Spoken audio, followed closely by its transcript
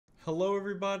Hello,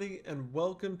 everybody, and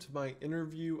welcome to my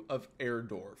interview of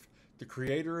Erdorf, the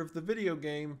creator of the video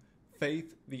game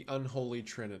Faith the Unholy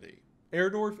Trinity.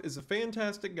 Erdorf is a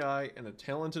fantastic guy and a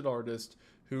talented artist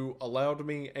who allowed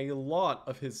me a lot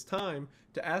of his time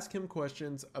to ask him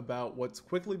questions about what's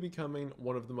quickly becoming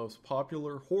one of the most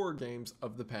popular horror games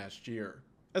of the past year.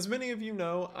 As many of you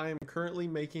know, I am currently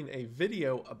making a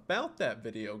video about that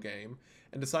video game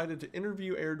and decided to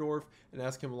interview Erdorf and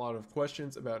ask him a lot of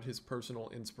questions about his personal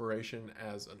inspiration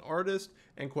as an artist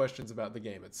and questions about the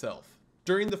game itself.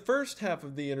 During the first half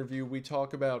of the interview, we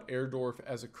talk about Erdorf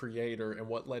as a creator and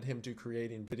what led him to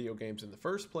creating video games in the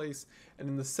first place, and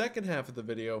in the second half of the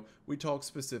video, we talk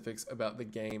specifics about the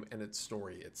game and its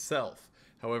story itself.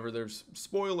 However, there's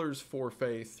spoilers for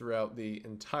Faith throughout the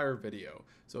entire video,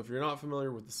 so if you're not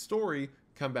familiar with the story,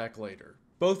 come back later.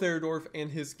 Both Erdorf and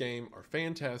his game are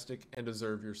fantastic and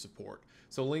deserve your support,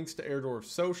 so links to Erdorf's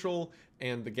social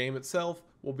and the game itself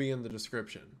will be in the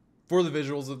description. For the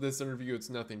visuals of this interview, it's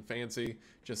nothing fancy,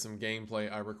 just some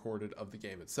gameplay I recorded of the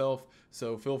game itself,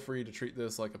 so feel free to treat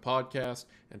this like a podcast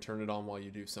and turn it on while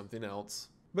you do something else.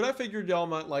 But I figured y'all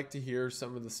might like to hear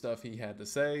some of the stuff he had to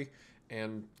say,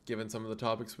 and given some of the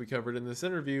topics we covered in this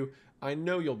interview, I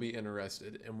know you'll be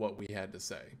interested in what we had to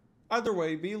say. Either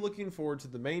way, be looking forward to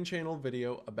the main channel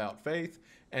video about Faith,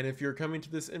 and if you're coming to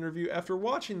this interview after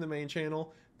watching the main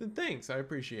channel, then thanks, I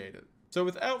appreciate it. So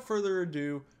without further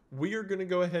ado, we are going to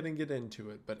go ahead and get into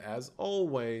it, but as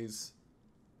always,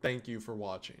 thank you for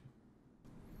watching.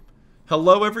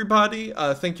 Hello, everybody.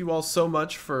 Thank you all so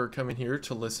much for coming here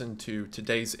to listen to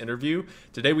today's interview.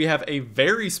 Today we have a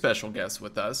very special guest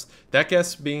with us, that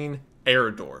guest being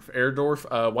Erdorf.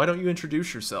 Erdorf, why don't you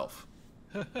introduce yourself?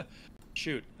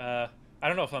 Shoot, I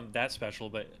don't know if I'm that special,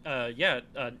 but yeah,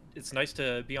 it's nice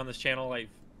to be on this channel. I've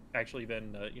actually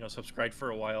been, subscribed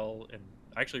for a while, and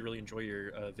I actually really enjoy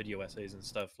your video essays and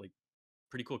stuff. Like,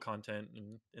 pretty cool content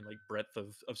and like breadth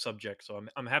of subject. So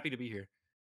I'm happy to be here.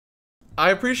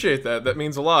 I appreciate that. That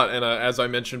means a lot. And as I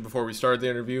mentioned before we started the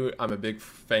interview, I'm a big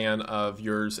fan of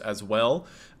yours as well.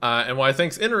 And what I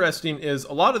think's interesting is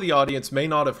a lot of the audience may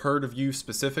not have heard of you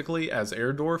specifically as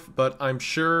Erdorf, but I'm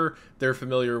sure they're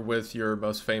familiar with your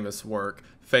most famous work,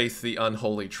 Faith the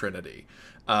Unholy Trinity.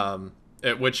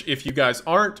 Which, if you guys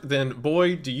aren't, then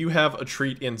boy, do you have a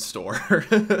treat in store.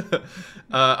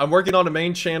 I'm working on a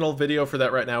main channel video for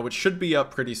that right now, which should be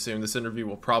up pretty soon. This interview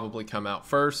will probably come out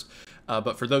first.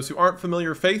 But for those who aren't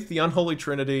familiar, Faith the Unholy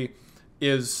Trinity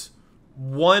is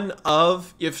one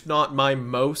of, if not my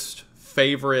most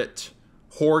favorite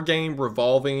horror game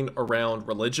revolving around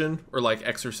religion or like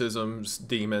exorcisms,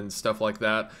 demons, stuff like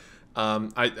that.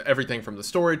 Everything from the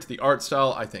story to the art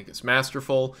style, I think is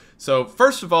masterful. So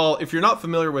first of all, if you're not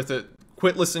familiar with it,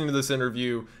 quit listening to this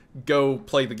interview, go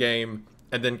play the game,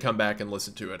 and then come back and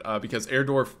listen to it. Because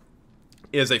Erdorf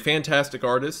is a fantastic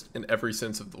artist in every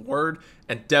sense of the word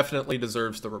and definitely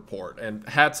deserves the report. And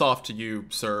hats off to you,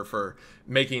 sir, for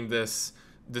making this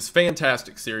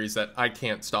fantastic series that I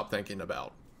can't stop thinking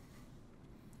about.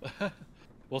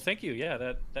 Well, thank you.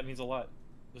 Yeah, that means a lot.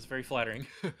 It was very flattering.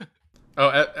 Oh,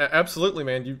 absolutely,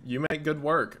 man. You make good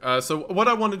work. So what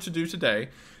I wanted to do today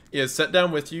is sit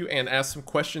down with you and ask some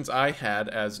questions I had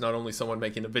as not only someone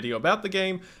making a video about the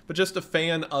game, but just a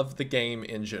fan of the game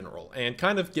in general, and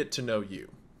kind of get to know you.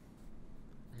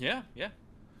 Yeah, yeah.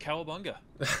 Cowabunga.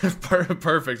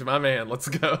 Perfect, my man. Let's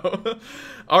go.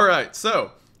 All right.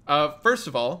 So, first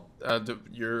of all,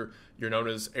 you're known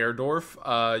as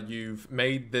Erdorf. You've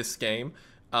made this game.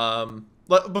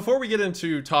 Before we get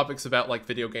into topics about like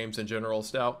video games in general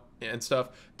stuff,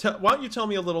 why don't you tell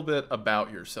me a little bit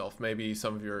about yourself? Maybe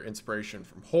some of your inspiration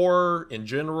from horror in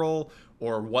general,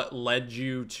 or what led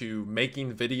you to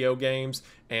making video games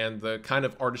and the kind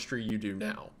of artistry you do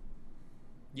now.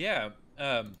 Yeah.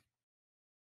 Are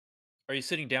you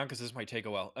sitting down? Because this might take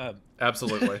a while.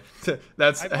 Absolutely.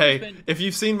 That's I've always hey, been. if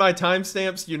you've seen my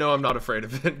timestamps, you know I'm not afraid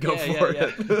of it. Go Yeah, yeah, for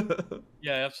yeah. it.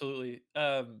 Yeah, absolutely.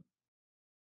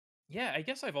 Yeah, I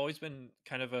guess I've always been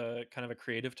kind of a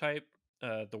creative type.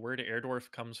 The word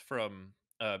Erdorf comes from.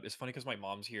 It's funny because my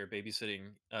mom's here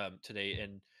babysitting today,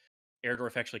 and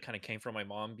Erdorf actually kind of came from my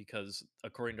mom because,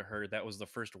 according to her, that was the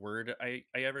first word I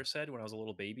ever said when I was a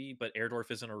little baby. But Erdorf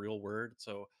isn't a real word,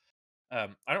 so I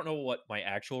don't know what my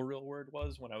actual real word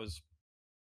was when I was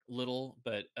little,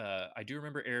 but I do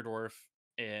remember Erdorf,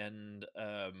 and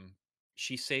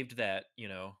she saved that,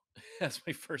 as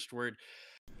my first word.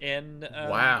 And that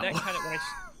Wow. kind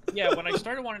of yeah, when I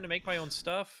started wanting to make my own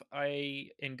stuff,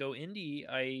 and go indie,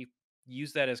 I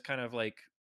use that as kind of like,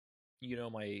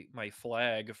 my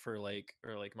flag for like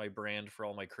my brand for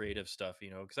all my creative stuff,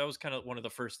 because that was kind of one of the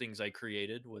first things I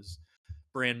created was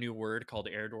brand new word called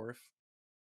Airdorf.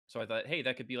 So I thought, hey,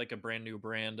 that could be like a brand new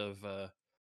brand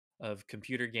of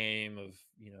computer game, of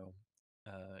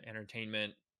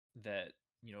entertainment that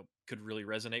could really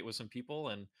resonate with some people.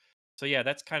 And so yeah,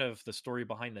 that's kind of the story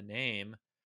behind the name.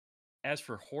 As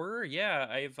for horror, yeah,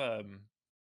 I've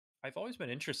always been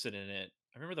interested in it.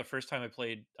 I remember the first time I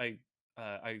played, I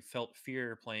felt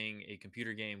fear playing a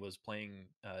computer game was playing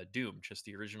Doom, just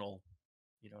the original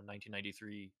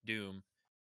 1993 Doom,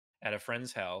 at a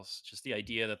friend's house. Just the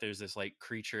idea that there's this like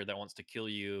creature that wants to kill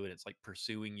you and it's like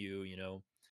pursuing you,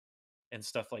 and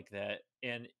stuff like that.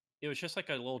 And it was just like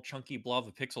a little chunky blob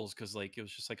of pixels, because like it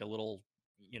was just like a little,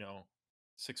 you know,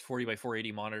 640 by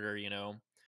 480 monitor,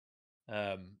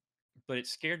 Um, but it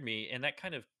scared me, and that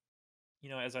kind of,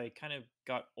 as I kind of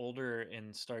got older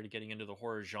and started getting into the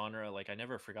horror genre, like I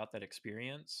never forgot that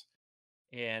experience.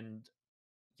 And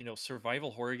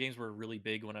survival horror games were really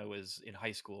big when I was in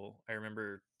high school. I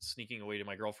remember sneaking away to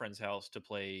my girlfriend's house to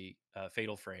play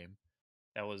Fatal Frame.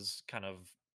 That was kind of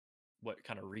what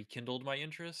kind of rekindled my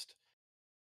interest.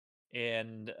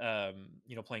 And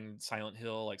playing Silent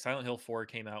Hill. Like Silent Hill 4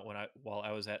 came out while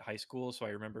I was at high school, so I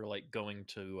remember like going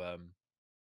to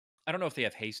I don't know if they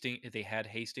have if they had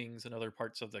Hastings in other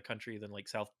parts of the country than like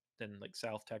South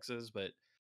Texas, but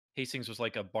Hastings was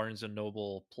like a Barnes and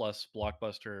Noble plus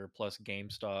Blockbuster plus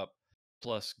GameStop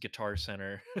plus Guitar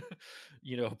Center,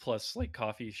 plus like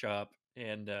coffee shop.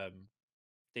 And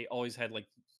they always had like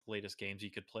latest games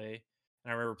you could play.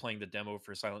 And I remember playing the demo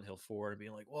for Silent Hill 4 and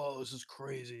being like, "Whoa, this is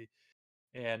crazy."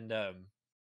 And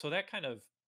so that kind of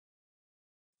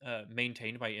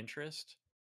maintained my interest.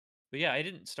 But yeah, I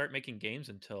didn't start making games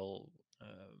until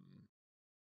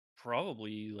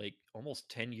probably like almost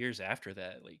 10 years after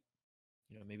that, like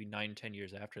maybe 9, 10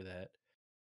 years after that.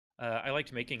 I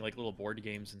liked making like little board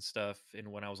games and stuff,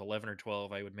 and when I was 11 or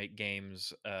 12 I would make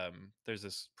games. There's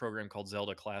this program called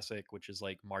Zelda Classic, which is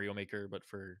like Mario Maker but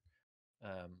for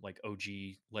like OG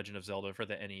Legend of Zelda for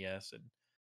the NES. And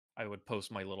I would post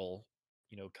my little,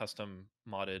 custom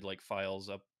modded like files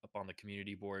up on the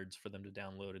community boards for them to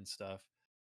download and stuff.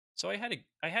 So I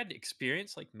had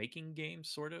experience like making games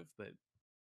sort of. But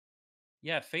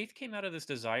yeah, Faith came out of this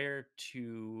desire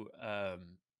to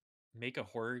make a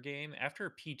horror game after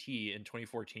PT in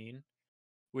 2014,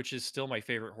 which is still my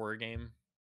favorite horror game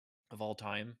of all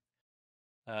time.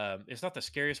 It's not the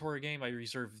scariest horror game. I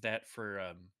reserve that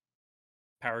for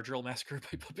Power Drill Massacre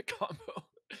by Puppet Combo.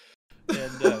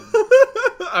 And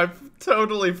I've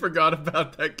totally forgot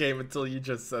about that game until you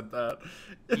just said that.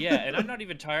 yeah, and I'm not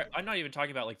even tired. I'm not even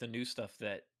talking about like the new stuff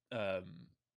that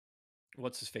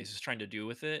what's his face is trying to do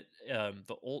with it.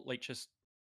 The old like just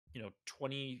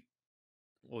 20,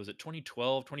 what was it,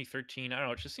 2012, 2013? I don't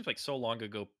know. It just seems like so long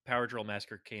ago. Power Drill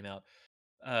Massacre came out.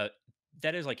 Uh,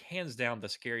 that is like hands down the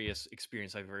scariest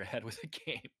experience I've ever had with a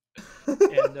game.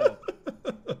 And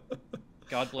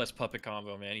God bless Puppet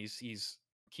Combo, man. He's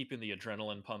keeping the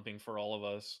adrenaline pumping for all of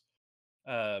us.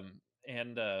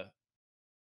 And But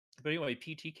anyway,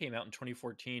 PT came out in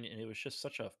 2014, and it was just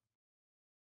such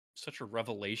a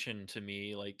revelation to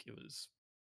me. Like it was,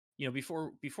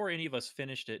 before any of us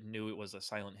finished it and knew it was a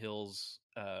Silent Hills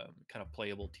kind of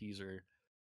playable teaser.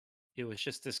 It was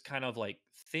just this kind of like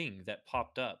thing that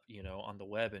popped up, on the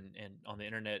web and on the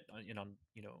internet, and on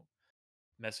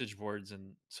message boards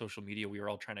and social media. We were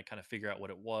all trying to kind of figure out what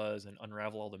it was and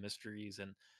unravel all the mysteries.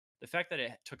 And the fact that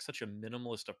it took such a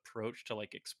minimalist approach to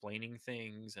like explaining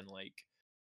things and like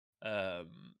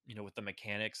with the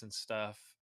mechanics and stuff,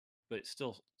 but it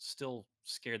still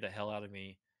scared the hell out of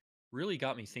me. Really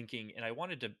got me thinking, and I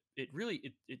wanted to. It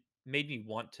made me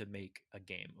want to make a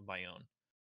game of my own.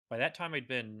 By that time, I'd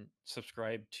been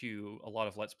subscribed to a lot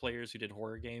of Let's Players who did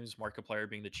horror games, Markiplier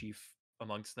being the chief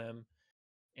amongst them.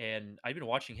 And I'd been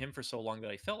watching him for so long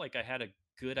that I felt like I had a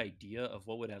good idea of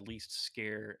what would at least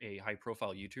scare a high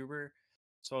profile YouTuber.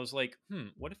 So I was like,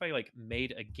 what if I like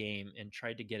made a game and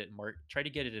tried to get it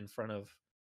in front of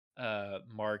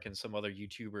Mark and some other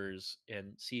YouTubers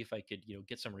and see if I could,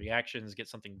 get some reactions, get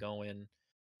something going,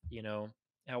 you know.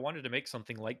 And I wanted to make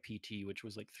something like PT, which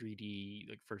was like 3D,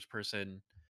 like first person,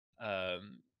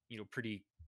 um, pretty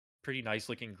nice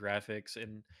looking graphics.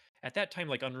 And at that time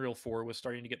like Unreal 4 was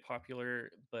starting to get popular,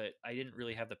 but I didn't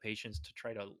really have the patience to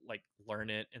try to like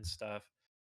learn it and stuff.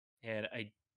 And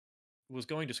I was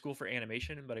going to school for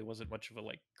animation, but I wasn't much of a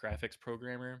like graphics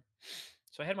programmer.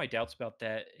 So I had my doubts about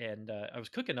that. And I was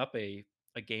cooking up a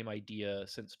game idea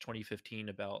since 2015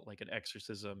 about like an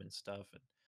exorcism and stuff. And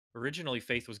originally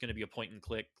Faith was going to be a point and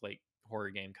click like horror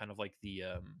game, kind of like the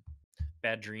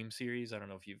Bad Dream series. I don't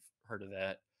know if you've heard of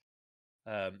that.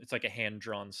 It's like a hand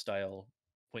drawn style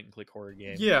point and click horror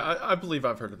game. Yeah, I believe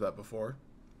I've heard of that before.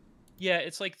 Yeah,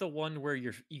 it's like the one where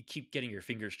you keep getting your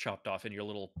fingers chopped off and your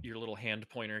little hand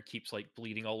pointer keeps like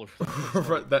bleeding all over the place. Like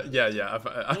Right, that, yeah, yeah.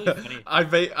 really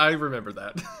funny. I remember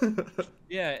that.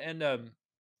 Yeah, and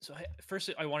so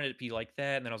first I wanted it to be like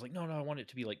that, and then I was like, no, no, I want it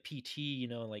to be like PT,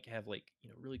 and like have like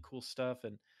really cool stuff.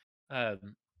 And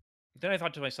um, then I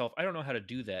thought to myself, I don't know how to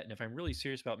do that, and if I'm really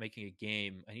serious about making a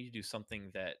game, I need to do something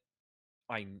that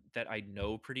I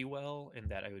know pretty well, and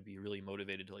that I would be really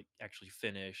motivated to like actually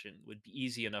finish, and would be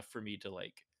easy enough for me to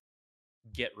like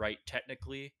get right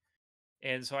technically.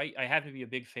 And so I happen to be a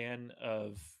big fan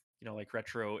of like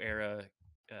retro era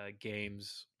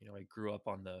games. I grew up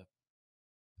on the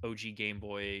OG Game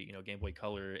Boy, Game Boy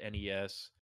Color,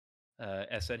 NES,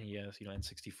 SNES,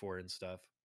 N64 and stuff.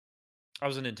 I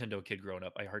was a Nintendo kid growing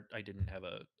up. I didn't have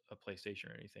a PlayStation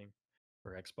or anything,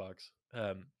 or Xbox.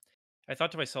 I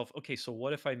thought to myself, okay, so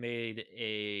what if I made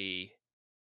a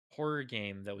horror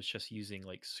game that was just using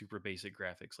like super basic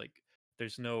graphics? Like,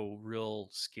 there's no real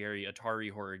scary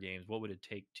Atari horror games. What would it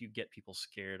take to get people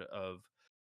scared of,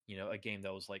 a game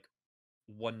that was like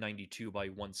 192 by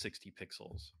 160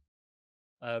 pixels?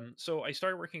 So I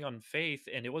started working on Faith,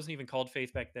 and it wasn't even called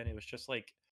Faith back then. It was just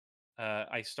like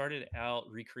I started out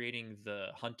recreating the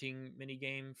hunting mini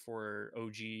game for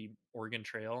OG Oregon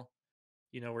Trail.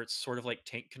 Where it's sort of like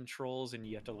tank controls, and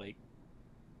you have to like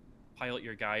pilot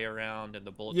your guy around, and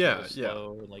the bullets are real Yeah, yeah.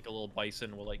 slow, and like a little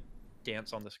bison will like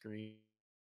dance on the screen.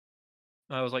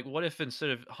 I was like, what if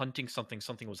instead of hunting something,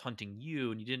 something was hunting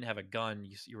you, and you didn't have a gun?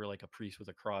 You were like a priest with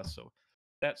a cross. So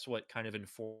that's what kind of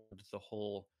informed the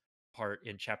whole part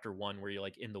in chapter one, where you're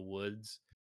like in the woods.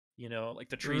 Like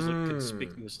the trees look Mm.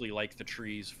 conspicuously like the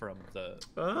trees Oh, from the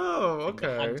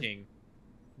okay. hunting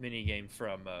mini game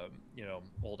from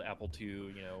old Apple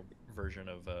II version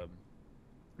of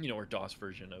or DOS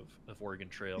version of Oregon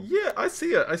Trail. Yeah, I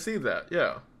see it. I see that.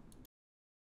 Yeah.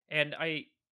 And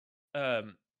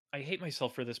um I hate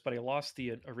myself for this, but I lost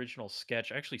the original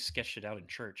sketch. I actually sketched it out in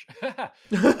church.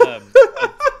 Of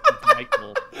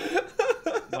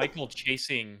Michael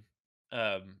chasing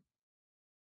um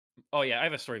oh yeah, I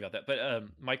have a story about that. But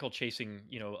Michael chasing,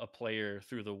 a player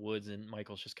through the woods, and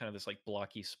Michael's just kind of this like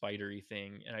blocky spidery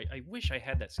thing. And I wish I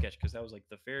had that sketch, because that was like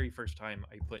the very first time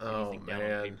I put Oh anything down on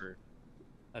man. paper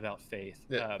about Faith.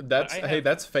 Yeah, But that's, I hey, have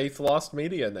that's faith lost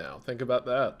media now. Think about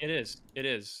that. It is. It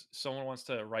is. Someone wants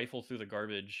to rifle through the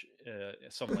garbage,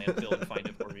 some landfill, and find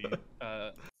it for me.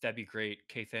 That'd be great.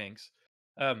 Okay, thanks.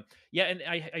 Yeah, and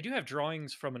I do have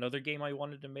drawings from another game I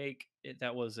wanted to make.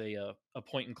 That was a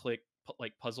point and click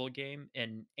like puzzle game,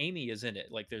 and Amy is in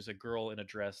it. Like, there's a girl in a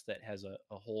dress that has a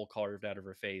hole carved out of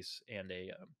her face, and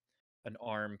an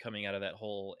arm coming out of that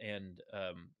hole, and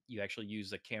you actually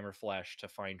use a camera flash to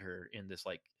find her in this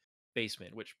like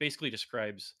basement, which basically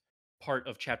describes part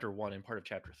of chapter one and part of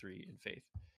chapter three in Faith.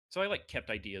 So I like kept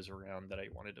ideas around that I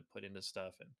wanted to put into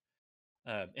stuff,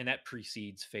 and that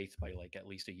precedes Faith by like at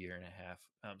least a year and a half.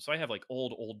 So I have like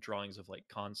old drawings of like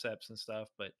concepts and stuff,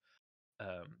 but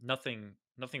nothing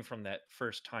from that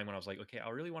first time when I was like, okay, I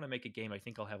really want to make a game. I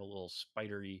think I'll have a little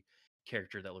spidery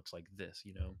character that looks like this.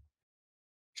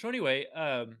 So anyway,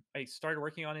 I started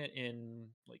working on it in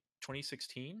like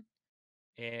 2016,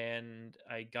 and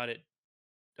I got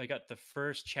the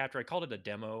first chapter. I called it a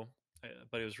demo,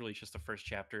 but it was really just the first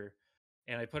chapter.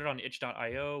 And I put it on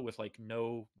itch.io with like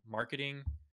no marketing.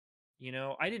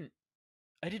 I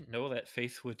didn't know that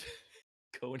Faith would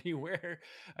go anywhere.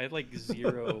 I had like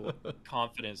zero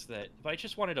confidence that, but I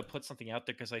just wanted to put something out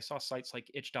there because I saw sites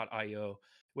like itch.io,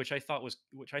 which I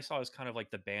saw as kind of like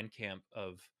the Bandcamp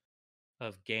of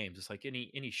games. It's like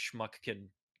any schmuck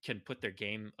can put their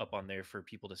game up on there for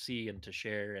people to see and to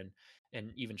share,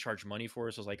 and even charge money for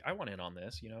it. So I was like, I want in on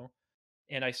this.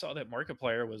 And I saw that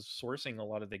Markiplier was sourcing a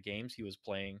lot of the games he was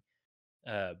playing.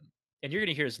 Um, and you're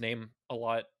gonna hear his name a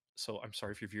lot, so I'm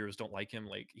sorry if your viewers don't like him.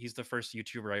 Like, he's the first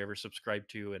YouTuber I ever subscribed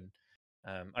to, and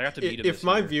I got to meet him If this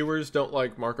my year. viewers don't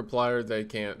like Markiplier,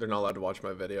 they're not allowed to watch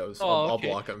my videos. Oh, I'll okay.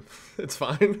 block them. It's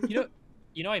fine.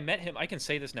 You know, I met him. I can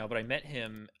say this now, but I met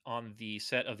him on the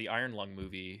set of the Iron Lung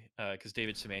movie, because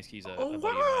David Szymanski's a buddy of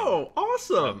mine. Oh, wow. Um,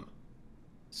 Awesome.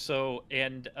 so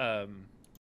and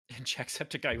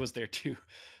Jacksepticeye was there too.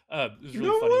 It was really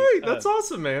No funny. way. That's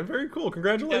awesome, man. Very cool. Yeah, it was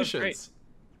great. Congratulations.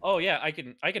 Oh yeah, I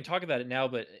can talk about it now,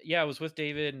 but yeah, I was with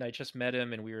David, and I just met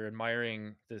him, and we were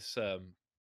admiring this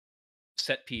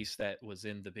set piece that was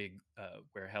in the big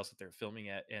warehouse that they're filming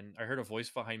at, and I heard a voice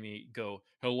behind me go,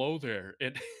 "Hello there,"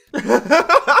 and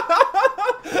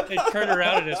I turned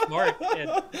around, and it's Mark,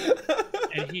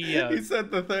 and he He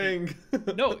said the he thing.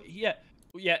 no, yeah,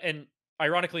 yeah, and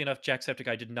ironically enough,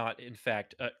 Jacksepticeye did not, in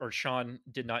fact, or Sean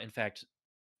did not, in fact,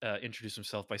 introduce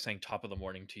himself by saying "top of the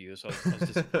morning" to you, so I was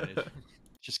disappointed.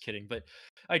 Just kidding, but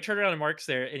I turned around and Mark's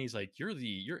there, and he's like, You're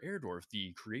Airdorf,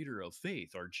 the creator of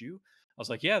Faith, aren't you?" I was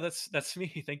like, "Yeah, that's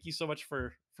me. Thank you so much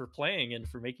for playing and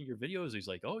for making your videos." He's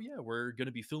like, "Oh yeah, we're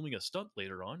gonna be filming a stunt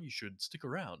later on. You should stick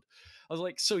around." I was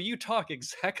like, "So you talk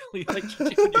exactly like you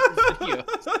do in your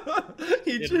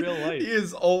videos in real He life."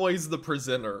 is always the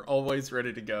presenter, always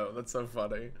ready to go. That's so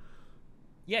funny.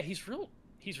 Yeah, he's real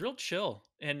chill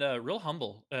and real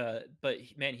humble. But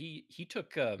man, he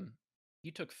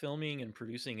took filming and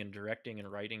producing and directing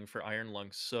and writing for Iron Lung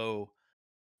so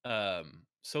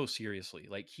seriously.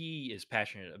 Like he is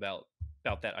passionate about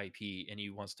that IP, and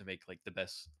he wants to make like the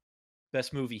best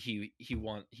movie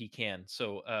he can.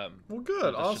 So Well,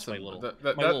 good, that's just awesome. my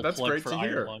little That's plug great for to Iron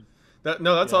hear. Lung. That's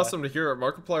Yeah. awesome to hear.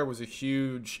 Markiplier was a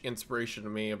huge inspiration to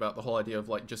me about the whole idea of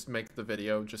like just make the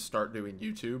video, just start doing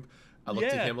YouTube. I look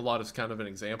to Yeah. him a lot as kind of an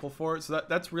example for it. So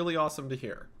that's really awesome to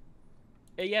hear.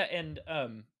 Yeah, and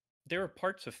there were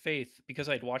parts of Faith because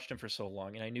I'd watched him for so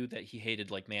long, and I knew that he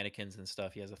hated like mannequins and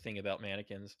stuff. He has a thing about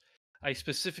mannequins. I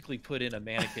specifically put in a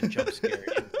mannequin jump scare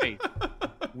in Faith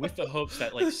with the hopes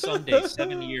that like someday,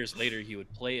 7 years later, he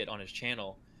would play it on his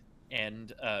channel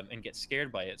and get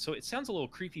scared by it. So it sounds a little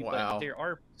creepy, but Wow. there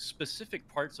are specific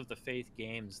parts of the Faith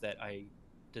games that I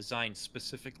designed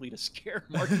specifically to scare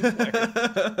Markiplier.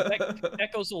 That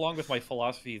that goes along with my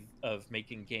philosophy of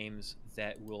making games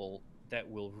that will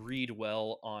read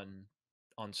well on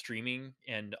streaming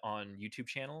and on YouTube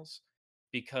channels,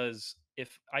 because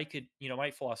if I could,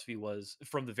 my philosophy was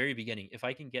from the very beginning, if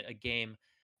I can get a game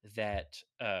that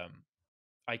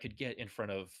I could get in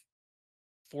front of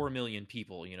 4 million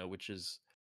people, which is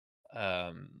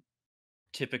um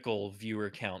typical viewer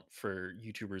count for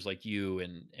YouTubers like you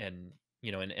and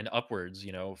upwards,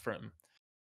 from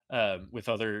with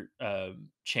other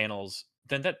channels,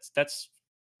 then that's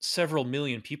several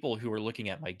million people who are looking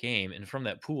at my game, and from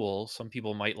that pool, some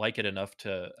people might like it enough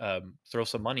to throw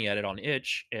some money at it on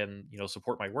itch and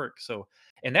support my work. So,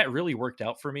 and that really worked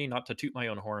out for me. Not to toot my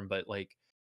own horn, but like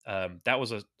that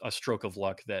was a stroke of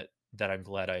luck that I'm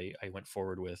glad I went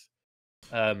forward with.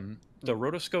 The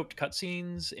rotoscoped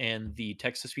cutscenes and the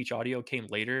text to speech audio came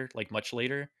later, like much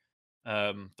later.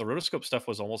 The rotoscope stuff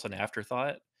was almost an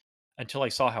afterthought until I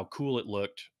saw how cool it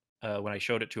looked, when I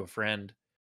showed it to a friend,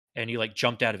 and he, like,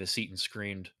 jumped out of his seat and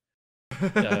screamed,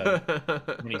 uh,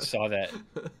 when he saw that.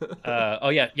 Oh,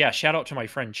 yeah, yeah, shout out to my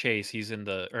friend Chase, he's in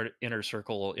the inner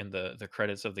circle in the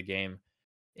credits of the game,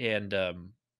 and,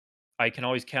 I can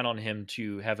always count on him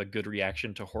to have a good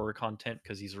reaction to horror content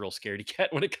because he's a real scaredy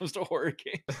cat when it comes to horror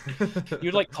games. He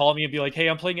would, like, call me and be like, "Hey,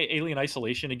 I'm playing Alien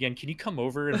Isolation again, can you come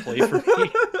over and play for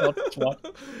me?" I'll just watch.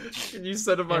 Can you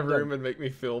sit in my And, room and make me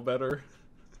feel better?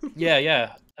 yeah,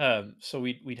 yeah. So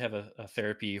we'd have a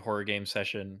therapy horror game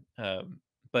session.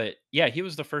 But yeah, he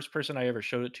was the first person I ever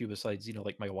showed it to besides,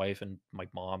 like my wife and my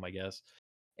mom, I guess.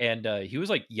 And he was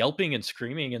like yelping and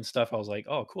screaming and stuff. I was like,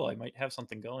 oh, cool. I might have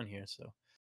something going here. So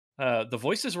the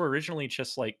voices were originally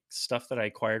just like stuff that I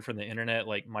acquired from the internet.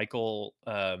 Like Michael,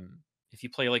 if you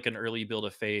play like an early build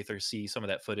of Faith or see some of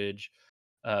that footage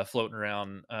floating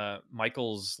around,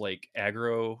 Michael's like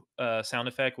aggro sound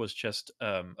effect was just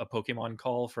a Pokemon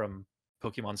call from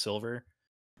Pokemon Silver,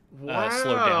 slowed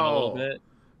down a little Wow. bit.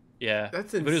 Yeah,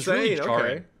 That's but it was really insane.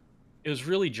 jarring. Okay. It was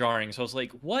really jarring. So I was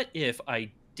like, what if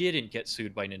I didn't get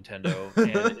sued by Nintendo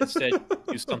and instead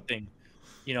do something,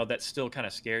 that's still kind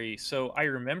of scary. So I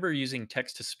remember using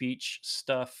text to speech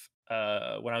stuff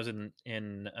when I was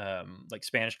in like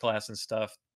Spanish class and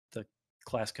stuff. The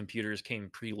class computers came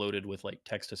preloaded with like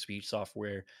text to speech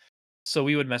software, so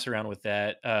we would mess around with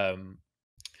that.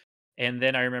 And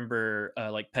then I remember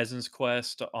like Peasant's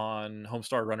Quest on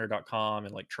HomestarRunner.com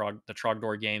and like the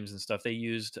Trogdor games and stuff. They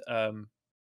used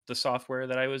the software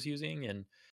that I was using, and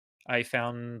I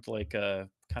found like a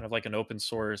kind of like an open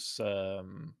source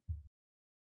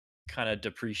kind of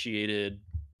depreciated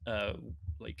uh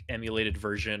like emulated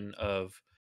version of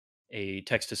a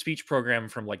text to speech program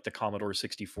from like the Commodore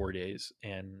 64 days,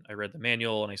 and I read the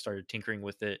manual and I started tinkering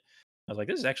with it. I was like,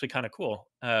 this is actually kind of cool.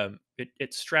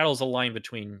 It straddles a line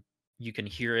between you can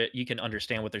hear it, you can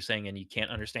understand what they're saying, and you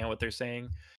can't understand what they're saying.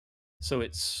 So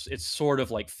it's sort of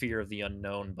like fear of the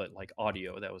unknown, but like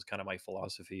audio. That was kind of my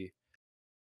philosophy.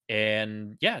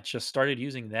 And yeah, just started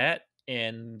using that,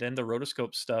 and then the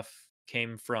rotoscope stuff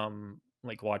came from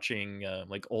like watching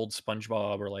like old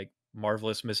SpongeBob or like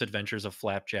Marvelous Misadventures of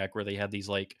Flapjack, where they had these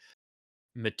like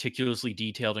meticulously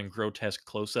detailed and grotesque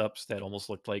close-ups that almost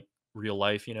looked like real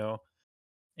life,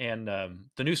 and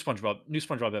the new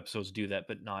SpongeBob episodes do that,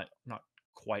 but not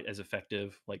quite as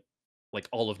effective. Like like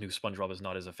all of new SpongeBob is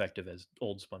not as effective as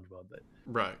old SpongeBob, but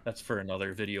Right. that's for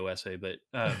another video essay. But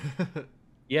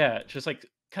yeah, just like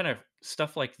kind of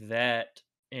stuff like that.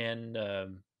 And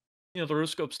the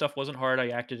rotoscope stuff wasn't hard. I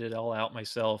acted it all out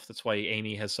myself. That's why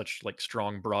Amy has such like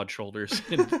strong, broad shoulders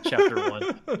in chapter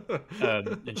one.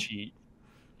 And she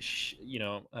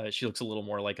looks a little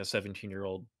more like a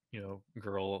 17-year-old,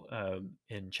 girl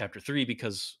in chapter three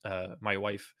because my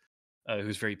wife,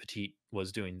 who's very petite,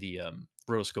 was doing the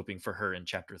rotoscoping for her in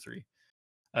chapter three.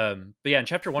 But yeah, in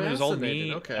chapter one, it was all Fascinating.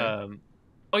 me. Okay.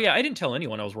 Oh yeah, I didn't tell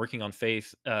anyone I was working on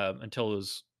Faith until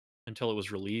it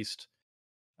was released.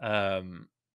 Um,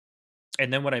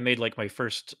 and then when I made like my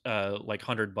first like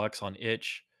 $100 on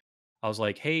Itch, I was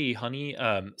like, "Hey, honey,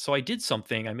 so I did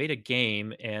something. I made a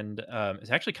game, and it's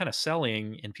actually kind of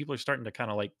selling, and people are starting to kind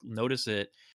of like notice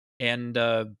it. And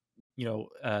how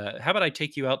about I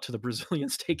take you out to the Brazilian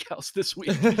steakhouse this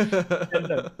week?"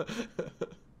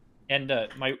 And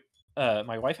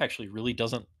my wife actually really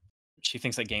doesn't. She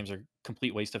thinks that games are a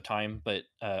complete waste of time, but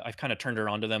I've kind of turned her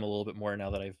on to them a little bit more now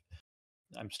that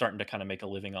I'm starting to kind of make a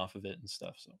living off of it and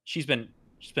stuff. So she's been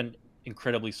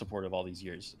incredibly supportive all these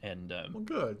years, and Well,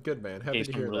 good, good man. Happy gave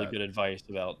to some hear really that. good advice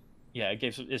about. Yeah,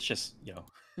 it's just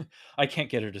I can't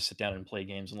get her to sit down and play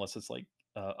games unless it's like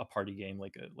a party game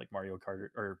like Mario Kart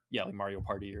or yeah, like Mario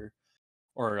Party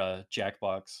or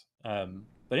Jackbox.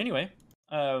 But anyway,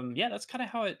 yeah, that's kind of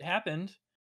how it happened.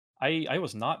 I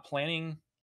was not planning.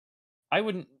 I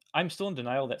wouldn't. I'm still in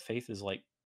denial that Faith is like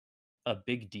a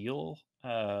big deal.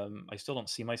 I still don't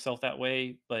see myself that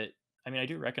way, but I mean, I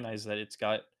do recognize that it's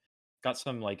got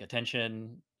some like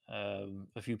attention.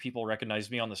 A few people recognized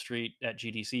me on the street at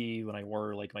GDC when I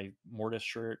wore like my Mortis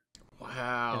shirt and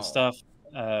Wow. stuff.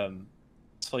 Um,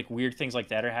 so like weird things like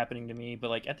that are happening to me. But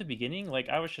like at the beginning, like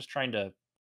I was just trying to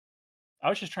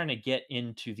get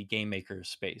into the game maker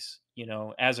space,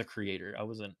 as a creator. I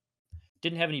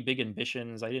didn't have any big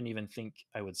ambitions. I didn't even think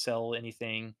I would sell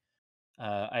anything.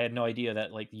 I had no idea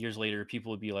that like years later people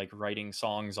would be like writing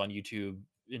songs on YouTube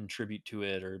in tribute to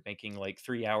it or making like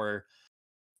 3-hour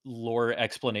lore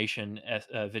explanation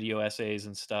video essays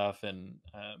and stuff. And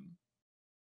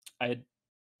I had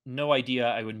no idea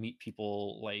I would meet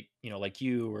people like like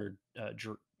you or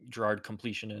Gerard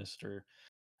Completionist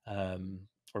um,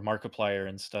 or Markiplier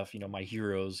and stuff. My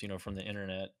heroes, from the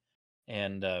internet,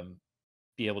 and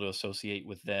be able to associate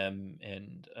with them.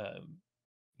 And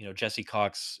Jesse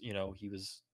Cox, he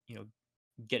was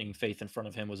getting Faith in front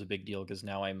of him was a big deal because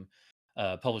now I'm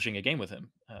publishing a game with him,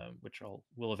 which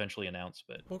will eventually announce.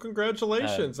 But Well,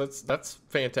 congratulations. um, That's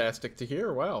fantastic to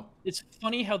hear. Wow. it's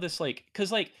funny how this like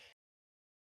because like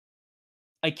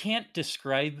I can't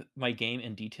describe my game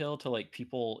in detail to like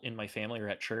people in my family or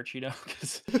at church,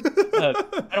 because I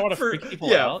don't want to For freak people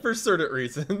yeah, out. for certain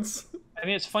reasons. I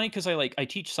mean, it's funny because I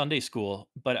teach Sunday school,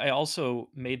 but I also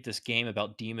made this game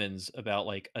about demons, about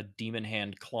like a demon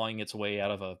hand clawing its way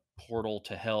out of a portal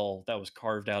to hell that was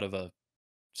carved out of a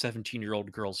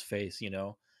 17-year-old girl's face, And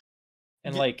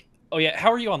Yeah, like, oh yeah,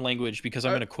 how are you on language? Because I'm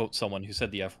uh, going to quote someone who said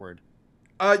the F word.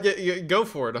 yeah, yeah, go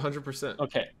for it, 100%.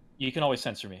 Okay, you can always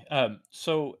censor me.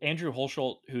 So Andrew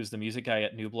Holschult, who's the music guy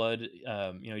at New Blood,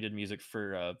 he did music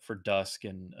for Dusk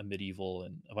and a Medieval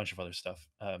and a bunch of other stuff,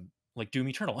 like Doom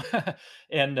Eternal,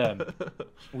 and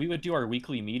we would do our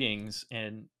weekly meetings,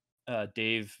 and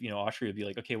Dave, Austria would be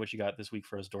like, "Okay, what you got this week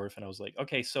for us, Dorf?" And I was like,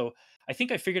 "Okay, so I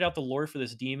think I figured out the lore for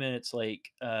this demon. It's like,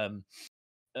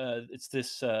 it's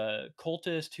this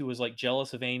cultist who was like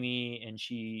jealous of Amy, and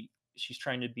she's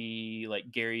trying to be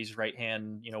like Gary's right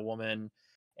hand, woman,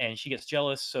 and she gets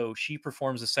jealous, so she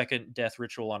performs a second death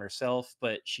ritual on herself,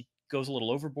 but she goes a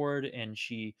little overboard, and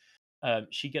she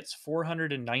gets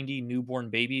 490 newborn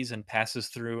babies and passes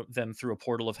through them through a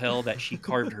portal of hell that she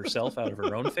carved herself out of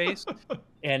her own face,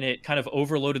 and it kind of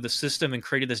overloaded the system and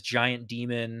created this giant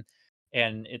demon,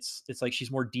 and it's like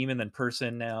she's more demon than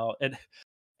person now, and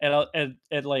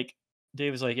like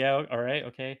Dave was like, "Yeah, all right,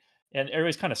 okay," and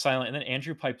everybody's kind of silent, and then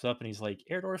Andrew pipes up and he's like,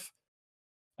 "Erdorf,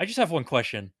 I just have one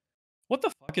question. What the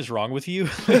fuck is wrong with you?"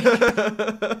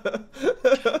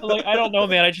 like I don't know,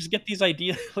 man. I just get these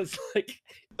ideas. It's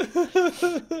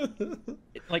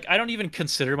like I don't even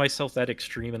consider myself that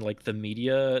extreme in like the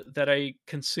media that I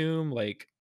consume. Like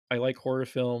I like horror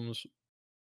films.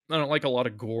 I don't like a lot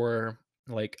of gore.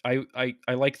 Like I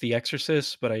like The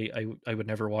Exorcist, but I would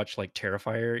never watch like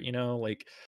Terrifier, like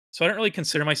so I don't really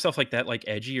consider myself like that, like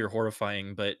edgy or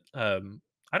horrifying, but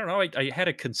I don't know. I had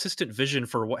a consistent vision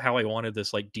for how I wanted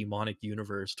this like demonic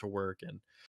universe to work,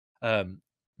 and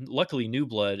luckily New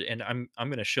Blood, and I'm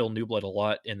gonna shill New Blood a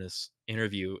lot in this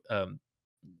interview,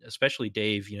 especially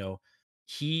Dave.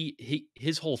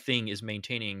 His whole thing is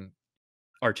maintaining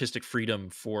artistic freedom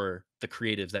for the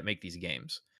creatives that make these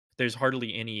games. There's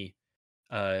hardly any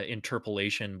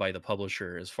interpolation by the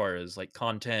publisher as far as like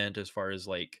content, as far as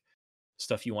like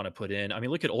stuff you want to put in. I mean,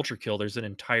 look at Ultra Kill. There's an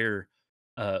entire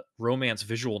romance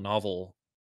visual novel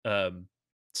um,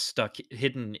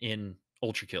 hidden in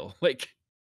Ultra Kill. Like,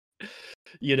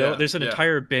 Yeah, there's an yeah.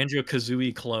 entire Banjo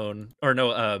Kazooie clone, or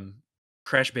no,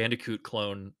 Crash Bandicoot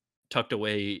clone tucked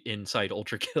away inside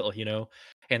Ultra Kill.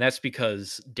 And that's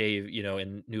because Dave,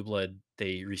 in New Blood,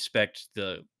 they respect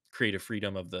the creative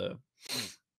freedom of the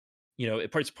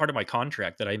it's part of my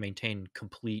contract that I maintain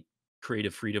complete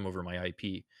creative freedom over my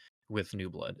IP with New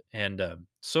Blood. And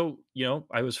so,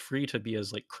 I was free to be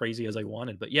as like crazy as I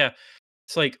wanted. But yeah,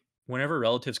 it's like whenever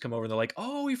relatives come over, they're like,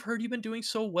 "Oh, we've heard you've been doing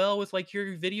so well with like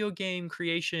your video game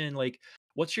creation. Like,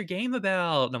 what's your game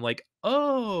about?" And I'm like,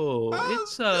 "Oh,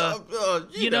 it's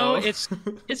You know.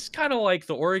 it's kind of like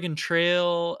the Oregon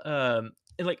Trail.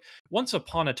 And like once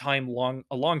upon a time,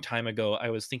 a long time ago, I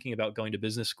was thinking about going to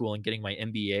business school and getting my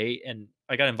MBA, and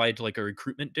I got invited to like a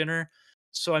recruitment dinner.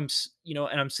 So and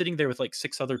I'm sitting there with like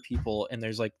six other people, and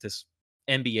there's like this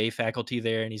MBA faculty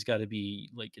there, and he's got to be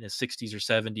like in his 60s or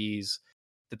 70s.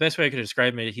 The best way I could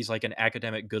describe him, he's like an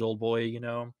academic good old boy.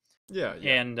 Yeah,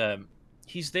 yeah. And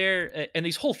he's there, and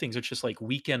these whole things are just like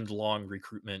weekend long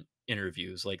recruitment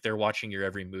interviews. Like they're watching your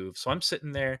every move. So I'm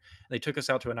sitting there, and they took us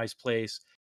out to a nice place,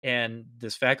 and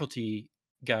this faculty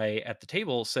guy at the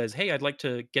table says, "Hey, I'd like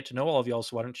to get to know all of y'all.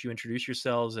 So why don't you introduce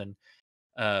yourselves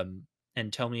um,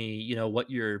 and tell me, what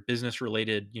your business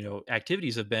related,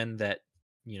 activities have been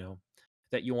you know,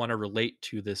 that you want to relate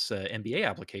to this MBA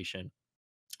application."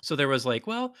 So there was like,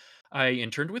 well, I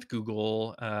interned with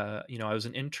Google. I was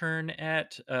an intern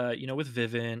at, with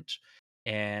Vivint,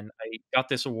 and I got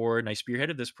this award and I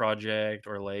spearheaded this project.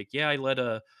 Or like, yeah, I led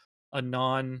a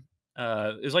non.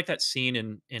 It was like that scene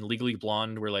in Legally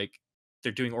Blonde where like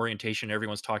they're doing orientation,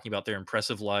 everyone's talking about their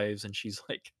impressive lives, and she's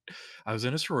like, I was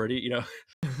in a sorority.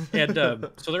 And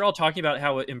so they're all talking about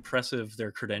how impressive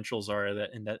their credentials are,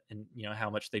 and how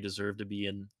much they deserve to be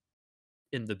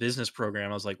in the business program.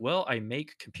 I was like, "Well, I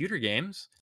make computer games."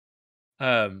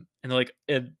 And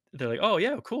they're like, "Oh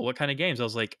yeah, cool. What kind of games?" I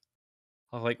was like,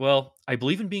 "Well, I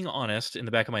believe in being honest," in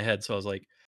the back of my head. So I was like,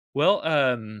 "Well,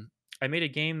 I made a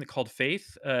game called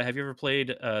Faith. Have you ever played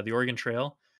the Oregon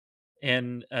Trail?"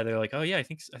 And they're like, "Oh yeah, I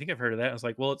think I've heard of that." I was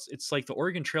like, "Well, it's like the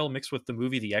Oregon Trail mixed with the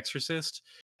movie The Exorcist."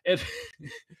 And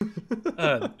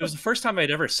it was the first time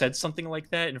I'd ever said something like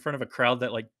that in front of a crowd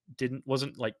that like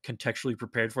wasn't like contextually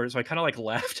prepared for it. So I kind of like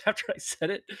laughed after I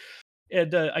said it,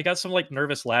 and I got some like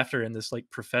nervous laughter. And this like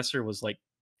professor was like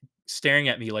staring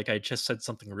at me like I just said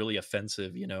something really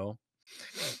offensive.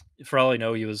 For all I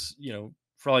know,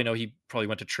 for all I know, he probably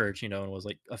went to church, and was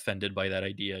like offended by that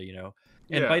idea.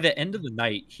 And by Yeah. the end of the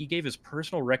night, he gave his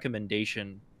personal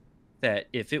recommendation that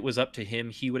if it was up to him,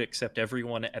 he would accept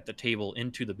everyone at the table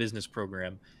into the business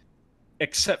program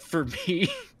except for me.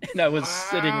 And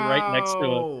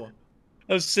Wow.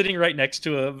 I was sitting right next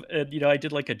to him, and I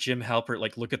did like a Jim Halpert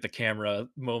like look at the camera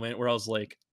moment where I was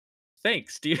like,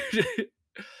 "Thanks, dude."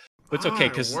 But it's okay My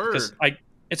because word.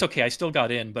 it's okay. I still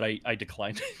got in, but I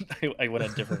declined. I went a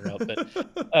different route.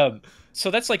 But um, so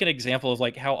that's like an example of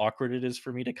like how awkward it is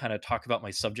for me to kind of talk about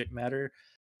my subject matter.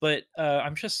 But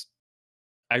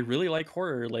I really like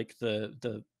horror, like the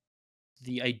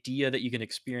idea that you can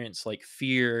experience like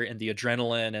fear and the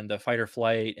adrenaline and the fight or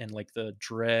flight and like the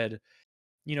dread.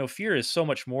 Fear is so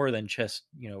much more than just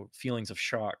feelings of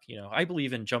shock. I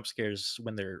believe in jump scares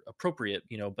when they're appropriate,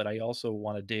 but I also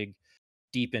want to dig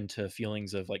deep into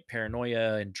feelings of like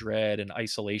paranoia and dread and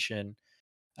isolation.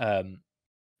 Um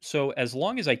so as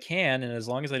long as I can, and as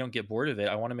long as I don't get bored of it,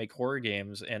 I want to make horror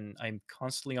games, and I'm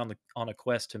constantly on a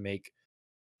quest to make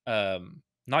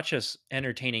not just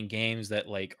entertaining games that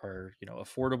like are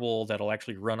affordable, that'll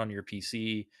actually run on your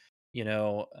PC. you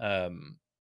know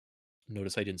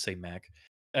Notice I didn't say Mac.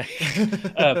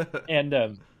 uh, and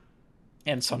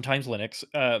and sometimes Linux.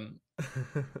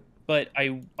 But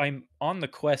I'm on the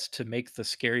quest to make the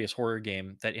scariest horror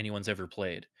game that anyone's ever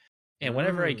played. And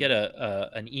whenever I get Mm.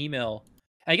 an email,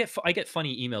 I get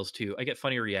funny emails too. I get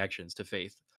funny reactions to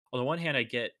Faith. On the one hand, I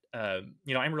get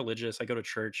I'm religious. I go to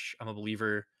church. I'm a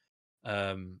believer.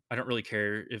 I don't really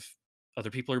care if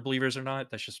other people are believers or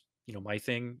not. That's just, my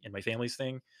thing and my family's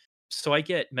thing. So I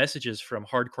get messages from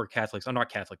hardcore Catholics. I'm not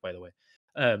Catholic, by the way.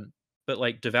 But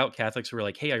like devout Catholics who are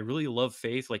like, "Hey, I really love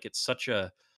Faith. Like it's such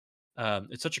a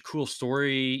cool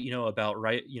story, about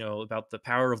about the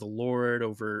power of the Lord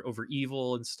over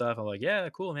evil and stuff." I'm like, "Yeah,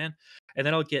 cool, man." And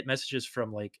then I'll get messages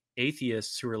from like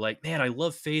atheists who are like, "Man, I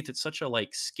love Faith. It's such a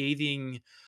like scathing,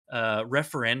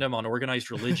 referendum on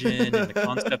organized religion and the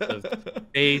concept of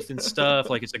faith and stuff.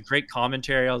 Like, it's a great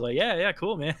commentary. I was like, yeah, yeah,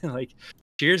 cool, man. Like,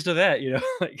 cheers to that, you know.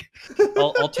 Like,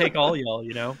 I'll take all y'all,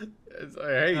 you know. It's like,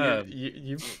 hey, Um,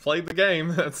 you've played the game.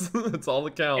 That's all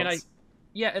that and I counts.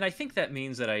 Yeah, and I think that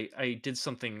means that I did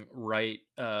something right,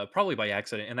 probably by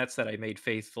accident, and that's that I made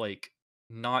faith like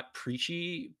not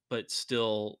preachy, but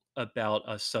still about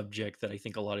a subject that I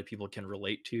think a lot of people can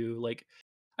relate to. Like,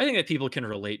 I think that people can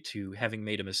relate to having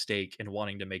made a mistake and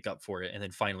wanting to make up for it, and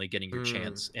then finally getting your Mm,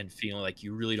 chance and feeling like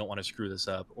you really don't want to screw this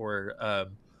up, or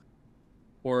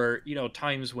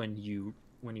times when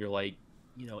you're like,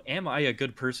 am I a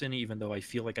good person even though I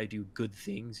feel like I do good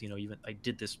things? Even I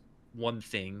did this one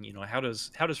thing. How does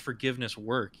forgiveness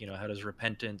work? How does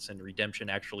repentance and redemption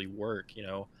actually work?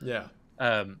 yeah.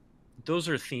 Um, those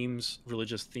are themes,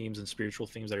 religious themes and spiritual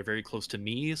themes that are very close to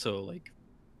me. So like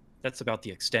that's about the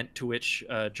extent to which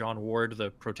John Ward, the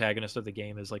protagonist of the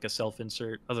game, is like a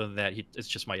self-insert. Other than that, it's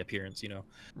just my appearance,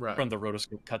 Right. from the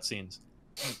rotoscope cutscenes.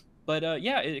 But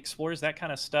yeah, it explores that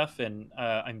kind of stuff, and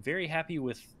I'm very happy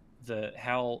with the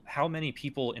how many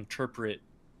people interpret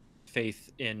faith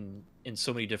in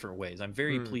so many different ways. I'm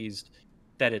very Mm, pleased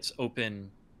that it's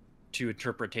open to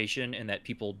interpretation and that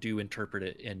people do interpret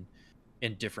it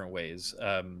in different ways.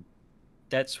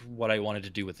 That's what I wanted to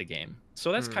do with the game.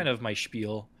 So that's mm, kind of my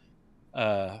spiel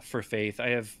for faith. I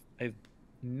have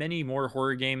many more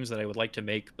horror games that I would like to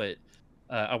make, but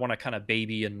I want to kind of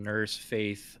baby and nurse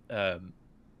faith.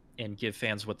 And give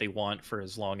fans what they want for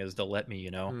as long as they'll let me,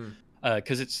 mm.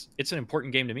 because it's an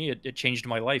important game to me. It changed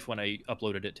my life when I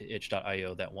uploaded it to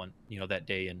itch.io that one, that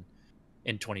day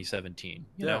in 2017,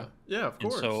 Yeah. Yeah. Of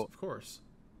and course. so Of course.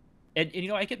 and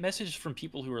I get messages from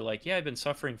people who are like, yeah, I've been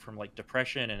suffering from like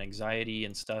depression and anxiety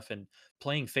and stuff, and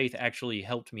playing faith actually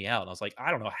helped me out. And I was like, I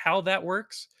don't know how that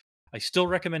works. I still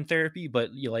recommend therapy,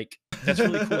 but you like that's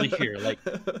really cool to hear. Like,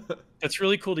 that's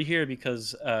really cool to hear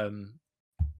because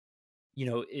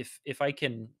if I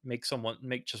can make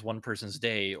just one person's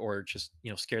day, or just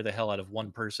scare the hell out of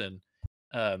one person,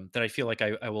 then I feel like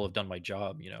I will have done my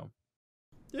job.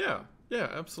 Yeah, yeah,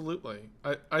 absolutely.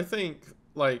 I think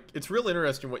like it's real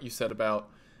interesting what you said about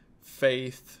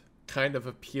faith kind of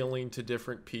appealing to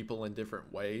different people in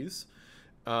different ways.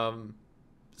 Um,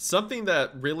 Something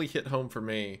that really hit home for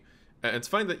me, and it's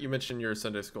fine that you mentioned you're a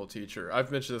Sunday school teacher.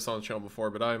 I've mentioned this on the channel before,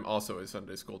 but I'm also a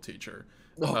Sunday school teacher.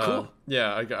 Oh, cool.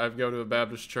 Yeah, I go to a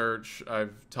Baptist church.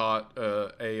 I've taught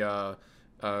we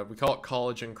call it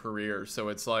college and career. So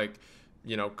it's like,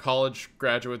 college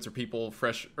graduates or people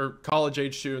fresh or college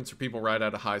age students or people right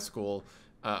out of high school.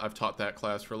 I've taught that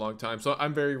class for a long time. So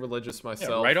I'm very religious Yeah, right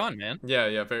myself. on, man. Yeah,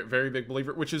 yeah, very, very big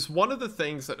believer, which is one of the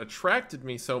things that attracted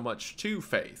me so much to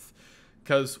faith.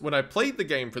 Because when I played the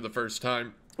game for the first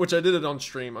time, which I did it on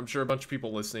stream, I'm sure a bunch of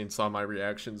people listening saw my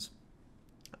reactions.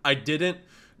 I didn't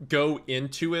go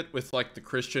into it with like the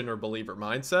Christian or believer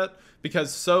mindset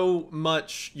because so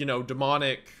much,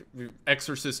 demonic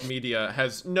exorcist media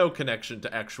has no connection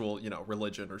to actual,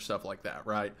 religion or stuff like that,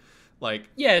 right? Like,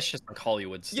 Yeah, it's just like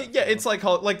Hollywood yeah, stuff, yeah, it's like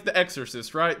the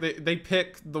Exorcist, right? They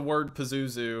pick the word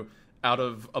Pazuzu out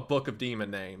of a book of demon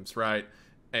names, right?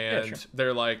 Yeah, sure. And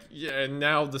they're like, yeah, and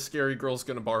now the scary girl's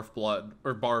gonna barf blood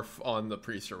or barf on the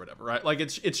priest or whatever, right? Like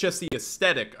it's just the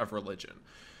aesthetic of religion.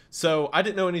 So I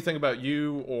didn't know anything about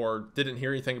you or didn't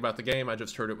hear anything about the game. I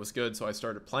just heard it was good, so I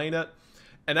started playing it.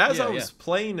 And as I Yeah, yeah. was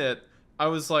playing it, I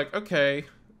was like, okay,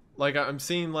 like I'm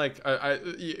seeing like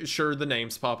sure the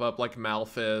names pop up like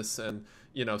Malphus and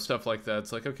stuff like that.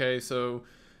 It's like, okay, so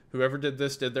whoever did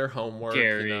this did their homework,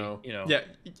 Gary, Yeah,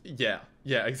 yeah,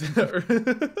 yeah,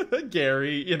 exactly.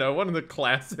 Gary, one of the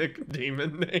classic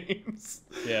demon names.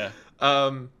 yeah.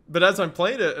 But as I'm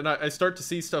playing it and I start to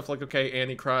see stuff like, okay,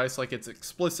 Antichrist, like it's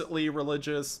explicitly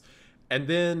religious, and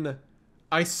then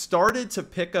I started to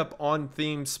pick up on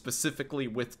themes specifically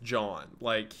with John,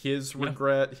 like his Yeah.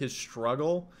 regret, his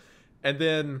struggle. And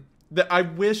then I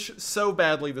wish so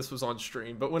badly this was on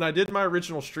stream, but when I did my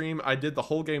original stream, I did the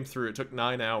whole game through. It took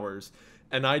 9 hours,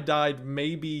 and I died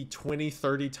maybe 20,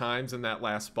 30 times in that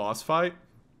last boss fight.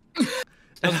 That's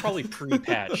And probably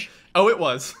pre-patch. oh, it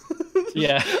was.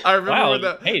 Yeah. I remember Wow. when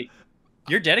that. Hey,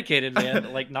 you're dedicated,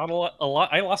 man. Like, not a lot. A lot.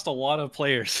 I lost a lot of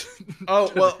players Oh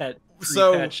to well, that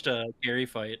so pre-patched Gary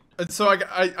fight. and so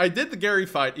I did the Gary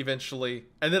fight eventually,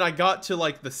 and then I got to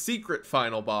like the secret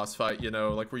final boss fight,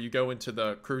 like where you go into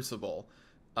the Crucible.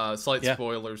 Slight Yeah.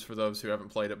 spoilers for those who haven't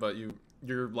played it, but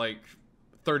you're like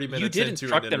 30 You minutes did into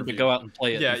an instruct them to interview. go out and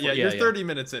play it Yeah, before. yeah, Yeah, you're yeah. 30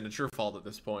 minutes in. It's your fault at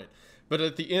this point. But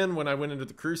at the end, when I went into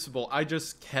the Crucible, I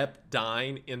just kept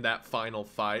dying in that final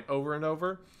fight over and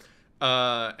over.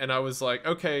 And I was like,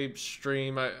 okay,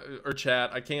 stream or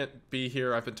chat, I can't be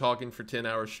here. I've been talking for 10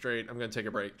 hours straight. I'm going to take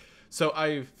a break. So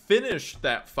I finished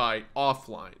that fight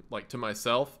offline, like to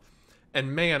myself.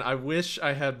 And man, I wish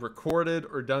I had recorded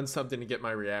or done something to get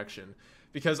my reaction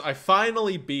because I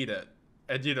finally beat it.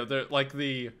 And you know,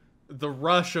 the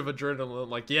rush of adrenaline,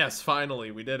 like, yes,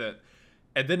 finally we did it.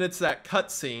 And then it's that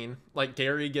cutscene, like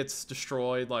Gary gets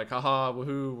destroyed, like, haha,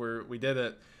 woohoo, we did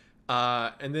it.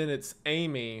 And then it's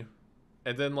Amy,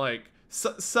 and then like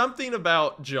something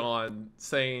about John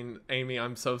saying, "Amy,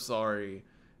 I'm so sorry,"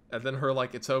 and then her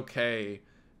like, "It's okay."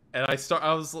 And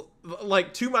I was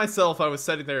like to myself, I was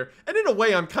sitting there, and in a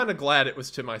way, I'm kind of glad it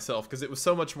was to myself because it was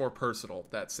so much more personal,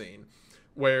 that scene,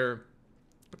 where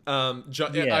I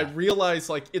Yeah. realized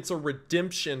like it's a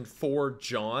redemption for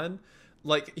John.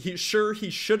 Like he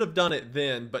should have done it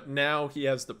then, but now he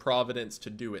has the providence to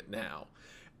do it now.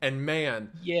 And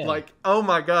man, Yeah. like, oh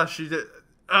my gosh, you did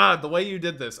the way you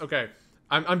did this. Okay,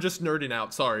 I'm just nerding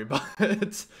out. Sorry, but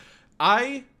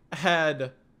I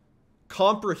had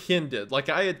comprehended, like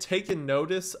I had taken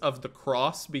notice of the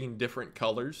cross being different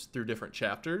colors through different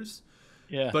chapters,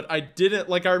 Yeah. but I didn't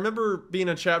like. I remember being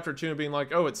in chapter 2 and being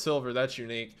like, "Oh, it's silver. That's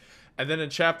unique." And then in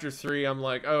chapter 3, I'm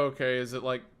like, "Oh, okay. Is it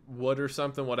like wood or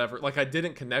something? Whatever." Like I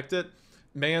didn't connect it.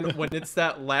 Man, when it's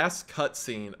that last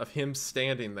cutscene of him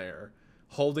standing there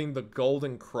holding the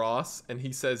golden cross and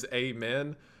he says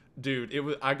 "Amen," dude, it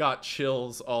was. I got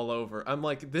chills all over. I'm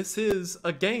like, this is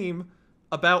a game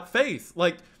about faith.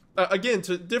 Like again,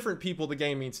 to different people, the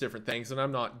game means different things, and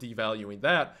I'm not devaluing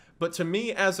that. But to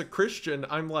me, as a Christian,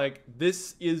 I'm like,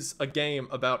 this is a game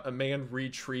about a man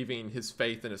retrieving his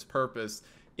faith and his purpose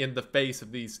in the face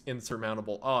of these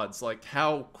insurmountable odds. Like,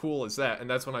 how cool is that? And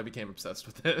that's when I became obsessed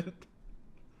with it.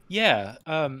 Yeah,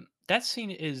 that scene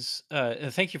is.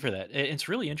 Thank you for that. It's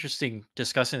really interesting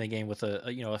discussing the game with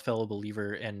a fellow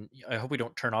believer, and I hope we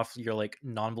don't turn off your like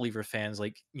non-believer fans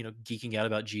like geeking out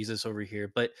about Jesus over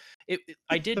here. But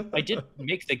I did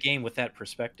make the game with that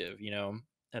perspective.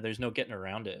 And there's no getting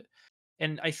around it.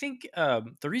 And I think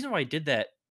the reason why I did that.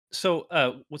 So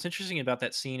what's interesting about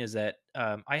that scene is that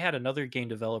I had another game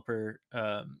developer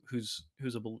who's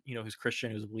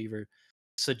Christian, who's a believer,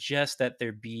 suggest that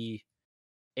there be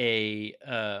a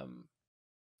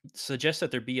suggest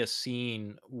that there be a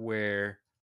scene where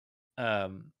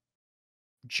um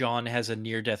John has a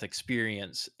near death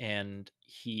experience and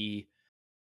he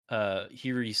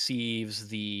receives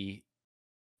the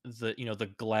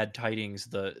glad tidings,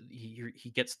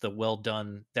 he gets the well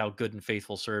done thou good and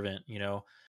faithful servant,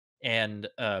 and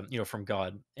from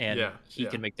God, and Yeah, he yeah.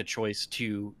 can make the choice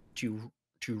to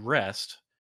rest,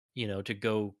 to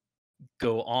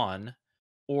go on,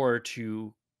 or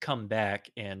to come back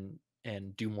and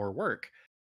do more work.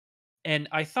 And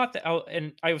I thought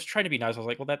and I was trying to be nice. I was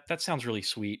like, "Well, that sounds really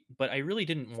sweet," but I really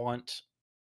didn't want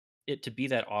it to be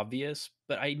that obvious.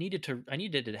 But I needed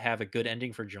to have a good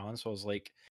ending for John. So I was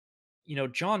like,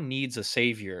 John needs a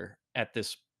savior at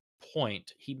this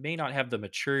point. He may not have the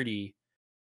maturity,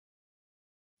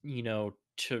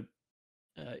 to.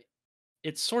 Uh,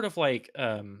 it's sort of like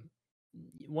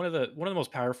one of the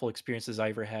most powerful experiences I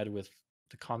ever had with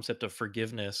the concept of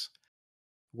forgiveness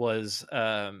was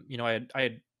I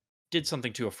had did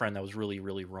something to a friend that was really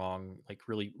really wrong, like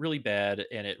really really bad,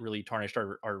 and it really tarnished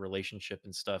our relationship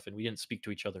and stuff, and we didn't speak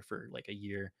to each other for like a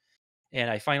year. And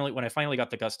when I finally got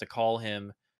the guts to call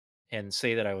him and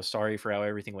say that I was sorry for how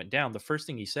everything went down, the first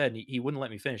thing he said, and he wouldn't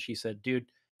let me finish, he said,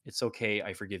 "Dude, it's okay,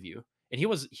 I forgive you." And he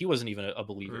wasn't even a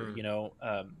believer,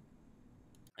 Mm.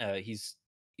 he's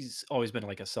always been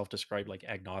like a self-described like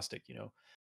agnostic,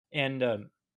 and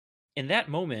in that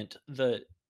moment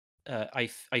I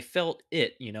felt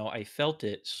it, I felt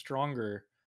it stronger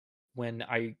when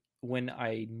I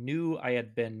knew I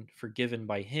had been forgiven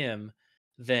by him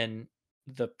than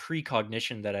the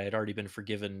precognition that I had already been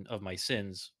forgiven of my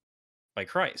sins by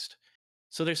Christ.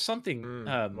 So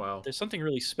Mm. Wow. there's something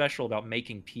really special about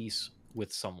making peace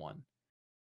with someone,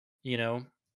 you know?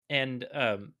 And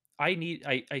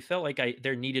I felt like I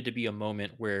there needed to be a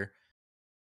moment where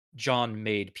John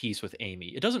made peace with Amy.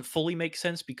 It doesn't fully make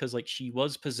sense because like she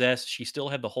was possessed, she still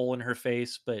had the hole in her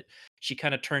face, but she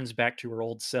kind of turns back to her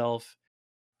old self.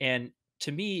 And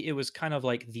to me, it was kind of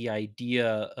like the idea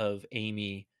of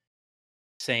Amy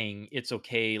saying, "It's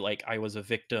okay, like I was a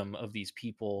victim of these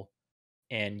people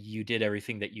and you did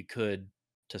everything that you could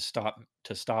to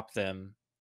stop them,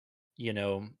 you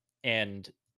know,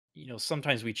 and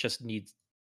sometimes we just need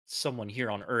someone here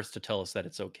on earth to tell us that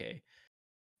it's okay."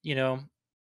 You know,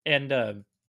 and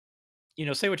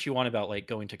say what you want about like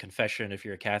going to confession if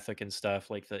you're a Catholic and stuff,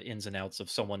 like the ins and outs of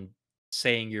someone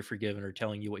saying you're forgiven or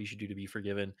telling you what you should do to be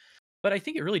forgiven. But I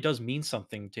think it really does mean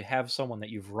something to have someone that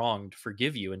you've wronged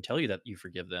forgive you and tell you that you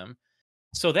forgive them.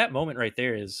 So that moment right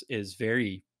there is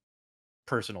very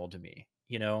personal to me,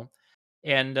 you know?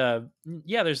 And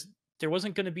yeah, there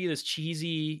wasn't going to be this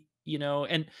cheesy,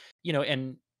 and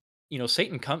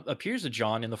Satan appears to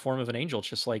John in the form of an angel,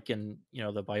 just like in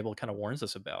the Bible kind of warns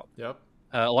us about. Yep.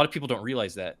 A lot of people don't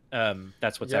realize that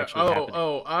that's what's Yeah. actually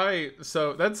Oh, happening. oh,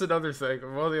 so that's another thing.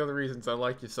 One of the other reasons I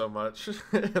like you so much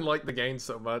and like the game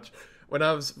so much. When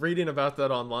I was reading about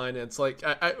that online, it's like,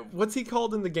 what's he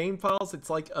called in the game files? It's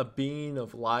like a being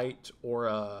of light or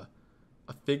a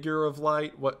figure of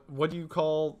light. What do you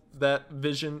call that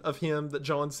vision of him that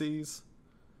John sees?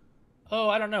 Oh,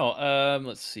 I don't know.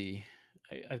 Let's see.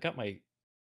 I've got my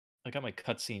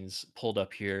cutscenes pulled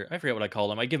up here. I forget what I call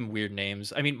them. I give them weird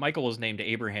names. I mean, Michael was named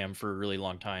Abraham for a really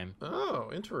long time.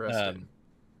 Oh, interesting. Um,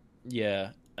 yeah.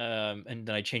 And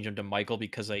then I changed him to Michael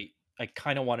because I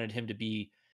kind of wanted him to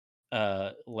be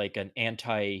like an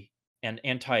anti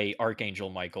archangel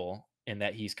Michael, in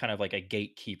that he's kind of like a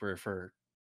gatekeeper for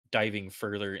diving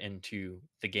further into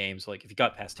the game. So like if you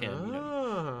got past him, you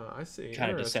Ah, I see. kind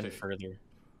of descend Interesting. further.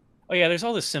 Oh yeah, there's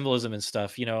all this symbolism and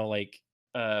stuff, like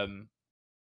um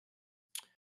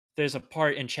there's a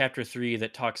part in chapter 3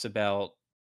 that talks about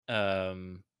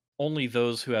um only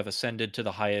those who have ascended to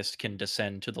the highest can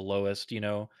descend to the lowest,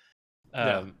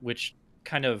 Yeah. which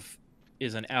kind of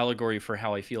is an allegory for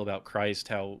how I feel about Christ,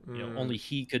 how, Mm, only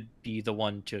he could be the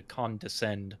one to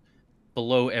condescend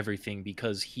below everything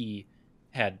because he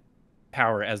had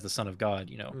power as the son of God.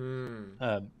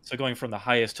 mm. So going from the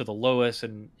highest to the lowest,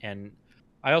 and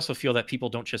I also feel that people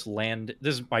don't just land.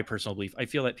 This is my personal belief. I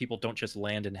feel that people don't just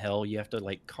land in hell. You have to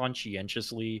like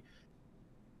conscientiously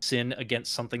sin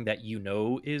against something that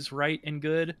is right and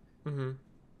good. Mm-hmm.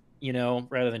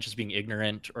 Rather than just being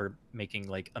ignorant or making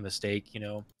like a mistake.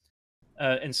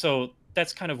 And so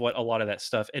that's kind of what a lot of that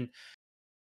stuff, and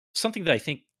something that I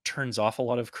think turns off a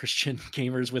lot of Christian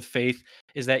gamers with faith,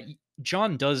 is that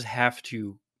John does have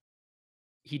to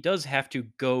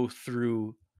go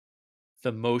through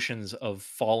the motions of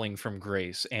falling from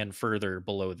grace and further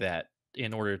below that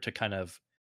in order to kind of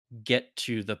get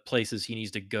to the places he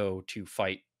needs to go to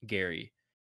fight Gary.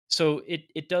 So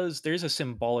there's a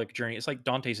symbolic journey. It's like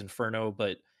Dante's Inferno,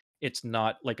 but it's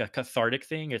not like a cathartic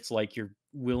thing. It's like you're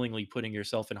willingly putting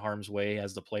yourself in harm's way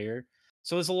as the player.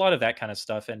 So there's a lot of that kind of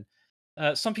stuff, and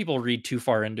some people read too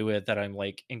far into it, that I'm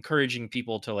like encouraging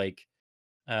people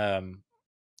um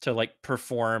to like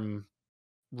perform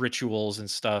rituals and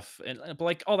stuff, and but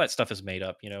like all that stuff is made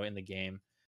up, in the game.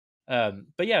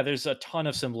 But yeah, there's a ton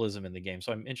of symbolism in the game,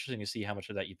 so I'm interested to see how much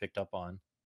of that you picked up on.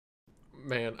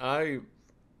 Man, I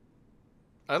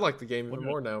like the game What even did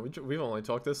I, more now. We've only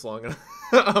talked this long, and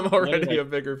I'm what did already I a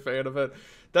bigger fan of it.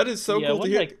 That is so Yeah, cool to what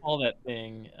did hear. I call that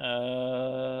thing?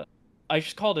 I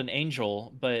just called an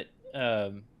angel, but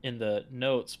in the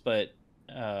notes, but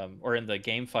or in the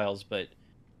game files, but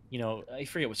I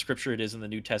forget what scripture it is in the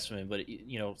New Testament, but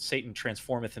Satan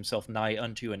transformeth himself nigh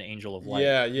unto an angel of light.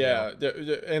 Yeah, yeah.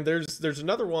 And there's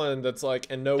another one that's like,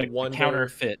 and no The wonder.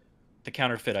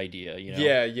 counterfeit idea.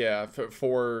 Yeah, yeah.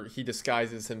 For he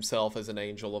disguises himself as an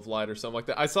angel of light or something like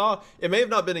that. I saw it may have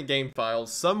not been in game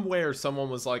files somewhere. Someone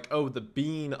was like, "Oh, the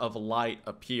being of light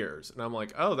appears," and I'm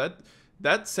like, "Oh,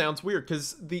 that sounds weird,"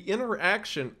 because the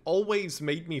interaction always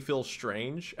made me feel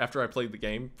strange after I played the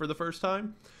game for the first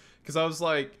time. Because I was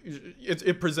like,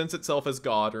 it presents itself as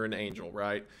God or an angel,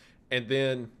 right? And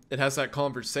then it has that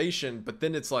conversation, but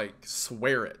then it's like,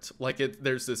 swear it, like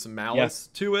there's this Yeah. malice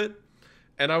to it,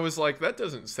 and I was like, that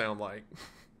doesn't sound like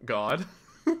God.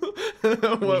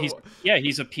 Well, he's What? yeah,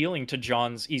 he's appealing to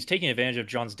John's. He's taking advantage of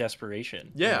John's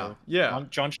desperation. Yeah, yeah,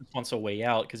 John just wants a way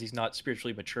out because he's not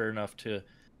spiritually mature enough to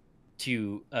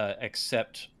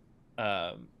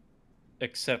um,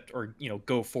 accept or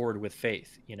go forward with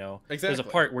faith. There's a exactly.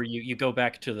 part where you go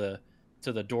back to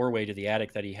the doorway to the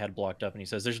attic that he had blocked up, and he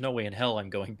says, "There's no way in hell I'm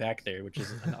going back there," which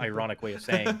is an ironic way of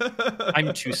saying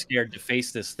I'm too scared to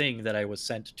face this thing that I was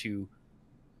sent to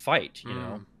fight.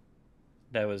 Mm,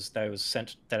 That I was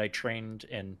sent, that I trained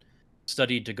and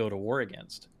studied to go to war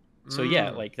against. So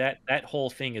yeah, mm, like that whole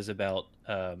thing is about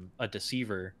a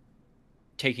deceiver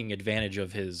taking advantage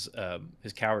of his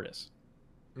cowardice,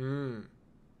 mm.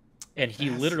 and he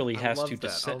That's literally I has to love that. Oh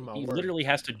descend. my He word. literally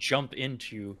has to jump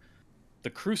into the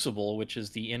crucible, which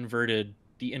is the inverted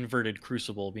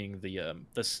crucible, being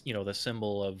the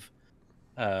symbol of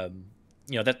um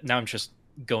that. Now I'm just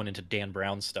going into Dan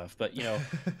Brown stuff, but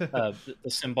the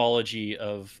symbology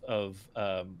of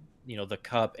the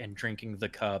cup, and drinking the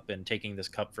cup and taking this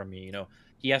cup from me.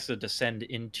 He has to descend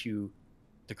into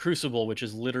the crucible, which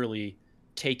is literally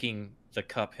taking the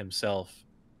cup himself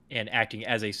and acting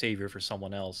as a savior for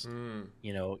someone else. Mm.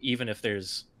 Even if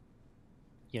there's,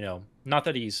 not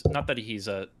that he's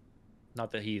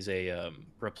a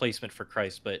replacement for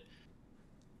Christ, but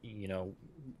you know,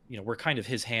 we're kind of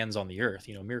his hands on the earth.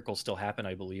 Miracles still happen,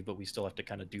 I believe, but we still have to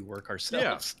kind of do work Yeah,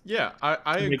 ourselves yeah,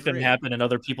 I to make them agree. happen in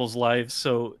other people's lives.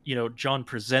 So, John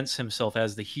presents himself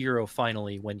as the hero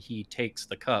finally when he takes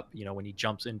the cup, when he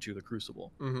jumps into the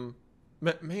crucible. Mm-hmm.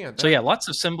 Man, So that yeah, lots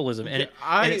of symbolism, and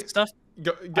yeah, it's stuff.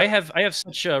 go, I go, have I have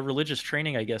such a religious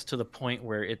training, I guess, to the point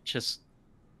where it's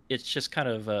just kind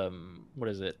of what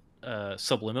is it?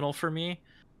 Subliminal for me.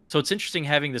 So it's interesting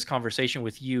having this conversation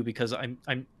with you because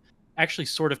I'm actually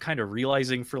sort of kind of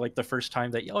realizing for like the first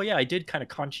time that, oh yeah, I did kind of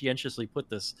conscientiously put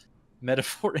this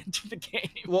metaphor into the game.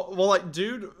 well, like,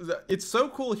 dude, it's so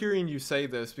cool hearing you say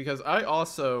this because I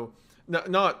also,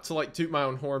 not to like toot my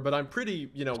own horn, but I'm pretty,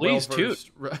 well Please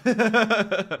toot. versed.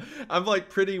 I'm like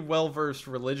pretty well versed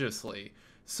religiously. I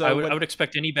So would I when would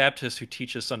expect any Baptist who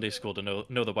teaches Sunday school to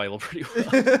know the Bible pretty well.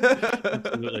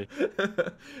 Absolutely.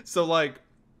 so like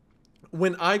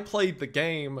when I played the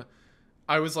game,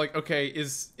 I was like, okay,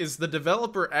 is the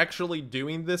developer actually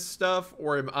doing this stuff,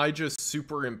 or am I just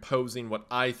superimposing what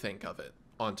I think of it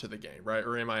onto the game, right?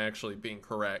 Or am I actually being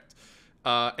correct?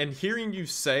 And hearing you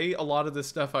say a lot of the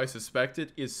stuff I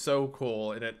suspected is so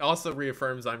cool, and it also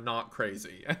reaffirms I'm not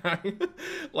crazy.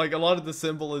 Like a lot of the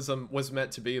symbolism was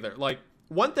meant to be there. Like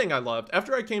one thing I loved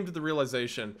after I came to the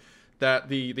realization that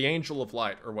the angel of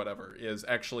light or whatever is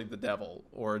actually the devil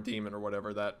or a demon or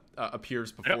whatever that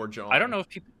appears I don't before I don't John. know if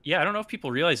people yeah, I don't know if people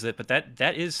realize that, but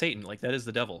that is Satan. Like that is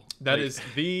the devil. That Like is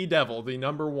the devil, the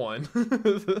number one.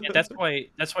 and that's why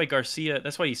Garcia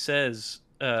that's why he says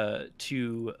that's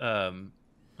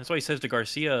why he says to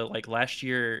Garcia, like, last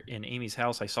year in Amy's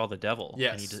house I saw the devil and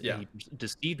Yes, and yeah. he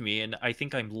deceived me, and I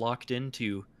think I'm locked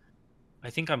into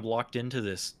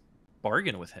this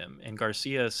bargain with him. And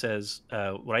Garcia says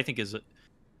what I think is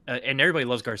and everybody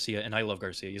loves Garcia, and I love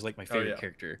Garcia. He's like my Oh favorite yeah.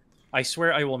 character. I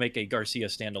swear I will make a Garcia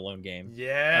standalone game. Um,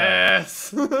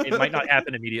 Yes. it might not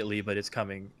happen immediately, but it's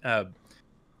coming.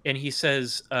 And he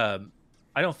says, I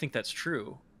don't think that's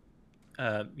true.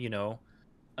 You know,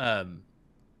 um,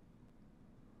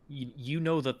 you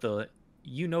know that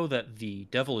the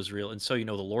devil is real, and so you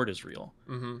know the Lord is real,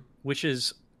 Mhm. which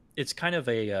is it's kind of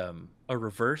a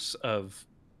reverse of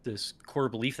this core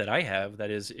belief that I have. That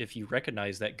is, if you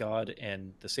recognize that God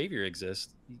and the Savior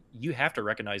exist, you have to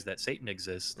recognize that Satan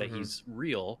exists, that Mhm. he's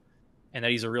real, and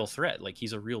that he's a real threat. Like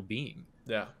he's a real being.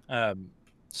 Yeah. Um,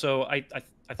 so I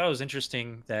thought it was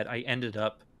interesting that I ended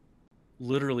up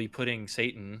literally putting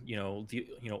Satan, the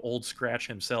old Scratch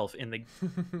himself, in the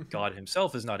God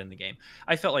himself is not in the game.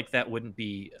 I felt like that wouldn't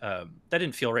be that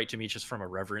didn't feel right to me just from a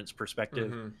reverence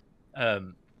perspective. Mhm.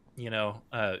 Um,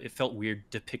 it felt weird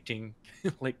depicting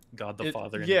like God the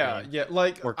Father in the Yeah, game yeah.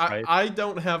 Like or I Christ. I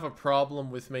don't have a problem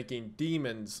with making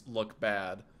demons look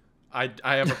bad. I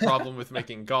have a problem with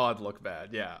making God look bad.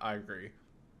 Yeah, I agree.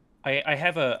 I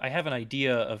have an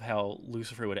idea of how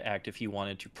Lucifer would act if he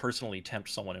wanted to personally tempt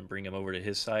someone and bring him over to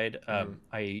his side. Mhm.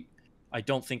 I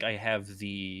don't think I have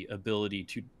the ability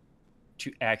to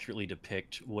accurately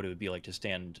depict what it would be like to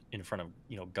stand in front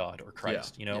of God or Yeah,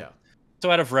 Christ. yeah. So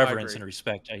out of I reverence agree. and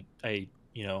respect,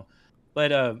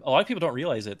 but a lot of people don't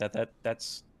realize it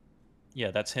that's yeah,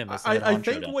 that's him. That's the head I honcho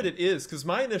think down what there. it is, because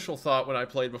my initial thought when I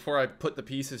played before I put the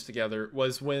pieces together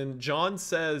was when John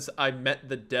says I met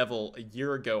the devil a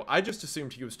year ago, I just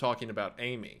assumed he was talking about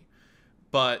Amy.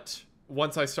 But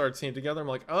once I started seeing it together, I'm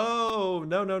like, oh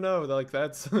no no no, like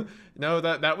that's no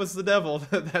that was the devil.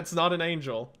 That's not an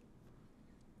angel.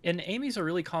 And Amy's a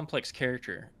really complex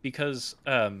character because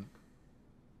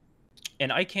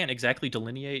and I can't exactly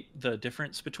delineate the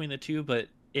difference between the two, but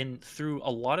in through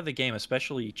a lot of the game,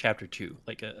 especially chapter 2,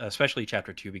 like especially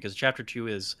chapter 2, because chapter 2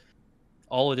 is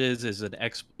all it is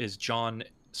is John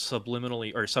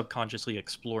subliminally or subconsciously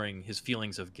exploring his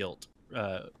feelings of guilt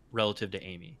relative to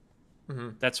Amy. Hmm.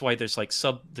 That's why there's like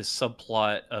this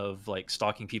subplot of like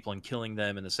stalking people and killing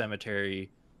them in the cemetery,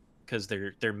 because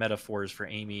they're metaphors for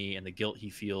Amy and the guilt he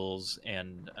feels,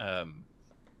 and um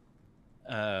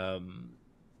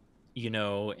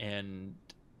and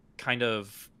kind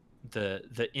of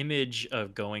the image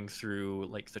of going through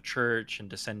like the church and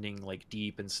descending like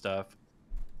deep and stuff.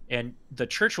 And the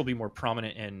church will be more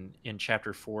prominent in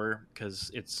chapter 4,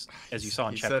 because it's, as you saw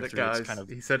in He said chapter it, 3, it's kind guys. of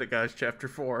He said it, guys. Chapter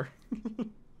 4.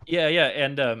 yeah,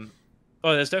 and oh,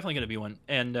 that's definitely going to be one.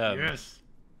 Yes.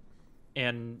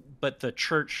 And but the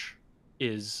church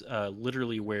is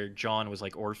literally where John was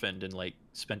like orphaned and like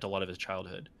spent a lot of his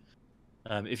childhood.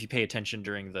 If you pay attention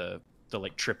during the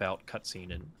like trip out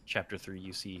cutscene in chapter 3,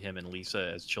 you see him and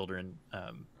Lisa as children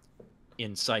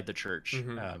inside the church,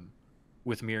 Mm-hmm.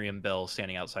 with Miriam Bell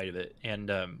standing outside of it,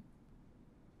 and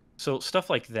so stuff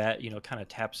like that, kind of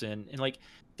taps in, and like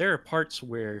there are parts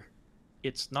where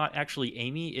it's not actually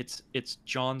Amy, it's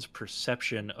John's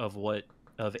perception of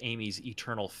Amy's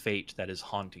eternal fate that is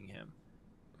haunting him.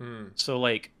 Mm. So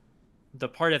like the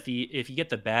part at the if you get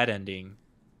the bad ending,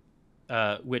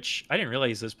 which I didn't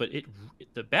realize this, but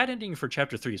the bad ending for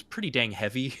chapter 3 is pretty dang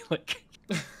heavy. Like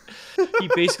he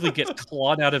basically gets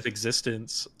clawed out of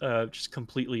existence, just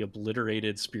completely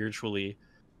obliterated spiritually.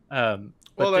 Well,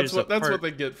 But there's a that's what part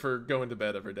they get for going to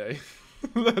bed every day.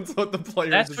 That's what the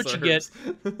player that's what you get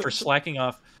deserves. for slacking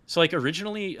off. So like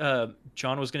originally,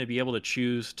 John was going to be able to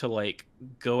choose to like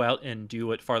go out and do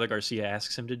what Father Garcia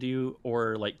asks him to do,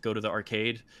 or like go to the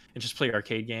arcade and just play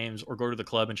arcade games, or go to the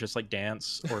club and just like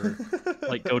dance, or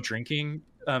like go drinking.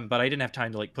 But I didn't have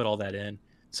time to like put all that in.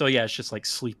 So yeah, it's just like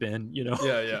sleep in. Yeah,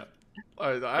 yeah.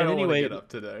 I And don't want to anyway, get up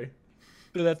today.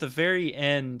 but at the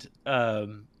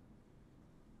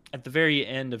very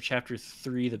end of chapter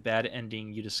 3, the bad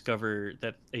ending, you discover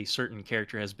that a certain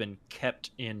character has been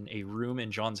kept in a room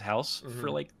in John's house for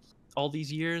Hmm. like all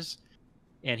these years,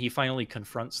 and he finally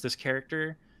confronts this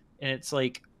character, and it's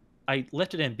like I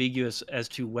left it ambiguous as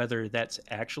to whether that's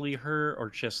actually her or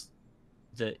just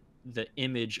the the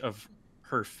image of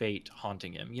her fate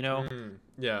haunting him. Mm.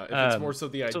 Yeah, if it's more Um so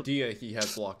the so idea he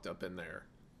has locked up in there.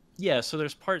 yeah, so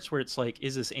there's parts where it's like,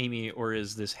 is this Amy or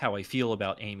is this how I feel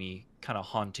about Amy kind of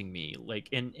haunting me? Like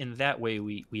in that way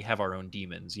we have our own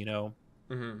demons.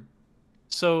 Hmm.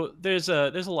 So there's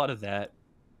a lot of that.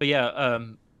 But yeah,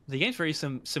 the game's very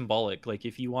symbolic. Like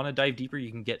if you want to dive deeper, you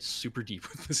can get super deep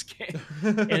with this game.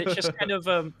 And it just kind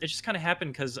of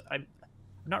happened cuz I'm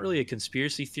not really a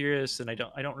conspiracy theorist, and I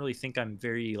don't really think I'm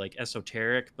very like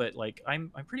esoteric, but like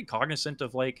I'm pretty cognizant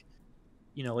of like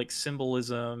like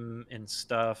symbolism and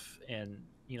stuff, and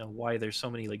why there's so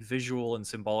many like visual and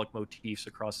symbolic motifs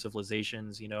across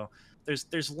civilizations.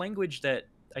 There's language that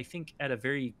I think at a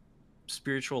very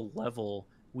spiritual level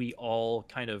we all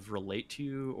kind of relate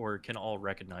to or can all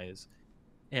recognize.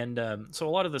 And so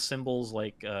a lot of the symbols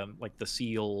like the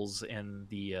seals and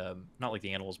the not like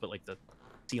the animals, but like the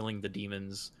sealing the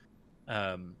demons,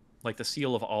 like the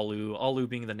seal of Alu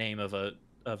being the name of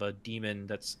a demon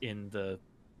that's in the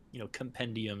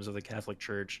compendiums of the Catholic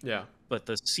Church. Yeah. But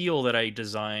the seal that I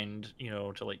designed,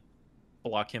 to like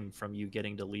block him from you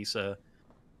getting to Lisa,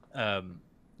 um,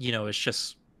 it's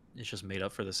just made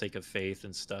up for the sake of faith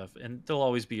and stuff. And there'll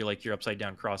always be like your upside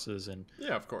down crosses and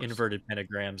Yeah, of course. inverted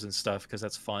pentagrams and stuff because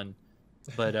that's fun.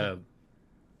 But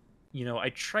I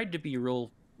tried to be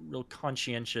real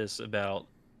conscientious about.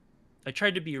 I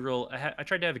tried to be real. I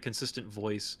tried to have a consistent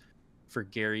voice for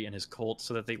Gary and his cult,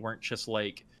 so that they weren't just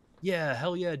like, yeah,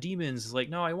 hell yeah, demons. Like,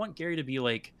 no, I want Gary to be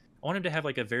like, I want him to have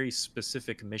like a very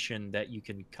specific mission that you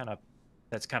can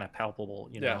that's kind of palpable,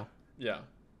 you Yeah, know? yeah.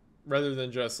 Rather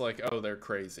than just like, oh, they're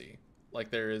crazy. Like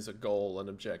there is a goal and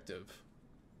objective.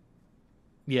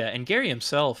 Yeah, and Gary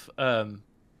himself,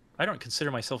 I don't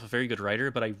consider myself a very good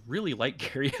writer, but I really like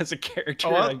Gary as a Oh, character.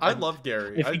 I love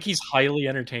Gary. I think he's highly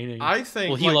entertaining. I Well,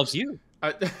 think he like loves you.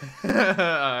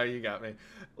 you got me.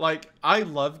 Like I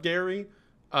love Gary,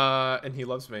 and he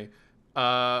loves me,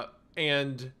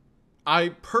 and I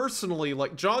personally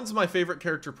like John's my favorite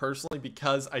character personally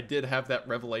because I did have that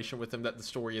revelation with him that the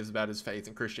story is about his faith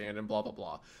and Christianity and blah blah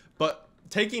blah. But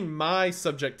taking my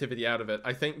subjectivity out of it,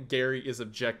 I think Gary is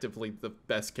objectively the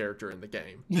best character in the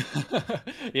game.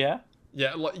 Yeah.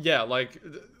 Yeah, yeah, like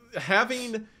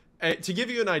having to give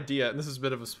you an idea, and this is a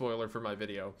bit of a spoiler for my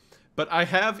video, but I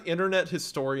have internet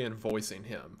historian voicing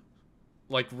him,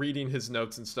 like reading his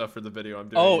notes and stuff for the video I'm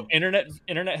Oh, doing.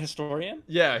 internet historian.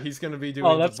 Yeah, he's going to be Oh,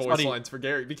 doing the that's voice funny. lines for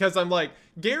Gary because I'm like,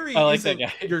 I Gary like that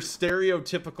isn't guy. your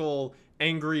stereotypical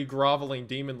angry groveling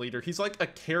demon leader. He's like a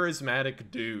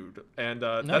charismatic dude, and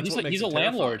No, that's what makes he's a him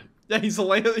terrifying. landlord. Yeah, he's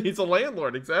a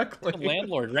landlord, exactly. A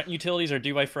landlord. Rent and utilities are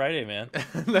due by Friday, man,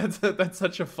 That's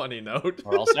such a funny note.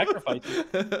 or I'll sacrifice you.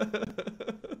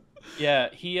 Yeah,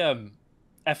 he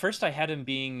at first I had him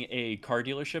being a car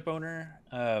dealership owner,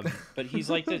 but he's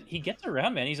like he gets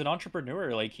around, man. He's an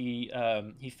entrepreneur. Like he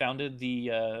founded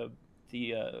the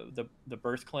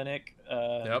birth clinic,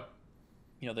 Yep.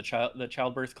 the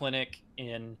childbirth clinic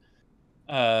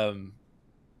um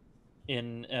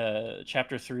in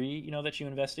chapter 3, that you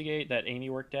investigate, that Amy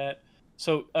worked at.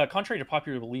 So contrary to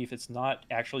popular belief, it's not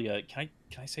actually a can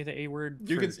I say the A word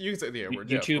for You can say the A word,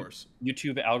 yeah, of YouTube course.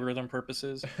 YouTube algorithm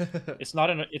purposes? It's not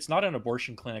an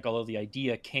abortion clinic, although the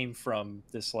idea came from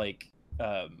this like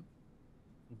one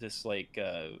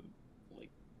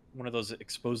of those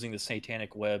exposing the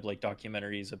satanic web like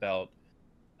documentaries about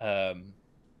um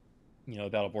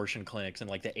about abortion clinics in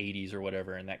like the 80s or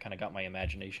whatever, and that kind of got my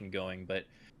imagination going. But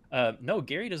no,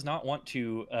 Gary does not want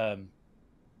to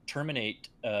terminate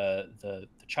the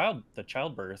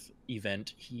childbirth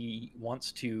event. He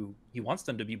wants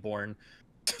them to be born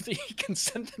so that he can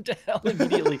send them to hell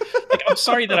immediately. Like, I'm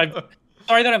sorry that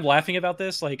I'm laughing about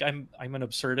this. Like, I'm an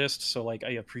absurdist, so like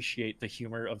I appreciate the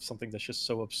humor of something that's just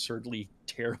so absurdly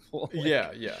terrible. Yeah,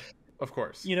 Like, yeah, of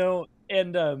course.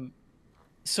 and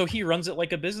so he runs it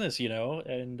like a business,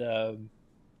 and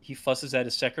he fusses at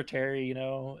his secretary,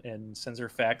 and sends her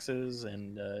faxes,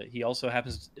 and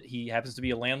he happens to be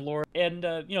a landlord, and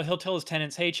he'll tell his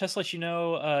tenants, "Hey, just let you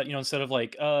know, instead of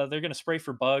like they're gonna spray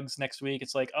for bugs next week,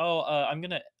 it's like, oh, I'm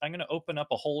gonna open up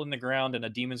a hole in the ground and a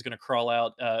demon's gonna crawl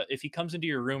out. If he comes into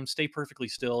your room, stay perfectly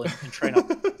still and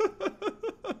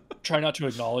try not to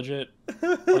acknowledge it."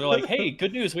 Or they're like, "Hey,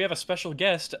 good news! We have a special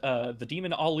guest. The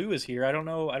demon Alu is here. I don't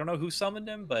know who summoned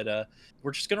him, but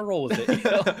we're just gonna roll with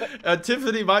it."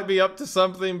 Tiffany might be up to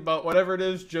something, but whatever it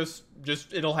is, just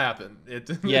it'll happen. Yeah,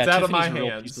 It's out of my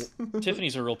hands.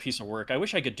 Tiffany's a real piece of work. I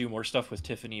wish I could do more stuff with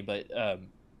Tiffany, but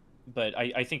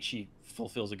I think she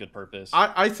fulfills a good purpose.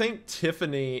 I think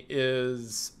Tiffany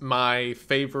is my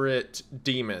favorite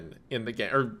demon in the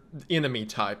game, or enemy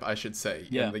type, I should say,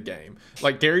 Yeah. in the game.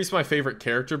 Like, Gary's my favorite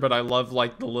character, but I love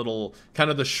like the little kind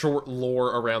of the short lore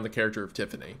around the character of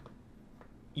Tiffany.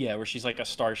 Yeah, where she's like a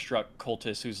starstruck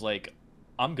cultist who's like,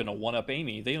 "I'm gonna one up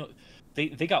Amy.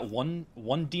 They got one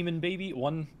demon baby,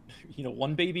 one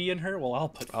baby in her. Well, I'll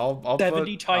put I'll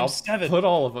 70 put I'll times 7." put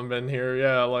all of them in here.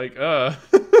 Yeah, like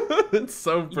it's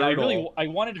so Yeah, brutal. I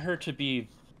wanted her to be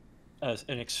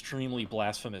an extremely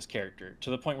blasphemous character,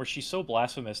 to the point where she's so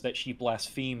blasphemous that she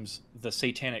blasphemes the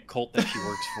satanic cult that she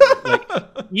works for.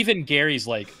 Like, even Gary's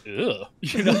like, "Ugh,"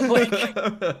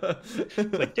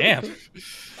 like, "Damn,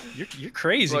 you're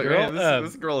crazy, Like, girl. man,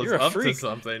 this girl is You're a up to freak."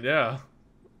 something. Yeah.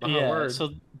 My Yeah, word. so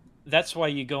that's why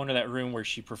you go into that room where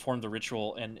she performed the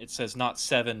ritual, and it says not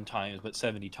 7 times, but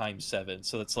 70 times 7.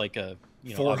 So that's like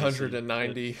obviously,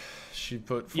 490. She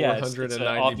put yeah, it's an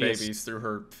 490 obvious. babies through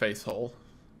her face hole.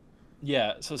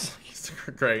 Yeah, so It's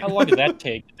great. how long did that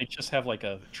take? Did they just have like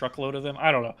a truckload of them?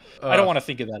 I don't know. I don't Uh, want to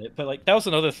think about it, but like that was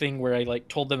another thing where I like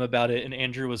told them about it, and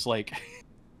Andrew was like,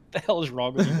 "The hell is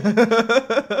wrong with you,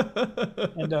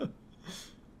 man?" And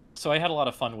so I had a lot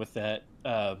of fun with that.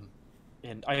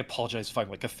 And I apologize if I'm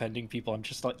like offending people.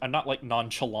 I'm not like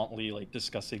nonchalantly like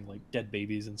discussing like dead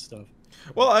babies and stuff.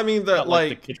 well, I mean that Not like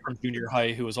the like kid from junior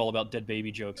high who was all about dead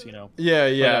baby jokes, yeah,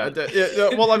 But yeah.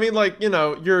 Well, I mean, like,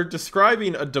 you're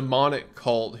describing a demonic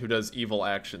cult who does evil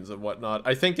actions and whatnot.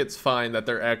 I think it's fine that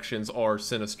their actions are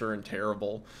sinister and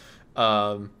terrible.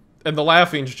 And the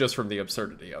laughing's just from the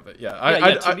absurdity of it. Yeah,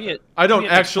 yeah, to me I to me don't it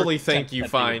makes actually perfect think sense you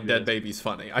that they would find do dead this. babies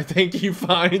funny. I think you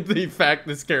find the fact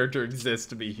this character exists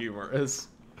to be humorous.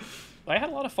 I had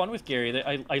a lot of fun with Gary.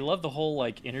 I love the whole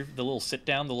like the little sit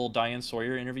down, the little Diane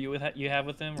Sawyer interview you have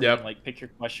with him, where you can Yep. like pick your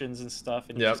questions and stuff,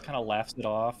 and he Yep. just kind of laughs it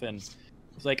off, and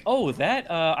it's like, "Oh, that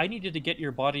I needed to get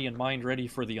your body and mind ready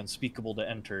for the unspeakable to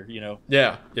enter."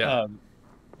 Yeah. Yeah. Um,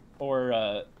 or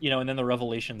and then the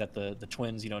revelation that the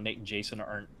twins, Nate and Jason,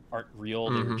 aren't real.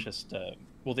 They were Hmm. just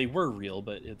well, they were real,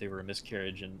 but they were a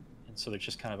miscarriage, and so they're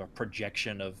just kind of a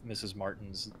projection of Mrs.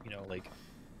 Martin's, like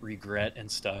regret and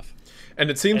stuff. And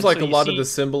it seems And so like a you lot of the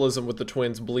see, symbolism with the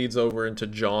twins bleeds over into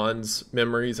John's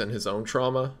memories and his own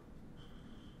trauma.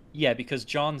 yeah, because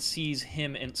John sees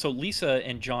him, and so Lisa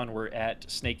and John were at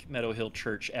Snake Meadow Hill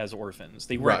Church as orphans.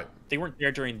 They weren't Right. they weren't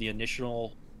there during the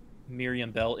initial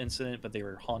Miriam Bell incident, but they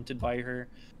were haunted by her,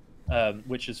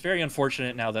 which is very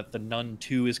unfortunate now that the Nun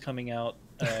 2 is coming out.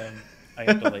 I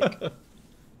have to like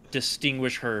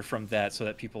distinguish her from that so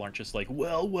that people aren't just like,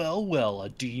 well, a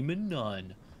demon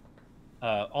nun.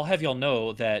 I'll have y'all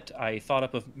know that I thought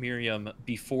up of Miriam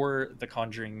before the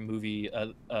Conjuring movie,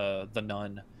 The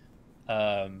Nun,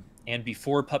 and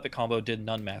before Puppet Combo did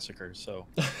Nun Massacre. So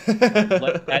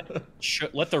let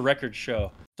the record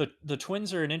show. The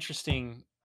twins are an interesting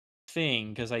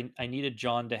thing because I needed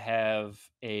John to have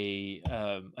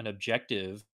an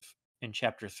objective in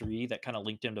chapter 3 that kind of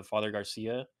linked him to Father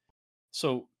Garcia.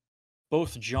 So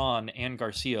both John and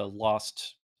Garcia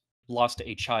lost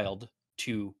a child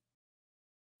to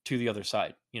the other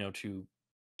side, to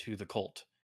the cult.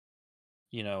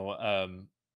 You know,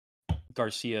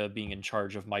 Garcia being in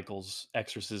charge of Michael's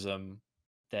exorcism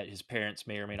that his parents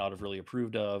may or may not have really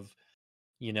approved of,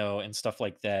 and stuff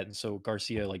like that. And so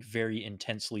Garcia like very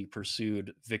intensely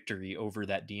pursued victory over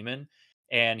that demon,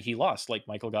 and he lost. Like,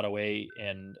 Michael got away,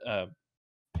 and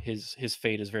his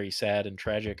fate is very sad and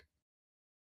tragic.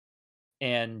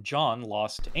 And John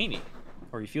lost Amy.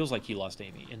 or he feels like he lost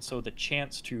Amy, and so the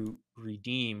chance to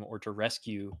redeem or to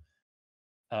rescue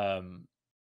um,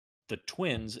 the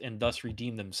twins and thus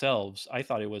redeem themselves, I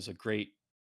thought it was a great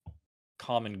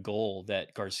common goal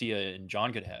that Garcia and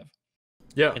John could have.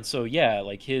 Yeah. And so yeah,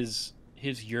 like his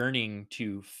yearning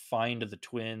to find the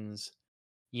twins,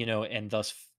 and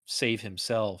thus save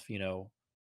himself,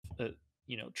 uh,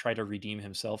 try to redeem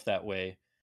himself that way,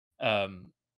 um,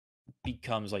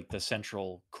 becomes like the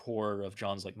central core of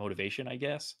John's like motivation, I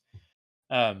guess.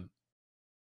 Um,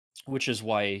 which is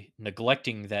why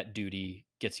neglecting that duty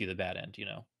gets you the bad end.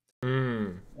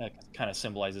 Mm. Kind of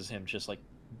symbolizes him just like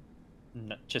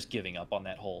just giving up on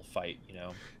that whole fight.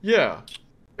 Yeah.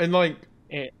 And like,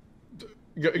 Eh,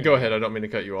 go go ahead. ahead. I don't mean to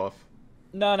cut you off.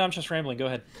 No, no, I'm just rambling. Go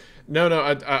ahead. No, no,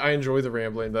 I enjoy the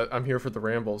rambling. That I'm here for the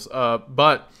rambles.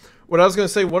 But what I was going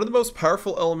to say, one of the most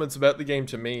powerful elements about the game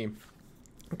to me,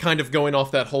 kind of going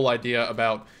off that whole idea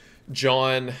about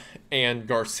John and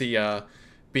Garcia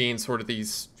being sort of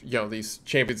these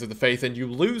champions of the faith, and you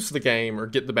lose the game or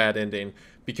get the bad ending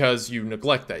because you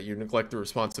neglect that. You neglect the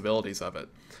responsibilities of it.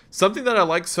 Something that I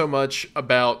like so much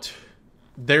about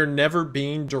there never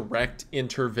being direct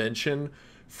intervention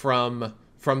from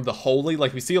the holy,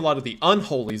 like we see a lot of the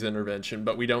unholy's intervention,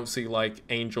 but we don't see like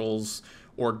angels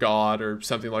or God or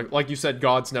something like you said,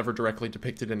 God's never directly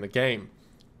depicted in the game.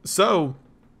 So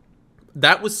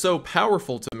that was so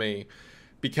powerful to me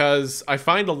because I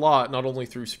find a lot, not only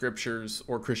through scriptures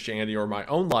or Christianity or my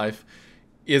own life,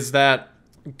 is that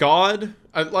God,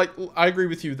 I agree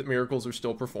with you that miracles are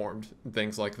still performed and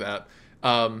things like that.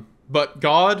 But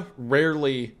God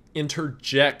rarely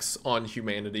interjects on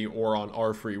humanity or on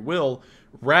our free will.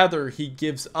 Rather, he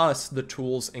gives us the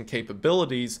tools and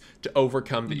capabilities to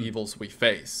overcome the Mhm. evils we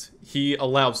face. He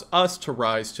allows us to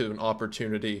rise to an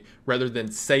opportunity rather than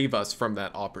save us from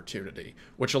that opportunity,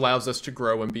 which allows us to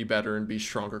grow and be better and be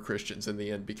stronger Christians in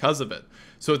the end because of it.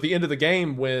 So at the end of the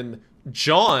game, when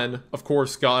John, of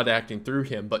course, God acting through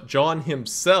him, but John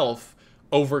himself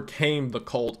overcame the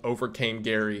cult, overcame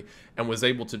Gary, and was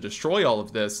able to destroy all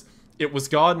of this, it was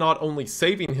God not only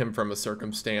saving him from a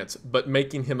circumstance, but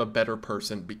making him a better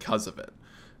person because of it.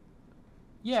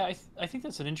 Yeah, I think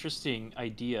that's an interesting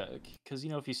idea because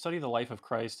if you study the life of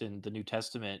Christ in the New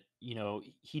Testament,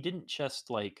 he didn't just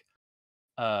like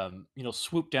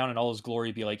swoop down in all his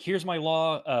glory, be like, here's my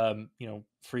law,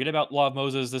 forget about law of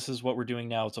Moses. This is what we're doing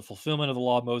now. It's a fulfillment of the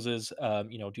law of Moses.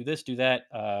 Do this, do that.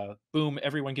 Boom,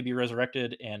 everyone can be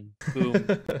resurrected, and boom,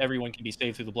 everyone can be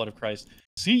saved through the blood of Christ.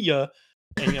 See ya.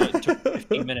 And it took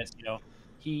 15 minutes.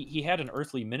 He had an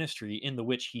earthly ministry in the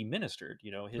which he ministered.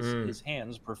 Mm. His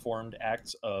hands performed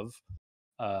acts of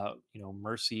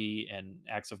mercy and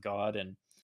acts of God, and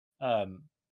um,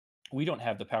 we don't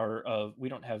have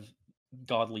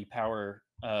godly power,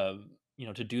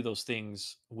 to do those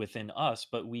things within us,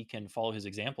 but we can follow his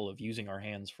example of using our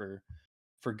hands for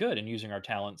good and using our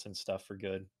talents and stuff for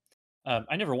good.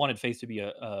 I never wanted Faith to be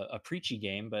a preachy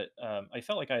game, but I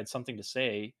felt like I had something to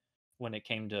say when it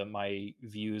came to my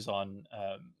views on,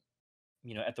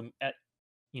 at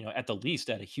the least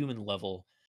at a human level,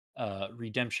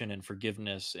 redemption and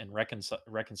forgiveness and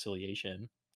reconciliation.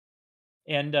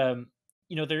 And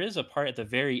there is a part at the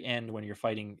very end when you're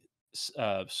fighting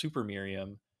Super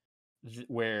Miriam,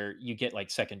 where you get like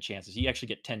second chances. You actually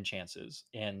get 10 chances,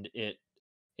 and it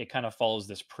kind of follows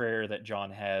this prayer that John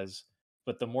has.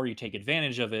 But the more you take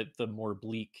advantage of it, the more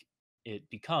bleak it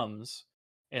becomes.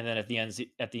 And then at the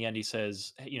end, he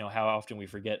says, how often we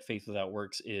forget faith without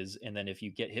works is, and then if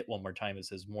you get hit one more time, it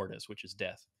says mortis, which is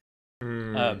death.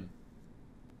 Mm. Um,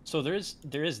 so there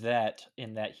is that,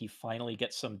 in that he finally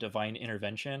gets some divine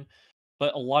intervention,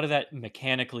 but a lot of that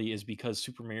mechanically is because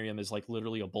Super Miriam is like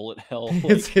literally a bullet hell.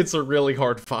 It's Like it's a really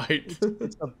hard fight.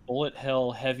 it's a bullet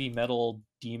hell heavy metal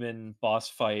demon boss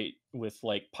fight with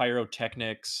like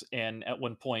pyrotechnics, and at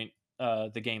one point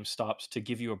the game stops to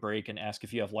give you a break and ask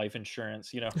if you have life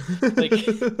insurance. Like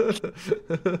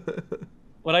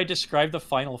when I describe the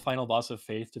final boss of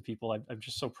Faith to people, I'm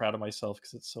just so proud of myself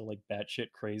because it's so like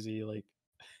batshit crazy. Like,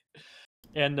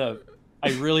 and I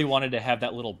really wanted to have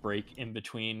that little break in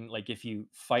between. Like, if you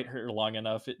fight her long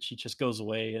enough, she just goes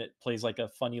away and it plays like a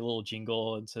funny little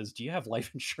jingle and says, "Do you have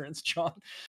life insurance, John?"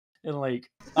 And like,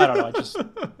 I don't know, I just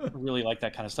really like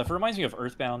that kind of stuff. It reminds me of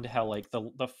Earthbound, how like the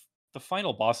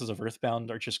final bosses of Earthbound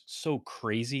are just so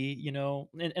crazy,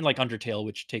 and like Undertale,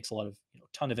 which takes a lot of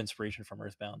ton of inspiration from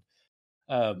Earthbound.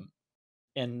 Um,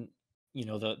 and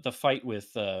the fight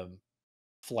with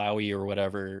Flowey or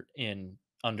whatever in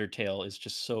Undertale is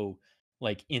just so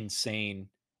like insane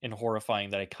and horrifying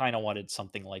that I kind of wanted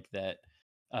something like that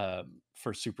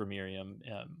for Super Miriam,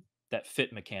 that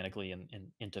fit mechanically and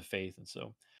into Faith. And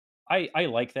so I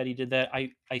like that he did that.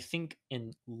 I think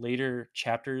in later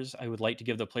chapters, I would like to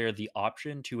give the player the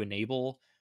option to enable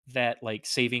that like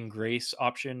saving grace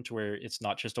option to where it's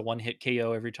not just a one hit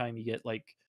KO every time you get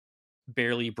like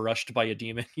barely brushed by a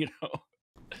demon, you know.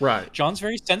 Right. John's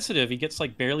very sensitive. He gets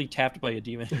like barely tapped by a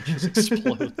demon, he just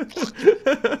explodes.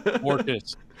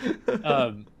 Mortis.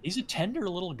 He's a tender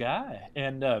little guy,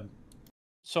 and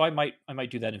so I might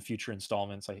do that in future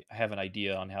installments. I have an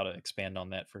idea on how to expand on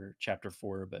that for chapter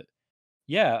 4, but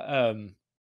yeah,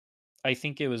 I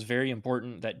think it was very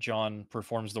important that John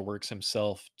performs the works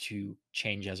himself to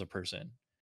change as a person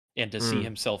and to see Mm.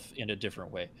 himself in a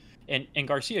different way. And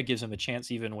Garcia gives him a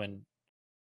chance even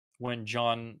when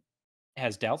John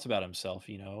has doubts about himself,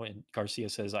 you know, and Garcia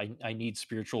says, I need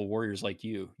spiritual warriors like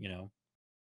you know.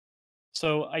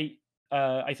 So I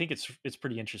think it's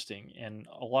pretty interesting, and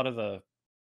a lot of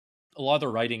the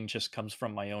writing just comes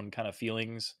from my own kind of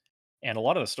feelings, and a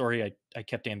lot of the story I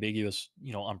kept ambiguous,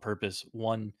 you know, on purpose.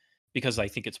 One, because I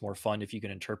think it's more fun if you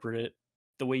can interpret it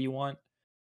the way you want,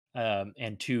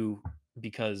 and two,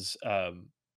 because I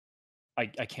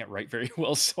can't write very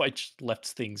well, so I just left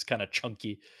things kind of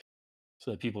chunky so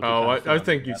that people could Oh, kind of fill I in the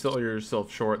think you gaps. sell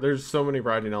yourself short. There's so many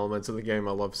writing elements in the game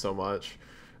I love so much.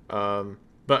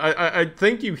 But I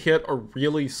think you hit a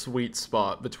really sweet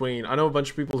spot between. I know a bunch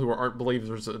of people who aren't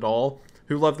believers at all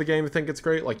who love the game and think it's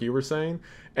great, like you were saying.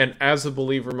 And as a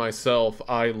believer myself,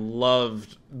 I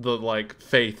loved the like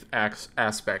faith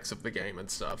aspects of the game and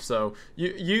stuff. So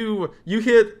you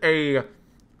hit a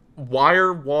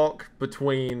wire walk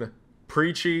between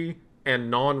preachy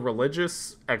and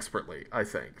non-religious expertly, I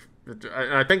think. And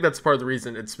I think that's part of the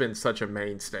reason it's been such a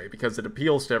mainstay, because it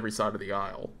appeals to every side of the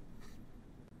aisle.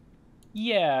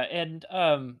 Yeah, and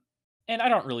I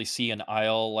don't really see an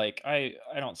aisle, like I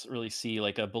don't really see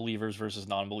like a believers versus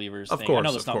non-believers Of thing.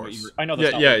 course, of course. I know Yeah,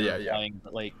 that's not yeah, what you're yeah, yeah. implying,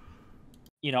 but like,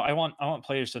 you know, I want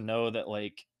players to know that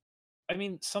like, I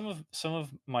mean, some of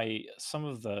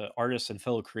the artists and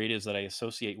fellow creatives that I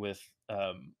associate with,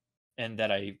 and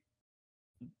that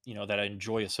that I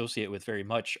enjoy associate with very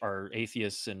much are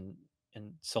atheists and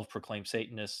self-proclaimed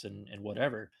Satanists and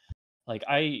whatever. Like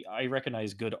I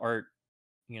recognize good art,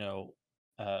 you know,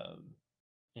 um,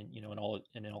 in all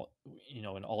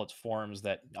its forms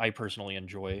that I personally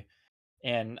enjoy,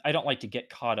 and I don't like to get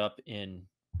caught up in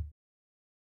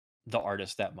the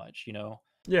artist that much, you know.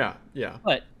 Yeah, yeah.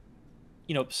 But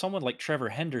someone like Trevor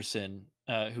Henderson,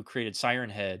 who created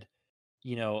Siren Head,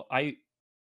 you know, I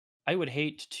would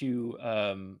hate to.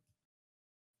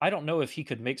 I don't know if he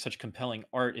could make such compelling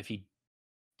art if he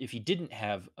didn't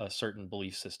have a certain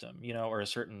belief system, you know, or a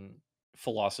certain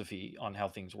philosophy on how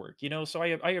things work, you know. So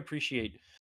I appreciate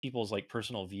people's like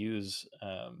personal views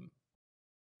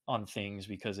on things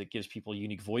because it gives people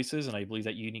unique voices, and I believe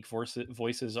that unique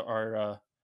voices are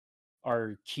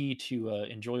key to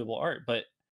enjoyable art.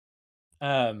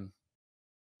 Um,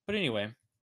 but anyway,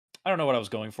 I don't know what I was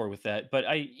going for with that, but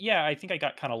I think I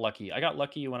got kind of lucky. I got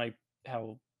lucky when I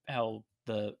how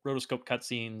the rotoscope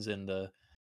cutscenes and the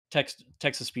text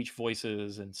to speech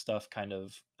voices and stuff kind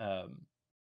of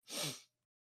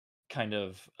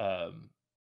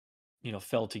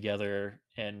fell together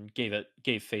and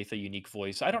gave Faith a unique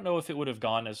voice. I don't know if it would have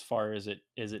gone as far as it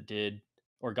did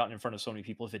or gotten in front of so many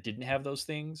people if it didn't have those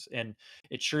things, and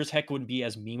it sure as heck wouldn't be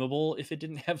as memeable if it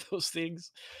didn't have those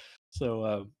things.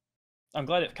 So I'm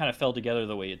glad it kind of fell together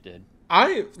the way it did.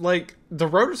 I like the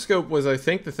rotoscope was, I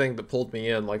think, the thing that pulled me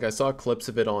in. Like I saw clips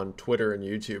of it on Twitter and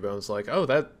YouTube, and I was like, "Oh,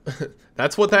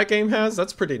 that's what that game has.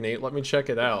 That's pretty neat. Let me check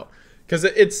it out." Because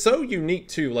it's so unique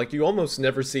too. Like you almost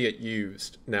never see it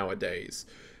used nowadays.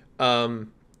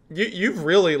 You've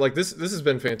really like this has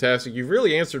been fantastic. You've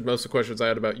really answered most of the questions I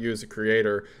had about you as a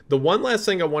creator. The one last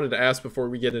thing I wanted to ask before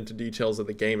we get into details of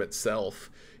the game itself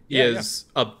Yeah, yeah. is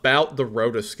about the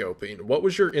rotoscoping. What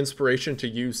was your inspiration to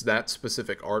use that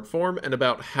specific art form, and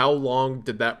about how long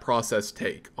did that process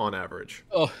take on average?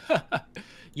 Oh,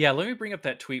 yeah. Let me bring up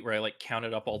that tweet where I like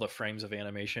counted up all the frames of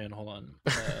animation. Hold on.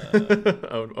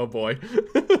 Oh boy. Frames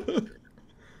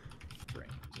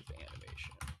of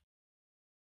animation.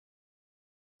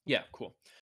 Yeah, cool.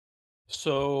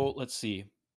 So let's see.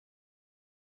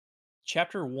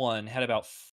 Chapter 1 had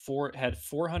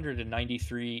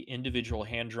 493 individual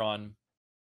hand-drawn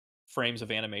frames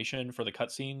of animation for the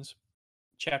cutscenes.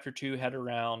 Chapter 2 had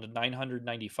around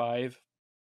 995.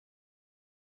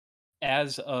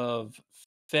 As of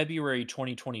February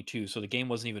 2022, so the game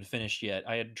wasn't even finished yet,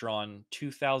 I had drawn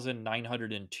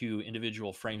 2,902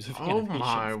 individual frames of Oh animation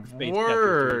my for Faith Chapter 3.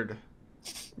 word,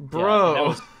 Yeah, and that bro.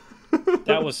 was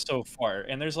that was so far.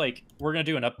 And there's like we're gonna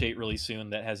do an update really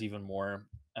soon that has even more.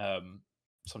 Um,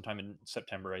 sometime in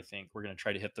September. I think we're gonna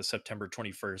try to hit the September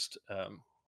 21st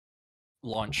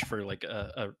launch for like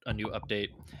a new update.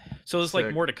 So there's like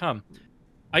Sick. more to come.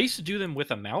 I used to do them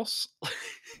with a mouse.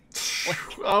 Like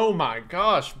Oh my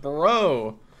gosh,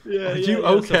 bro. yeah, Are yeah, you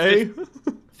yeah. So okay?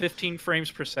 15 frames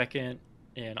per second,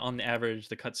 and on the average,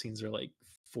 the cutscenes are like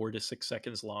 4 to 6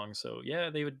 seconds long. So yeah,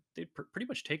 they pretty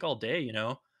much take all day,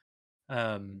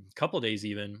 couple days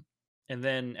even. And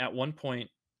then at one point,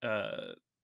 uh,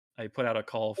 I put out a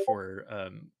call for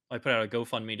I put out a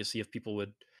GoFundMe to see if people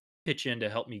would pitch in to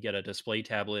help me get a display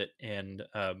tablet, and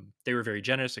they were very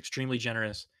generous, extremely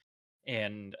generous.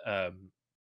 And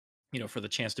for the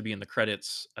chance to be in the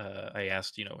credits, I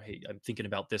asked, hey, I'm thinking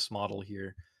about this model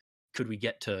here. Could we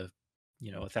get to,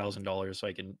 $1,000 so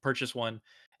I can purchase one?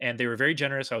 And they were very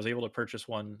generous. I was able to purchase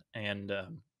one and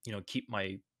keep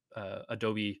my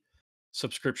Adobe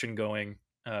subscription going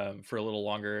for a little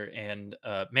longer. And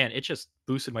man, it just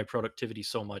boosted my productivity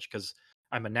so much because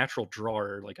I'm a natural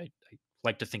drawer. Like I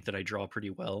like to think that I draw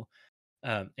pretty well,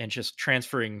 and just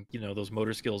transferring those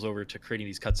motor skills over to creating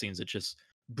these cutscenes, it just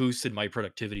boosted my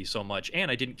productivity so much, and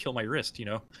I didn't kill my wrist.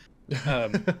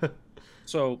 um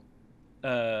so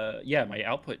yeah, my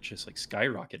output just like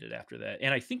skyrocketed after that,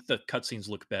 and I think the cutscenes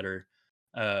look better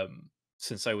um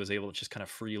since I was able to just kind of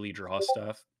freely draw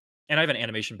stuff. And I have an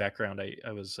animation background.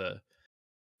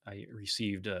 I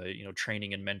received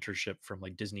training and mentorship from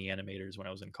like Disney animators when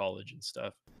I was in college and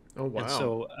stuff. Oh And wow.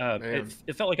 so Man.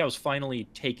 it felt like I was finally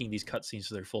taking these cutscenes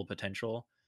to their full potential.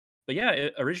 But yeah,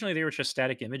 originally they were just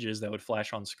static images that would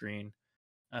flash on screen.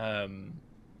 Um,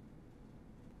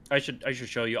 I should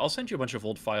show you. I'll send you a bunch of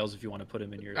old files if you want to put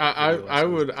them in your video I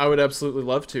essays. would absolutely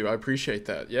love to. I appreciate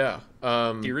that. Yeah.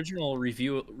 The original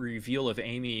reveal of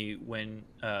Amy when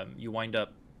you wind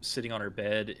up sitting on her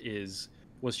bed is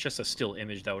was just a still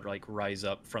image that would like rise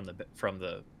up from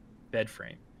the bed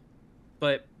frame.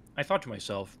 But I thought to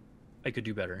myself, I could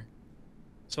do better.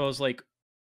 So I was like,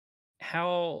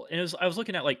 how and I was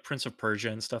looking at like Prince of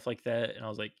Persia and stuff like that, and I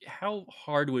was like, how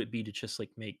hard would it be to just like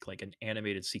make like an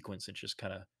animated sequence and just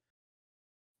kind of,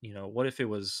 what if it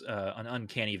was an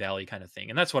uncanny valley kind of thing?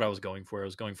 And that's what I was going for. I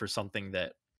was going for something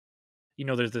that,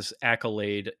 there's this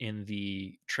accolade in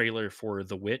the trailer for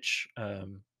The Witch,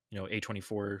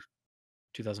 A24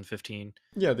 2015.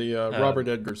 yeah, the Robert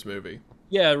Um, Edgars movie.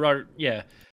 Yeah, Robert. Yeah,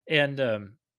 and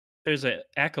there's an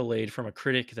accolade from a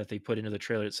critic that they put into the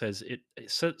trailer. It says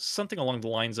something along the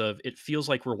lines of, "It feels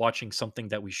like we're watching something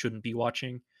that we shouldn't be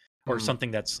watching, or Hmm. something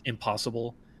that's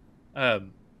impossible."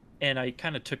 Um, and I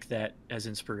kind of took that as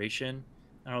inspiration,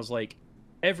 and I was like,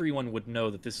 everyone would know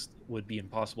that this would be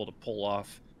impossible to pull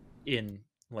off in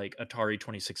like Atari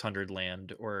 2600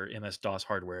 land or MS DOS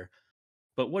hardware.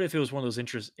 But what if it was one of those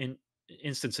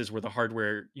instances where the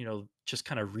hardware, just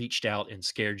kind of reached out and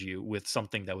scared you with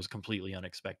something that was completely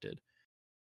unexpected?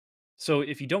 So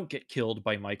if you don't get killed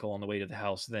by Michael on the way to the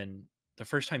house, then the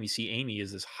first time you see Amy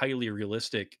is this highly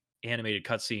realistic animated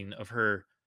cutscene of her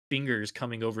fingers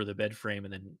coming over the bed frame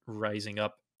and then rising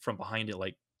up from behind it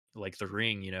like the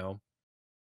ring.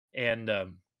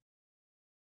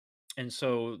 And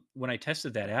so when I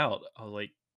tested that out, I was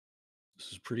like,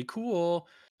 this is pretty cool.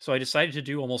 So I decided to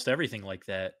do almost everything like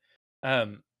that.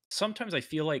 Sometimes I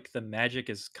feel like the magic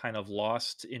is kind of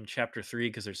lost in chapter 3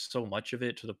 because there's so much of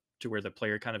it to where the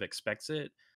player kind of expects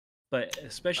it. But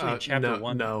especially in chapter No,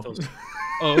 1, no. those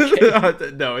oh,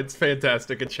 okay. No, it's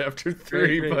fantastic in chapter Great,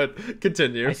 3, great. but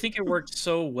continue. I think it worked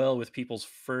so well with people's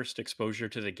first exposure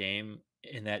to the game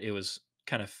in that it was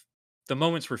kind of the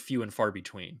moments were few and far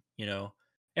between.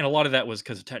 And a lot of that was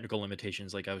because of technical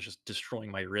limitations. Like I was just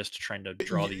destroying my wrist trying to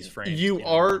draw these frames, You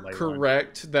are one by one.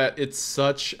 correct that it's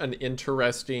such an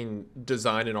interesting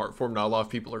design and art form not a lot of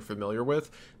people are familiar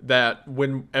with, that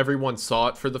when everyone saw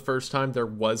it for the first time there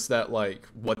was that like,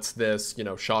 what's this,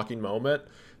 shocking moment.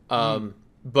 Mm,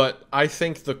 But I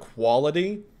think the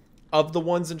quality of the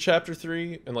ones in chapter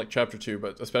 3 and like chapter 2,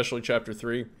 but especially chapter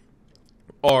 3,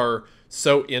 are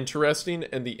so interesting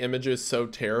and the images so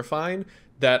terrifying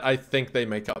that I think they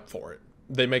make up for it.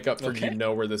 They make up for, okay.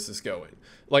 where this is going.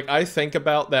 Like I think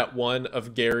about that one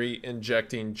of Gary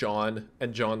injecting John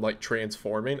and John like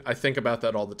transforming. I think about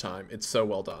that all the time. It's so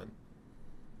well done.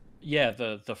 Yeah,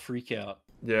 the freak out.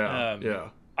 Yeah, Um, yeah.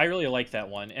 I really like that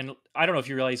one, and I don't know if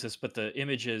you realize this, but the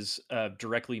images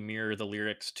directly mirror the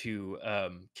lyrics to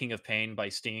 "King of Pain" by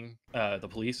Sting, the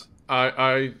Police.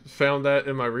 I found that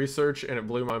in my research and it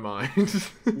blew my mind.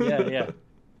 Yeah, yeah.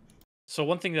 So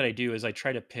one thing that I do is I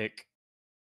try to pick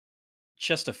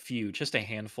just a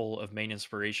handful of main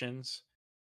inspirations,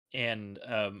 and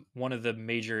one of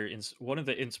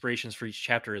the inspirations for each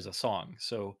chapter is a song.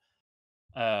 So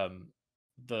um,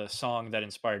 the song that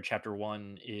inspired chapter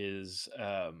 1 is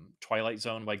Twilight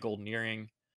Zone by Golden Earring,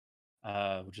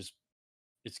 which is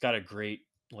it's got a great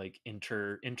like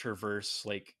interverse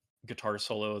like guitar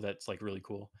solo that's like really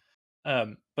cool.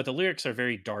 But the lyrics are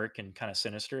very dark and kind of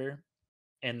sinister.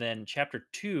 And then chapter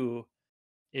 2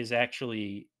 is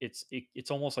actually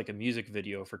it's almost like a music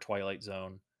video for Twilight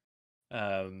Zone.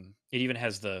 It even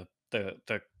has the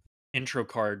intro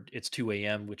card. It's 2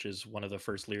 a.m., which is one of the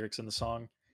first lyrics in the song.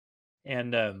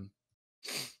 And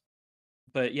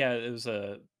but yeah, it was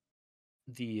the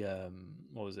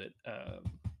what was it?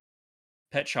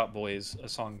 Pet Shop Boys, a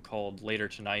song called Later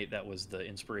Tonight, that was the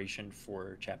inspiration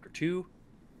for chapter 2,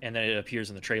 and then it appears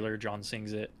in the trailer. John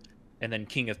sings it, and then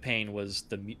King of Pain was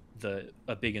the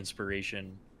a big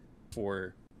inspiration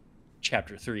for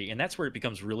chapter 3, and that's where it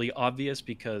becomes really obvious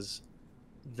because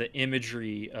the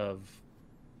imagery of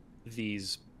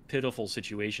these pitiful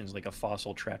situations, like a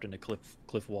fossil trapped in a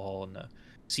cliff wall and a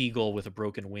seagull with a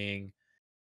broken wing,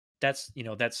 that's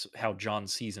how John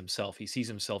sees himself. He sees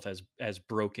himself as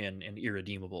broken and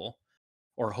irredeemable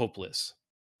or hopeless.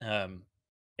 Um,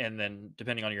 and then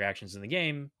depending on your actions in the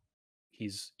game,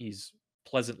 he's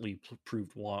pleasantly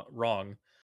proved wrong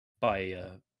by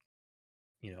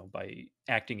by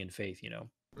acting in faith,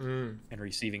 and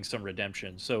receiving some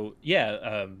redemption. So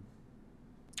yeah,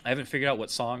 I haven't figured out what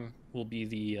song will be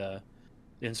the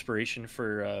inspiration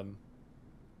for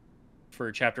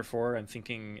chapter 4. I'm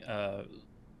thinking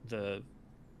the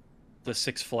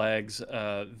Six Flags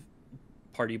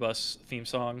party bus theme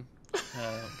song.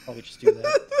 Probably just do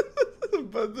that.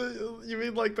 But you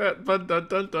mean like that? But dun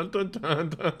dun dun dun dun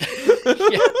dun.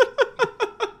 Yeah.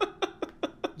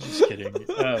 Just kidding.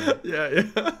 Yeah.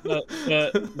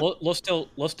 Los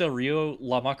del Rio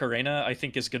La Macarena, I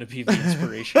think, is going to be the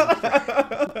inspiration.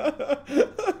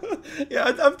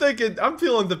 Yeah, I'm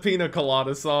feeling the Pina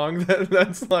Colada song.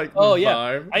 That's like the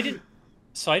vibe. I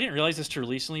didn't realize this till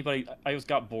recently, but I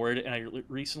got bored and I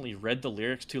recently read the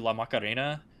lyrics to La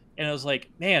Macarena, and I was like,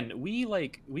 man, we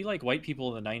like white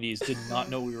people in the 90s did not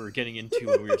know we were getting into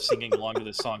when we were singing along to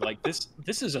this song. Like this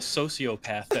is a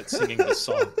sociopath that's singing this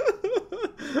song.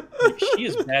 Like, she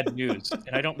is bad news,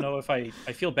 and I don't know if I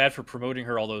feel bad for promoting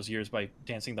her all those years by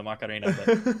dancing the Macarena.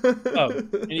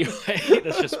 But anyway,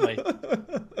 that's just my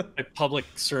public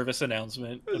service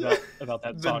announcement about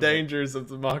that song. The dangers of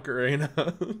the Macarena.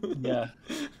 Yeah,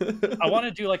 I want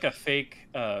to do like a fake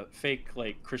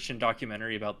like Christian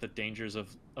documentary about the dangers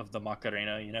of the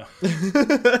Macarena.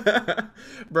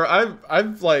 Bro,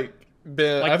 I've like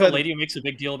been like I've the had lady who makes a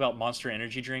big deal about Monster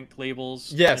Energy drink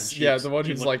labels. Yes, yeah, the one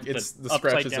who's like it's the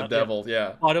scratches of devil.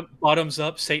 Yeah. Bottoms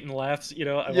up, Satan laughs. I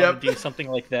want to do something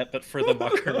like that, but for the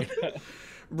Macarena.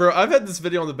 Bro, I've had this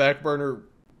video on the back burner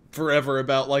forever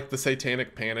about like the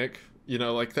satanic panic.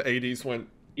 Like the 80s when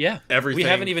everything. We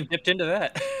haven't even dipped into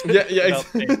that. Yeah.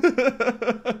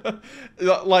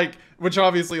 Like, which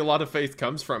obviously a lot of faith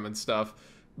comes from and stuff.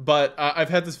 But I've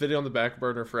had this video on the back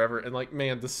burner forever, and like,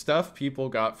 man, the stuff people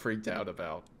got freaked out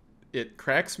about, it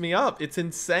cracks me up. It's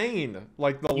insane.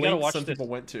 Like the lengths some people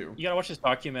went to. You gotta watch this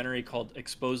documentary called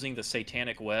 "Exposing the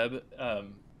Satanic Web."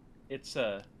 It's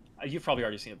you've probably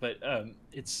already seen it, but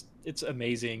it's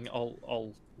amazing.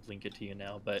 I'll link it to you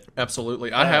now. But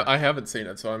absolutely, I haven't seen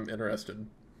it, so I'm interested.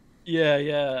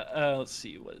 Yeah. Let's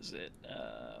see, what is it?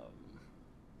 I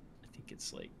think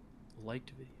it's like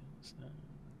liked videos.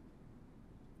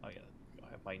 I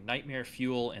have my Nightmare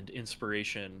Fuel and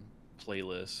Inspiration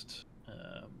playlist.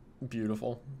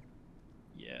 Beautiful.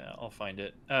 Yeah, I'll find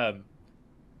it. But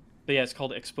yeah, it's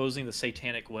called "Exposing the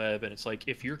Satanic Web," and it's like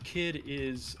if your kid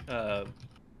is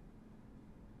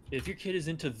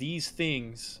into these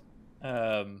things,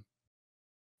 they're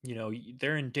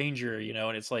in danger,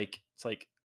 and it's like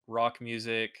rock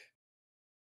music.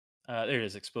 There it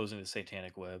is, "Exposing the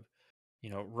Satanic Web."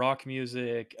 Rock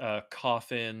music,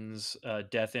 coffins,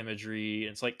 death imagery.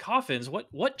 And it's like, coffins?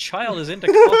 What child is into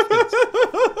coffins?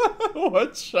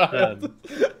 What child?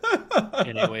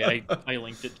 Anyway, I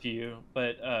linked it to you,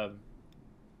 but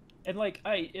and like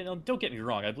don't get me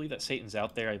wrong, I believe that Satan's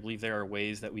out there. I believe there are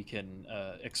ways that we can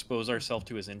expose ourselves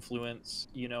to his influence,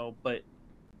 but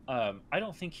I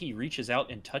don't think he reaches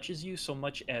out and touches you so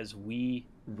much as we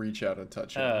reach out and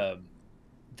touch him.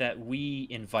 That we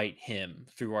invite him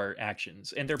through our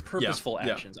actions, and they're purposeful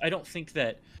actions. I don't think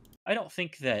that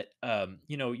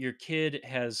your kid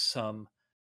has some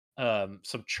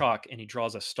chalk and he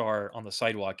draws a star on the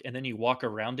sidewalk, and then you walk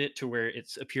around it to where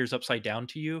it appears upside down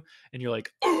to you, and you're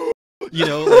like, like,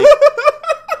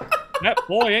 that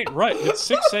boy ain't right. It's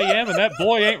 6 a.m. and that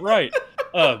boy ain't right.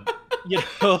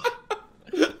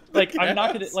 Like, I'm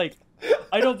not gonna like.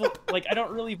 I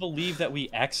don't really believe that we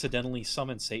accidentally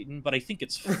summon Satan, but I think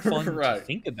it's fun to Right.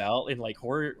 think about in like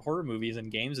horror movies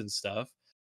and games and stuff.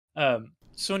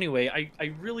 So anyway, I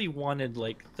really wanted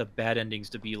like the bad endings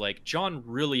to be like John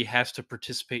really has to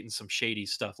participate in some shady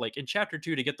stuff. Like in chapter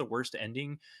 2 to get the worst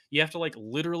ending, you have to like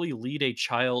literally lead a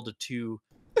child to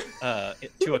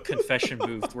a confession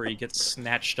booth where he gets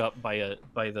snatched up by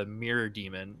the mirror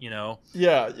demon, you know?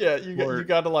 Yeah, yeah, you Or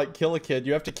got to like kill a kid.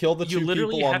 You have to kill the you two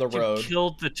literally people on have the to road.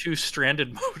 kill the two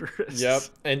stranded motorists. Yep,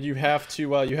 and you have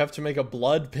to make a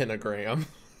blood pentagram.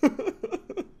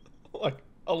 Like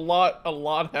a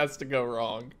lot has to go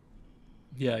wrong.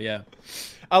 Yeah, yeah.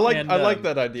 I And like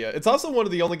that idea. It's also one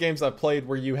of the only games I've played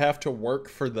where you have to work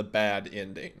for the bad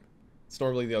ending. It's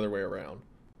normally the other way around.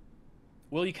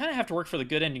 well, you kind of have to work for the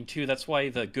good ending too. That's why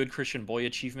the good Christian boy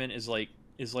achievement is like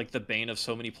the bane of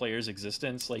so many players'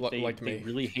 existence. Like Like they me.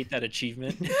 really hate that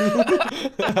achievement.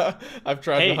 I've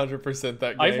tried to Hey, 100%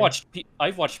 that game.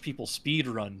 I've watched people speed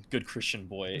run good Christian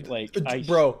boy. Like I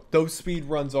Bro, those speed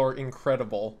runs are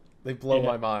incredible. They blow yeah.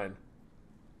 my mind.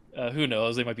 Who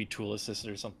knows? They might be tool assisted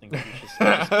or something. I just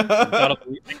gotta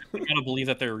believe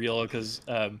that they're real because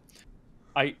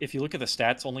I if you look at the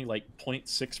stats, only like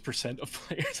 0.6% of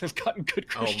players have gotten good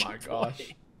Oh Christian my boy.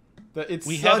 gosh. It's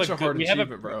We have a such a good hard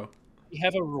achievement, bro. we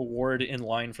have a reward in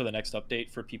line for the next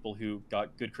update for people who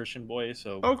got good Christian boy,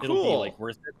 so Oh, it'll be like cool.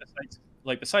 worth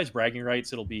it. Besides bragging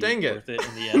rights, it'll be Dang it. worth it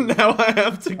in the end. Now I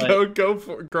have to But go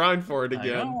for grind for it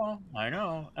again. I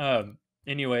know.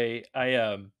 Anyway,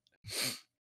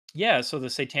 yeah. So the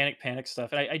Satanic Panic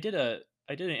stuff, and I did an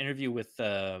interview with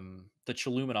the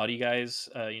Chilluminati guys,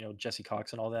 you know, Jesse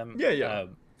Cox and all them, Yeah, yeah.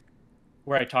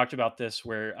 where I talked about this,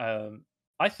 where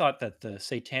I thought that the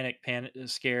Satanic Panic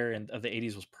scare and of the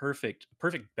 '80s was perfect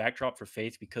backdrop for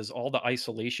faith because all the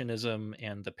isolationism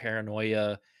and the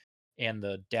paranoia and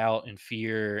the doubt and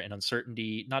fear and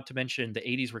uncertainty, not to mention the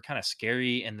 '80s were kind of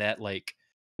scary and that like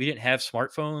we didn't have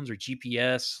smartphones or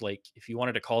GPS. Like if you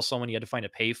wanted to call someone, you had to find a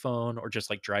payphone or just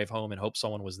like drive home and hope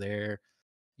someone was there.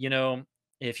 You know,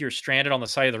 if you're stranded on the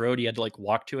side of the road, you had to like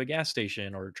walk to a gas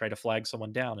station or try to flag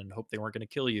someone down and hope they weren't going to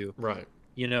kill you, Right.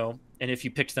 you know. And if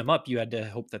you picked them up, you had to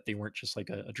hope that they weren't just like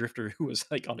a drifter who was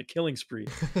like on a killing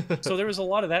spree. So there was a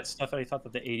lot of that stuff, and I thought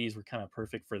that the '80s were kind of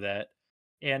perfect for that.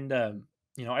 And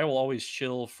you know, I will always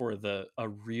chill for the a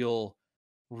real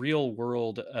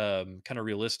world kind of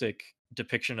realistic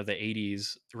depiction of the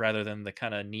 '80s rather than the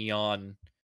kind of neon,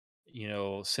 you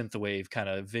know, synthwave kind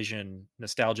of vision,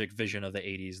 nostalgic vision of the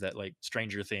 '80s that like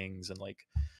Stranger Things and like,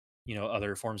 you know,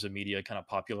 other forms of media kind of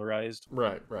popularized.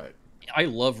 Right, right. I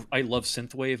love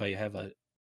synthwave. I have a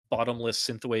bottomless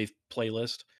synthwave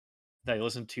playlist that I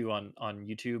listen to on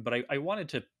YouTube, but I wanted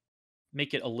to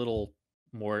make it a little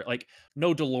more like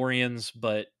no DeLoreans,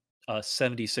 but a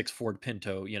 '76 Ford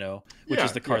Pinto, you know, which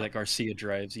is Yeah, the car yeah. that Garcia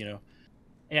drives, you know.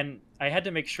 And I had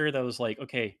to make sure that I was like,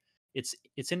 okay, it's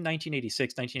in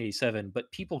 1986, 1987,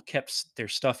 but people kept their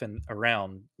stuff in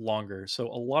around longer. So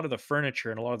a lot of the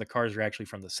furniture and a lot of the cars are actually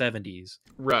from the '70s.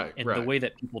 Right, And the right. way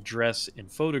that people dress in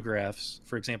photographs,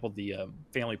 for example, the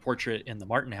family portrait in the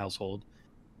Martin household,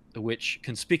 which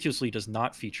conspicuously does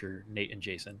not feature Nate and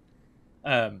Jason,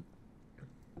 um,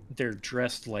 they're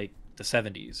dressed like the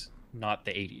 '70s, not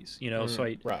the '80s. You know, so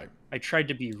Right. I tried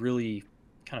to be really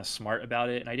kind of smart about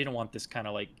it, and I didn't want this kind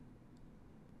of like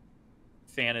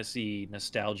fantasy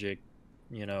nostalgic,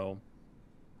 you know,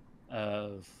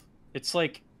 of it's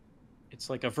like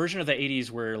a version of the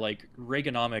 '80s where like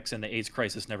Reaganomics and the AIDS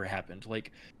crisis never happened.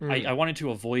 Like I Mm. wanted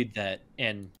to avoid that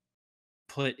and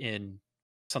put in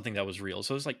something that was real.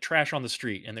 So it's like trash on the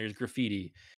street and there's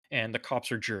graffiti and the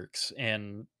cops are jerks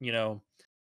and, you know,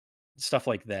 stuff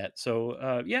like that.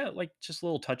 So yeah, like just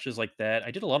little touches like that.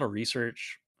 I did a lot of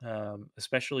research,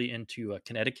 especially into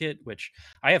Connecticut, which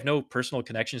I have no personal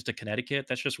connections to Connecticut.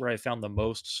 That's just where I found the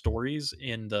most stories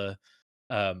in the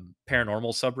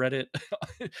paranormal subreddit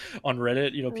on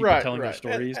Reddit. You know, people Right, telling their right.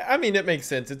 And stories. I mean it makes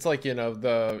sense. It's like, you know,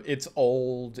 it's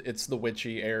old, it's the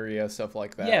witchy area, stuff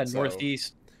like Yeah, that. So,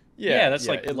 Northeast. Yeah, yeah, that's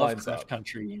yeah, like it lines Lovecraft up.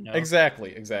 country. You know.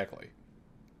 Exactly, exactly.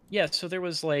 Yeah, so there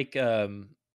was like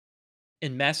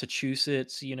in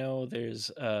Massachusetts, you know, there's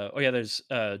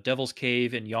Devil's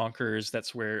Cave in Yonkers.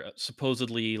 That's where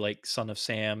supposedly like Son of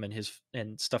Sam and his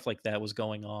and stuff like that was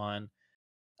going on.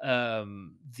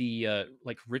 The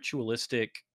like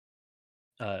ritualistic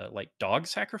like dog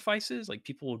sacrifices, like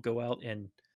people would go out and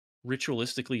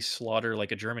ritualistically slaughter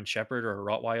like a German Shepherd or a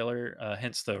Rottweiler,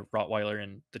 hence the Rottweiler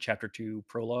in the chapter 2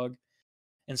 prologue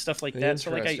and stuff like that.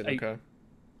 So like Interesting, I okay.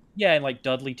 yeah, and like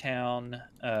Dudleytown.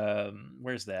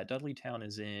 Where's that? Dudleytown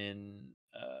is in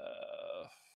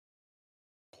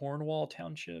Cornwall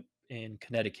Township in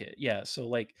Connecticut. Yeah, so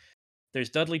like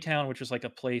there's Dudleytown, which is like a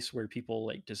place where people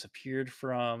like disappeared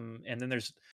from, and then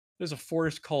there's a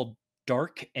forest called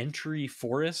Dark Entry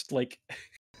Forest, like,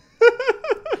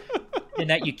 and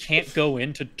that you can't go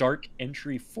into Dark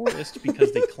Entry Forest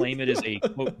because they claim it is a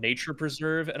quote nature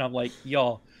preserve, and I'm like,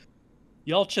 y'all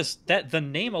just that the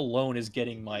name alone is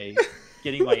getting my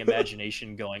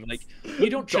imagination going. Like, you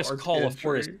don't just Dark call a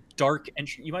forest entry. Dark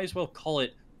Entry, you might as well call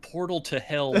it Portal to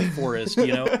Hell Forest, you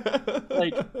know?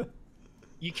 Like,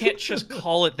 you can't just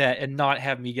call it that and not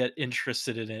have me get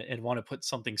interested in it and want to put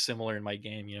something similar in my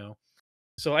game, you know?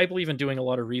 So I believe in doing a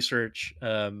lot of research.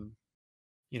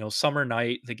 Summer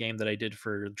Night, the game that I did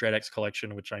for DreadX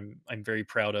Collection, which I'm very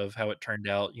proud of how it turned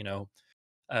out.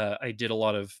 I did a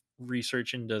lot of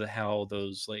research into how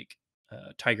those like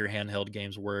Tiger handheld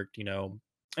games worked. And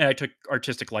I took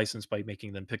artistic license by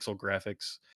making them pixel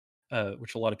graphics,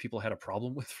 which a lot of people had a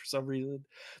problem with for some reason.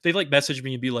 They'd like message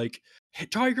me and be like, "Hey,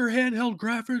 Tiger handheld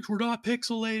graphics were not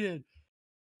pixelated,"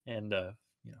 and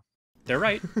you know, they're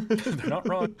right. They're not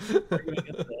wrong. Arguing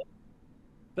against that.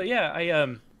 But yeah,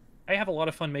 I have a lot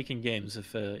of fun making games.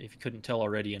 If you couldn't tell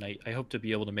already, and I hope to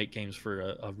be able to make games for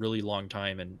a really long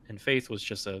time. And Faith was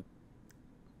just a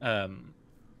um.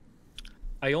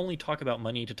 I only talk about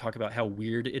money to talk about how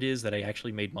weird it is that I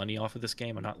actually made money off of this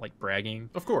game. I'm not like bragging,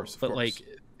 Of course, of but like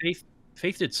course.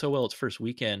 Faith did so well its first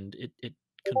weekend. It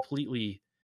completely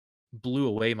blew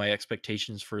away my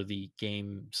expectations for the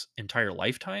game's entire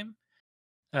lifetime.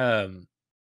 Um,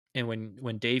 and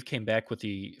when Dave came back with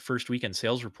the first weekend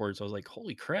sales reports, I was like,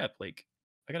 "Holy crap! Like,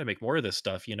 I got to make more of this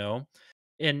stuff," you know.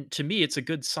 And to me, it's a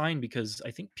good sign because I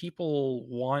think people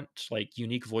want like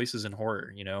unique voices in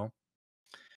horror, you know.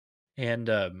 And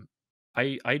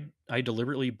I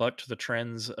deliberately bucked the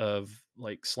trends of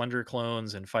like Slender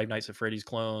clones and Five Nights at Freddy's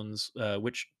clones,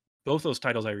 which both those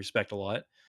titles I respect a lot.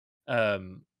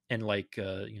 And like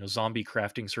zombie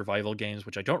crafting survival games,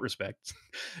 which I don't respect.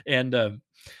 And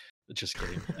just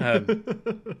kidding.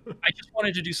 I just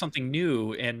wanted to do something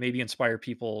new and maybe inspire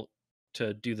people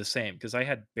to do the same because I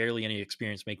had barely any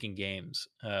experience making games.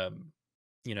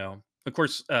 Of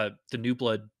course, the New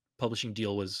Blood publishing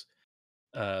deal was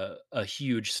a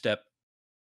huge step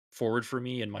forward for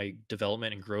me in my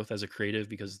development and growth as a creative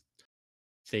because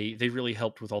they really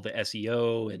helped with all the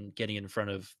SEO and getting in front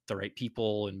of the right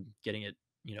people and getting it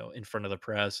in front of the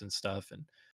press and stuff.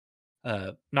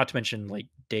 And not to mention like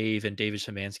Dave and David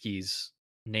Szymanski's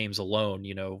names alone,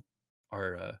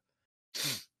 are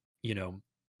you know,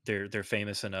 they're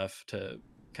famous enough to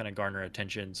kind of garner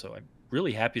attention. So I'm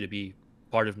really happy to be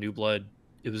part of New Blood.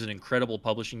 It was an incredible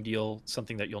publishing deal,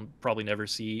 something that you'll probably never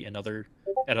see in other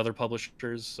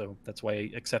publishers. So that's why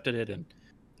I accepted it. And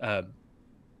um,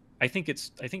 I think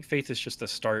Faith is just the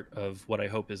start of what I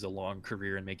hope is a long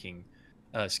career in making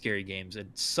scary games. And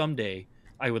someday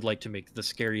I would like to make the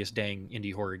scariest dang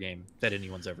indie horror game that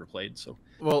anyone's ever played. So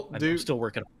Well, I'm dude, still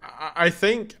working. I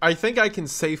think I can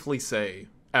safely say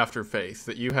after Faith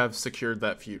that you have secured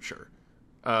that future.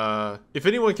 If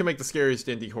anyone can make the scariest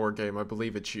indie horror game, I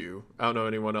believe it's you. I don't know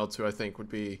anyone else who I think would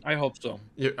be. I hope so.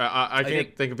 I I think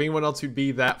can't think of anyone else who'd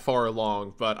be that far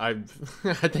along, but I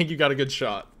I think you got a good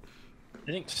shot.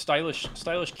 I think stylish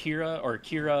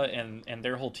Kira and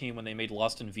their whole team when they made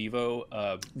Lost in Vivo,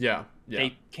 Yeah, yeah.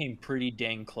 they came pretty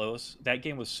dang close. That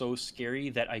game was so scary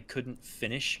that I couldn't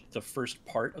finish the first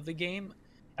part of the game.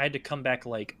 I had to come back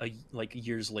like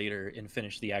years later and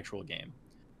finish the actual game.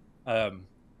 Um,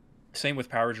 Same with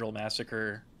Power Drill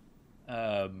Massacre.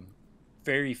 Um,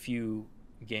 Very few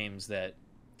games that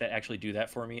actually do that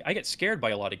for me. I get scared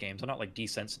by a lot of games. I'm not like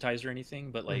desensitized or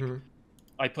anything, but like Hmm.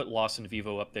 I put Lost in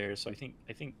Vivo up there. So I think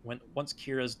once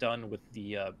Kira's done with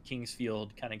the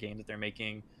Kingsfield kind of game that they're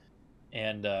making,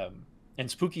 and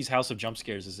Spooky's House of Jump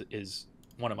Scares is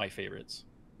one of my favorites.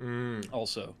 Mm,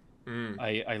 Also, mm.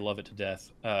 I love it to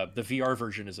death. The VR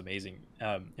version is amazing,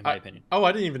 in my I opinion. oh,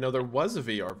 I didn't even know there was a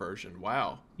VR version.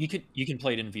 Wow, You can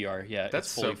play it in VR. Yeah,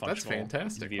 it's fully that's functional in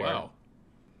fantastic. VR. Wow.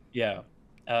 Yeah.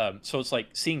 So it's like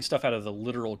seeing stuff out of the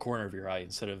literal corner of your eye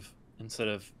instead of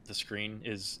the screen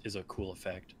is a cool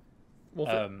effect. Well,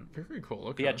 Um, very cool.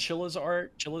 but yeah, Okay. Chilla's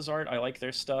art, I like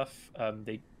their stuff.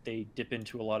 They dip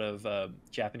into a lot of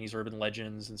Japanese urban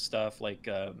legends and stuff like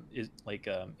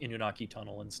Inunaki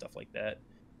Tunnel and stuff like that.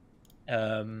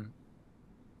 Um,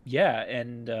 yeah,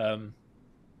 and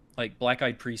like Black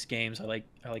Eyed Priest games, I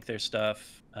like their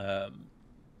stuff.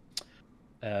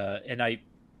 And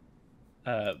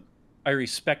uh, I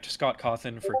respect Scott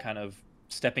Cawthon for kind of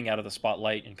stepping out of the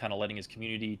spotlight and kind of letting his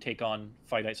community take on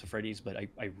Five Nights at Freddy's. But I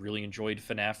really enjoyed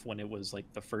FNAF when it was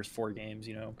like the first four games,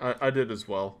 you know. I did as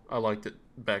well. I liked it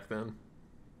back then.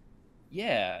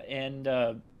 Yeah,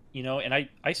 and and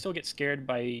I still get scared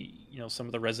by some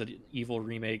of the Resident Evil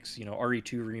remakes.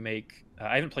 RE2 remake.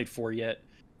 I haven't played 4 yet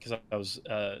because I was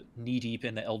knee deep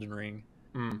in the Elden Ring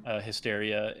Mm.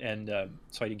 hysteria, and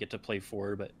so I didn't get to play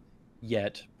 4, but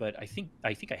I think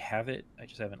I have it. I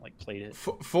just haven't like played it.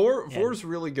 Four And is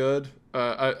really good.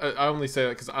 I only say that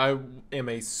because I am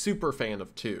a super fan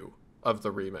of 2 of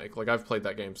the remake. Like I've played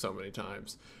that game so many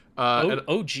times. And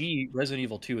OG Resident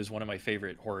Evil 2 is one of my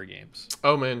favorite horror games.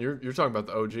 oh man, you're talking about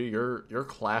the OG. You're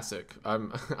classic.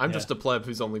 I'm Yeah. just a pleb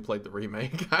who's only played the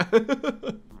remake.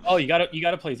 Oh, you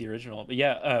gotta play the original. But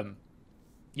yeah,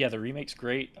 yeah, the remake's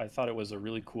great. I thought it was a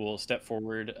really cool step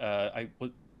forward.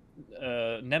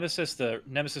 Nemesis, the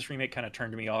Nemesis remake kind of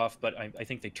turned me off, but I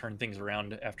think they turned things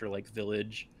around after like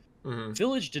Village. Hmm.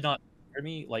 Village did not scare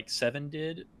me like 7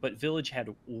 did, but Village had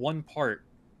one part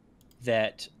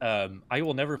that I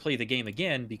will never play the game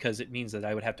again because it means that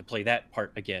I would have to play that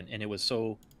part again, and it was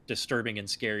so disturbing and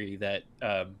scary that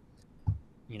I'm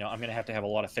gonna have to have a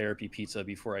lot of therapy pizza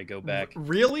before I go back.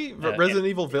 Really, And Resident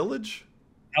Evil Village?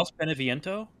 House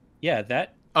Beneviento, yeah,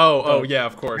 that Oh the yeah,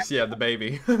 of course, yeah, the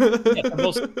baby. yeah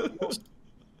the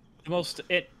most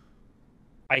it.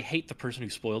 I hate the person who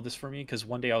spoiled this for me because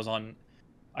one day I was on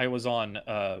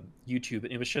YouTube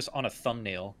and it was just on a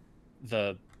thumbnail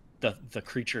the the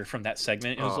creature from that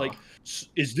segment. It was Aw. like,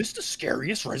 "Is this the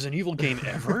scariest Resident Evil game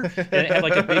ever?" And it had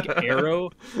like a big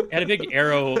arrow. It had a big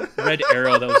arrow, red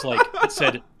arrow that was like it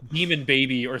said "Demon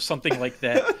Baby" or something like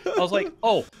that. I was like,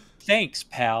 "Oh, thanks,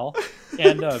 pal."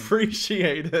 And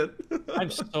Appreciate it. I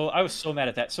was so mad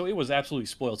at that. So it was absolutely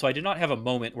spoiled. So I did not have a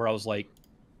moment where I was like,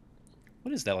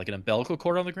 what is that, like an umbilical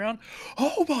cord on the ground?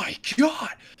 Oh my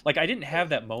god! Like I didn't have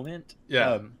that moment.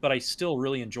 Yeah. But I still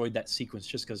really enjoyed that sequence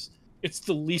just because it's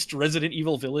the least Resident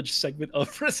Evil Village segment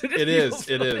of Resident It Evil is.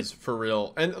 It Village. is for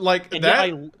real. And like And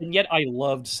that. yet I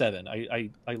loved 7. I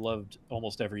loved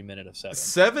almost every minute of 7.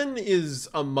 7 is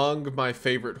among my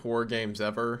favorite horror games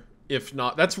ever. If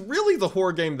not, that's really the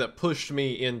horror game that pushed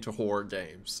me into horror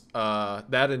games.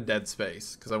 That and Dead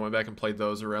Space, because I went back and played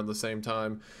those around the same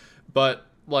time. But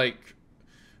like,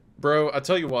 bro, I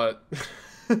tell you what,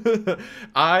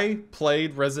 I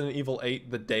played Resident Evil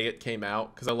 8 the day it came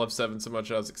out because I love 7 so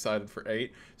much. I was excited for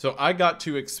 8, so I got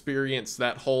to experience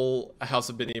that whole House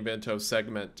of Benevento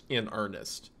segment in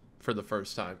earnest for the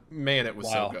first time. Man, it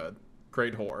was so Wow. good.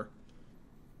 Great horror.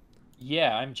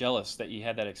 Yeah, I'm jealous that you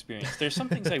had that experience. There's some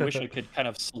things I wish I could kind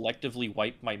of selectively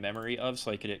wipe my memory of so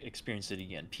I could experience it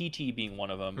again. PT being one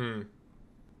of them. Mm.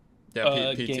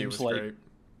 Yeah, PT Games was like great.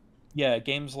 Yeah,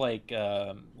 games like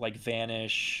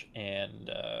Vanish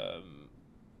and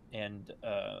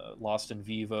Lost in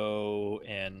Vivo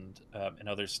and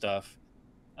other stuff.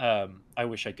 I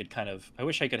wish I could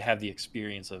have the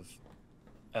experience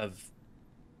of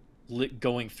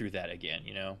going through that again.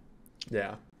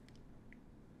 Yeah.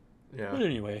 Yeah. But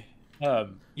anyway,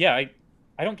 yeah,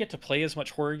 I don't get to play as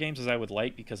much horror games as I would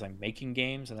like because I'm making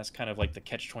games, and that's kind of like the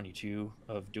catch-22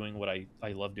 of doing what I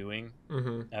love doing.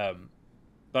 Mm-hmm.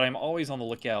 But I'm always on the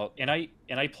lookout, and I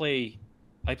play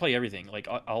everything. Like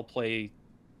I'll play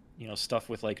stuff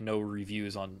with like no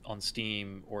reviews on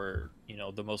Steam, or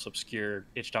the most obscure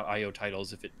itch.io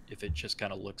titles if it just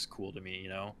kind of looks cool to me.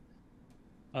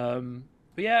 But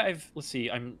yeah, let's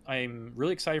see. I'm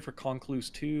really excited for Concluse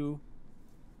 2.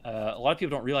 A lot of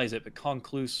people don't realize it, but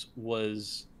Concluse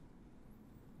was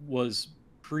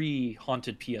pre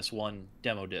Haunted PS1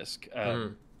 demo disc,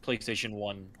 PlayStation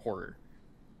 1 horror.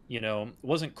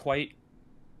 Wasn't quite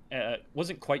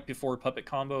before Puppet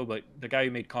Combo, but the guy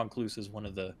who made Concluse is one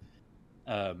of the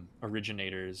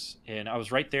originators, and I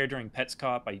was right there during Pets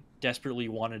Cop. I desperately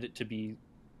wanted it to be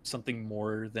something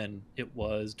more than it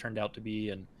turned out to be,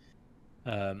 and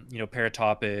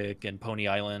Paratopic and Pony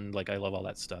Island. Like I love all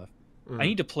that stuff. I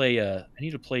need to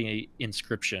play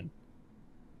Inscription.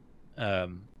 I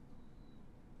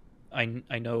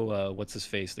know what's his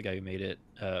face, the guy who made it,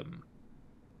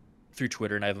 through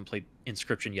Twitter, and I haven't played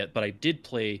Inscription yet, but I did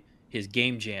play his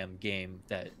Game Jam game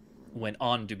that went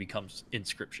on to become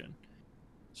Inscription.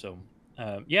 So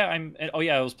yeah,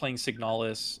 I was playing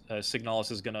Signalis.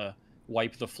 Signalis is gonna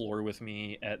wipe the floor with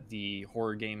me at the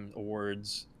Horror Game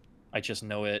Awards. I just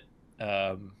know it.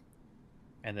 And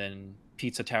then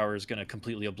Pizza Tower is gonna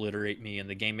completely obliterate me in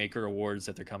the Game Maker Awards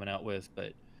that they're coming out with,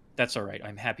 but that's all right.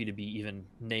 I'm happy to be even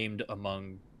named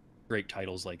among great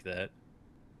titles like that.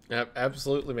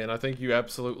 Absolutely, man. I think you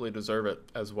absolutely deserve it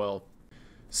as well.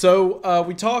 So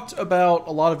we talked about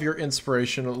a lot of your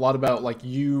inspiration, a lot about like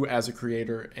you as a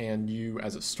creator and you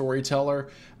as a storyteller.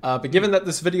 But given that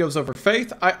this video is over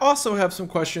Faith, I also have some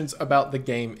questions about the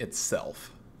game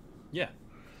itself. Yeah.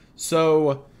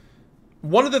 So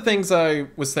one of the things I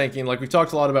was thinking, like we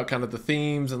talked a lot about kind of the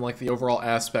themes and like the overall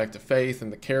aspect of faith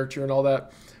and the character and all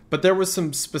that, but there was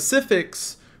some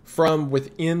specifics from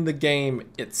within the game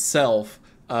itself,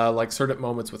 like certain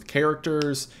moments with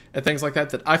characters and things like that,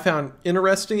 that I found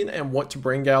interesting and want to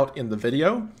bring out in the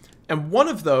video. And one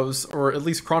of those, or at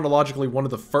least chronologically, one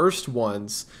of the first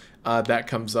ones that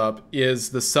comes up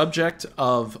is the subject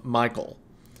of Michael.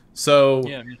 So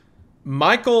Yeah,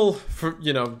 Michael, for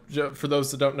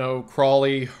those that don't know,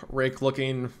 crawly,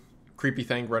 rake-looking, creepy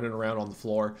thing running around on the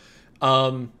floor.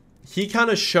 He kind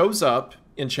of shows up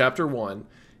in chapter one,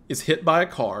 is hit by a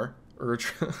car or a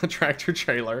tractor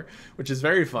trailer, which is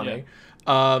very yeah, funny.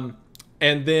 Um,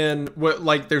 and then,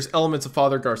 like, there's elements of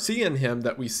Father Garcia in him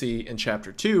that we see in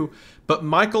chapter two, but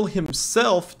Michael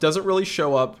himself doesn't really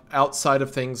show up outside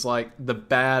of things like the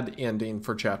bad ending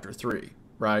for chapter three,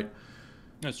 right?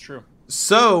 that's true.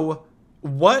 So,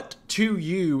 what to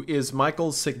you is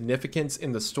Michael's significance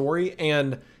in the story,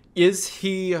 and is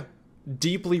he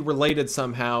deeply related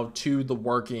somehow to the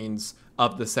workings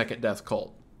of the Second Death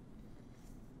cult?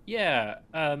 Yeah,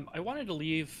 I wanted to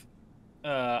leave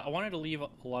a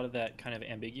lot of that kind of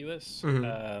ambiguous.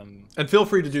 Mm-hmm. And feel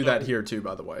free to do that So here too,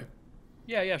 by the way.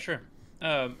 yeah, yeah, sure.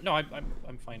 No,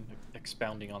 I'm fine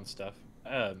expounding on stuff.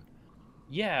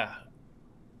 Yeah.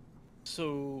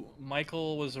 So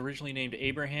Michael was originally named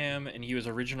Abraham, and he was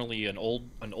originally an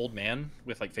old man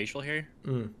with like facial hair,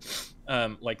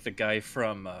 Mm. like the guy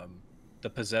from the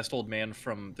possessed old man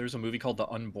from. There's a movie called The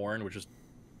Unborn, which is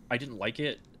I didn't like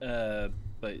it,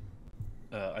 but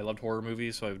I loved horror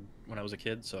movies. So when I was a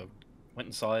kid, so I went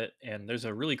and saw it. And there's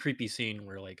a really creepy scene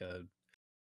where like a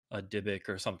Dybbuk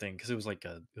or something, because it was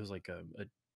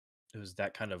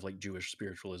that kind of like Jewish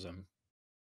spiritualism,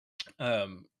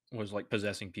 was like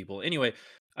possessing people. Anyway,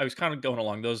 I was kind of going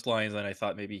along those lines, and I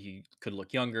thought maybe he could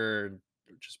look younger, and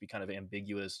just be kind of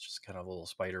ambiguous, just kind of a little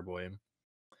spider boy.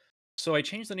 So I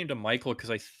changed the name to Michael because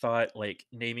I thought like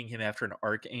naming him after an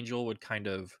archangel would kind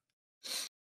of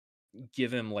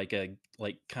give him like a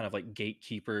like kind of like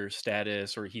gatekeeper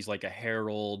status, or he's like a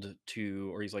herald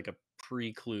to, or he's like a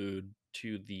preclude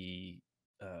to the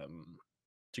um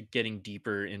to getting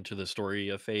deeper into the story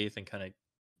of faith, and kind of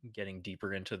getting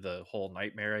deeper into the whole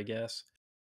nightmare, I guess.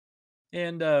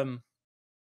 And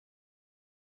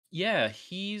yeah,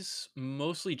 he's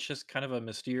mostly just kind of a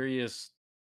mysterious,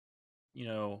 you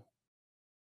know,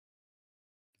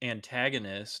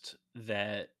 antagonist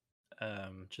that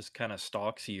just kind of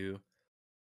stalks you.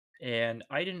 And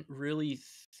I didn't really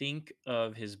think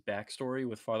of his backstory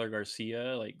with Father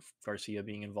Garcia, like Garcia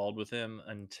being involved with him,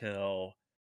 until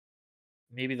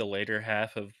maybe the later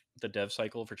half of the dev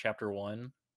cycle for chapter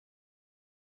one.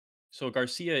 So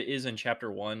Garcia is in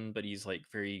chapter one, but he's like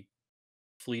very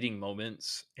fleeting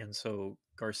moments. And so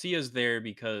Garcia's there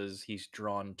because he's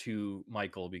drawn to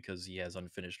Michael because he has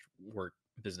unfinished work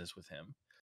business with him.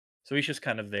 So he's just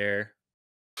kind of there.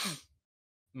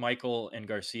 Michael and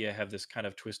Garcia have this kind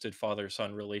of twisted father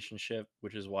son relationship,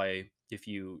 which is why if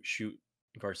you shoot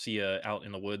Garcia out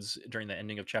in the woods during the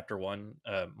ending of chapter one,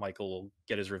 Michael will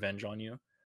get his revenge on you.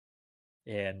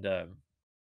 And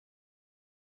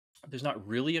there's not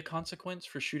really a consequence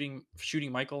for shooting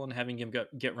Michael and having him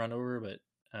get run over, but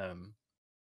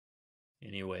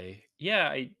anyway,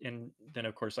 yeah. And then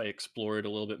of course I explored a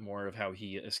little bit more of how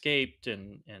he escaped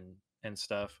and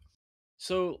stuff.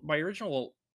 So my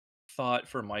original thought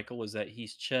for Michael was that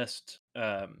he's just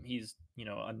he's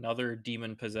another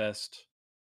demon possessed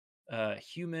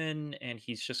human, and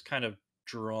he's just kind of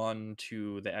drawn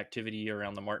to the activity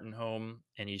around the Martin home,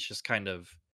 and he's just kind of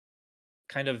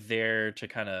there to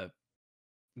kind of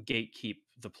gatekeep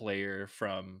the player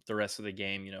from the rest of the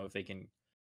game. If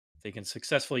they can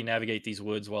successfully navigate these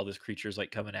woods while this creature's like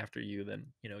coming after you, then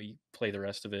you play the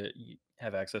rest of it, you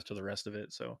have access to the rest of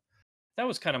it. So that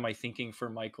was kind of my thinking for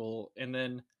Michael. And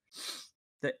then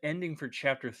the ending for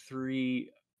chapter 3,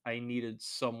 I needed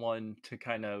someone to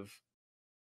kind of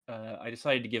I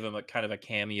decided to give him a kind of a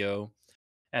cameo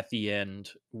at the end,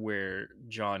 where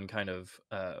John kind of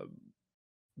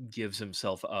gives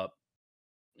himself up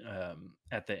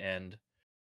at the end,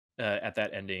 at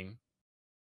that ending.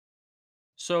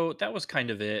 So that was kind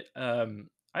of it.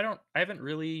 I haven't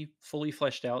really fully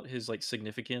fleshed out his like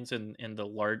significance in the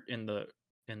large in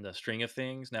the string of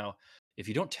things. Now, if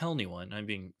you don't tell anyone, I'm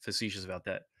being facetious about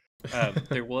that.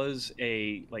 There was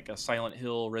a Silent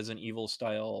Hill, Resident Evil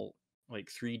style like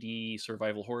 3D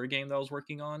survival horror game that I was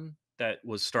working on that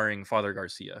was starring Father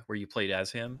Garcia, where you played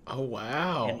as him, Oh and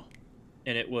wow!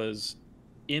 it was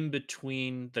in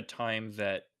between the time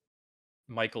that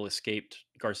Michael escaped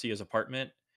Garcia's apartment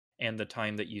and the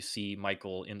time that you see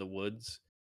Michael in the woods.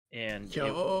 And it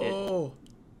Yo!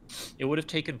 it would have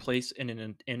taken place in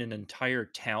an entire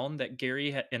town that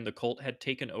and the cult had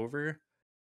taken over,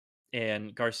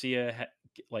 and Garcia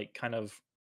like kind of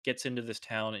gets into this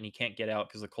town and he can't get out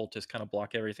because the cultists kind of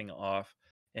block everything off,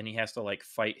 and he has to like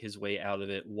fight his way out of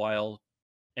it while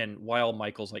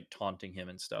Michael's like taunting him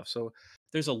and stuff. So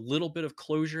there's a little bit of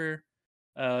closure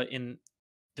in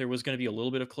there was going to be a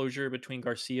little bit of closure between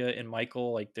Garcia and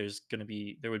Michael. Like there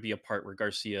would be a part where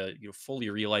Garcia, fully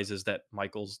realizes that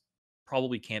Michael's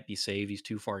probably can't be saved. He's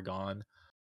too far gone.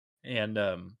 And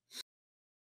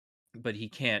but he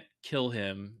can't kill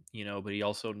him, but he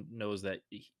also knows that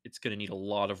it's going to need a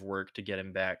lot of work to get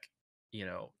him back, you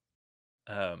know,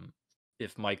 um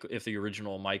if the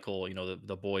original Michael,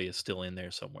 the boy is still in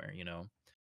there somewhere,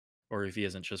 or if he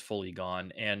isn't just fully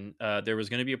gone. And there was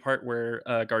going to be a part where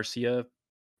Garcia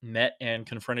met and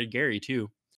confronted Gary too.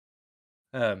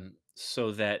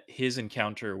 So that his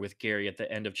encounter with Gary at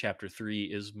the end of chapter 3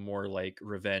 is more like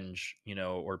revenge,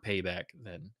 or payback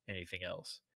than anything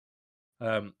else.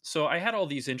 So I had all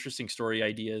these interesting story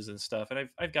ideas and stuff, and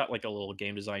I've got like a little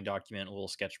game design document, a little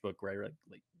sketchbook where I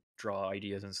like draw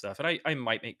ideas and stuff, and I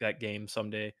might make that game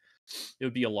someday. It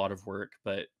would be a lot of work,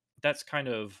 but that's kind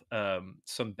of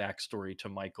some backstory to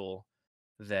Michael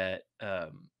that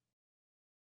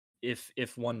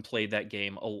if one played that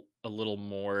game a little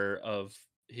more of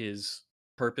his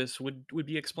purpose would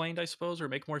be explained, I suppose, or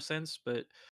make more sense. But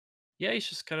yeah, he's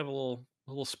just kind of a little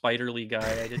spiderly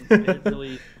guy. I didn't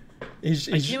really I He's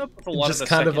came up with a lot of just the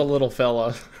kind of a second. little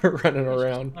fella running He's just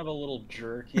around. kind of a little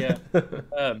jerk, yeah.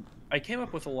 I came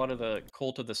up with a lot of the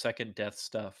Cult of the Second Death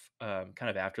stuff, kind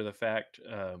of after the fact.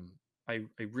 I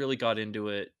really got into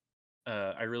it.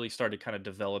 I really started kind of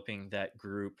developing that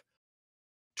group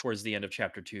towards the end of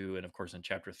chapter 2, and of course in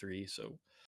chapter 3. So,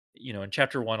 in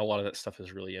chapter 1, a lot of that stuff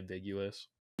is really ambiguous.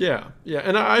 Yeah, yeah,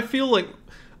 and I feel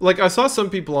like I saw some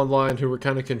people online who were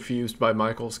kind of confused by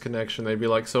Michael's connection. They'd be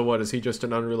like, "So what? Is he just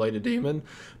an unrelated demon?"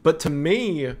 But to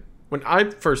me, when I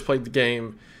first played the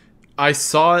game, I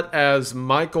saw it as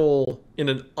Michael in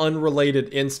an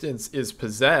unrelated instance is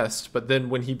possessed, but then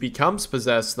when he becomes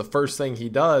possessed, the first thing he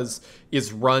does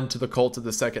is run to the cult of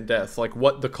the second death. Like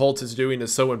what the cult is doing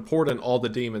is so important, all the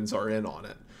demons are in on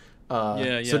it.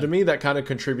 Yeah, So yeah. to me, that kind of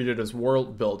contributed as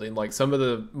world building. Like some of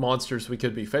the monsters we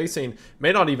could be facing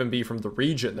may not even be from the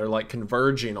region; they're like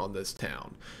converging on this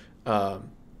town.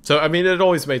 So I mean, it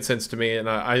always made sense to me, and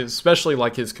I especially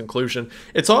like his conclusion.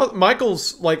 It's all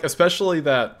Michael's like, especially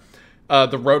that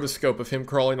the rotoscope of him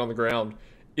crawling on the ground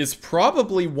is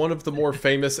probably one of the more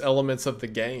famous elements of the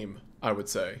game. I would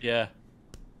say. Yeah.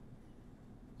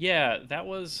 Yeah,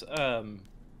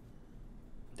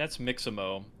 that's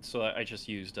Mixamo. So I just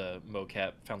used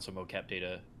mocap, found some mocap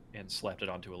data and slapped it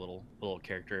onto a little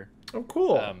character. Oh,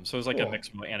 cool, So it was like a cool.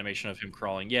 Mixamo animation of him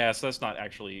crawling. Yeah, so that's not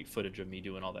actually footage of me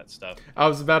doing all that stuff. I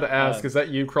was about to ask, Um, is that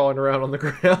you crawling around on the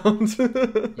ground?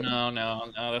 no,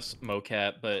 no, no, that's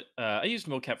mocap. But I used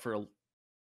mocap for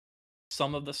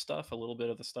some of the stuff, a little bit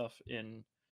of the stuff in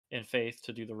Faith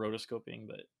to do the rotoscoping.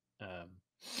 But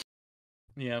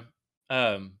yeah,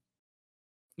 um,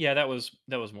 yeah, that was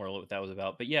more what that was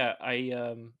about. But yeah,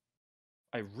 I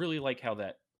really like how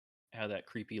that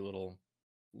creepy little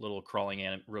crawling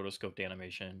rotoscoped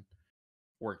animation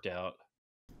worked out.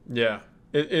 Yeah,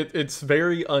 it's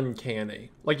very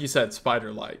uncanny. Like you said,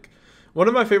 spider-like. One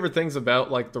of my favorite things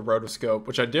about like the rotoscope,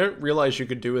 which I didn't realize you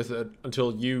could do with it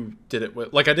until you did it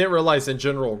with, like I didn't realize in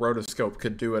general rotoscope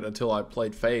could do it until I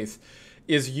played Faith,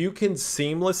 is you can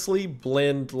seamlessly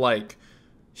blend like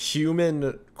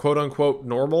human quote unquote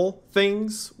normal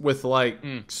things with like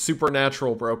Mm.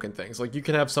 supernatural broken things. Like you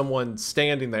can have someone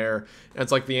standing there and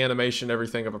it's like the animation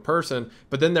everything of a person,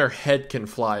 but then their head can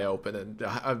fly open and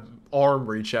an arm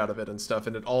reach out of it and stuff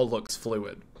and it all looks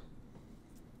fluid.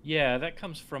 Yeah, that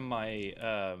comes from my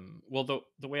well,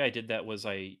 the way I did that was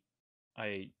I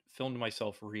filmed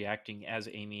myself reacting as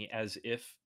Amy as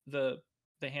if the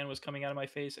hand was coming out of my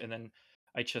face, and then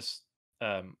I just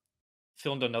um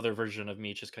filmed another version of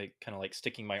me just kind of like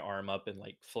sticking my arm up and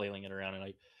like flailing it around, and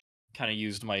I kind of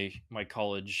used my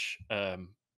college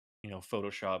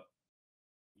Photoshop,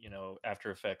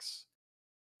 After Effects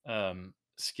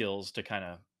skills to kind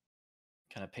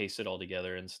of paste it all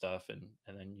together and stuff, and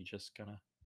then you just kind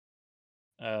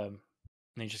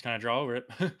of draw over it.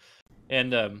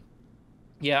 And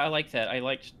yeah, I like that. I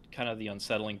liked kind of the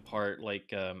unsettling part.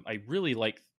 Like I really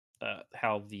like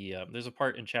how there's a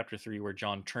part in chapter 3 where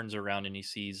John turns around and he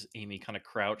sees Amy kind of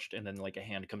crouched, and then like a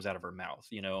hand comes out of her mouth,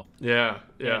 Yeah, and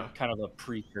yeah. kind of a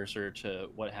precursor to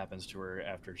what happens to her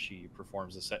after she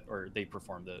performs the set or they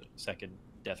perform the second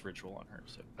death ritual on her.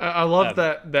 So I love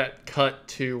um, that cut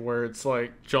too, where it's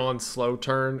like John's slow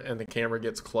turn and the camera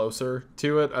gets closer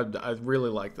to it. I really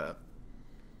like that.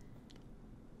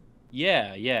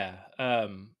 yeah, yeah.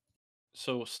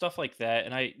 So stuff like that,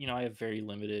 and I have very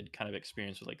limited kind of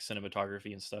experience with like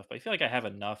cinematography and stuff, but I feel like I have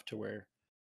enough to where,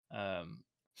 um,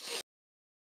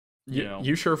 you know,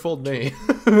 You sure fooled to me.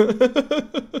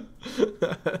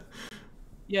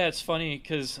 yeah, it's funny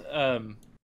because I've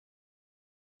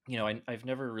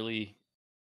never really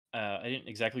I didn't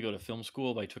exactly go to film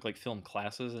school, but I took like film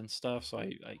classes and stuff. So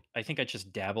I think I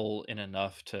just dabble in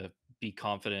enough to be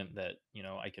confident that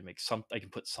I can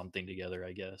put something together.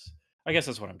 I guess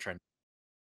that's what I'm trying.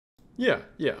 Yeah,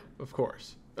 yeah, of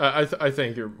course. I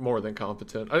think you're more than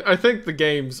competent. I think the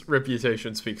game's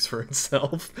reputation speaks for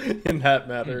itself in that Mm,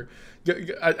 matter.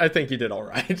 I think you did all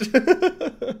right.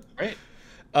 right?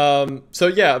 So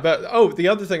yeah, the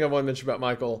other thing I want to mention about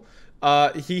Michael,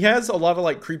 he has a lot of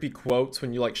like creepy quotes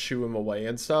when you like shoo him away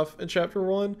and stuff in chapter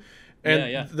one, Yeah,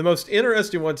 and yeah. the most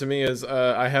interesting one to me is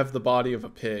I have the body of a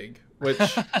pig, which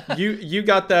you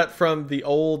got that from the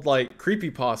old like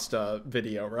creepypasta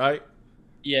video, right?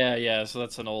 Yeah, yeah. So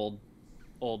that's an old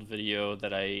video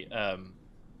that I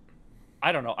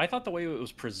don't know. I thought the way it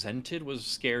was presented was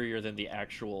scarier than the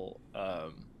actual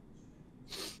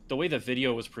the way the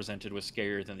video was presented was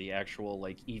scarier than the actual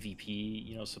like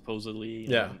EVP, supposedly,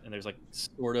 Yeah, and there's like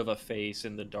sort of a face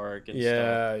in the dark and stuff.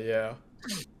 yeah, yeah.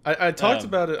 I talked Um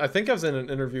about it. I think I was in an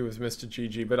interview with Mr.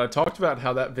 Gigi, but I talked about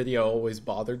how that video always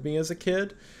bothered me as a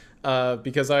kid,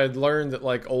 because I had learned that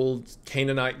like old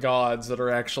Canaanite gods that are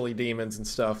actually demons and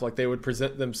stuff, like they would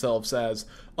present themselves as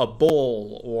a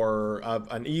bull or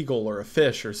an eagle or a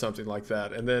fish or something like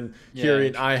that. And then yeah,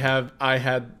 hearing interesting.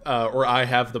 I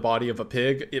have the body of a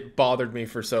pig, it bothered me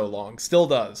for so long. Still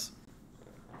does.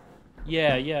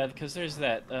 Yeah, yeah, because there's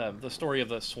that the story of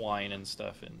the swine and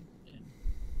stuff in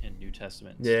New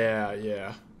Testament and stuff. Yeah,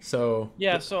 yeah. So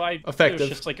Yeah, so it was effective.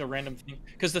 just like a random thing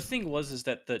because the thing was is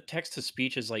that the text to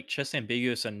speech is like just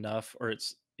ambiguous enough, or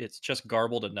it's just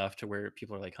garbled enough to where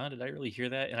people are like, "Huh, did I really hear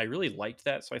that?" And I really liked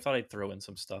that, so I thought I'd throw in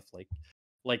some stuff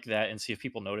like that and see if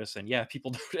people notice. And yeah,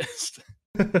 people noticed.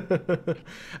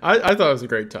 I thought it was a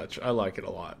great touch. I like it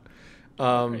a lot.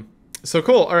 Oh, great. So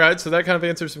cool. All right. So that kind of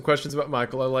answers some questions about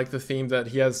Michael. I like the theme that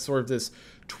he has sort of this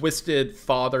twisted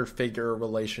father figure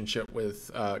relationship with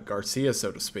Garcia,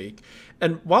 so to speak.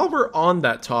 And while we're on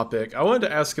that topic, I wanted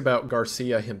to ask about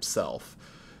Garcia himself.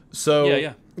 Yeah, So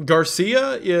yeah,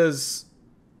 Garcia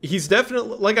he's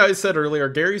definitely, like I said earlier,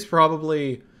 Gary's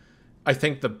probably, I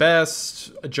think, the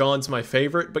best. John's my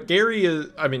favorite, but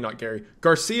not Gary.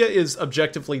 Garcia is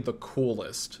objectively the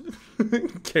coolest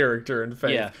character in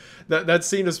Faith. yeah, That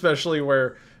scene, especially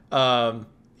where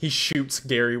he shoots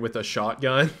Gary with a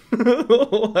shotgun,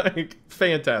 like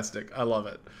fantastic. I love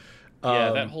it.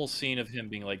 yeah. That Um, whole scene of him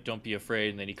being like, "Don't be afraid,"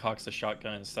 and then he cocks the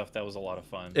shotgun and stuff. That was a lot of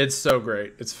fun. it's so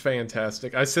great. It's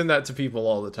fantastic. I send that to people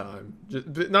all the time.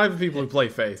 Not even people who play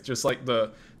Faith, just like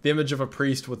the image of a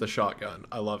priest with a shotgun.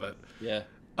 I love it. Yeah,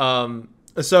 Um,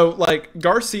 so like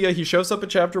Garcia, he shows up at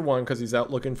chapter one because he's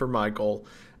out looking for Michael,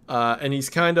 and he's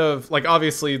kind of like,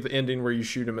 obviously the ending where you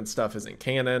shoot him and stuff isn't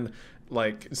canon.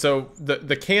 Like, so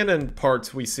the canon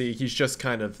parts we see, he's just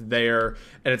kind of there,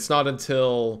 and it's not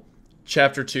until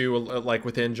chapter two, like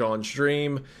within John's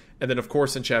dream, and then of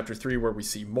course in chapter three where we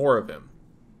see more of him.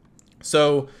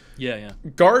 So yeah, yeah,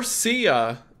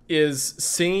 Garcia is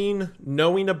seen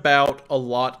knowing about a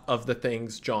lot of the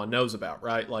things John knows about,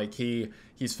 right? Like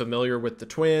he's familiar with the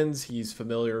twins, he's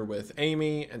familiar with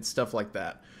Amy and stuff like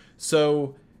that.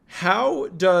 So how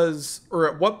does, or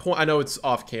at what point, I know it's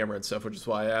off camera and stuff, which is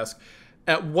why I ask,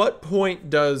 at what point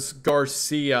does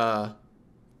Garcia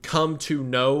come to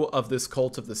know of this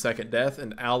cult of the second death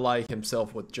and ally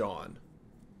himself with John?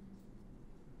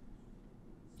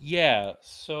 yeah.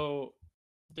 So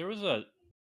there was a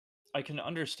I can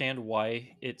understand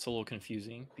why it's a little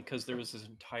confusing because there was this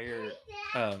entire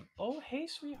oh, hey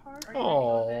sweetheart, are you ready to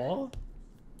go to bed? Aww.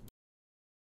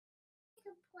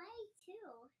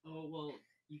 Oh, well,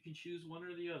 you can choose one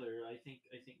or the other. I think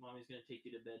mommy's going to take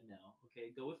you to bed now.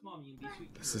 Okay, go with mommy and be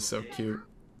sweet to This her, is so okay? cute.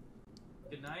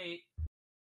 Good night.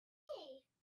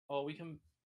 Oh, we can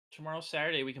tomorrow's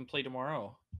Saturday, we can play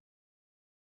tomorrow.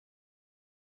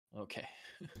 Okay.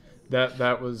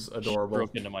 That was She adorable.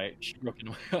 broke into my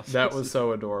That office. was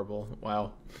so adorable.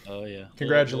 Wow. Oh yeah. Little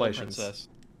Congratulations. princess.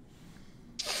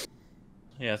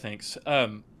 Yeah, thanks.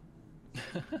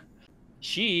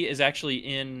 She is actually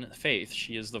in Faith.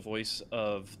 She is the voice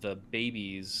of the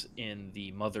babies in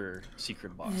the Mother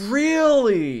secret box.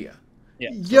 Really? Yeah.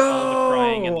 So Yo!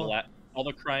 all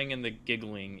the crying and the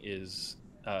giggling is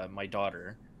my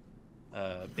daughter.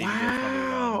 baby girl's number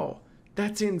one. Wow,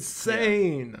 that's Yeah,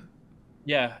 insane.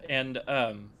 yeah, and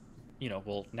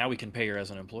well, now we can pay her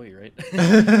as an employee, right?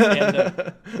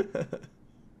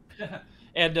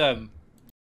 and and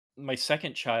my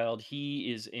second child,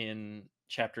 he is in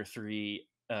chapter 3.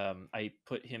 I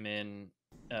put him in.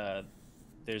 Uh,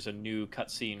 there's a new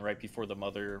cutscene right before the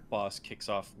mother boss kicks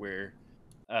off where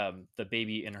the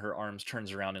baby in her arms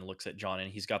turns around and looks at John,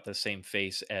 and he's got the same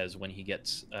face as when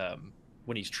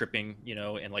he's tripping,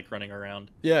 and like running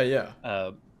around. Yeah, yeah.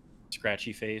 Uh,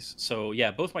 Scratchy face. So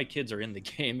yeah, both my kids are in the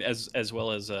game as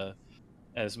well as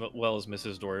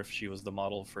Mrs. Dorf. She was the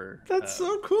model That's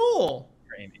so cool.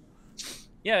 for Amy.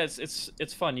 Yeah,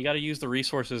 it's fun. You got to use the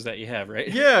resources that you have,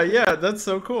 right? Yeah, yeah, that's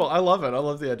so cool. I love it. I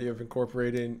love the idea of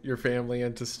incorporating your family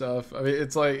into stuff. I mean,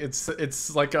 it's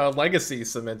like a legacy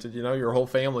cemented, you know, your whole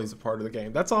family's a part of the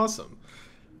game. That's awesome.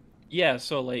 Yeah,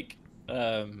 so like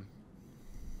 15,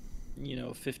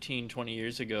 20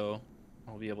 years ago,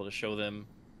 I'll be able to show them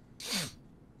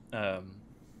um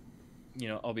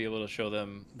I'll be able to show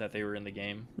them that they were in the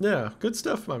game. Yeah, good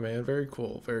stuff, my man. Very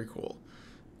cool. Very cool.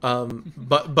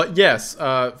 But yes,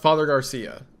 Father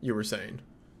Garcia, you were saying.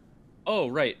 Oh,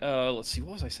 right. Let's see.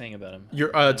 What was I saying about him?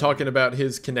 You're talking about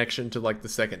his connection to like the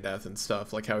second death and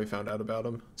stuff, like how he found out about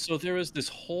him. So there was this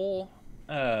whole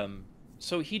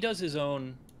so he's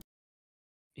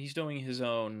doing his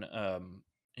own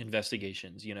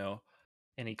investigations,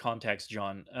 and he contacts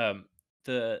John.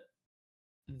 The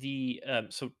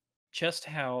so just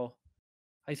how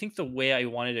I think the way I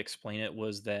wanted to explain it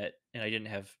was that, and I didn't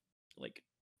have like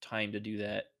time to do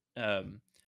that,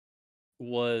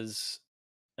 was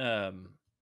um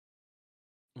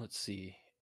let's see.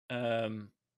 Um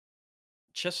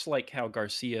just like how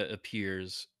Garcia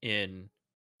appears in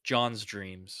John's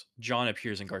dreams, John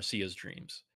appears in Garcia's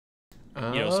dreams.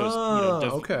 So it's Ah,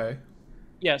 okay.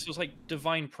 yeah, so it's like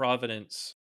divine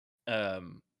providence.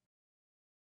 Um,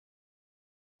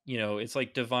 it's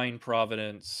like divine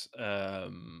providence,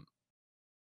 kind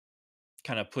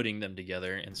of putting them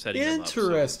together and setting them up. So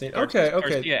Interesting. Okay, okay.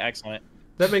 Garcia acts on it,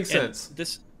 That makes and sense.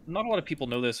 this not a lot of people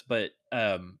know this, but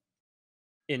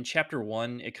in chapter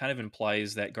 1, it kind of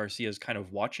implies that Garcia is kind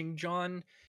of watching John,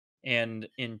 and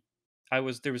there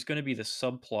was going to be this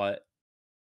subplot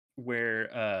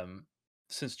where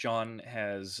since John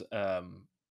has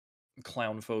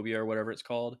clown phobia or whatever it's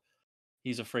called, he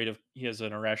has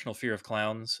an irrational fear of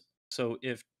clowns. So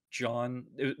if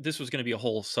this was going to be a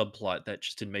whole subplot that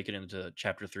just didn't make it into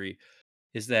chapter 3,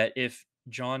 is that if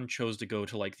John chose to go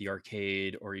to like the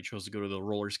arcade, or he chose to go to the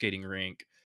roller skating rink,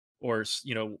 or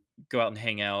go out and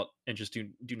hang out and just do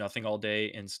nothing all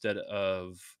day instead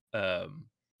of um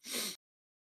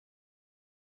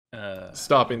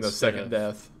Stopping the instead second of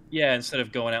death. yeah, instead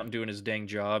of going out and doing his dang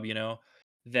job,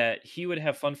 that he would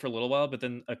have fun for a little while, but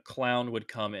then a clown would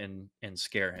come and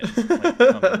scare him, like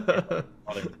come and like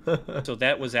bother him. So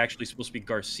that was actually supposed to be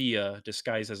Garcia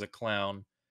disguised as a clown,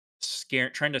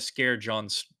 trying to scare John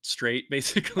straight,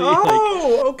 basically, like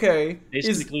Oh, okay. Is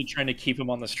basically trying to keep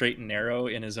him on the straight and narrow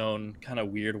in his own kind of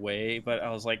weird way. But I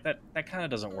was like, that kind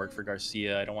of doesn't work for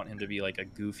Garcia. I don't want him to be like a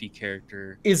goofy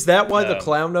character. is that why the Um,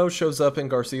 clown nose shows up in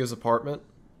Garcia's apartment?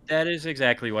 that is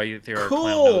exactly why there are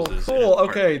clown Cool, noses in his cool.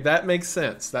 Okay, apartment. that makes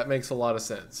sense. That makes a lot of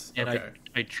sense. And Okay.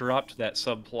 I dropped that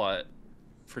subplot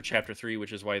for chapter 3,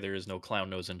 which is why there is no clown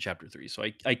nose in chapter 3. So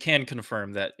I can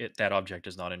confirm that that object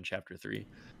is not in chapter 3,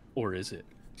 or is it?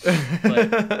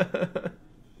 But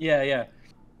yeah, yeah.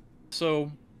 So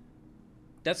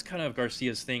that's kind of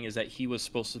Garcia's thing, is that he was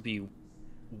supposed to be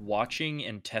watching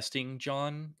and testing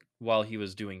John while he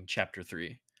was doing chapter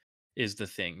 3 is the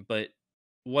thing. But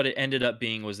what it ended up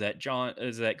being was that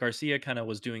Garcia kind of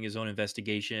was doing his own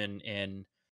investigation, and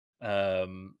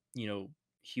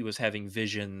he was having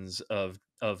visions of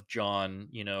John,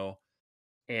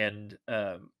 and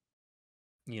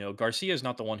Garcia is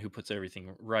not the one who puts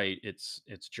everything right. It's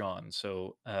John.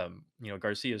 So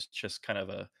Garcia is just kind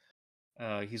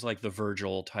of he's like the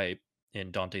Virgil type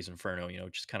in Dante's Inferno,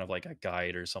 just kind of like a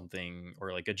guide or something,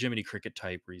 or like a Jiminy Cricket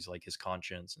type where he's like his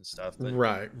conscience and stuff. But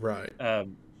Right, right.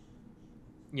 um,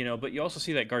 but you also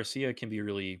see that Garcia can be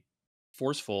really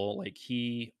forceful. Like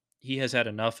he has had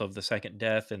enough of the second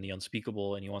death and the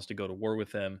unspeakable, and he wants to go to war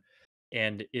with them.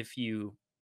 And if you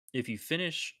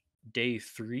finish day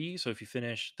 3, so if you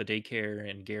finish the daycare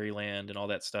and Garyland and all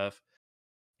that stuff,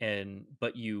 and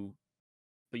but you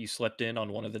slept in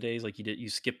on one of the days, like you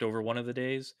skipped over one of the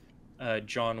days,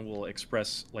 John will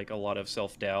express like a lot of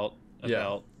self-doubt Yeah.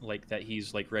 about like that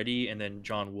he's like ready, and then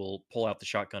John will pull out the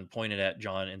shotgun, point it at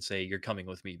John, and say, "You're coming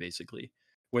with me," basically,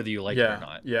 whether you like it or Yeah,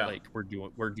 not. yeah. Like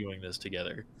we're doing this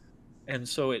together. And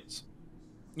so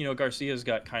Garcia's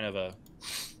got kind of a,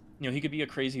 he could be a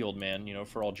crazy old man,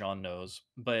 for all John knows.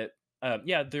 But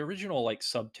yeah, the original like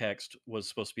subtext was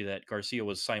supposed to be that Garcia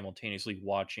was simultaneously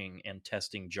watching and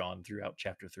testing John throughout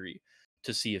chapter 3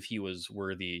 to see if he was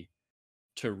worthy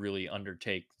to really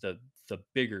undertake the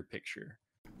bigger picture.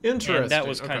 And that Interesting.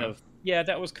 was kind Okay. of, yeah,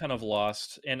 that was kind of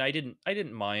lost. And I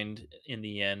didn't mind in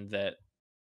the end that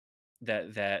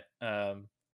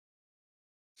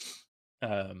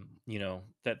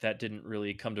didn't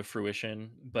really come to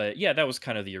fruition. But yeah, that was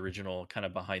kind of the original kind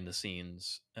of behind the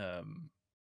scenes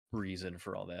reason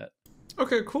for all that.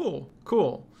 Okay, cool,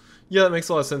 cool. Yeah, that makes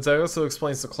a lot of sense. That also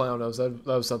explains the clown. That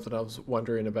was something I was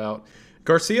wondering about.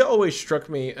 Garcia always struck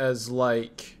me as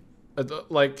like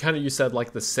kind of you said,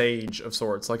 like the sage of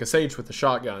sorts, like a sage with a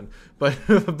shotgun, but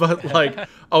but like a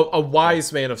Yeah.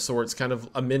 wise man of sorts, kind of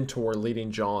a mentor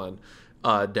leading John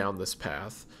down this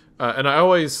path. And I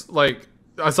always like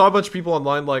I saw a bunch of people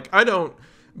online like I don't.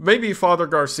 Maybe Father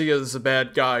Garcia is a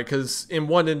bad guy because in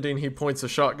one ending he points a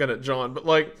shotgun at John, but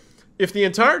like if the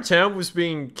entire town was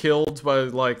being killed by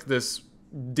like this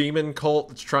demon cult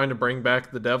that's trying to bring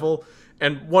back the devil,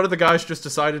 and one of the guys just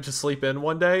decided to sleep in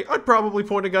one day, I'd probably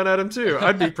point a gun at him too.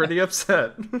 I'd be pretty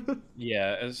upset.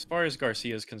 Yeah, as far as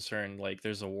Garcia is concerned, like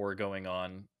there's a war going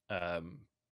on.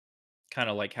 Kind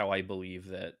of like how I believe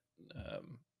that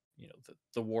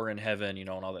the war in heaven, and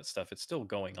all that stuff, it's still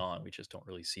going on. We just don't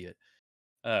really see it.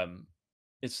 Um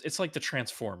it's like the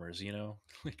Transformers,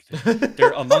 like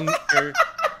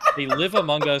they live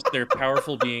among us. They're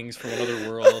powerful beings from another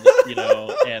world,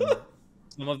 and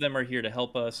some of them are here to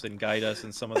help us and guide us,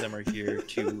 and some of them are here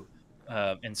to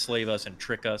enslave us and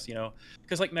trick us.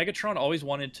 Because like Megatron always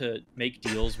wanted to make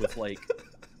deals with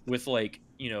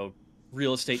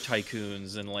real estate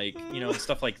tycoons and and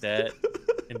stuff like that,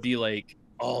 and be like,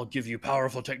 "I'll give you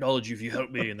powerful technology if you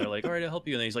help me," and they're like, "All right, I'll help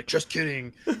you," and then he's like, "Just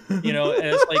kidding," and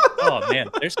it's like, oh man,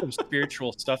 there's some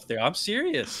spiritual stuff there. I'm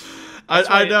serious. That's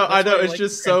I why know, I that's know. why I It's like the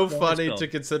just so Transformers funny to film.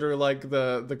 consider like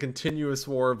the continuous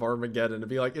war of Armageddon to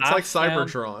be like it's I like found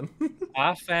Cybertron.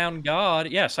 I found God.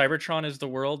 Yeah, Cybertron is the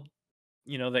world,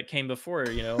 that came before,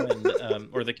 and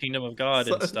or the kingdom of God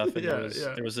So, and stuff. And there yeah, was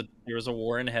yeah, there was a there was a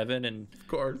war in heaven, and of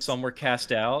course. some were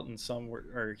cast out, and some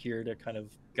are here to kind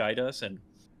of guide us. And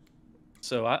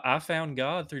so I found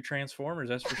God through Transformers,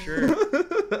 that's for sure.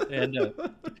 And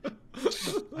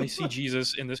I see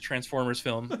Jesus in this Transformers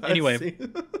film. I Anyway, see.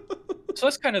 so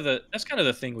that's kind of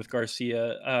the thing with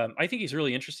Garcia. I think he's a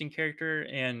really interesting character,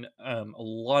 and a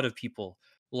lot of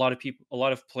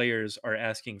players are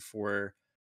asking for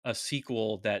a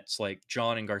sequel that's like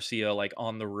John and Garcia, like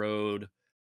on the road,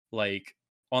 like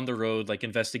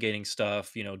investigating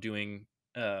stuff, doing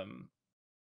um,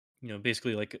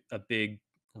 basically like a big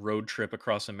road trip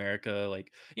across America, like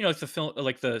the film,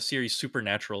 like the series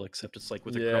Supernatural, except it's like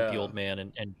with a grumpy Yeah, old man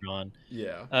and John.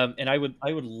 yeah. And I would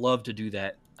love to do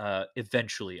that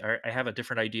eventually. I have a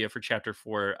different idea for chapter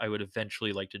 4. I would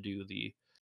eventually like to do the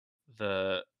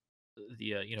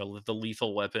the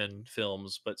Lethal Weapon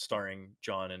films, but starring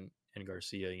John and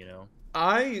Garcia.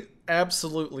 I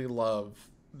absolutely love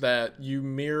that you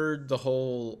mirrored the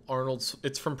whole Arnold.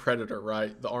 It's from Predator,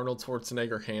 right? The Arnold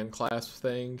Schwarzenegger hand clasp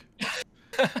thing.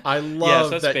 I Yes,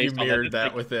 love that's that you based on that. mirrored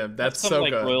that with him. That's That's some so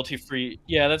like good. royalty free.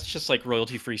 Yeah, that's just like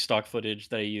royalty free stock footage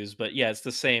that I use. But yeah, it's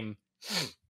the same.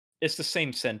 It's the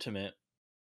same sentiment.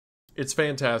 It's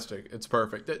fantastic. It's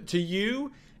perfect. To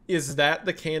you, is that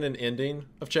the canon ending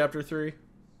of chapter 3?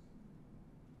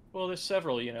 Well, there's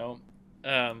several.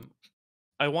 Um,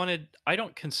 I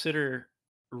don't consider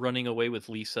running away with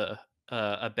Lisa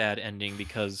a bad ending,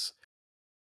 because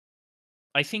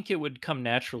I think it would come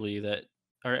naturally that,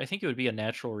 or I think it would be a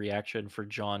natural reaction for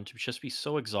John to just be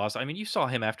so exhausted. I mean, you saw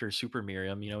him after Super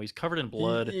Miriam, he's covered in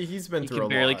blood. He's been He through can a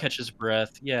barely lot. catch his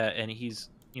breath. Yeah, and he's,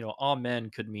 amen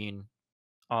could mean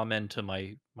amen to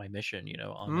my mission,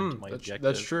 amen to my That's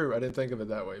objective. true. I didn't think of it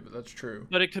that way, but that's true.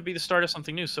 But it could be the start of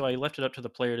something new. So I left it up to the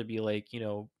player to be like,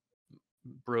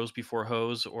 bros before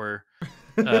hoes, or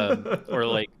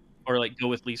like go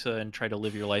with Lisa and try to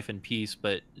live your life in peace.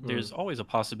 But Mm, there's always a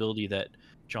possibility that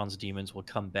John's demons will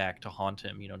come back to haunt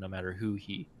him, no matter who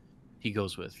he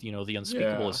goes with. The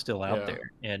unspeakable yeah, is still out yeah.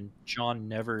 there, and John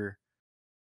never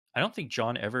I don't think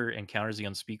John ever encounters the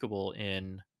unspeakable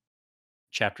in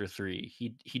chapter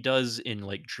 3. He does in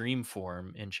like dream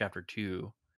form in chapter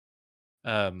 2.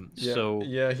 Yeah, So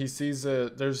yeah, he sees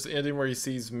it. There's the ending where he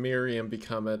sees Miriam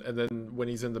become it, and then when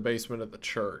he's in the basement of the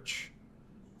church.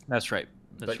 that's right.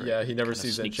 But That's right. yeah, he never Kind of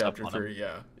sees it in sneaks up chapter on him. 3.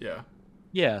 Yeah, yeah.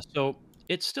 Yeah, so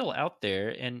it's still out there,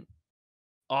 and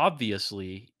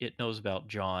obviously it knows about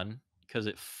John because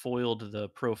it foiled the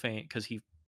profane, because he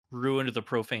ruined the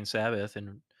profane Sabbath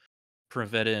and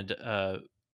prevented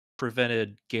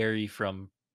prevented Gary from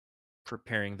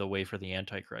preparing the way for the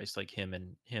Antichrist, like him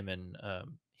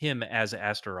as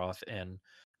Astaroth and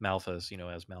Malthus,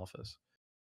 as Malthus.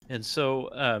 And so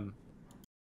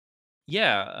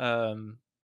yeah,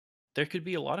 there could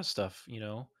be a lot of stuff.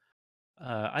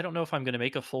 I don't know if I'm gonna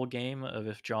make a full game of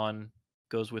if John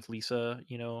goes with Lisa,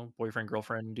 boyfriend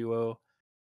girlfriend duo,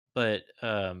 but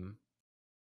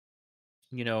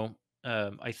you know,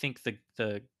 I think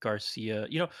the Garcia,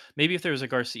 maybe if there was a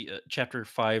Garcia chapter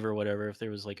 5 or whatever, if there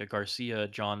was like a Garcia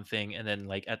John thing, and then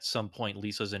like at some point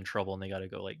Lisa's in trouble and they got to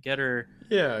go like get her,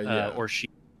 Yeah, yeah. or she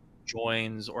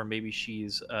joins, or maybe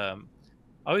she's. I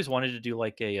always wanted to do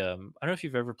like a I don't know if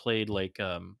you've ever played like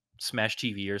Smash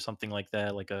TV or something like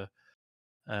that, like a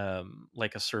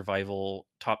survival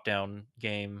top down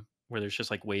game where there's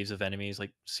just like waves of enemies,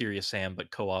 like Serious Sam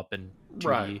but co-op and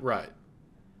Right, 2D. right.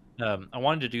 I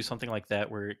wanted to do something like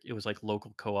that where it was like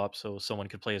local co-op, so someone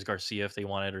could play as Garcia if they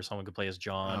wanted, or someone could play as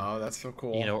John, Oh, that's so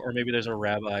cool. or maybe there's a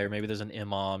rabbi, or maybe there's an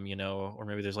imam, or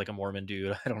maybe there's like a Mormon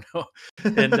dude. I don't know,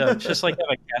 and just like have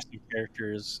a cast of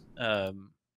characters,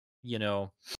 you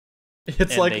know,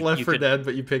 It's and like they Left you 4 could Dead,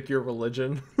 but you pick your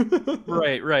religion.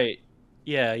 right, right,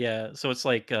 yeah, yeah. So it's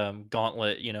like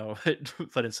Gauntlet,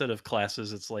 but instead of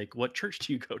classes, it's like what church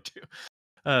do you go to?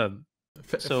 Um,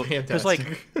 so because like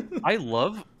Fantastic. I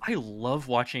love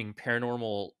watching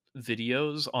paranormal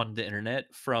videos on the internet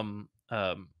from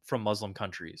Muslim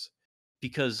countries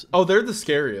because Oh, they're the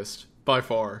scariest by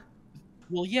far.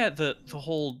 well yeah the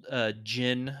whole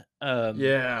jinn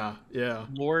Yeah, yeah.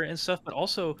 lore and stuff, but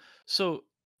also so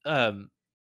um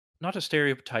not to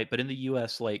stereotype, but in the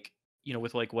US, like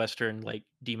with like Western like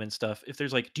demon stuff, if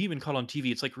there's like demon caught on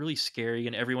TV, it's like really scary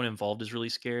and everyone involved is really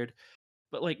scared.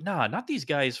 But like nah, not these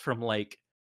guys from like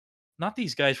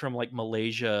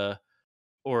Malaysia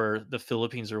or the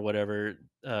Philippines or whatever,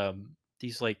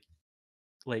 these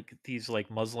these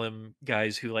like Muslim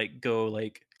guys who like go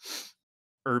like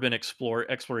urban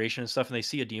exploration and stuff, and they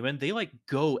see a demon, they like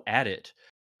go at it.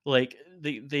 Like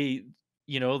they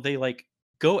like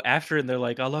go after it and they're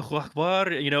like Allahu Akbar,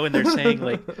 and they're saying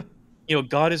like,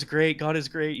 God is great, God is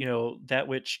great, that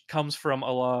which comes from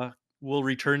Allah will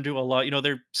return to Allah.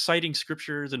 They're citing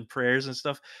scriptures and prayers and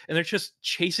stuff, and they're just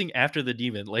chasing after the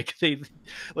demon. Like they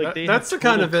like they have That's the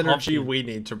kind total of energy confidence. we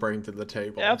need to bring to the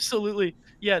table. Absolutely.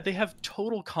 Yeah, they have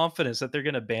total confidence that they're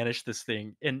gonna banish this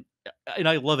thing, and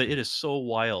I love it. It is so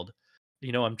wild.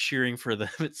 I'm cheering for them.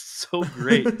 It's so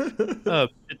great.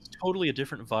 It's totally a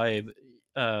different vibe,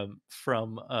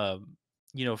 from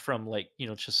like,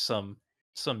 just some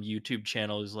YouTube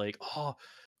channel is like, "Oh,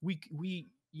 we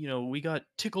got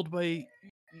tickled by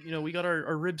we got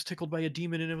our ribs tickled by a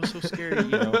demon and it was so scary."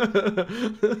 And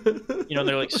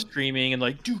they're like screaming and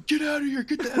like, "Dude, get out of here.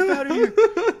 Get the F out of here."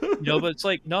 But it's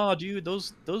like, nah, dude,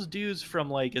 those dudes from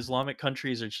like Islamic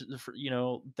countries are,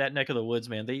 that neck of the woods,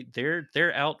 man.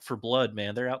 They're out for blood,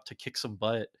 man. They're out to kick some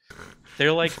butt.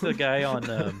 They're like the guy on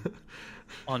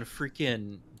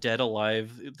freaking Dead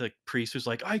Alive, the priest who's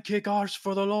like, "I kick arse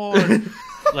for the Lord."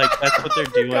 Like that's what they're I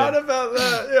forgot doing. about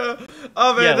that. Yeah.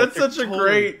 Oh man, Yeah, like that's they're such a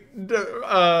totally.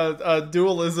 great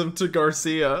dualism to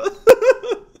Garcia.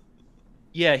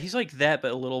 Yeah, he's like that,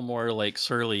 but a little more like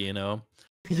surly. But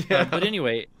Yeah.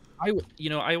 anyway, I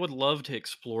would love to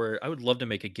explore. I would love to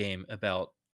make a game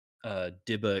about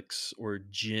Dybbuk's or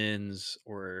Jinns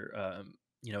or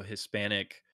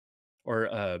Hispanic or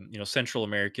Central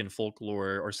American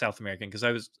folklore or South American, because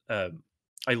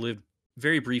I lived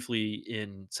very briefly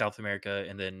in South America,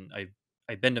 and then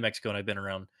I've been to Mexico and I've been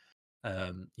around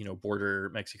border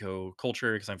Mexico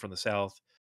culture because I'm from the South.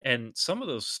 And some of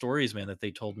those stories, man, that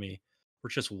they told me were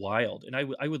just wild. And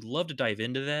I would love to dive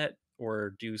into that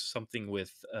or do something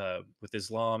with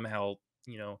Islam, how,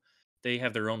 they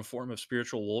have their own form of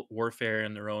spiritual warfare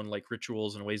and their own like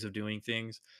rituals and ways of doing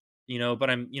things. But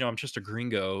I'm just a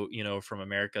gringo, from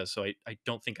America. So I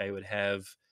don't think I would have,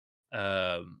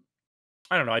 um,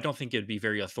 I don't know. I don't think it'd be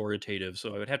very authoritative.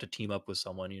 So I would have to team up with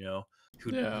someone, Yeah. who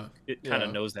it kind of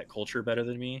Yeah. knows that culture better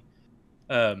than me.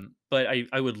 But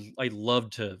I love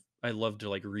to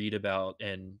like read about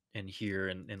and hear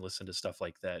and listen to stuff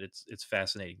like that. It's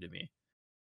fascinating to me.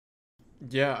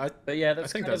 Yeah, But yeah, I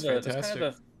think that's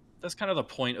fantastic. that's kind of the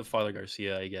point of Father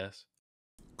Garcia, I guess.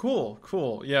 Cool,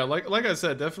 cool. Yeah, like I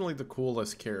said, definitely the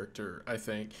coolest character, I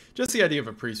think. Just the idea of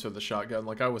a priest with a shotgun,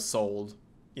 like I was sold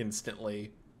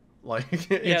instantly. Like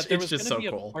Yeah, there it's was just gonna so be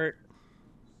a cool. part,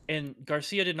 and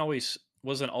Garcia didn't always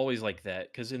wasn't always like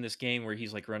that, because in this game where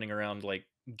he's like running around like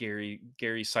Gary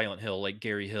Silent Hill, like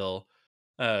Gary Hill,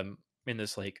 in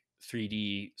this like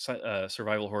 3D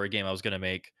survival horror game I was gonna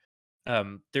make.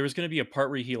 There was gonna be a part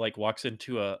where he, like, walks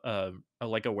into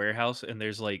like, a warehouse, and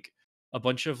there's, like, a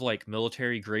bunch of, like,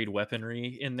 military grade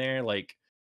weaponry in there, like,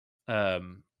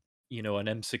 um, an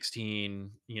M16,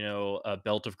 a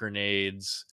belt of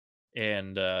grenades,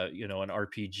 and, an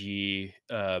RPG,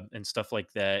 and stuff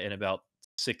like that, and about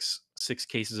six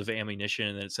cases of ammunition,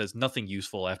 and it says nothing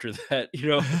useful after that,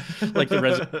 like the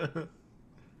res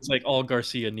it's like all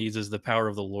Garcia needs is the power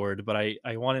of the Lord, but I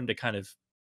want him to kind of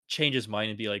change his mind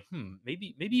and be like,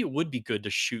 maybe it would be good to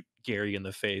shoot Gary in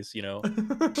the face, you know?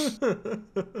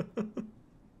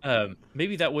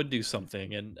 Maybe that would do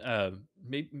something, and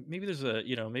maybe there's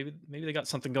maybe they got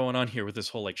something going on here with this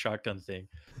whole like shotgun thing,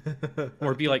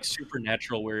 or be like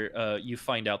supernatural where you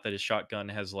find out that his shotgun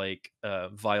has like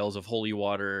vials of holy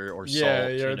water or Yeah,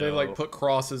 salt, yeah, they like put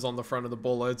crosses on the front of the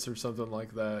bullets or something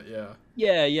like that. Yeah.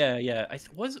 Yeah, yeah, yeah.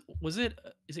 Was it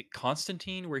is it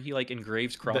Constantine where he like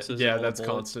engraves crosses in Yeah, all the that's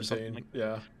bullets or something Constantine.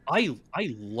 like that? Yeah.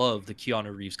 I love the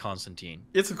Keanu Reeves Constantine.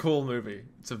 It's a cool movie.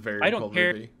 It's a I very don't cool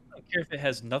care movie. I don't care if it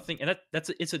has nothing, and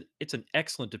it's an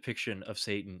excellent depiction of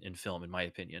Satan in film, in my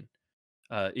opinion.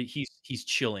 He's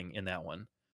chilling in that one.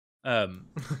 Um,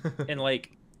 and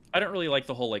like I don't really like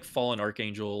the whole like fallen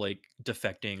archangel like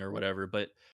defecting or whatever, but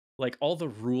like all the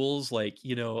rules, like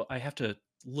I have to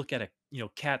look at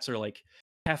cats are like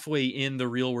halfway in the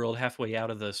real world, halfway out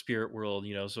of the spirit world.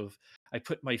 So if I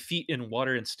put my feet in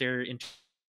water and stare into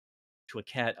a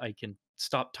cat, I can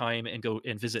stop time and go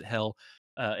and visit hell.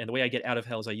 And the way I get out of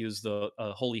hell is I use the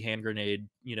holy hand grenade,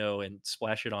 and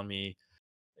splash it on me.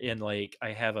 And like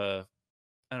I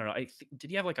don't know. Did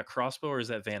he have like a crossbow or is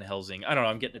that Van Helsing? I don't know.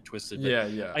 I'm getting it twisted, but Yeah,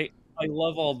 yeah. I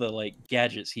love all the like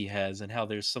gadgets he has and how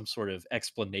there's some sort of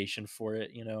explanation for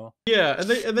it. Yeah, and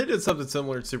they did something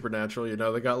similar in Supernatural,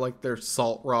 They got like their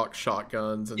salt rock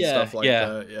shotguns and Yeah, stuff like yeah,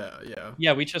 that. Yeah, yeah.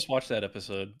 yeah. We just watched that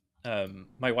episode.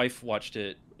 My wife watched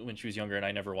it when she was younger, and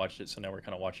I never watched it, so now we're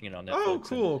kind of watching it on Oh, Netflix and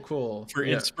cool, cool. for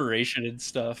Yeah. inspiration and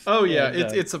stuff. Oh yeah,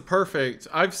 And it's a perfect.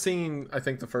 I've seen I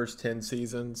think the first 10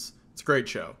 seasons. It's a great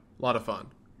show. A lot of fun.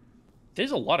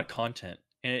 there's a lot of content,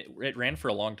 and it ran for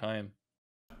a long time.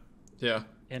 Yeah.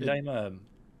 And It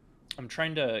I'm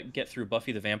trying to get through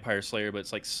Buffy the Vampire Slayer, but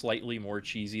it's like slightly more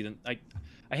cheesy than I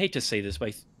hate to say this,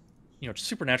 but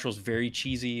Supernatural is very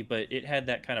cheesy, but it had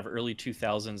that kind of early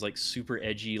 2000s like super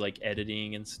edgy like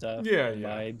editing and stuff Yeah, yeah.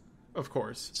 vibe. Of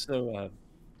course. So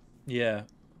yeah,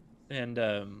 and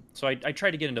so I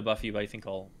tried to get into Buffy, but I think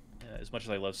I'll as much as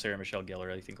I love Sarah Michelle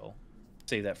Gellar, I think I'll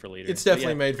save that for later. It's But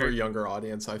definitely yeah, made for a younger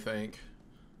audience, I think.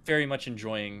 very much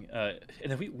enjoying. And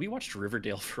then we watched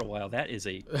Riverdale for a while. That is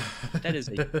a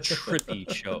trippy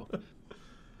show.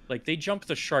 Like they jump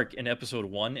the shark in episode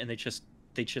 1, and they just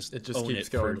It just own keeps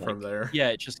it for going like, from there. yeah,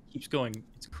 it just keeps going.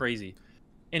 It's crazy.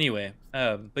 Anyway,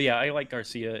 but yeah, I like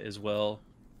Garcia as well.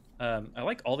 I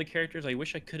like all the characters. I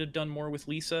wish I could have done more with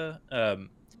Lisa,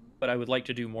 but I would like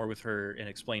to do more with her and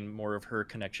explain more of her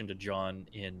connection to John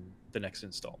in the next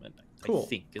installment. I Cool.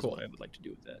 think is Cool. what I would like to do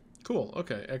with that. Cool.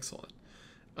 Okay, excellent.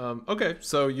 Okay,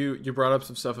 so you brought up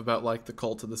some stuff about like the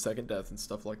cult of the second death and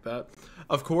stuff like that.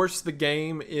 Of course, the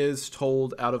game is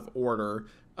told out of order,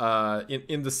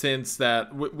 in the sense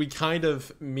that we kind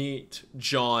of meet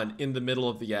John in the middle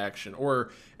of the action, or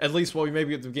at least while we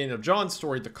maybe at the beginning of John's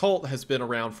story, the cult has been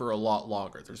around for a lot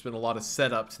longer. There's been a lot of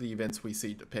setup to the events we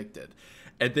see depicted,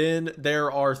 and then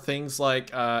there are things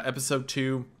like episode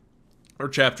 2 or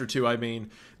chapter 2, I mean,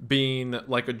 being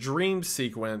like a dream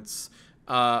sequence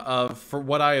of for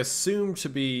what I assume to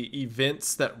be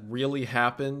events that really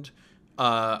happened,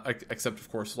 except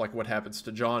of course like what happens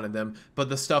to John and them. But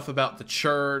the stuff about the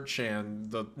church and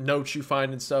the notes you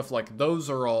find and stuff, like those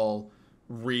are all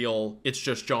real. It's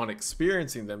just John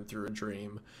experiencing them through a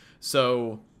dream.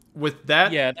 So with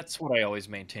that, Yeah, that's what I always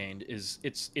maintained. Is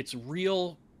it's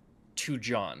real to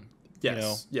John.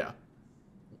 yes, yeah.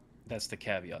 That's the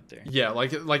caveat there. Yeah,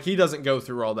 like he doesn't go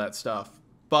through all that stuff,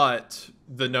 but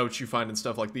the notes you find and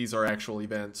stuff like these are actual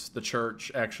events. The church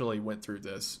actually went through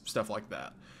this stuff like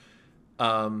that.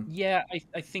 Yeah,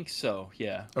 I think so.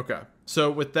 Yeah. Okay,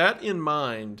 so with that in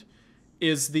mind,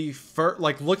 is the first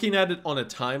like looking at it on a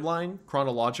timeline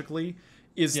chronologically,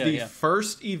 is Yeah, the yeah.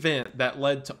 first event that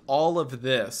led to all of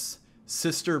this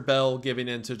Sister Bell giving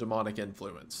into demonic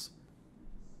influence?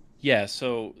 Yeah,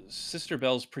 so Sister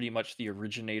Bell's pretty much the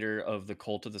originator of the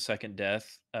cult of the second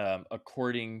death.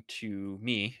 According to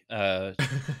me,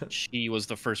 she was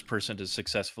the first person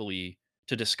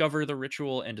to discover the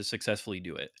ritual and to successfully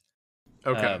do it.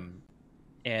 Okay, Um,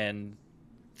 and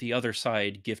the other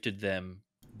side gifted them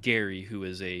Gary, who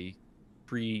is a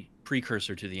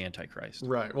precursor to the Antichrist.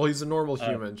 right. Well, he's a normal Uh,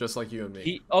 human, just like you and me.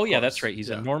 he oh Of yeah, that's course, right. He's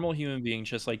a yeah. normal human being,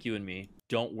 just like you and me.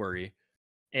 Don't worry.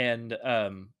 And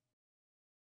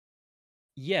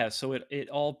yeah, so it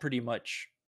all pretty much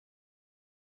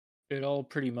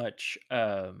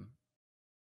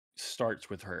starts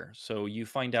with her. So you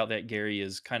find out that Gary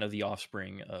is kind of the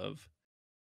offspring of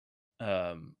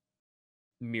um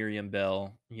Miriam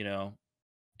Bell,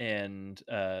 and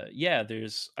yeah,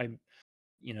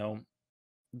 you know,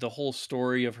 the whole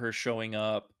story of her showing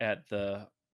up at the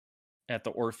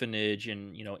orphanage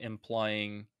and,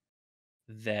 implying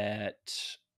that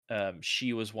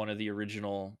she was one of the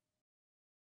original,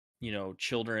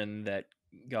 children that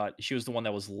she was the one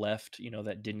that was left,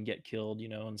 that didn't get killed,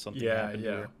 and something Yeah, happened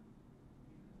to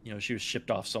yeah. her. She was shipped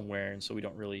off somewhere, and so you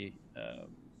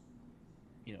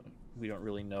know, we don't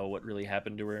really know what really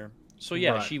happened to her. So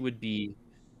yeah, Right. she would be,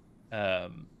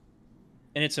 um,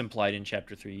 and it's implied in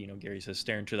chapter 3. Gary says,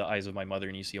 "Stare into the eyes of my mother,"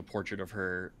 and you see a portrait of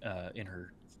her in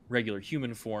her regular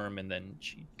human form, and then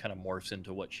she kind of morphs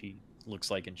into what she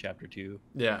looks like in chapter 2.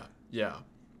 Yeah, yeah.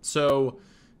 So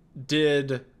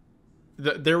did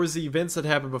there was the events that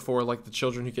happened before, like the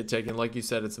children who get taken. Like you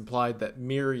said, it's implied that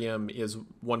Miriam is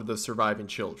one of the surviving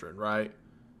children, right?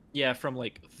 Yeah, from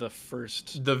like the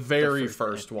first, The the very first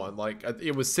first ending. one, like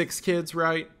it was 6 kids,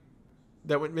 right?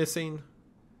 That went missing.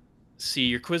 See,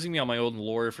 you're quizzing me on my old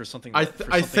lore for I something I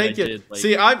think it. did like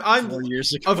See, I'm 4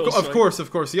 years ago. of So course, of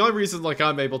course. The only reason like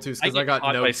I'm able to is I because I get got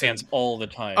caught by notes fans and all the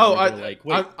time oh, where they're like,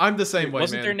 "Wait, I'm the same way,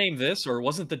 wasn't their man. name this or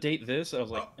wasn't the date this?" I'm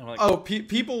like, Oh,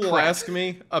 people will crap. ask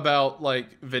me about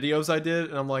like videos I did,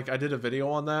 and I'm like, I did a video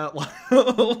on that. Like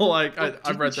Well,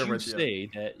 I'm right didn't there you with you. say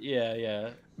that? Yeah, yeah.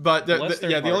 But Bless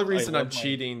their yeah, the only hearts. I reason I'm love my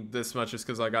cheating this much is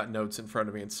because I got notes in front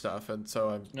of me and stuff, and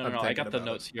so No, no, I'm no. I thinking got the about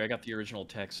it. notes here. I got the original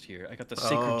text here. I got the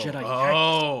sacred Oh, Jedi text.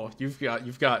 oh, you've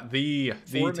got the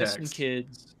Four missing text.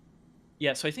 kids.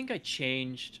 Yeah, so I think I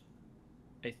changed.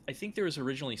 I think there was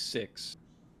originally six,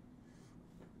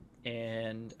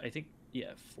 and I think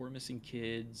yeah, four missing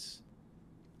kids,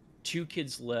 two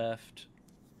kids left.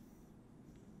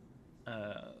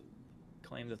 Uh,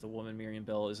 Claim that the woman Miriam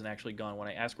Bell isn't actually gone. When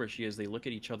I ask where she is, they look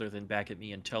at each other, then back at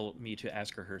me and tell me to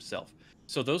ask her herself.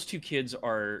 So those two kids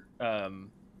are.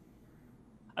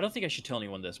 I don't think I should tell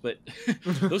anyone this, but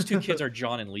those two kids are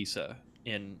John and Lisa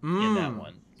in that Hmm.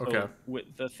 one. Okay. So with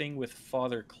the thing with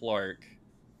Father Clark,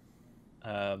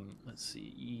 let's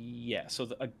see. Yeah, so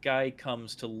a guy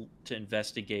comes to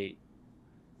investigate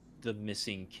the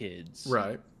missing kids.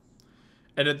 Right.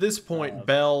 And at this point, Um,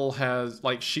 Belle has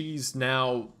like she's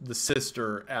now the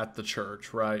sister at the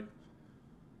church, right?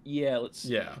 yeah, let's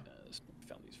Yeah. see. I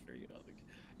found these very good.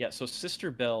 Yeah, so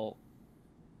Sister Bell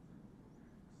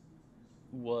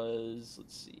was,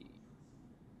 let's see.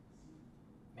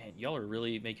 Man, y'all are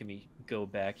really making me go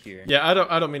back here. Yeah, I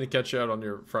don't mean to catch you out on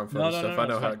your front No, footer no, no, stuff. I no, it's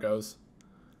know how fine. it goes.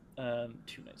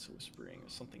 2 Nights of Whispering or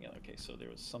something. Okay, so there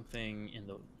was something in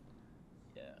the,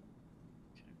 yeah.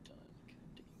 Okay, I'm done. Okay,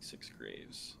 digging 6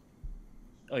 graves.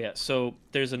 Oh yeah, so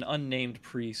there's an unnamed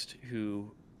priest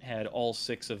who had all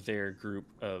six of their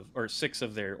six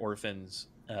of their orphans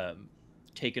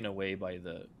taken away by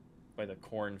the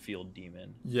cornfield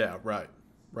demon. Yeah, right.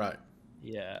 Right.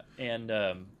 Yeah, and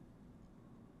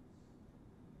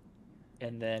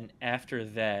then after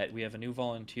that, we have a new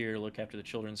volunteer look after the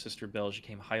children. Sister Bell, she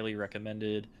came highly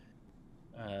recommended.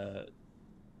 Uh,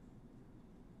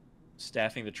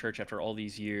 Staffing the church after all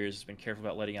these years, has been careful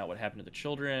about letting out what happened to the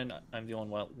children. I'm the only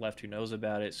one left who knows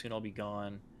about it. Soon I'll be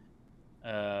gone.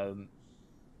 Um,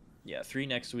 yeah, 3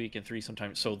 next week and 3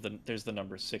 sometime. So there's the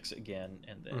number 6 again,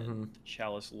 and then Mm-hmm. the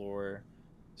Chalice lore,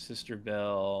 Sister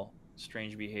Bell,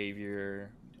 strange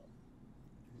behavior. We don't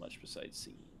do much besides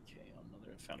seeing. Okay,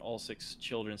 another. I found all 6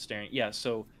 children staring. Yeah,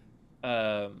 so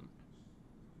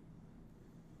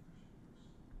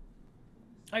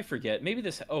I forget. Maybe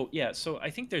this. Oh, yeah. So I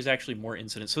think there's actually more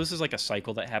incidents. So this is like a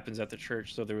cycle that happens at the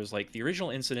church. So there was like the original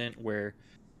incident where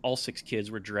all 6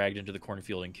 kids were dragged into the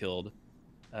cornfield and killed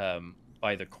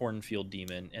by the cornfield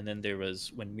demon. And then there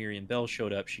was when Miriam Bell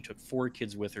showed up, she took 4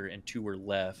 kids with her and 2 were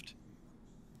left.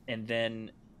 And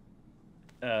then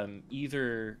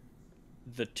either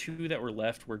the 2 that were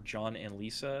left were John and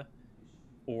Lisa,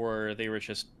 or they were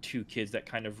just 2 kids that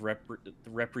kind of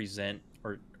represent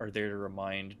or are there to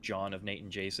remind John of Nate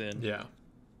and Jason Yeah.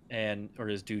 and or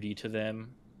his duty to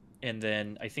them. And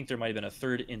then I think there might have been a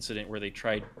third incident where they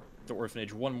tried the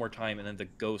orphanage one more time, and then the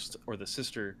ghost or the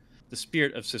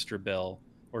spirit of Sister Bell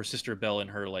or Sister Bell in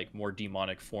her like more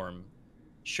demonic form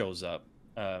shows up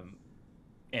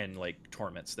and like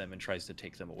torments them and tries to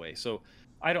take them away. So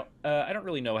I don't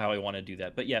really know how I want to do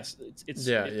that, but yes, Yeah, it's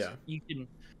yeah. you can.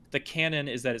 The canon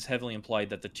is that it's heavily implied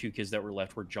that the 2 kids that were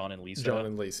left were John and Lisa, John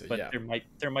and Lisa, but yeah.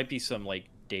 there might be some like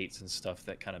dates and stuff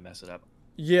that kind of mess it up.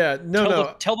 Yeah, no,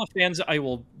 no. Tell the fans I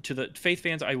will to the Faith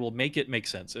fans I will make it make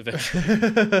sense eventually.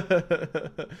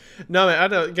 No, man, I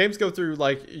know games go through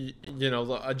like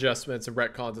adjustments and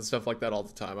retcons and stuff like that all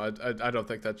the time. I don't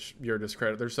think that's your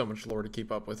discredit. There's so much lore to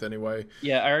keep up with anyway.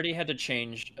 Yeah, I already had to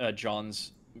change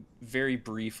John's very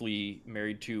briefly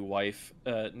married to wife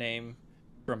name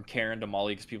from Karen to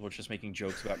Molly because people were just making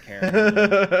jokes about Karen. I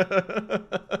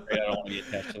don't want to be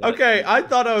attached to that. Okay, I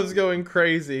thought I was going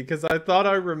crazy because I thought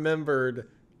I remembered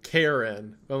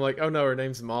Karen. I'm like, oh no, her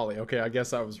name's Molly. Okay, I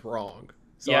guess I was wrong.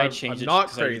 So yeah, I'm I changed it. Not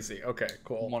crazy. Okay,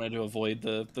 cool. Wanted to avoid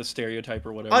the stereotype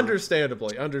or whatever.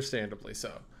 Understandably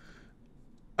so.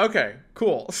 Okay,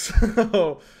 cool.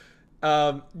 So,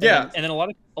 yeah. And then a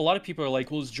lot of people are like,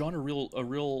 well, is John a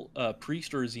real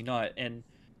priest or is he not? And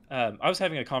I was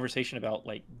having a conversation about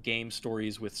like game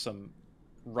stories with some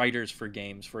writers for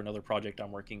games for another project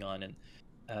I'm working on,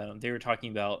 and they were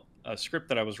talking about a script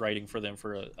that I was writing for them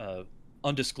for a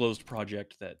undisclosed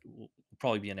project that will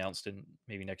probably be announced in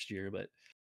maybe next year, but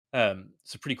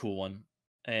it's a pretty cool one.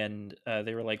 And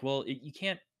they were like, well, you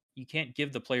can't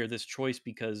give the player this choice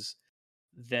because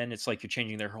then it's like you're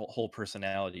changing their whole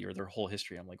personality or their whole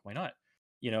history. I'm like, why not?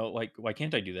 Like, why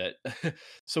can't I do that?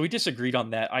 So we disagreed on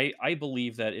that. I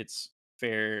believe that it's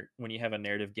fair when you have a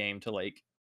narrative game to like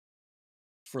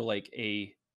for like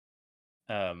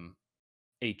um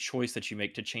a choice that you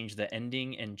make to change the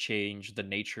ending and change the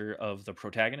nature of the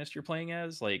protagonist you're playing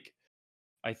as. Like,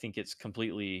 I think it's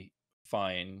completely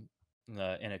fine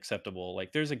and acceptable.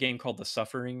 Like, there's a game called The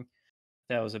Suffering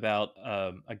that was about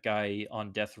a guy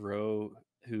on death row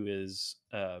who is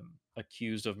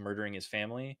accused of murdering his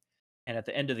family. And at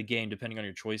the end of the game, depending on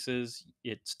your choices,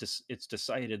 it's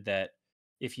decided that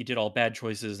if you did all bad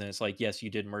choices, then it's like, yes, you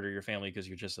did murder your family because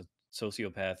you're just a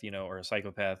sociopath, or a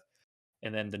psychopath.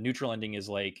 And then the neutral ending is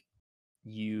like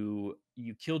you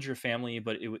killed your family,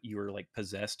 but you were like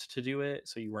possessed to do it,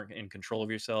 so you weren't in control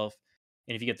of yourself.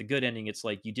 And if you get the good ending, it's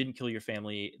like you didn't kill your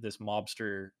family. This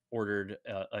mobster ordered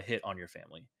a hit on your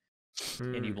family,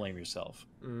 and you blame yourself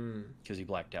because you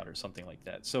blacked out or something like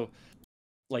that. So,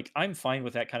 like, I'm fine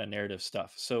with that kind of narrative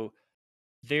stuff. So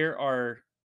there are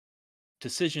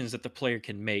decisions that the player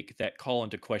can make that call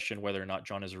into question whether or not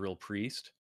John is a real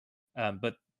priest.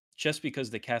 But just because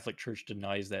the Catholic Church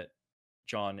denies that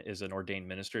John is an ordained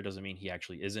minister doesn't mean he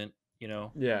actually isn't. Yeah,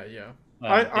 yeah. They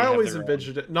I have always their own.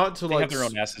 envisioned it not to They like have their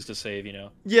own asses to save.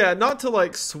 yeah, not to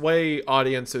like sway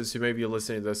audiences who may be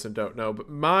listening to this and don't know, but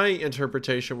my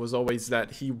interpretation was always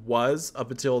that he was up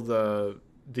until the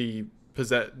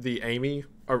Amy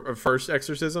or first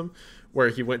exorcism, where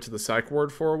he went to the psych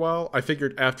ward for a while. I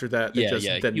figured after that they just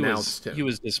denounced him. He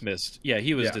was dismissed. Yeah,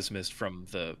 he was dismissed from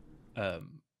the,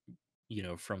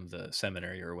 from the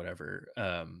seminary or whatever.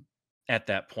 At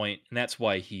that point, and that's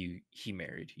why he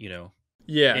married.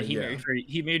 Yeah, And yeah.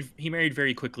 he married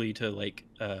very quickly to like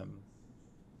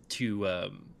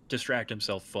distract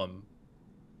himself from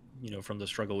from the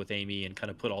struggle with Amy and kind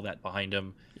of put all that behind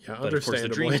him. Yeah, But of course the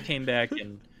understandably. dreams came back,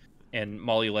 and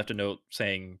Molly left a note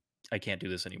saying, I can't do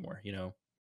this anymore.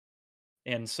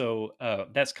 And so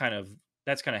that's kind of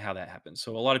how that happens.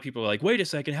 So a lot of people are like, wait a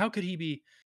second, how could he be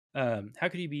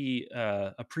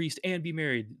a priest and be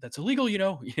married? That's illegal,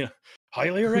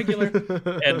 highly irregular.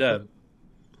 And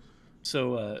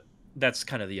so that's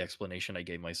kind of the explanation I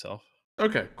gave myself.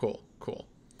 Okay, cool.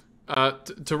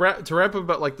 To wrap up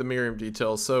about like the Miriam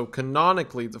details. So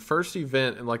canonically, the first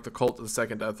event and like the cult of the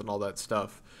second death and all that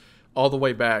stuff, all the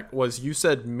way back, was you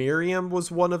said Miriam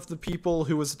was one of the people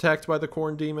who was attacked by the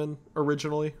corn demon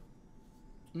originally.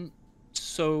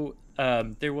 So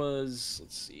there was,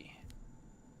 let's see,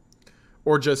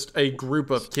 or just a group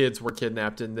of kids were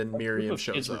kidnapped and then Miriam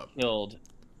shows up. Were killed,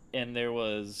 and there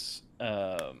was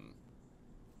let's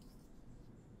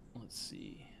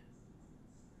see.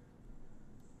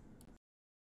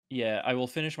 Yeah, I will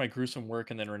finish my gruesome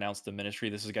work and then renounce the ministry.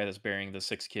 This is a guy that's burying the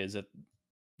 6 kids that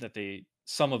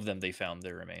some of them they found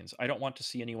their remains. I don't want to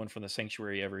see anyone from the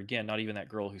sanctuary ever again, not even that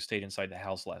girl who stayed inside the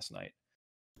house last night.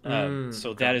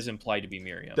 So okay. that is implied to be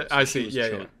Miriam. So I see.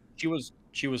 Yeah. She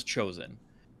was chosen.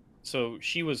 So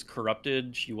she was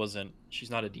corrupted. She's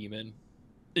not a demon,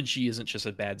 and she isn't just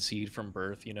a bad seed from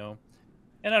birth, And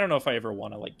I don't know if I ever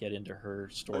want to like get into her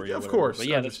story. Of course, but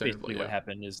yeah, that's basically what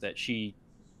happened. Is that she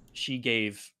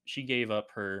gave up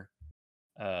her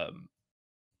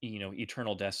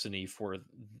eternal destiny for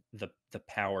the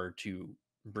power to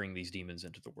bring these demons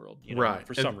into the world, right,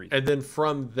 for some reason. And then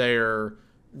from there,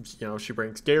 she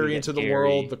brings Gary into the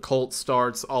world, the cult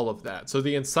starts, all of that. So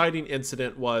the inciting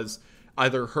incident was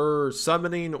either her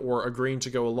summoning or agreeing to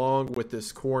go along with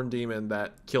this corn demon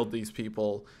that killed these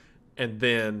people, and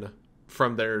then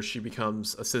from there she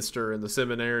becomes a sister in the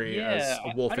seminary Yeah, as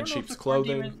a wolf I in don't know if sheep's the corn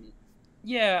clothing. demon.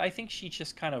 Yeah, I think she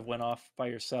just kind of went off by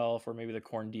herself, or maybe the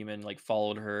corn demon like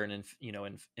followed her and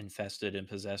infested and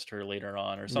possessed her later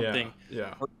on, or Yeah, something,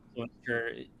 yeah. or influenced her.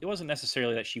 It wasn't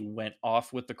necessarily that she went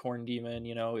off with the corn demon.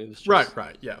 It was Right, just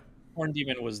right, yeah. corn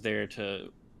demon was there to, you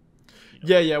know,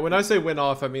 Yeah, yeah. When I say went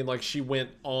off, I mean like she went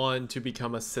on to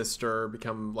become a sister,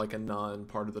 become like a nun,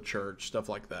 part of the church, stuff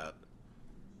like that.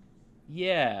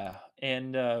 yeah,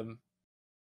 and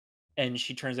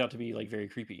she turns out to be like very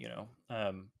creepy.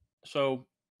 So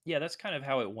yeah, that's kind of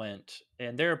how it went.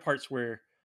 And there are parts where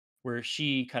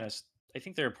she kind of, I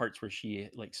think there are parts where she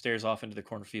like stares off into the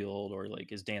cornfield, or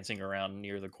like is dancing around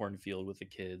near the cornfield with the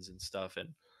kids and stuff, and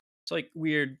it's like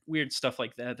weird stuff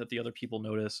like that the other people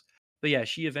notice. But yeah,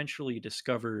 she eventually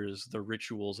discovers the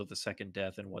rituals of the second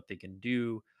death and what they can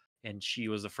do, and she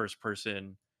was the first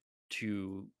person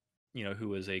to, who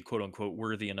was a quote unquote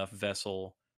worthy enough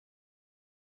vessel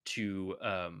to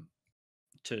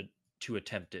to to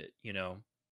attempt it.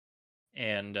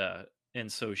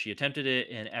 And so she attempted it,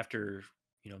 and after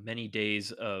many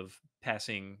days of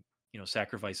passing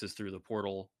sacrifices through the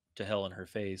portal to hell in her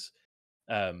face,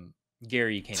 um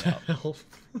Gary came out. Hell.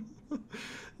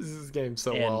 This game's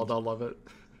so wild. And I love it.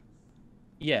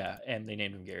 yeah, and they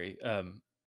named him Gary.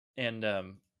 And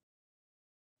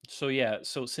So yeah,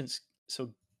 so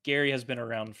Gary has been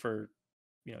around for,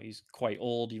 he's quite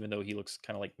old, even though he looks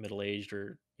kind of like middle aged,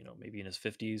 or maybe in his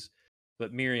 50s.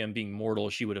 But Miriam, being mortal,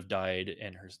 she would have died,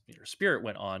 and her spirit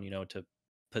went on, to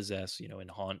possess, and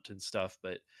haunt and stuff.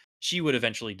 But she would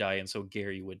eventually die, and so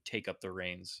Gary would take up the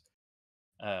reins,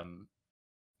 um,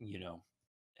 you know,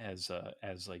 as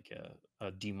like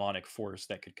a demonic force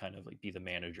that could kind of like be the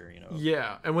manager,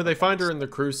 Yeah, and when of they all find this her in the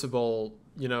stuff. crucible,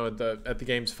 at the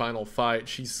game's final fight,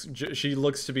 she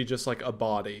looks to be just like a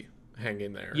body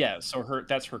hanging there. Yeah, so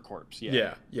that's her corpse. Yeah.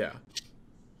 Yeah, yeah.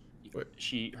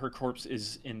 Wait, Her corpse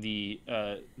is in the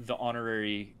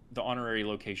honorary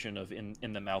location of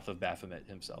in the mouth of Baphomet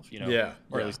himself, yeah,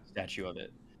 or at yeah. least a statue of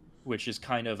it, which is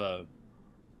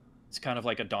it's kind of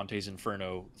like a Dante's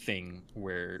Inferno thing,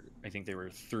 where I think there were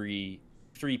three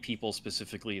people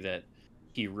specifically that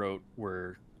he wrote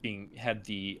were being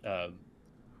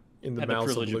In the had the mouths of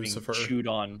privilege of being Lucifer.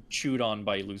 chewed on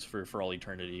by Lucifer for all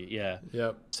eternity. Yeah.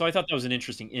 Yep. So I thought that was an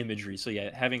interesting imagery. So yeah,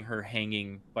 having her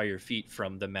hanging by your feet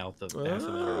from the mouth of Baphomet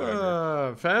or whatever Ah, was kind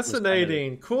of,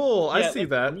 fascinating. Cool. I yeah. see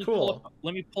that. Cool.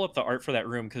 Let me pull up the art for that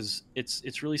room, because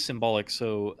it's really symbolic.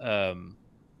 So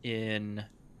in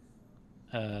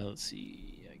let's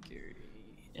see, Gary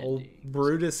Old endings.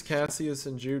 Brutus, Cassius,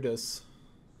 and Judas.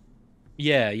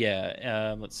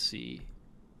 Yeah. Let's see.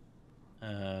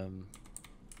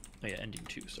 Oh yeah, ending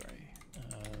 2. Sorry.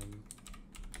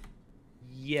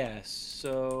 Yes.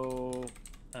 So,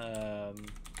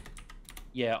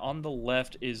 yeah, on the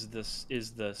left is the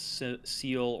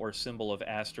seal or symbol of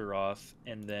Astaroth,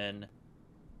 and then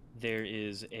there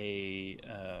is the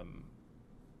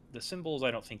symbols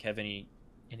I don't think have any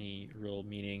real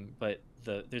meaning, but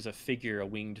there's a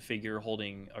winged figure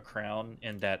holding a crown,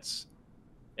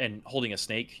 and holding a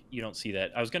snake. You don't see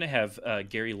that. I was gonna have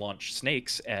Gary launch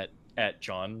snakes at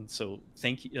John, so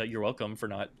thank you. You're welcome for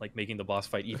not like making the boss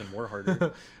fight even more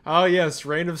harder. Oh yes,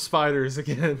 Reign of Spiders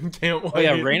again. Can't Oh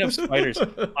yeah, wait. Rain of Spiders.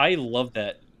 I love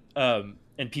that.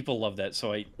 And people love that,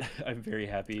 so I'm very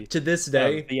happy. To this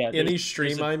day, But yeah, any there's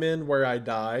stream a I'm in where I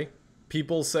die,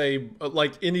 people say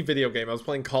like any video game. I was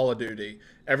playing Call of Duty.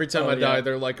 Every time oh I die, yeah,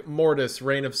 they're like Mortis,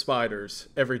 Reign of Spiders.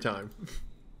 Every time.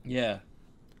 yeah,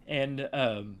 and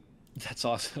that's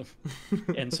awesome.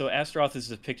 And so Astaroth is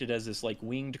depicted as this like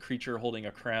winged creature holding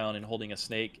a crown and holding a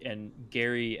snake, and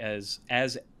Gary as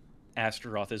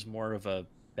Astaroth is more of a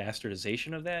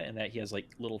bastardization of that, and that he has like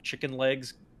little chicken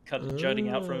legs jutting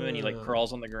out from him, and he like Ah.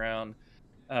 crawls on the ground.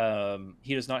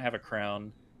 He does not have a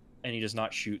crown, and he does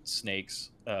not shoot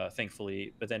snakes,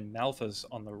 thankfully. But then Malthus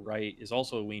on the right is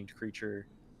also a winged creature,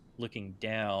 looking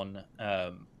down,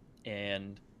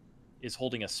 and is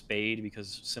holding a spade,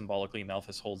 because symbolically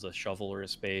Malthus holds a shovel or a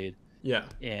spade, Yeah.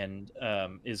 and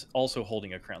is also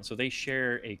holding a crown. So they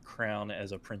share a crown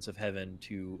as a Prince of Heaven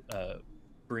to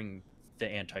bring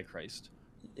the Antichrist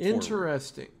forward.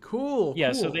 Interesting. Cool.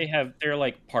 Yeah, so Cool. they're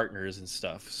like partners and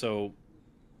stuff. So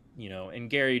and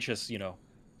Gary just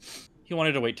he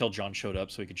wanted to wait till John showed up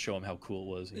so he could show him how cool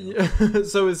it was. Yeah.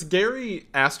 So is Gary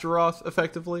Astaroth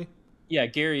effectively? Yeah,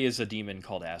 Gary is a demon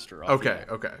called Astaroth. Okay.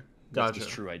 Yeah, Okay. that's his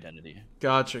Gotcha. true identity.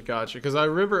 Gotcha. Gotcha. Because I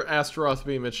remember Astaroth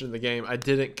being mentioned in the game. I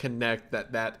didn't connect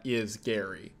that is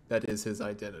Gary. That is his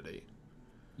identity.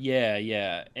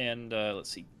 Yeah, and let's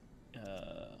see.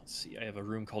 let's see. I have a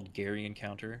room called Gary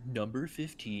Encounter. Number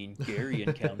 15, Gary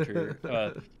Encounter.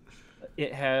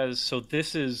 It has, so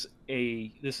this is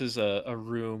a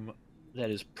room that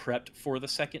is prepped for the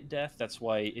second death. That's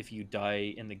why if you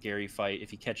die in the Gary fight, if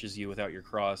he catches you without your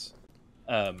cross,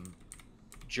 um,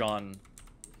 John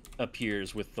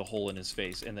appears with the hole in his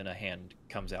face, and then a hand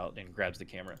comes out and grabs the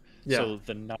camera. Yeah. So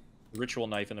the ritual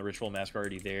knife and the ritual mask are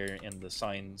already there, and the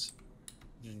signs,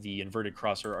 the inverted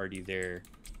cross, are already there.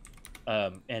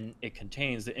 And it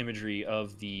contains the imagery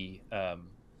of the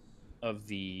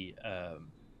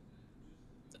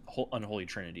unholy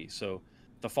Trinity. So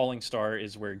the falling star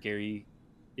is where Gary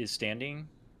is standing,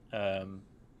 um,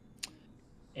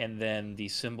 and then the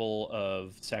symbol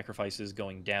of sacrifices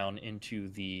going down into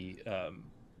the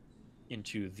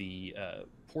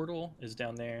portal is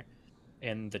down there,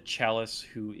 and the chalice,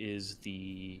 who is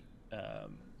the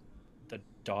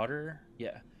daughter,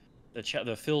 yeah,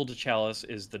 the filled chalice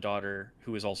is the daughter,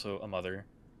 who is also a mother,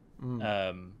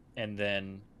 Mm. and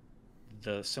then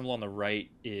the symbol on the right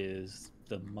is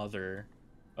the mother,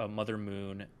 a mother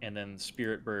moon, and then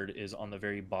spirit bird is on the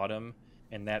very bottom,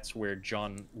 and that's where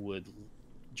John's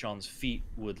feet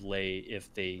would lay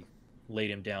if they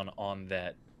laid him down on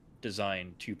that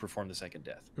design to perform the second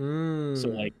death. So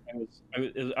Mm. like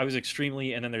I was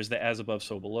extremely, and then there's the as above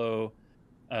so below.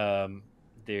 Um,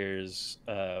 there's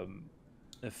a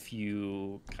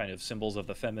few kind of symbols of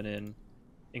the feminine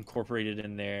incorporated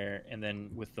in there, and then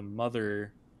with the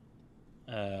mother,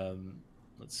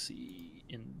 let's see,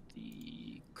 in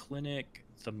the clinic,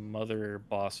 the mother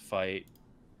boss fight,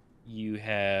 you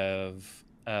have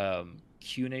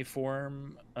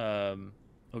cuneiform,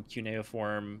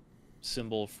 cuneiform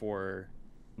symbol for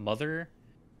mother,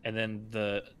 and then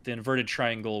the inverted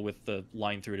triangle with the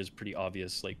line through it is pretty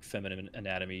obvious, like feminine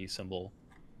anatomy symbol.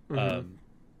 Mm-hmm.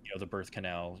 The birth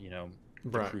canal, the Right.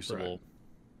 Right. crucible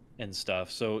and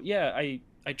stuff. So yeah, I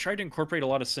tried to incorporate a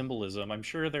lot of symbolism. I'm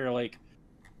sure they're like,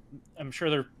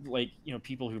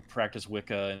 people who practice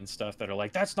Wicca and stuff that are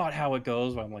like, that's not how it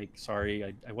goes. But I'm like,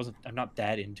 sorry, I'm not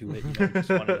that into it. I just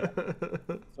wanted to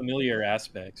have familiar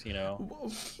aspects.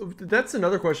 That's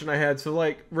another question I had. So,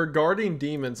 like, regarding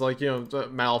demons, like,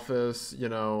 Malphus,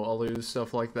 Aluz,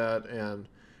 stuff like that, and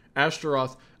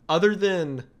Ashtaroth, other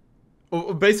than.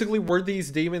 Basically, were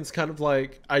these demons kind of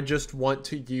like, I just want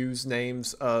to use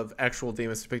names of actual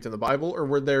demons depicted in the Bible, or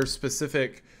were there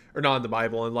specific, or not in the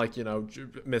Bible, and like,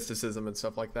 mysticism and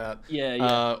stuff like that? Yeah,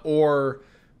 yeah. Or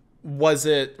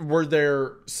were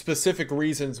there specific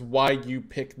reasons why you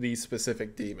picked these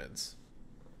specific demons?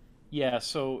 Yeah,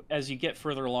 so as you get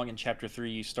further along in chapter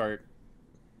 3, you start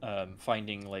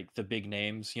finding like the big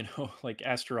names, like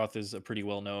Astaroth is a pretty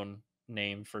well-known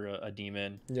name for a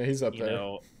demon. Yeah, he's up you there.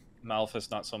 know Malphus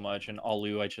not so much, and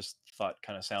Alu I just thought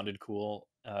kind of sounded cool.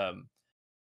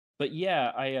 But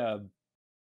yeah, I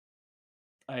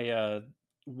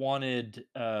wanted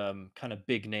kind of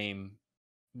big name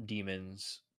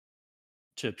demons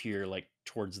to appear like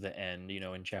towards the end,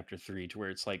 in chapter 3, to where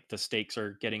it's like the stakes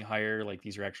are getting higher, like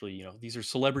these are actually, these are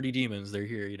celebrity demons, they're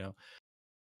here.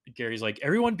 Gary's like,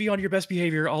 everyone be on your best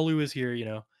behavior, Alu is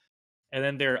here. And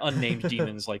then there are unnamed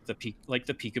demons like the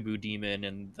peekaboo demon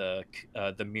and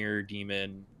the mirror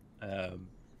demon. um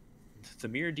the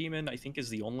mirror demon, I think, is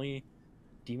the only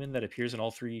demon that appears in all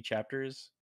 3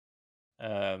 chapters.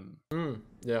 um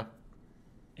Yeah.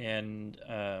 and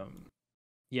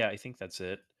Yeah, I think that's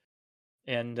it.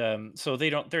 And so they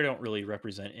don't really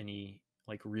represent any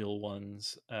like real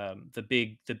ones. The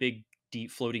big deep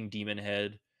floating demon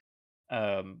head,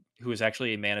 who is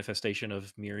actually a manifestation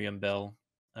of Miriam Bell,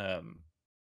 um,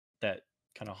 that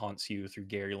kind of haunts you through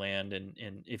Garyland,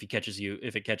 and if it catches you,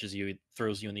 it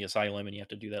throws you in the asylum, and you have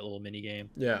to do that little mini game.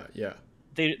 Yeah. Yeah.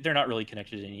 They're not really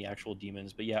connected to any actual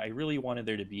demons, but yeah, I really wanted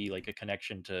there to be like a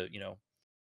connection to,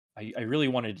 I really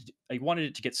wanted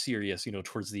it to get serious,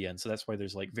 towards the end. So that's why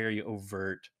there's like very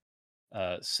overt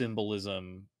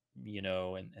symbolism,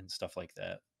 and stuff like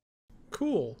that.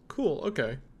 Cool. Cool.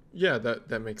 Okay. Yeah,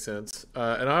 that makes sense.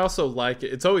 And I also like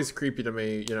it. It's always creepy to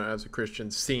me, as a Christian,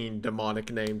 seeing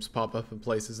demonic names pop up in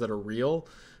places that are real.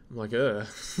 I'm like, ugh.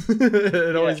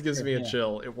 It Yeah, always gives sure. me a Yeah.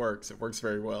 chill. It works. It works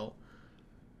very well.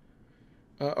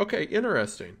 Okay,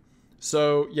 interesting.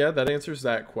 So yeah, that answers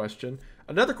that question.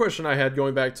 Another question I had,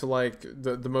 going back to like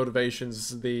the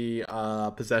motivations, the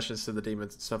possessions to the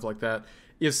demons and stuff like that,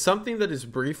 is something that is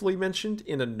briefly mentioned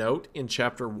in a note in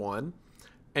chapter 1,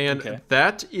 and Okay.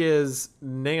 that is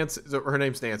Nancy. Her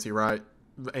name's Nancy, right?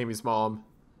 Amy's mom.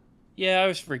 Yeah, I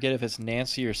always forget if it's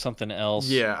Nancy or something else.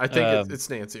 Yeah, I think it's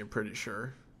Nancy. I'm pretty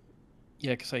sure.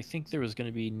 Yeah, because I think there was going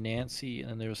to be Nancy, and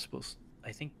then there was supposed.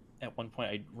 I think at one point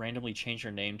I randomly changed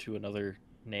her name to another.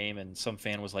 name, and some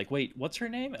fan was like, "Wait, what's her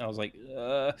name?" And I was like,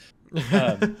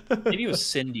 um, maybe it was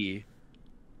Cindy.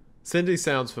 Cindy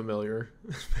sounds familiar.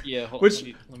 Yeah, hold on. Which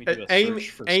Let me do a Amy search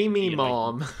for Amy Cindy, and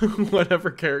mom,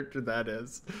 whatever character that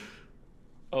is.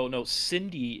 oh no,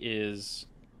 Cindy is.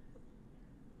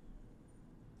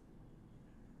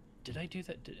 Did I do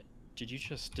that? Did you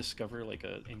just discover like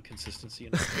a inconsistency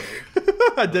in my code?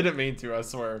 I Oh, didn't mean to, I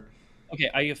swear. okay.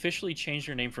 I officially changed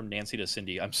her name from Nancy to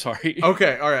Cindy. I'm sorry.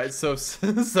 Okay, all right. So so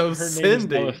Her name is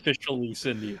now Cindy. officially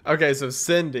Cindy. Okay, so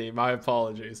Cindy, my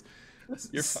apologies.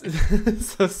 You're fine.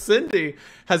 So Cindy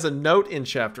has a note in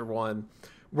chapter 1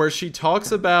 where she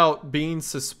talks about being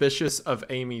suspicious of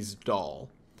Amy's doll.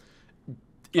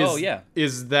 Oh Is yeah,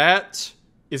 is that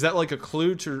is that like a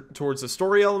clue towards the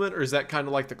story element, or is that kind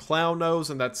of like the clown nose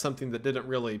and that's something that didn't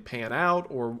really pan out,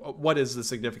 or what is the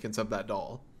significance of that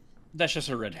doll? that's just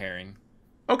a red herring.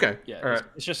 Okay. Yeah, All right.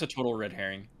 it's just a total red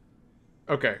herring.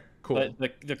 Okay. But Cool.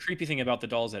 the creepy thing about the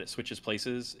doll is that it switches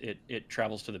places. It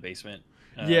travels to the basement.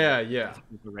 Yeah, I yeah. think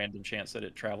there's a random chance that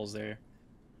it travels there.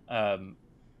 Um,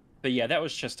 but yeah, that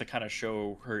was just to kind of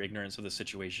show her ignorance of the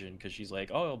situation because she's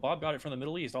like, "Oh, Bob got it from the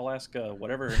Middle East. I'll ask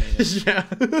whatever her name is." Yeah.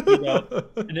 You know,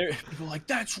 and there people are like,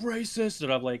 "That's racist,"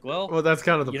 and I'm like, "Well, Well, that's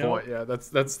kind of the you know, point. Yeah, that's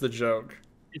the joke.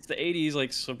 it's the '80s,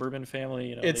 like suburban family.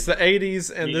 You know, It's they the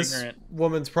 80s, and be this ignorant."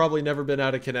 woman's probably never been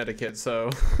out of Connecticut, so.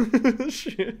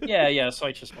 Yeah, yeah. So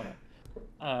I just want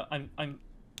to.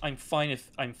 I'm fine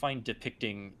if I'm fine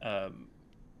depicting the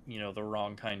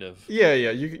Yeah,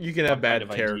 yeah, you can have wrong kind bad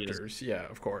of ideas. characters. Yeah,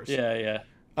 of course. Yeah, yeah.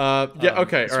 Yeah,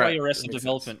 okay, all That's why right. That Arrested makes sense.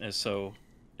 Development is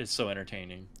so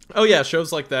entertaining. Oh, yeah,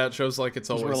 shows like that, shows like It's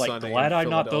Because we're Always like, Sunny in glad I'm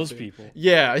not those Philadelphia. people.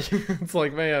 Yeah, it's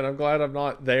like, man, I'm glad I'm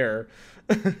not there.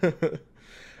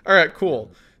 All right, cool.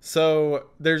 Um, So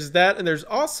there's that, and there's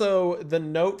also the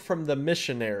note from the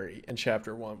missionary in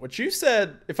chapter 1, which you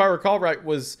said, if I recall right,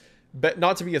 was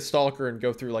not to be a stalker and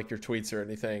go through like your tweets or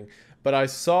anything, but I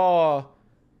saw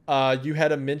you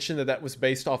had a mention that that was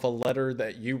based off a letter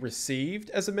that you received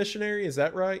as a missionary. Is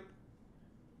that right?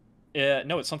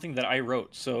 no, it's something that I wrote.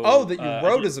 Oh, So that you I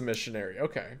wrote did. as a missionary.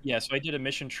 Okay. Yeah, so I did a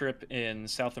mission trip in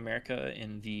South America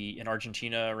in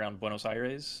Argentina around Buenos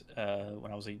Aires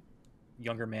when I was a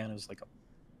younger man. It was like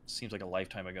seems like a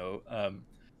lifetime ago.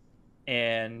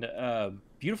 And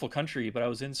beautiful country, but I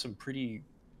was in some pretty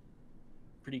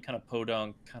kind of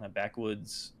podunk, kind of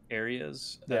backwoods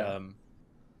areas. Yeah.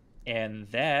 And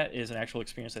that is an actual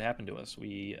experience that happened to us.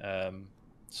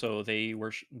 So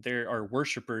there are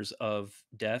worshipers of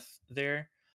death there.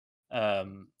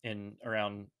 In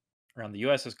around the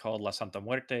U.S. is called La Santa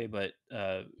Muerte, but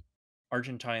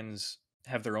Argentines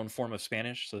have their own form of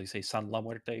Spanish, so they say San La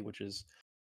Muerte, which is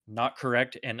not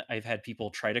correct. And I've had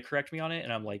people try to correct me on it,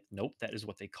 and I'm like, nope, that is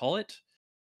what they call it.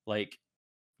 Like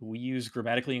we use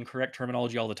grammatically incorrect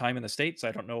terminology all the time in the states.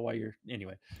 I don't know why you're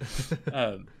anyway.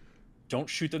 Um, don't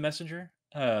shoot the messenger.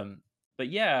 But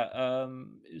yeah,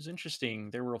 it was interesting.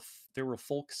 There were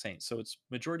folk saints, so it's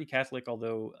majority Catholic,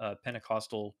 although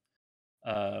Pentecostal,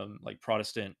 like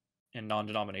Protestant and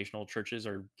non-denominational churches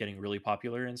are getting really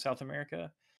popular in South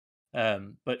America.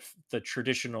 But the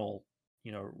traditional,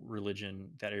 religion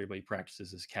that everybody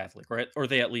practices is Catholic, or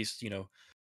they at least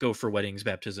go for weddings,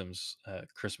 baptisms,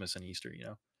 Christmas, and Easter.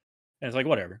 And it's like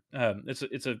whatever.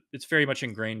 It's very much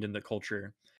ingrained in the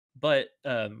culture. But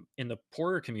in the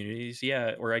poorer communities,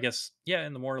 yeah, or I guess yeah,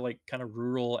 in the more like kind of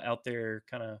rural, out there,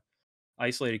 kind of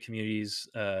isolated communities,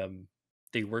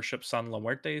 they worship San La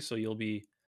Muerte. So you'll be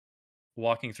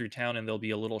walking through town, and there'll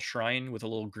be a little shrine with a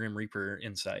little Grim Reaper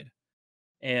inside.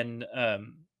 And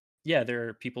yeah, there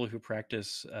are people who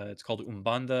practice. It's called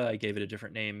Umbanda. I gave it a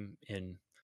different name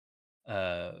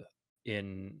uh,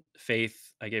 in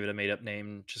faith. I gave it a made up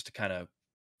name just to kind of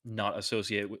not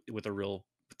associate with the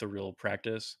real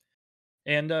practice.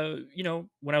 And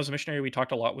when I was a missionary, we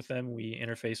talked a lot with them. We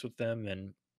interfaced with them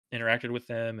and interacted with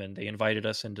them, and they invited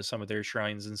us into some of their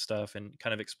shrines and stuff, and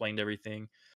kind of explained everything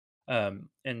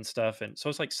and stuff. And so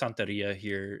it's like Santeria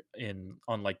here in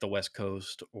on like the West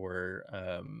Coast, or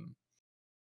um,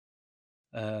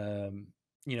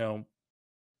 you know,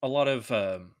 a lot of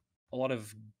a lot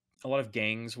of a lot of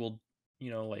gangs will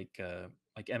like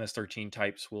MS-13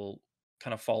 types will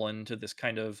kind of fall into this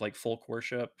kind of like folk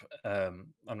worship.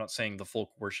 I'm not saying the folk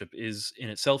worship is in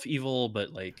itself evil,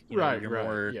 but like Right,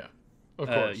 right. Yeah. Of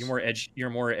course. you're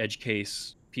more edge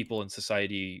case people in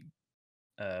society,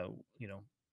 uh you know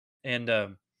and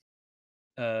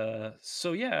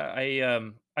so yeah,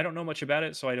 I don't know much about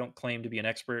it, so I don't claim to be an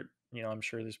expert. I'm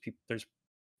sure there's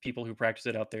people who practice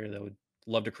it out there that would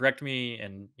love to correct me,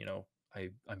 and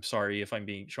I'm sorry if I'm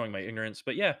being showing my ignorance.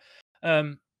 But yeah,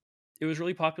 um it was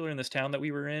really popular in this town that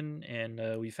we were in,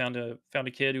 and we found a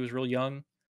kid who was real young,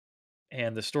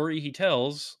 and the story he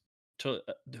tells to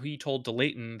he told to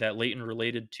Leighton that Leighton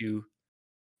related to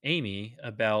Amy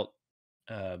about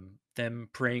them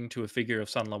praying to a figure of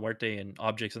San La Muerte and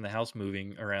objects in the house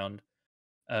moving around,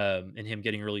 and him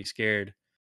getting really scared.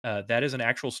 That is an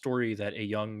actual story that a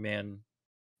young man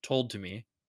told to me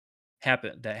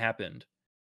happened,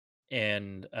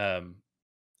 and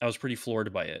I was pretty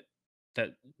floored by it.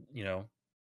 That you know,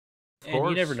 Of and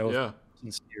you never course, know if yeah.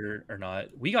 it's sincere or not.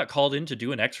 We got called in to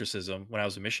do an exorcism when I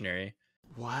was a missionary.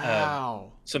 Um,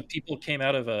 Wow. some people came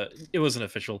out of a. It wasn't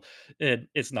official.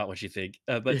 It's not what you think.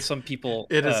 But some people.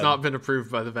 It has not been approved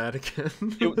by the Vatican.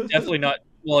 It definitely not.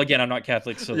 Well, again, I'm not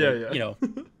Catholic, so Yeah, like yeah.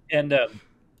 and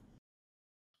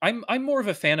I'm more of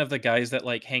a fan of the guys that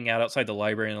like hang out outside the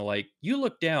library and are like, "You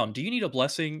look down. Do you need a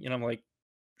blessing?" And I'm like,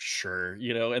 "Sure,"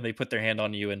 and they put their hand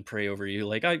on you and pray over you.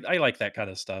 Like I like that kind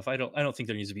of stuff. I don't think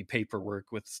there needs to be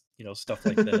paperwork with stuff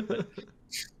like that.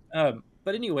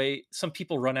 But anyway, some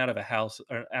people run out of a house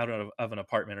or out of an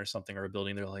apartment or something or a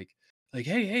building. They're like,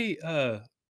 hey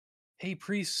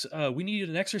priests, we need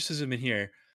an exorcism in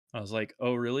here. I was like,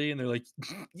 oh really? And they're like,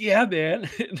 yeah, man.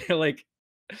 And they're like,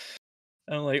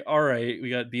 I'm like, all right, we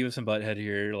got Beavis and Butthead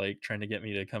here, like trying to get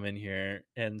me to come in here.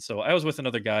 And so I was with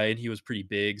another guy and he was pretty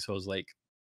big. So I was like,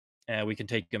 we can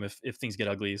take him if things get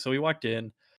ugly. So we walked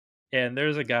in and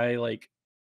there's a guy like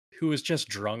who was just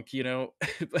drunk,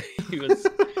 but he was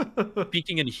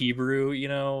speaking in Hebrew,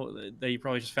 that you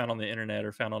probably just found on the internet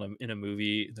or found in a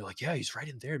movie. They're like, yeah, he's right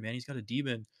in there, man. He's got a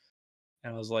demon.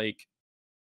 And I was like,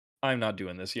 I'm not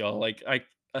doing this, y'all. Like I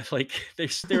like they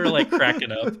were like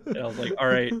cracking up. And I was like, all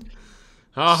right,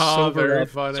 Haha, very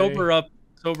funny. sober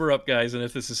up, guys. And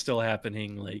if this is still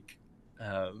happening, like,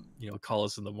 call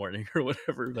us in the morning or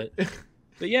whatever. But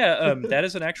yeah, that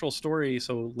is an actual story.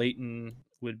 So Leighton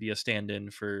would be a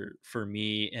stand-in for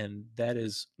me, and that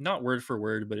is not word for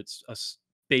word, but it's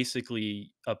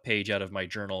basically a page out of my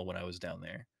journal when I was down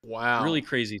there. Wow. Really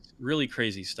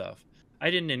crazy stuff. I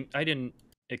didn't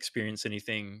experience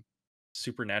anything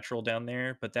supernatural down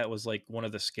there, but that was like one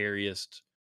of the scariest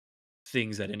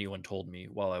things that anyone told me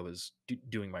while I was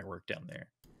doing my work down there.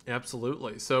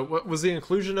 Absolutely. So, what was the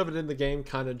inclusion of it in the game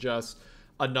kind of just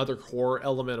another core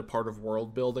element, a part of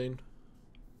world building?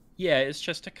 Yeah, it's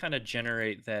just to kind of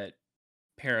generate that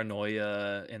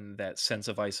paranoia and that sense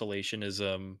of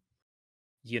isolationism,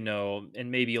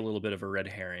 and maybe a little bit of a red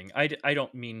herring. I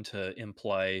don't mean to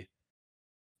imply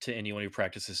to anyone who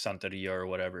practices Santeria or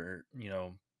whatever,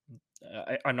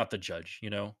 I'm not the judge,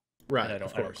 and Right, I don't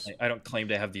of I don't course. claim, I don't claim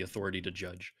to have the authority to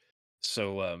judge.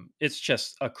 So it's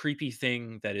just a creepy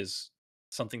thing that is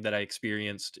something that I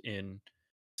experienced in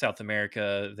South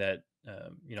America that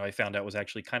I found out was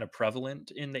actually kind of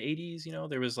prevalent in the 80s.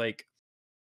 There's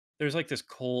like this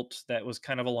cult that was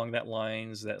kind of along that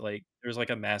lines that like there's like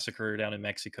a massacre down in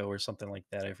Mexico or something like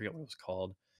that. I forget what it was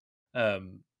called.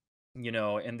 Um,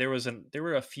 and there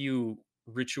were a few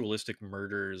ritualistic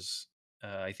murders,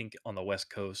 I think on the West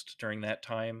Coast during that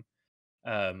time,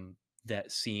 um,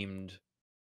 that seemed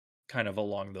kind of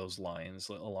along those lines,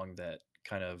 along that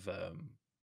kind of that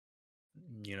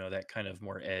kind of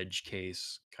more edge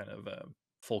case, kind of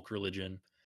folk religion.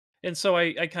 And so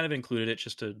I kind of included it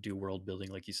just to do world building,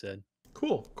 like you said.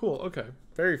 Cool, cool. Okay.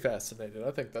 Very fascinated.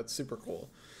 I think that's super cool.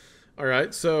 All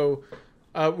right. So,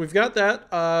 we've got that.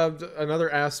 Another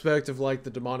aspect of like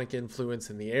the demonic influence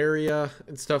in the area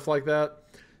and stuff like that.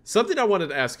 Something I wanted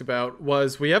to ask about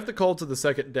was we have the cult of the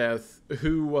Second Death,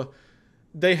 who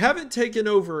they haven't taken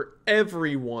over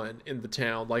everyone in the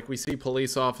town. Like we see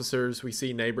police officers, we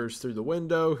see neighbors through the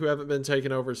window who haven't been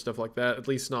taken over, stuff like that. At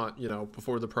least not,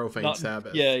 before the profane Not yeah,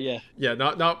 Sabbath. yeah. Yeah,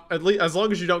 not at least as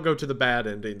long as you don't go to the bad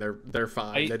ending, they're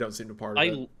fine. I They don't seem to part of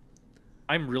it.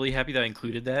 I I'm really happy that I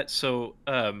included that. So,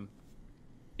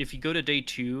 if you go to day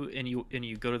 2 and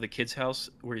you go to the kid's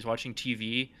house where he's watching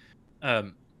TV,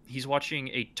 he's watching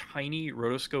a tiny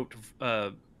rotoscoped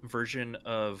version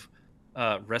of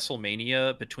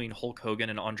WrestleMania between Hulk Hogan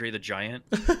and Andre the Giant,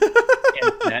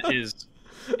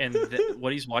 and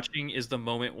what he's watching is the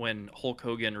moment when Hulk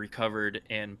Hogan recovered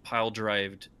and pile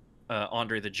drived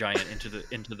Andre the Giant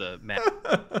into the mat.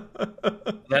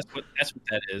 That's what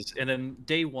that is. And then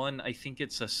day 1, I think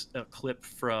it's a clip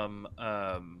from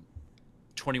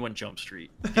 21 Jump Street,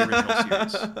 the original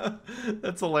series.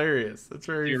 That's hilarious. That's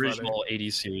The very funny. original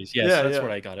 80s series. Yeah, so Yeah, that's yeah.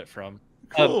 where I got it from.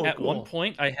 Cool, At one cool.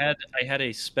 point, I had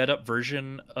a sped up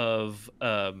version of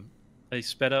I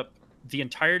sped up the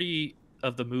entirety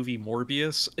of the movie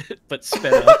Morbius, but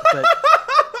sped up.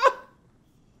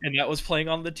 And that was playing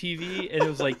on the TV, and it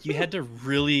was like you had to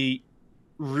really,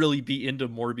 really be into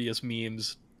Morbius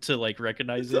memes to like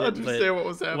recognize To it. But understand what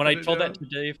was when I happening, told yeah. that to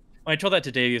Dave, when I told that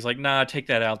to Dave, he's like, "Nah, take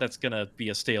that out. That's gonna be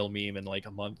a stale meme in like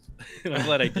a month." And I'm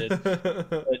glad I did.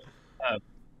 But uh,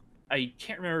 I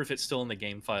can't remember if it's still in the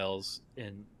game files.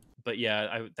 And but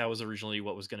yeah, that was originally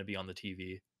what was going to be on the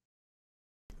TV.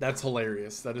 That's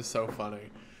hilarious. That is so funny.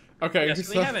 Okay, Yeah, so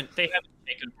so they haven't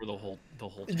taken over the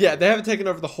whole yeah, town. they haven't taken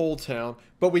over the whole town,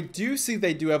 but we do see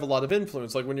they do have a lot of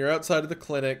influence. Like when you're outside of the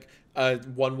clinic,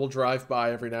 one will drive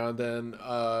by every now and then.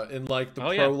 In like the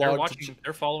Oh yeah, they're prologue to, watching.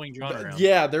 They're following John around.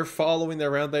 yeah, they're following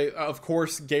them around. They, of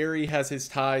course, Gary has his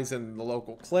ties in the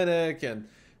local clinic and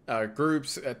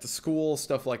groups at the school,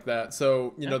 stuff like that.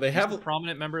 So Yeah, they he's a have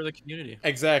prominent member of the community.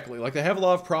 exactly like they have a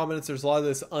lot of prominence. There's a lot of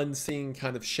this unseen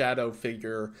kind of shadow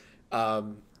figure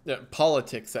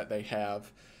politics that they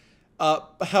have.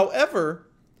 However,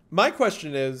 my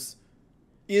question is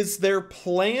their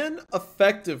plan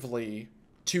effectively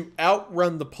to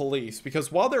outrun the police?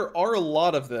 Because while there are a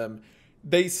lot of them,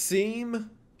 they seem,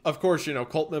 of course,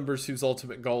 cult members whose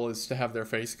ultimate goal is to have their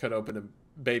face cut open and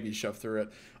babies shoved through it,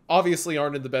 obviously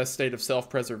aren't in the best state of self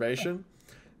preservation.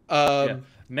 Yeah, Um,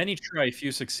 many try,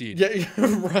 few succeed. yeah,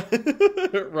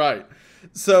 right. Right.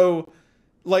 So,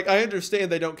 like, I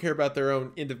understand they don't care about their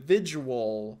own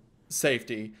individual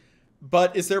safety,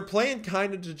 but is their plan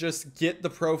kind of to just get the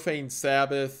profane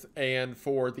Sabbath and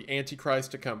for the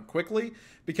Antichrist to come quickly?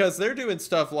 Because they're doing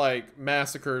stuff like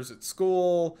massacres at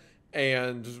school,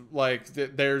 and like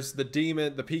there's the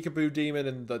demon, the peekaboo demon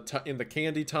in the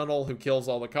candy tunnel who kills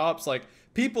all the cops. Like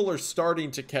people are starting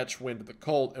to catch wind of the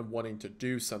cult and wanting to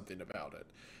do something about it.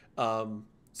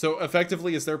 So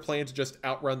effectively, is their plan to just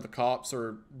outrun the cops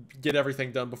or get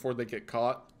everything done before they get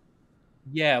caught?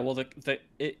 Yeah, well,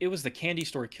 it was the candy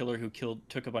store killer who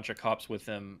took a bunch of cops with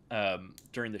him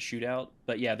during the shootout.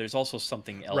 But yeah, there's also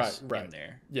something Right, else in right.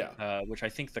 there, Yeah. which I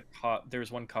think the cop there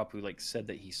was one cop who like said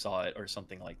that he saw it or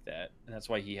something like that, and that's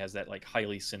why he has that like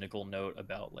highly cynical note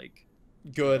about like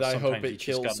Good. I hope sometimes you it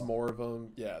just got kills more of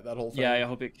them. Yeah, that whole yeah, I thing.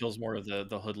 hope it kills more of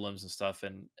the hoodlums and stuff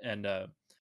and and the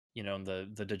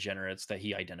degenerates that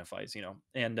he identifies,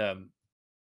 and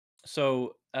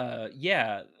so,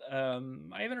 yeah,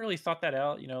 I haven't really thought that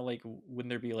out, like, wouldn't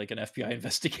there be, like, an FBI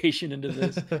investigation into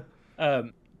this?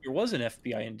 There was an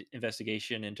FBI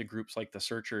investigation into groups like the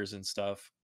Searchers and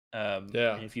stuff,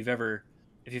 Yeah. and if you've ever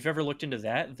looked into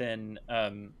that, then,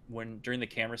 when during the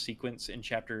camera sequence in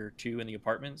chapter 2 in the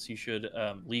apartments, you should,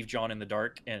 leave John in the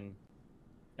dark and,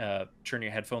 turn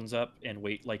your headphones up and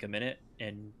wait, like, a minute,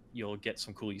 and you'll get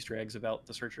some cool Easter eggs about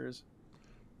the Searchers,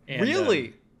 and,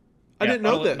 Really? I yeah, didn't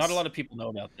know not a this. lot of people know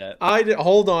about that.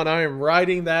 Hold on. I am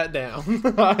writing that down.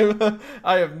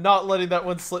 I am not letting that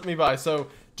one slip me by. So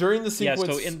during the Yeah, so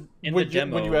sequence, in the when you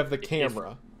demo, have the if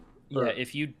camera, yeah, or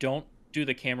if you don't do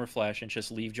the camera flash and just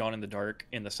leave John in the dark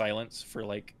in the silence for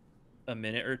like a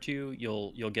minute or two,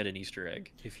 you'll get an Easter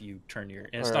egg if you turn your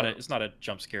and all right, it's not a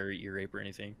jump scare or ear rape or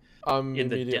anything. I'm In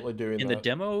the immediately doing in the that.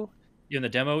 demo in the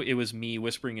demo, it was me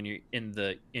whispering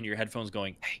in your headphones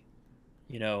going, "Hey,"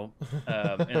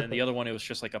 and then the other one it was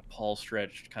just like a Paul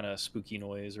stretched kind of spooky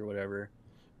noise or whatever.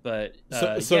 But So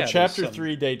yeah, there's chapter some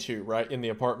 3, day 2, right in the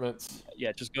apartments.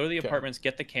 yeah, just go to the Okay. apartments,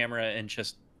 get the camera, and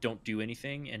just don't do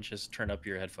anything, and just turn up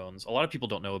your headphones. A lot of people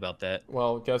don't know about that.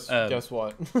 Well, Um, guess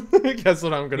what? Guess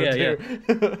what I'm gonna yeah, yeah,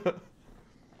 do.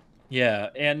 yeah.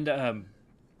 And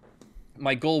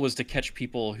my goal was to catch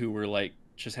people who were like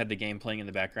just had the game playing in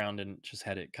the background and just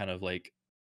had it kind of like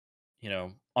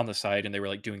on the side, and they were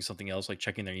like doing something else, like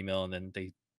checking their email, and then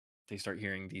they start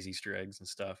hearing these Easter eggs and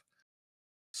stuff.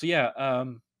 So yeah,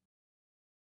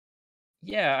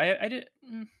 yeah, I did.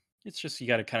 It's just you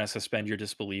got to kind of suspend your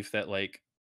disbelief that like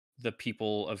the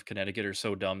people of Connecticut are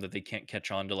so dumb that they can't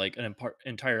catch on to like an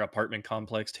entire apartment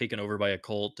complex taken over by a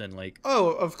cult and like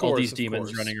Oh, of all course, these of demons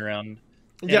course. running around.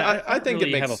 And Yeah, I don't think it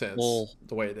really makes have a sense full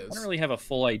the way it I don't is. really have a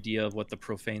full idea of what the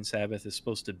profane Sabbath is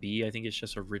supposed to be. I think it's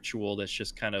just a ritual that's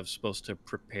just kind of supposed to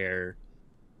prepare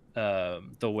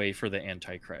the way for the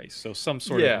Antichrist. So some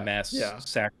sort of Yeah, mass yeah,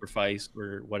 sacrifice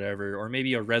or whatever, or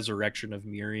maybe a resurrection of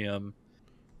Miriam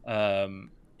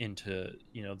into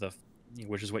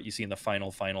which is what you see in the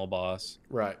final boss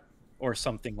right. or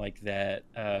something like that.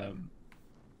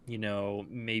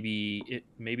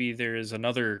 Maybe there is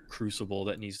another crucible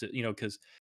that needs to, because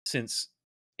since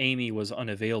Amy was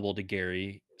unavailable to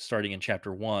Gary starting in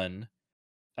chapter 1,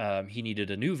 he needed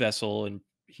a new vessel, and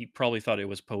he probably thought it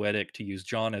was poetic to use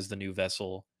John as the new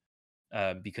vessel,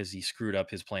 because he screwed up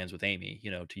his plans with Amy,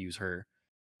 to use her.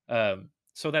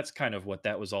 So that's kind of what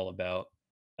that was all about.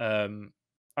 Um,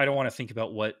 I don't want to think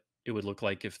about what it would look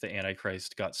like if the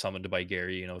Antichrist got summoned by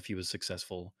Gary. If he was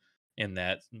successful in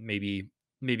that. Maybe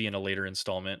in a later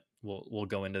installment we'll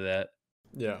go into that.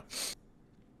 Yeah.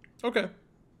 Okay.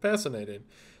 Fascinating.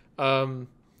 Um,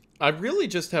 I really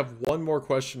just have one more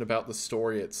question about the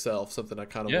story itself, something I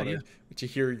kind of Yeah, yeah. wanted to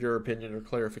hear your opinion or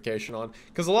clarification on.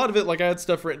 Because a lot of it, like I had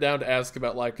stuff written down to ask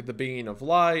about, like the being of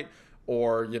light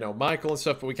or, Michael and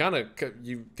stuff, but we kind of,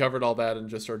 you covered all that in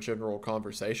just our general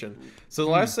conversation. So the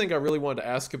Mm, last thing I really wanted to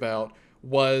ask about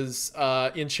was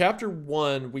in chapter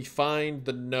 1, we find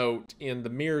the note in the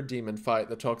mirror demon fight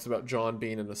that talks about John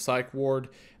being in a psych ward.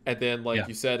 And then, like yeah.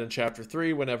 you said in chapter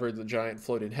 3, whenever the giant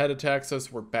floating head attacks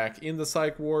us, we're back in the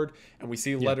psych ward, and we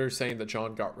see Yeah. letters saying that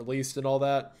John got released and all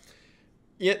that.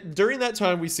 Yet during that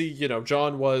time, we see,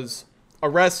 John was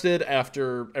arrested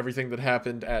after everything that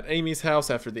happened at Amy's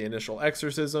house after the initial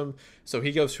exorcism. So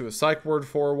he goes to a psych ward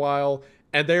for a while.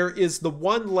 And there is the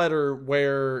one letter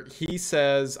where he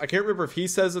says, I can't remember if he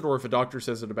says it or if a doctor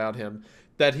says it about him,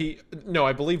 that no,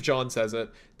 I believe John says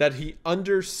it, that he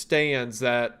understands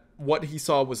that what he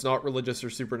saw was not religious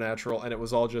or supernatural and it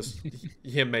was all just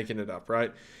him making it up,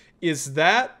 right? Is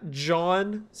that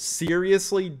John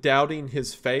seriously doubting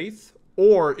his faith,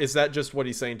 or is that just what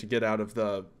he's saying to get out of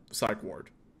the psych ward?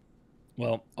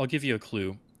 Well, I'll give you a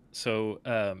clue. So,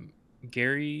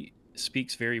 Gary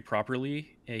speaks very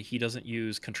properly. He doesn't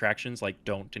use contractions like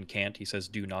don't and can't. He says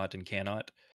do not and cannot.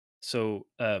 So,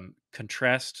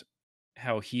 contrast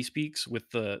how he speaks with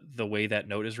the way that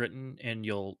note is written, and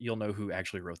you'll know who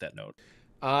actually wrote that note.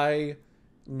 I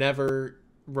never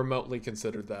remotely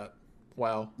considered that.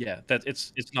 Wow. Yeah, that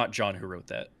it's not John who wrote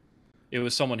that. It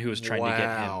was someone who was trying to get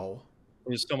him. Wow. It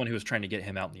was someone who was trying to get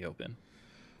him out in the open,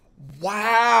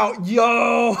 Wow.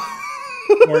 Yo.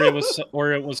 or it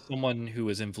was someone who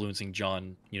was influencing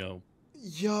John, um,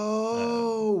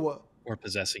 Yo. or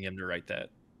possessing him to write that.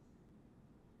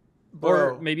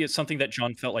 Or Bro. maybe it's something that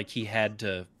John felt like he had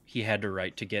to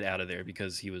write to get out of there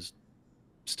because he was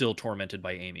still tormented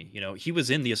by Amy. He was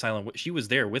in the asylum. She was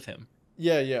there with him.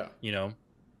 Yeah, yeah. You know,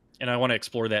 and I want to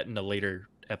explore that in a later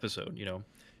episode.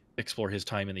 Explore his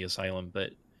time in the asylum.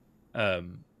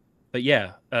 Um, but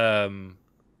yeah,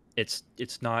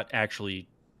 it's not actually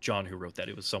John who wrote that.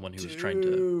 It was someone who was trying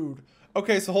to. Dude.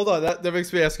 Okay, so hold on. That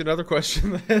makes me ask another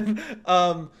question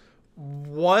then.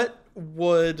 What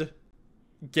would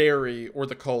Gary or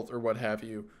the cult or what have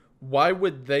you, why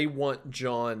would they want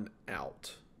John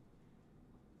out?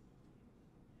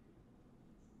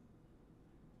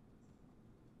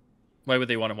 Why would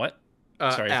they want him? What?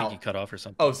 Sorry, I think you Out. cut off or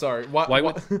something. Oh, sorry. What? Why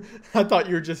would? What? I thought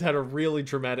you just had a really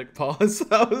dramatic pause.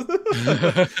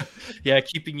 Yeah,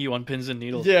 keeping you on pins and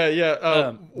needles. Yeah,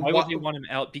 yeah. Why would they want him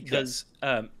out? Yeah. Because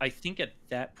I think at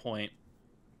that point,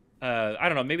 I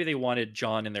don't know, maybe they wanted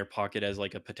John in their pocket as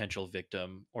like a potential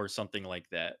victim or something like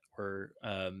that. Or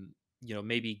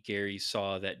maybe Gary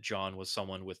saw that John was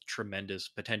someone with tremendous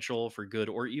potential for good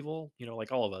or evil,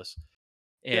 like all of us,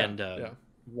 Yeah, and yeah.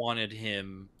 wanted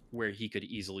him where he could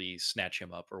easily snatch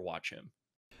him up or watch him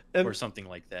or And something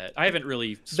like that. I haven't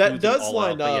really that smoothed it does all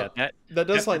line out, but yeah, up. that That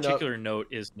does that line up. particular note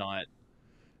is not.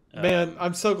 Man, Um,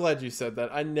 I'm so glad you said that.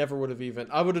 I never would have even.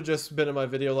 I would have just been in my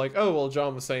video like, oh, well,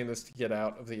 John was saying this to get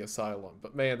out of the asylum.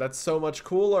 But man, that's so much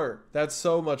cooler. That's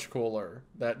so much cooler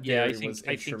that yeah, I Gary think was I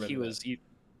think instrumental he in it. was.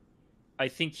 I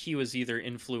think he was either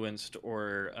influenced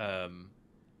or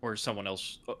someone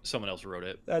else wrote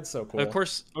it. That's so Of cool.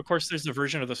 course, of course, there's a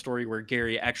version of the story where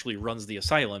Gary actually runs the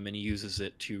asylum and he uses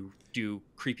it to do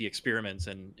creepy experiments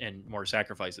and more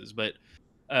sacrifices. But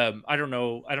I don't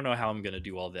know how I'm gonna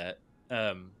do all that.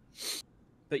 Um,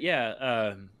 but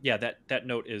yeah, yeah, that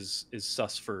note is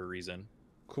sus for a reason.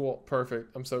 Cool.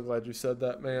 Perfect. I'm so glad you said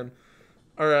that, man.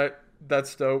 All right.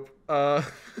 That's dope.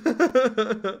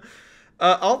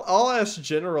 I'll ask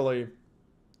generally.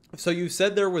 So you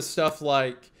said there was stuff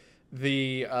like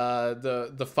the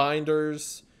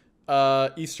finders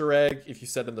Easter egg if you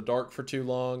set in the dark for too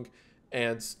long,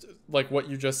 and like what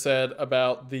you just said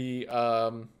about the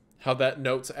how that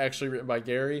note's actually written by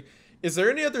Gary. Is there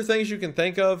any other things you can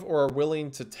think of or are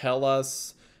willing to tell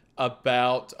us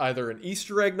about either an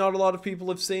Easter egg not a lot of people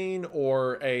have seen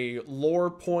or a lore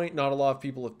point not a lot of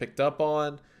people have picked up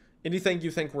on? Anything you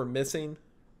think we're missing?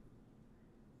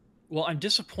 Well, I'm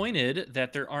disappointed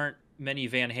that there aren't many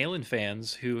Van Halen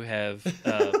fans who have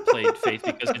played Faith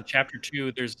because in chapter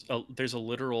 2 there's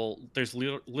literal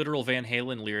Van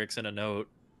Halen lyrics in a note.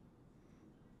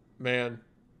 Man,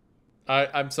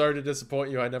 I'm sorry to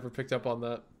disappoint you. I never picked up on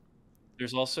that.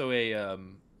 There's also a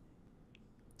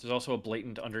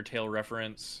blatant Undertale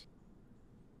reference.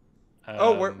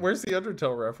 Oh, Um, where's the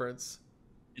Undertale reference?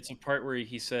 it's a part where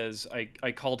he says,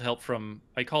 I called help from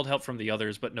the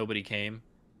others, but nobody came."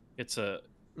 It's a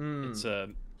it's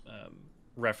Mm. a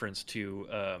reference to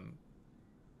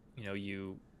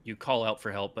you you call out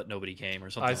for help, but nobody came, or I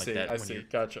something like see. that. I When you're see.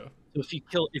 Gotcha.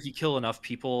 so if you kill enough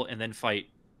people and then fight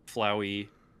Flowey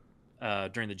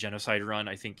during the genocide run,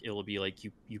 I think it'll be like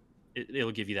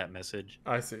it'll give you that message.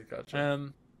 I see. Gotcha.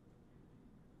 Um,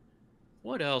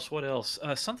 what else? What else?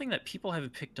 Something that people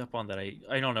haven't picked up on that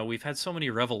I don't know. We've had so many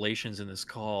revelations in this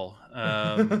call.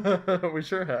 We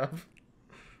sure have.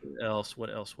 What else? What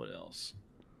else? What else?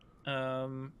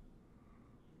 Um,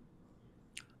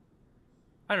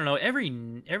 I don't know. Every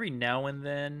now and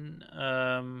then.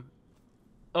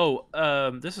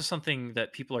 This is something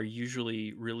that people are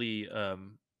usually really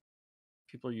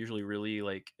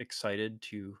like excited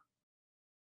to.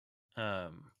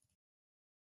 Um,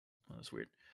 oh, that's weird.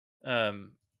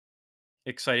 Um,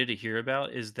 excited to hear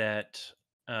about is that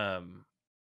um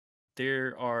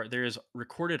there is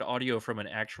recorded audio from an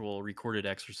actual recorded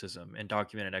exorcism and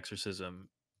documented exorcism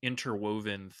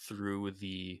interwoven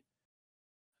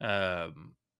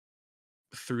um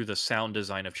through the sound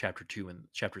design of chapters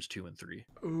 2 and 3.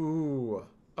 Ooh.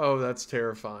 Oh, that's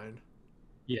terrifying.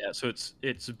 Yeah, so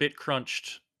it's bit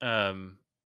crunched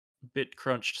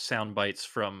sound bites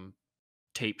from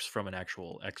tapes from an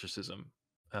actual exorcism,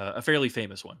 a fairly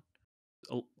famous one.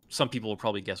 Some people will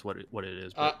probably guess what it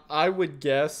is, but I would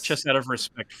guess. just out of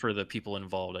respect for the people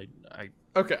involved, I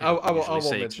Okay, don't I usually won't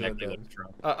say mention it exactly what then. it's from.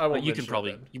 I But won't mention it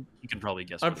then. you can probably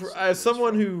guess As what it's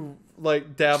someone from. who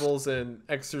like dabbles in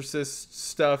exorcist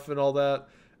stuff and all that.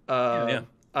 Yeah, yeah.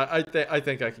 I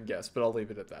think I can guess, but I'll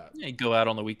leave it at that. Yeah, you go out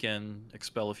on the weekend,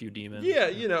 expel a few demons. Yeah,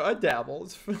 Yeah. I dabble.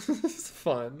 It's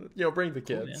fun. Bring the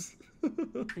Cool, man. kids.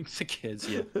 Bring the kids,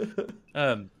 yeah.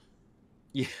 Um,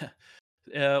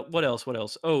 yeah. What else? What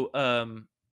else?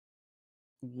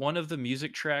 One of the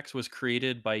music tracks was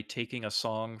created by taking a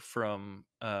song from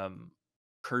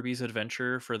Kirby's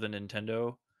Adventure for the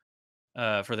Nintendo,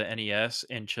 for the NES,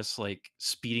 and just like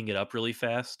speeding it up really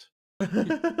fast.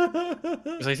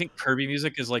 Because I think Kirby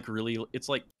music is like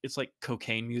it's like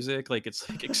cocaine music, like it's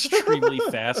like extremely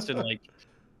fast and like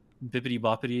bippity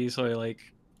boppity. So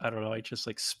I don't know, I just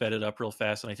like sped it up real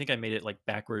fast, and I think I made it like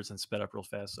backwards and sped up real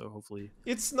fast. So hopefully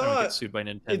it's I don't get not. sued by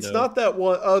It's Nintendo. not that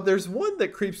one. There's one that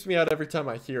creeps me out every time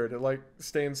I hear it. It like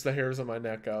stands the hairs on my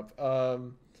neck up.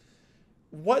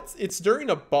 It's during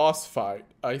a boss fight,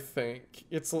 I think.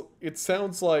 It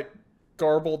sounds like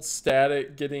garbled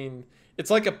static getting. It's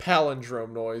like a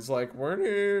palindrome noise, like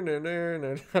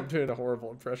I'm doing a horrible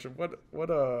impression.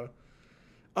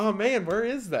 Oh man, where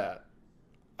is that?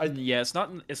 I Yeah, it's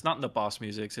not in the boss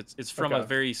music. It's from a Okay.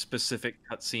 very specific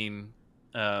cutscene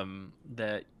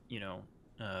that,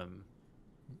 um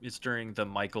it's during the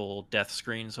Michael death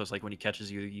screen, so it's like when he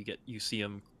catches you, you see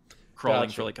him crawling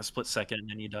for Gotcha. like a split second and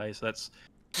then you die. So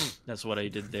that's what I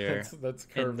did there. That's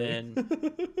And Kirby. then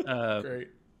uh Great.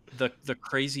 the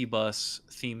Crazy Bus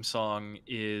theme song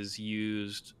is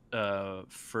used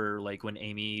for like when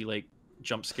Amy like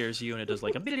jump scares you and it does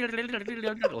like a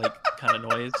like kind of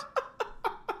noise.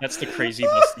 That's the Crazy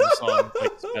Bus theme song,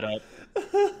 like sped up.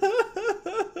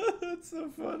 That's so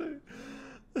funny.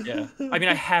 Yeah. I mean,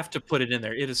 I have to put it in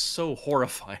there. It is so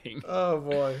horrifying. Oh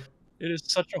boy. It is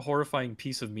such a horrifying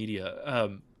piece of media.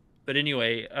 But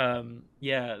anyway,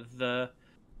 yeah, the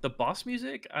boss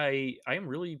music, I'm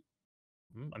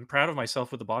proud of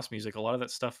myself with the boss music. A lot of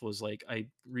that stuff was like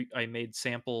I made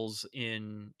samples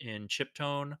in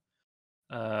chiptone,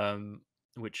 um,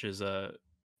 which is a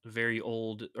very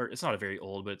old, or it's not a very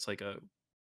old, but it's like a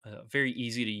very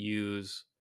easy to use.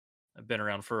 I've been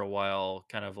around for a while,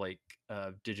 kind of like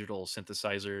a digital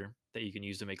synthesizer that you can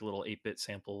use to make little 8-bit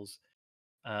samples.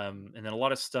 And then a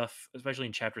lot of stuff, especially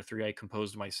in chapter 3, I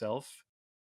composed myself,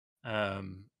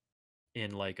 um,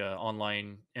 in like a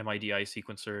online MIDI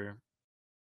sequencer.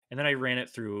 And then I ran it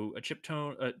through a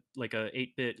chiptone, like a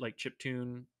 8-bit like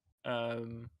chiptune,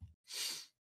 um,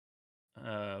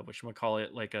 call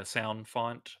it, like a sound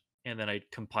font. And then I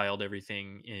compiled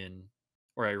everything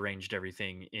or I arranged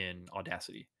everything in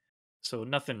Audacity. So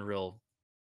nothing real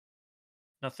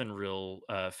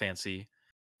fancy.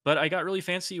 But I got really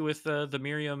fancy with the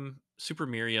Miriam Super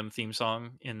Miriam theme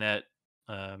song in that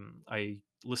I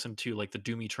listened to like the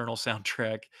Doom Eternal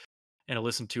soundtrack, and I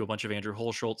listened to a bunch of Andrew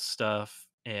Holschultz stuff,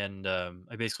 and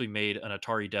I basically made an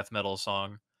Atari death metal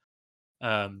song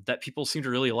that people seem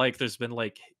to really like. There's been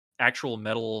like actual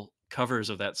metal covers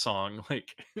of that song,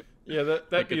 like Yeah,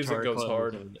 that like music guitar goes covers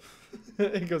hard. of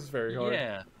it. It goes very hard.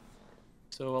 Yeah.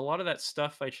 So a lot of that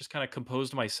stuff I just kind of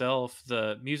composed myself.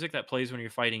 The music that plays when you're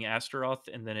fighting Astaroth,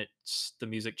 and then the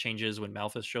music changes when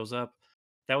Malthus shows up.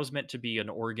 That was meant to be an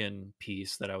organ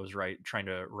piece that I was trying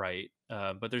to write.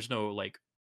 But there's no like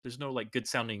good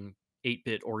sounding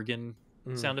 8-bit organ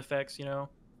Mm. sound effects, you know.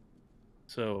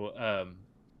 So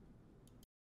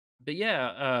but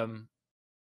yeah,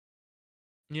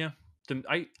 yeah.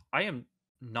 I am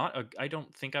not a I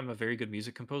don't think I'm a very good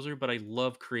music composer, but I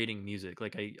love creating music.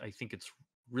 Like I think it's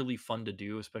really fun to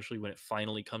do, especially when it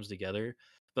finally comes together.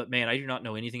 But man, I do not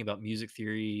know anything about music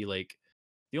theory. Like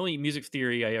the only music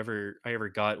theory I ever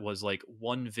got was like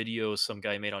one video some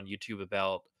guy made on YouTube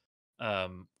about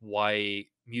why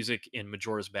music in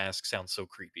Majora's Mask sounds so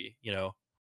creepy, you know?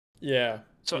 Yeah,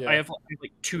 So yeah. I have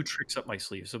like two tricks up my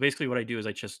sleeve. So basically what I do is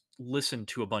I just listen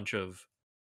to a bunch of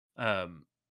um,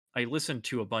 I listened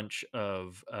to a bunch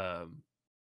of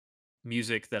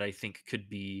music that I think could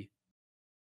be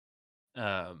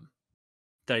um,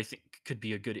 that I think could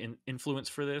be a good influence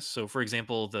for this. So, for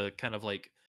example, the kind of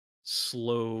like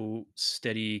slow,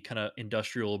 steady, kind of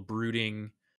industrial,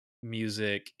 brooding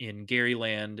music in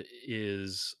Garyland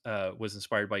is was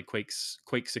inspired by Quake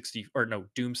 60 or no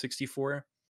Doom 64.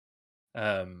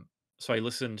 Um, so I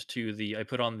listened to the I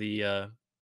put on the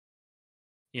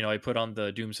I put on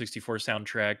the Doom 64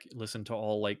 soundtrack, listened to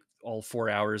all 4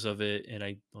 hours of it, and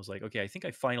I was like, "Okay, I think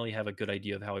I finally have a good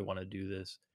idea of how I wanna do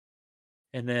this."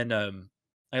 And then,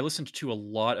 I listened to a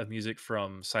lot of music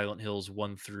from Silent Hills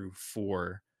 1 through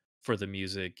 4 for the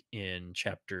music in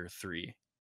chapter 3.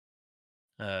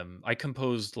 I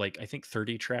composed, like, I think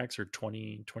 30 tracks or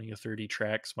 20 or 30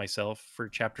 tracks myself for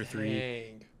chapter 3,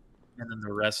 Dang. and then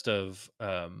the rest of,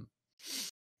 or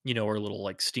little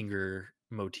like stinger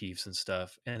motifs and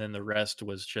stuff. And then the rest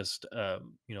was just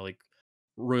like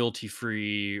royalty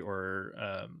free or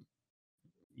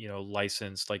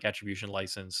licensed, like attribution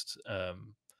licensed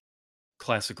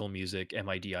classical music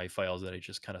MIDI files that I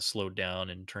just kind of slowed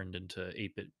down and turned into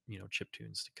 8-bit, chip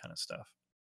tunes kind of stuff.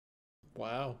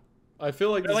 Wow. I feel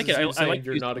like But I this like it. is you I like saying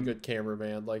you're not a using good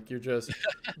cameraman. Like you're just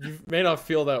you may not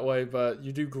feel that way, but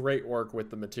you do great work with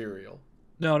the material.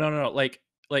 no.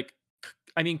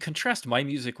 I mean, contrast my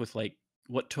music with like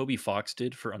what Toby Fox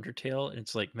did for Undertale, and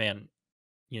it's like, man,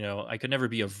 I could never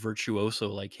be a virtuoso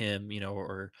like him,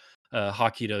 or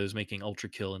Hakita is making Ultra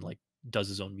Kill and like does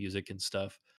his own music and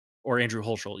stuff, or Andrew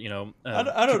Holschel, I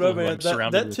don't know, people who I'm man. That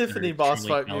surrounded that with that are Tiffany boss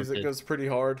extremely fight music talented. goes pretty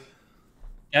hard.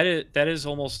 That is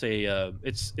almost a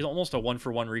it's almost a one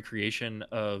for one recreation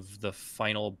of the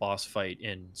final boss fight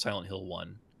in Silent Hill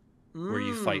 1, where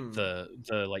you fight Mmm.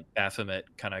 the like Baphomet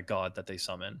kind of god that they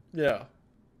summon. Yeah.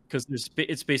 Because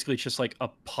it's basically just like a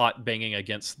pot banging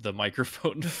against the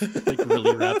microphone like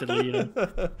really rapidly,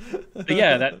 But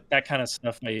yeah, that kind of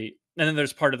stuff. And then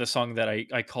there's part of the song that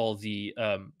I call the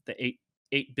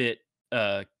 8-bit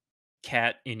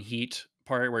cat in Heat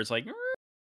part where it's like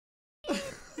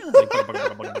like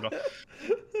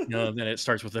then it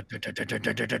starts with a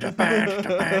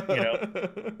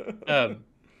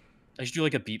I should do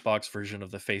like a beatbox version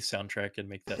of the Faith soundtrack and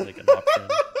make that like an option.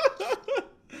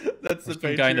 That's Or the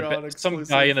Patreon some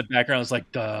guy in exclusive. the background is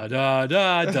like da da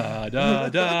da da da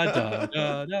da da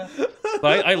da da.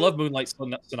 But I love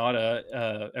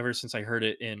Sonata, ever since I heard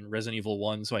it in Resident Evil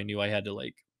 1, so I knew I had to,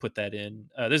 like, put that in.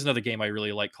 There's another game I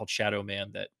really like called Shadow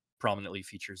Man that prominently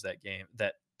features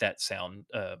that sound,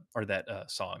 or that,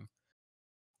 song,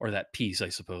 or that piece, I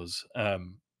suppose.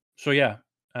 So yeah,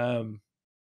 um,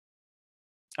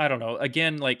 I don't know.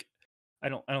 Again, like, I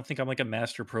don't think I'm like a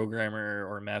master programmer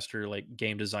or a master like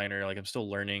game designer. Like I'm still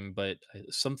learning, but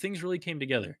some things really came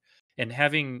together. And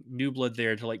having New Blood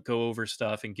there to like go over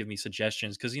stuff and give me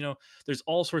suggestions, because there's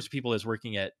all sorts of people that's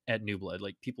working at New Blood,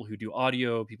 like people who do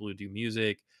audio, people who do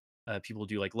music, people who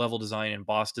do like level design and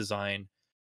boss design.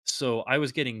 So I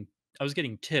was getting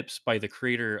tips by the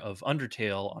creator of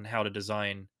Undertale on how to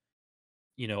design,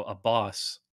 a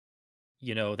boss,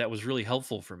 that was really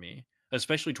helpful for me,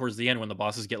 especially towards the end when the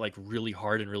bosses get like really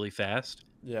hard and really fast.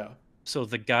 Yeah. So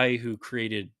the guy who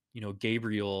created,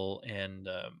 Gabriel and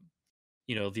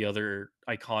the other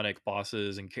iconic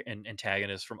bosses and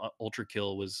antagonists from Ultra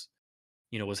Kill was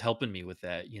helping me with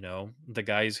that. The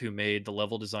guys who made the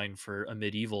level design for a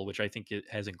medieval, which I think it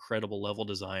has incredible level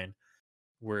design,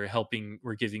 were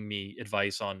giving me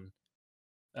advice on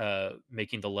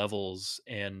making the levels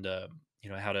and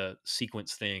how to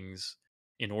sequence things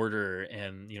in order.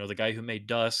 And the guy who made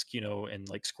Dusk, and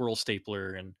like Squirrel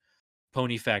Stapler and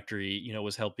Pony Factory,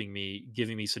 was helping me,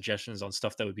 giving me suggestions on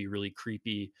stuff that would be really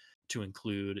creepy to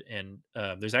include. And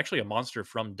there's actually a monster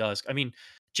from Dusk. I mean,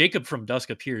 Jacob from Dusk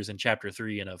appears in chapter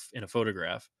 3 in a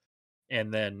photograph,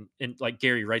 and then like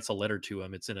Gary writes a letter to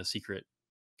him. It's in a secret,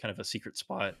 kind of a secret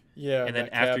spot. Yeah, in And then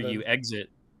that cabin.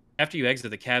 after you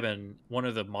exit the cabin, one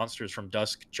of the monsters from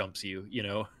Dusk jumps you,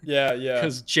 Yeah, yeah.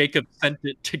 because Jacob sent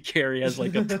it to Gary as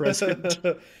like a present.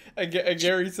 And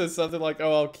Gary says something like,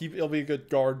 "Oh, I'll keep. It'll be a good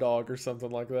guard dog" or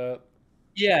something like that.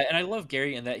 Yeah, and I love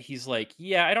Gary in that he's like,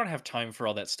 "Yeah, I don't have time for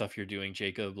all that stuff you're doing,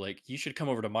 Jacob. Like, you should come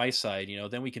over to my side,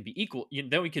 then we can be equal,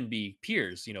 then we can be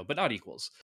peers, but not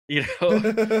equals." You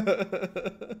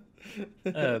know?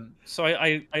 So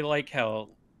I like how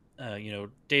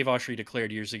Dave Oshry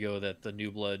declared years ago that the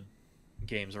New Blood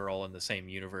games are all in the same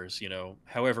universe,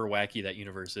 however wacky that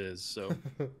universe is. So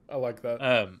I like that.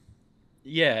 um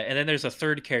yeah, and then there's a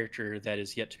third character that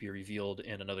is yet to be revealed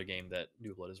in another game that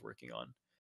New Blood is working on.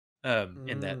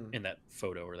 In that Mm. in that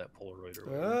photo or that Polaroid or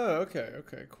whatever. Oh, okay,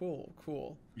 okay, cool,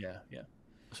 cool. Yeah, yeah.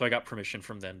 So I got permission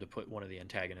from them to put one of the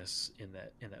antagonists in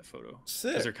that photo because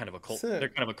they're Sick, kind of a cult. They're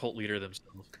sick. kind of a cult leader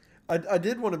themselves. I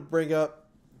did want to bring up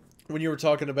when you were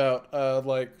talking about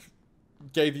like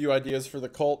gave you ideas for the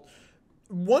cult.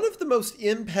 One of the most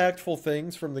impactful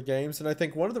things from the games, and I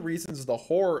think one of the reasons the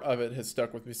horror of it has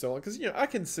stuck with me so long, because I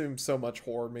consume so much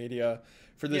horror media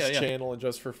for Yeah, this yeah. channel and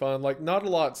just for fun. Like, not a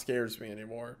lot scares me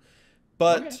anymore, Okay.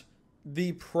 but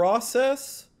the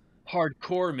process.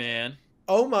 Hardcore, man.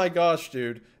 Oh my gosh,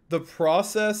 dude. The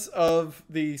process of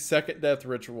the second death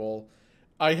ritual,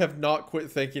 I have not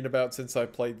quit thinking about since I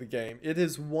played the game. It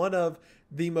is one of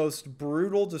the most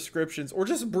brutal descriptions, or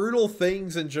just brutal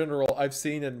things in general, I've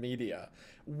seen in media.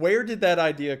 Where did that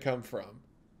idea come from?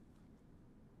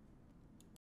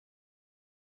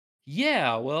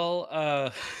 Yeah,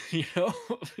 well, you know,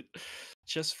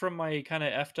 just from my kind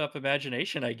of effed up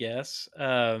imagination, I guess.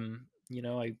 I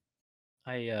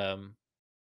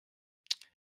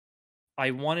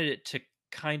I wanted it to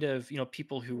kind of,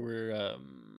 people who were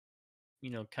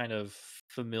kind of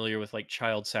familiar with like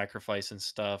child sacrifice and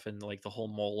stuff and like the whole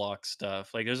Moloch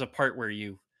stuff. Like there's a part where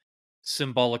you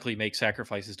symbolically make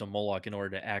sacrifices to Moloch in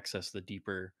order to access the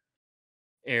deeper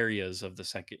areas of the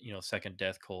second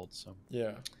death cult. So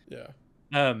Yeah, yeah.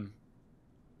 um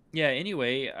yeah,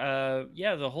 anyway,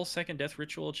 yeah, the whole second death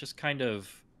ritual just kind of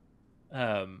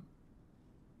um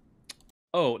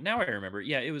oh, now I remember.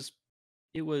 Yeah, it was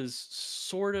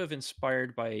sort of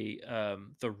inspired by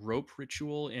the rope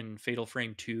ritual in Fatal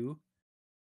Frame 2,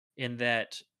 in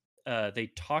that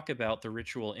they talk about the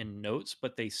ritual in notes,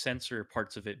 but they censor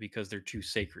parts of it because they're too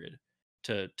sacred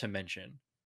to mention.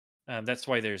 That's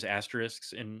why there's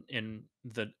asterisks in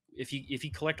the if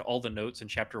you collect all the notes in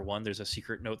chapter one, there's a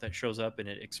secret note that shows up and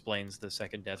it explains the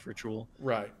second death ritual,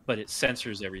 Right. but it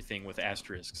censors everything with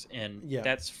asterisks, and Yeah.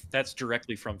 that's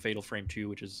directly from Fatal Frame 2,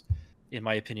 which is, in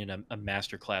my opinion, a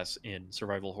masterclass in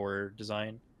survival horror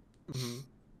design. Mm-hmm.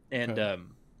 And Okay.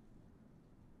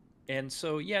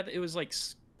 so yeah, it was like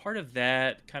part of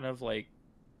that, kind of like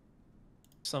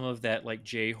some of that like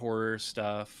J horror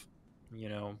stuff, you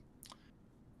know.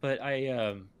 But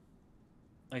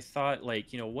I thought, like,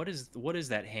 what is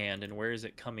that hand and where is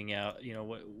it coming out?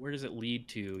 Where does it lead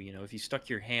to? If you stuck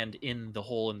your hand in the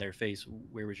hole in their face,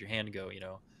 where would your hand go?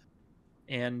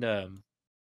 And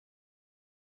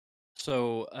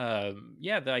so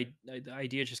yeah, the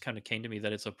idea just kind of came to me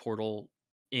that it's a portal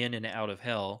in and out of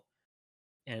hell,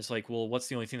 and it's like, well, what's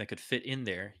the only thing that could fit in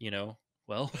there?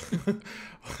 Well,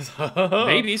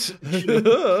 babies,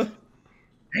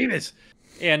 babies,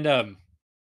 and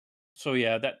so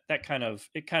yeah, that kind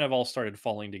of all started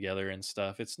falling together and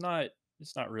stuff. It's not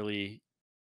really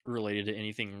related to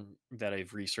anything that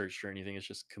I've researched or anything. It's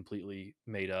just completely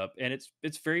made up, and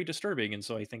it's very disturbing. And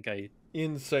so I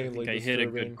Insanely think I hit a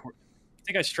good disturbing. chord. I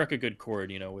think I struck a good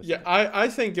chord, with Yeah, it. I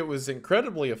think it was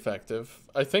incredibly effective.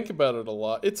 I think about it a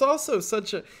lot. It's also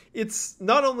it's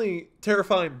not only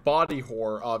terrifying body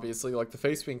horror, obviously, like the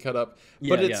face being cut up,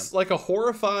 but Yeah, yeah, it's like a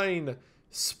horrifying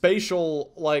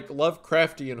spatial, like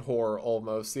Lovecraftian horror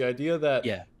almost. The idea that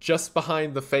yeah, just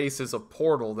behind the face is a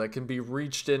portal that can be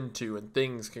reached into and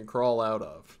things can crawl out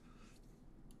of.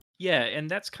 yeah. And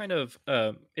that's kind of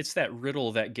it's that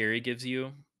riddle that Gary gives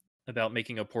you about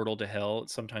making a portal to hell.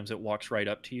 Sometimes it walks right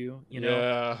up to you.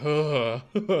 Yeah.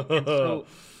 And so,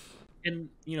 and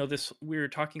this, we were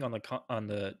talking on on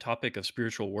the topic of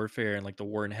spiritual warfare and like the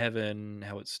war in heaven,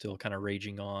 how it's still kind of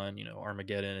raging on,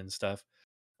 Armageddon and stuff.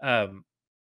 um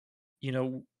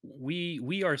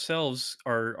we ourselves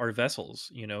are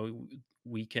vessels.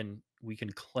 We can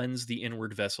cleanse the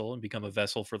inward vessel and become a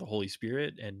vessel for the Holy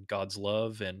Spirit and God's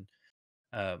love and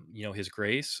his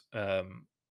grace,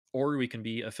 or we can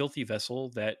be a filthy vessel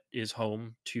that is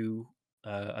home to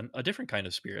a different kind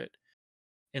of spirit.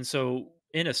 And so,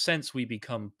 in a sense, we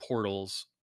become portals,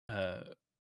 uh,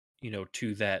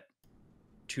 to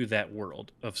that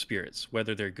world of spirits,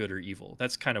 whether they're good or evil.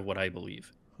 That's kind of what I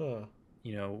believe. Huh.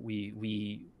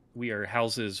 We are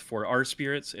houses for our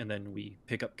spirits, and then we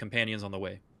pick up companions on the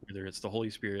way, whether it's the Holy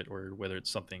Spirit or whether it's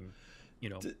something, you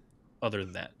know, D- other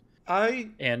than that. I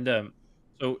And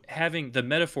so, having the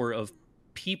metaphor of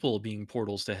people being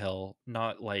portals to hell,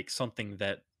 not like something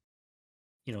that,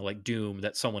 like Doom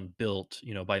that someone built,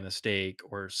 by mistake,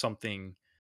 or something,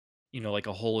 like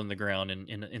a hole in the ground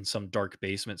in some dark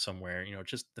basement somewhere.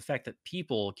 Just the fact that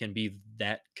people can be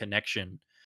that connection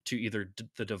to either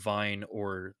the divine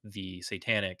or the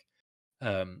satanic,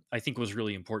 I think was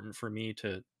really important for me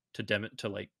to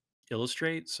like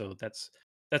illustrate. So that's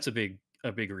a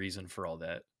big reason for all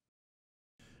that.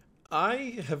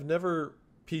 I have never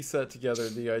pieced that together.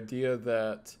 The idea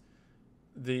that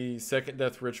the second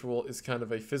death ritual is kind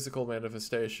of a physical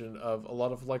manifestation of a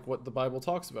lot of like what the Bible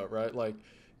talks about, right? Like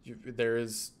there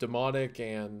is demonic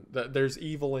and there's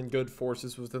evil and good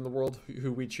forces within the world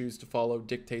who we choose to follow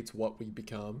dictates what we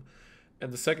become.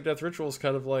 And the second death ritual is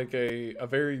kind of like a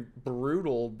very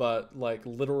brutal but like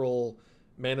literal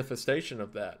manifestation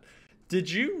of that. Did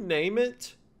you name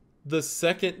it the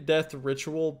second death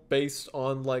ritual based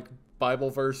on like Bible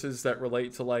verses that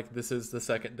relate to like this is the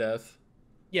second death?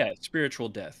 Yeah, spiritual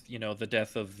death, the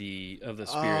death of the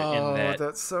spirit, in Oh, that,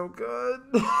 that's so good.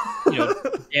 you know,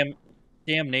 dam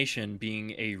damnation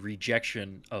being a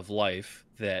rejection of life,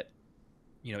 that,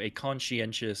 a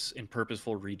conscientious and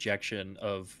purposeful rejection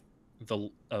of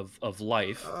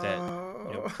life, that,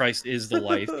 Oh. Christ is the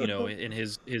life, in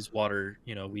his water,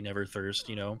 we never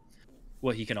thirst,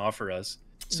 what he can offer us.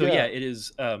 So yeah, Yeah, it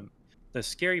is. The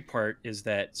scary part is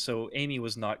that, so Amy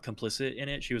was not complicit in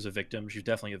it. She was a victim. She was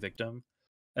definitely a victim.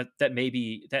 That may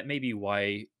be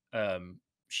why,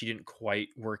 she didn't quite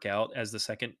work out as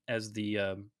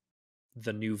the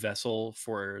new vessel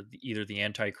for either the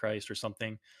Antichrist or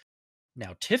something.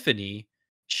 Now Tiffany,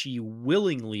 she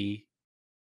willingly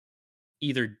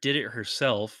either did it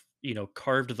herself,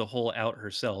 carved the hole out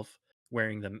herself,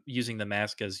 using the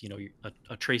mask as,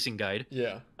 a tracing guide,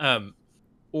 yeah. um,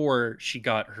 or she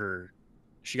got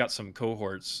some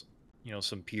cohorts,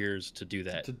 some peers to do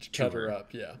that To to cut her her.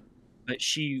 up, yeah. But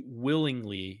she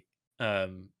willingly,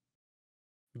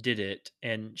 did it,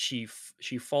 and she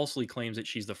falsely claims that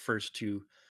she's the first to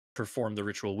perform the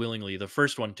ritual willingly. The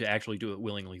first one to actually do it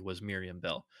willingly was Miriam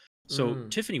Bell. So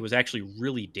Mm. Tiffany was actually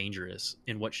really dangerous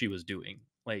in what she was doing.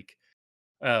 Like,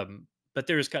 but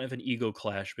there was kind of an ego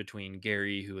clash between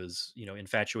Gary, who was,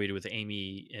 infatuated with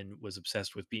Amy and was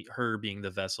obsessed with her being the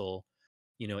vessel,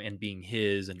 and being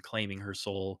his and claiming her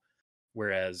soul,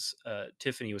 whereas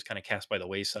Tiffany was kind of cast by the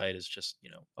wayside as just,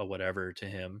 a whatever to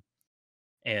him.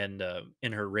 And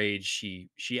in her rage,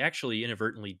 she actually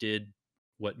inadvertently did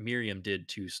what Miriam did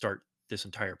to start this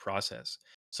entire process.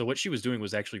 So what she was doing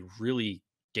was actually really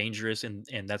dangerous, and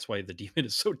that's why the demon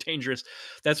is so dangerous.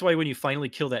 That's why when you finally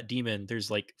kill that demon,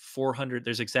 there's like 400,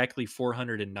 there's exactly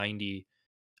 490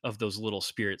 of those little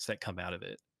spirits that come out of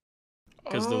it,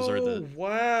 because Oh, those are the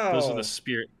wow.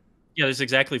 spirit. Yeah, there's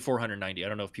exactly 490. I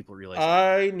don't know if people realize that.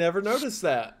 I never noticed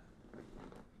that.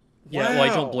 Yeah, well, I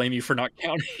don't Wow. blame you for not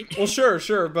counting. Well, sure,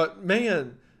 sure, but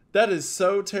man, that is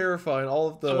so terrifying. All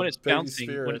of So the baby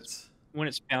spirits. when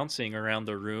it's bouncing around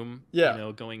the room,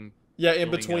 Yeah. going Yeah, in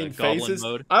going between goblin phases.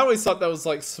 mode. I always thought that was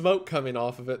like smoke coming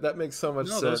off of it. That makes so much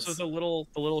No, those are sense. the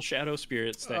little shadow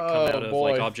spirits that come Oh out of like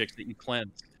boy. objects that you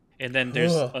cleanse. And then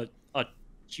there's Ugh. a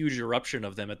huge eruption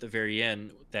of them at the very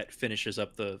end that finishes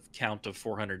up the count of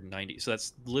 490. So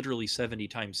that's literally 70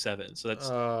 times 7. So that's,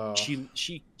 Oh.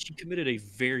 she committed a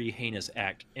very heinous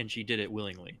act, and she did it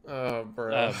willingly. Oh,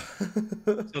 bro. Um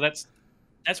so that's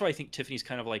why I think Tiffany's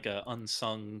kind of like a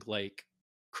unsung, like,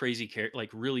 crazy character, like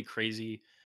really crazy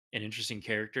and interesting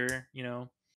character,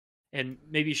 and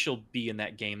maybe she'll be in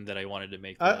that game that I wanted to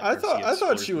make, the I Arceus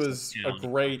thought she Forces was a Uptown.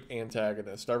 great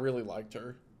antagonist. I really liked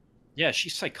her. Yeah,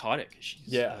 she's psychotic. She's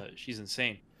Yeah. uh she's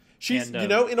insane. She's, And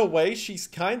in a way, she's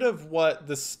kind of what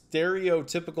the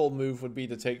stereotypical move would be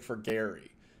to take for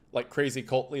Gary. Like crazy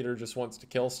cult leader just wants to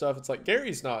kill stuff. It's like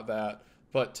Gary's not that,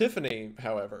 but Tiffany,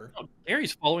 however. no,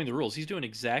 Gary's following the rules. He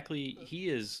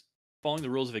is following the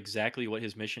rules of exactly what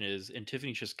his mission is, and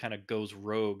Tiffany just kind of goes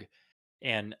rogue.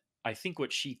 And I think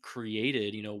what she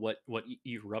created, what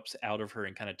erupts out of her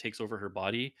and kind of takes over her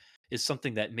body, is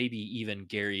something that maybe even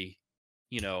Gary,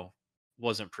 you know,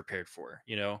 wasn't prepared for.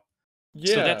 So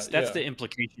Yeah, that's yeah. the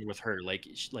implication with her. Like,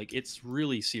 like it's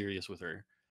really serious with her.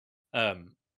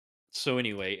 Um. So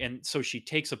anyway, and so she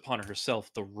takes upon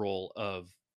herself the role of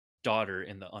daughter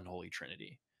in the unholy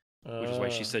Trinity, which is why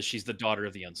she Uh, says she's the daughter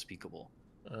of the unspeakable.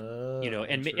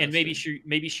 And maybe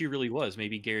Interesting. she really was.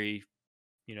 Maybe Gary,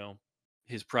 you know,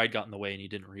 his pride got in the way and he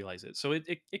didn't realize it. So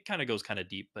it kind of goes kind of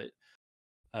deep. But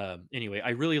anyway, I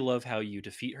really love how you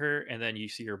defeat her, and then you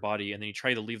see her body, and then you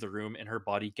try to leave the room, and her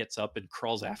body gets up and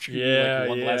crawls after you like Yeah,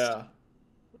 one last yeah. time.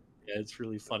 Yeah, it's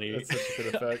really funny. That's such a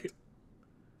good effect.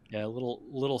 Yeah,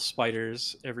 little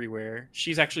spiders everywhere.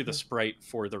 She's actually the sprite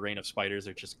for the Reign of Spiders.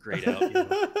 They're just grayed out, you know.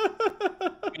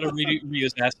 You gotta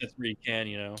reuse assets where you can,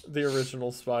 you know. The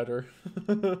original spider.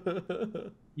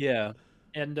 Yeah,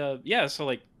 and yeah, so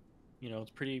like, it's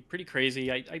pretty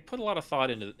crazy. I put a lot of thought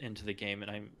into the game,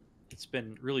 and it's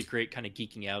been really great, kind of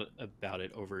geeking out about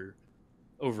it over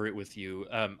it with you.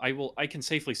 I can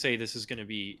safely say this is going to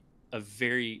be a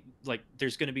very like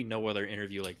there's going to be no other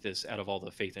interview like this out of all the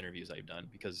faith interviews I've done,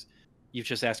 because you've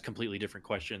just asked completely different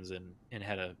questions and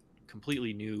had a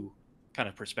completely new kind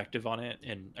of perspective on it,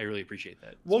 and I really appreciate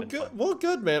that. It's Well, been good. fun. Well,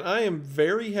 good, man. I am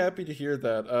very happy to hear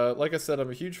that. Like I said, I'm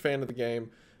a huge fan of the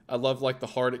game. I love like the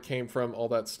heart it came from, all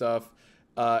that stuff,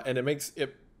 and it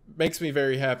makes me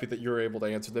very happy that you're able to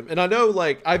answer them. And I know,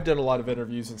 like, I've done a lot of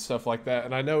interviews and stuff like that,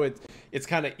 and I know it's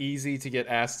kind of easy to get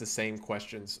asked the same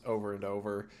questions over and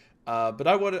over. But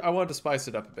I wanted to spice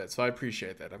it up a bit, so I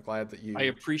appreciate that. I'm glad that I you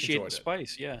appreciate the enjoyed it.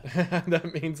 spice. Yeah.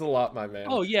 That means a lot, my man.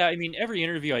 Oh yeah, I mean every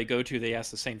interview I go to, they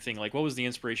ask the same thing, like what was the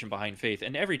inspiration behind faith?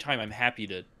 And every time I'm happy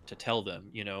to tell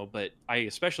them, But I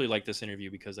especially like this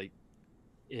interview because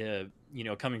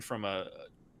coming from a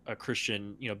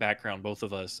Christian, background, both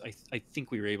of us, I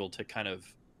think we were able to kind of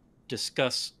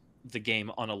discuss the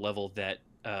game on a level that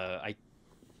I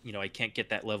can't get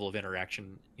that level of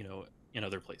interaction, in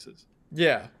other places.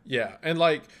 Yeah, yeah. And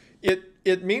like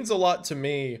it means a lot to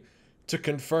me to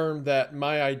confirm that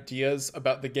my ideas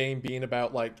about the game being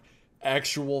about like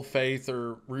actual faith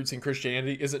or roots in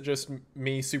Christianity isn't just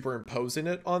me superimposing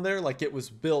it on there. Like it was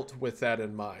built with that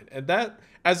in mind. And that,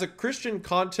 as a Christian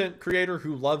content creator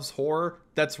who loves horror,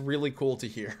 that's really cool to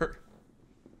hear.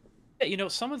 Yeah,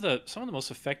 some of the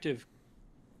most effective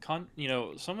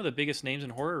some of the biggest names in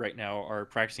horror right now are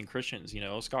practicing Christians.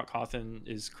 Scott Cawthon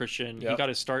is Christian. He Yep. got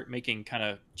to start making kind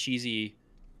of cheesy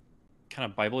kind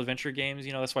of Bible adventure games.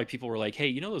 That's why people were like,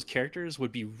 "Hey, those characters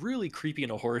would be really creepy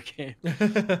in a horror game."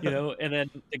 And then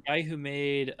the guy who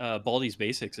made Baldi's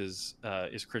Basics is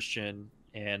Christian,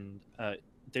 and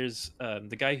there's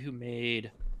the guy who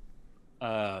made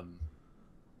um,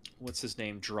 what's his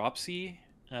name, Dropsy.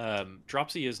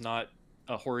 Dropsy is not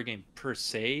a horror game per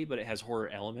se, but it has horror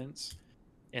elements,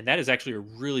 and that is actually a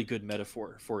really good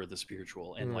metaphor for the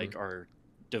spiritual and Mm, like our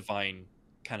divine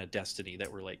kind of destiny, that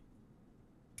we're like,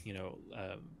 you know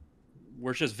um,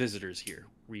 we're just visitors here.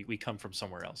 We come from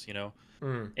somewhere else.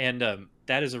 mm, And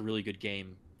that is a really good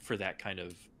game for that kind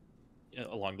of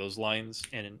along those lines.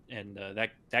 And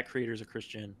that creator is a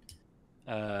Christian.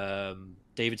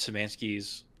 David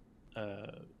Szymanski's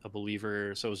a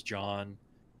believer. So is John.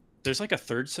 There's like a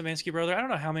third Szymanski brother. I don't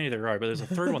know how many there are, but there's a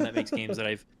third one that makes games that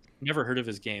I've never heard of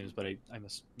his games, but you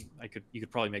could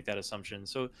probably make that assumption.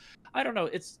 So I don't know.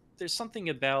 There's something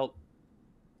about,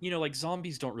 like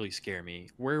zombies don't really scare me.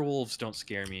 Werewolves don't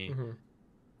scare me. mhm,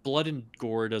 Blood and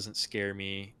gore doesn't scare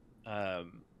me.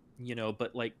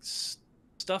 But like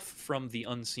stuff from the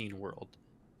unseen world,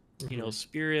 mhm.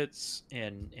 spirits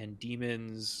and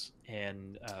demons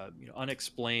and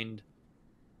unexplained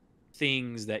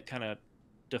things that kind of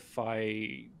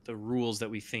defy the rules that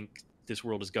we think this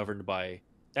world is governed by.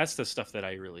 That's the stuff that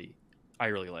I really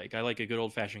like. I like a good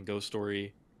old fashioned ghost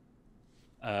story.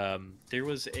 There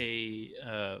was a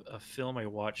film I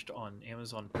watched on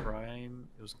Amazon Prime.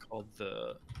 It was called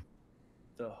the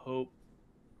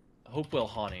Hopewell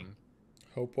Haunting.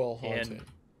 Hopewell And Haunting.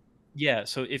 yeah,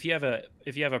 so if you have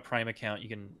a Prime account, you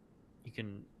can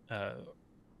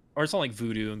or it's on like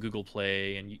Vudu and Google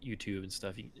Play and YouTube and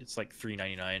stuff. It's like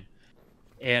 $3.99,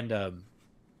 and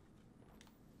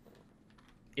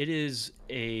it is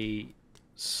a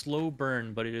slow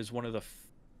burn, but it is one of the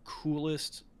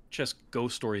coolest just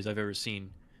ghost stories I've ever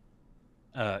seen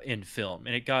in film.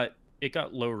 And it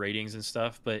got low ratings and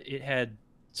stuff, but it had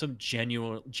some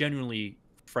genuinely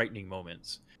frightening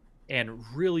moments and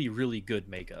really really good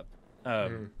makeup. Um,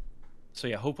 Mm, so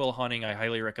yeah, Hopewell Haunting, I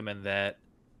highly recommend that.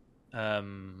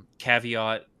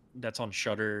 Caveat, that's on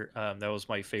Shutter. That was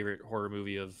my favorite horror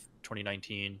movie of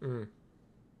 2019.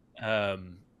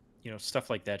 mm. Stuff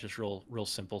like that, just real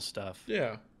simple stuff.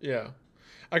 Yeah, yeah.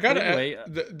 I But gotta anyway,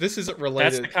 this isn't that's the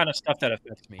related. kind of stuff that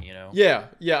affects me. Yeah,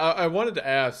 yeah. I wanted to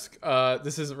ask.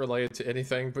 This isn't related to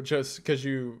anything, but just because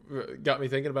you got me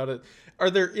thinking about it, are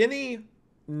there any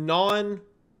non?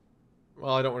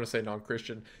 Well, I don't want to say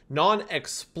non-Christian,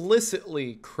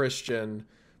 non-explicitly Christian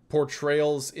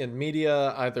portrayals in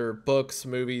media, either books,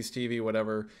 movies, TV,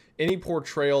 whatever. Any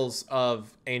portrayals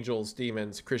of angels,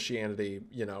 demons, Christianity,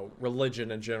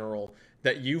 religion in general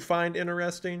that you find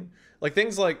interesting? Like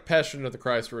things like Passion of the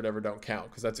Christ or whatever don't count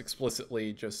because that's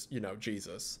explicitly just,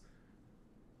 Jesus.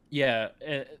 Yeah,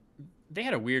 they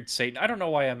had a weird Satan. I don't know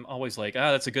why I'm always like,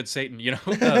 "Ah, that's a good Satan," you know?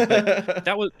 But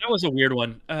that was a weird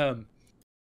one.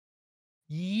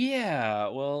 Yeah,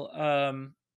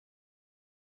 well,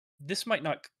 this might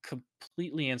not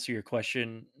completely answer your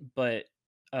question, but,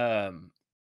 um,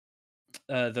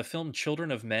 the film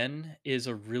Children of Men is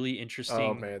a really Oh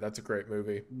interesting man, that's a great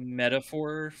movie.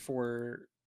 metaphor for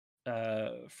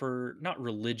not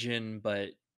religion, but,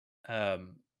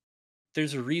 um,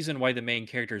 there's a reason why the main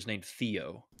character is named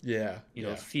Theo. Yeah, You know,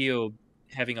 yeah, Theo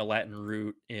having a Latin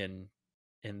root in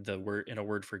a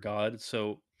word for God.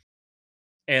 So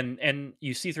and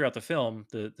you see throughout the film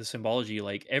the symbology,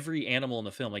 like every animal in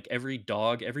the film, like every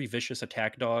dog, every vicious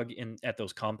attack dog in at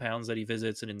those compounds that he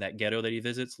visits and in that ghetto that he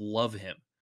visits love him,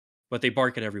 but they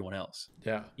bark at everyone else.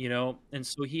 yeah, You know, and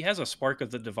so he has a spark of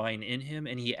the divine in him,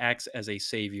 and he acts as a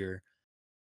savior,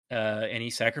 and he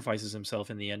sacrifices himself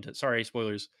in the end. Sorry,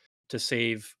 spoilers, to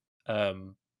save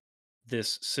um,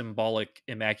 this symbolic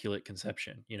immaculate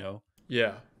conception. You know,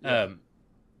 yeah, yeah. um,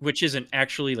 which isn't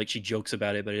actually like she jokes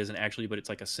about it, but it isn't actually, but it's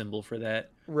like a symbol for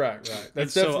that. Right, right. And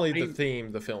That's so definitely the I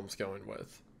theme the film's going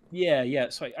with. yeah, yeah.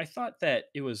 So I thought that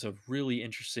it was a really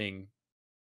interesting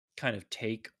kind of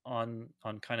take on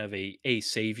kind of a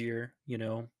savior, you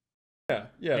know. Yeah,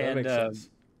 yeah, that And makes sense.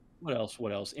 what else?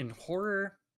 What else in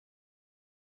horror?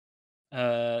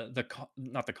 Not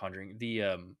the Conjuring.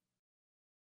 The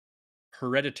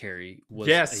Hereditary was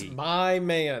Yes, a my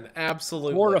man,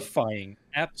 absolutely. horrifying,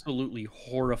 absolutely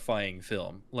horrifying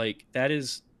film. Like that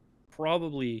is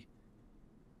probably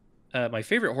my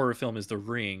favorite horror film is The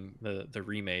Ring, the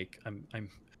remake.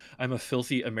 I'm a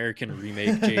filthy American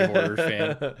remake J horror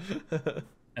fan.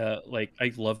 Like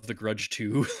I love The Grudge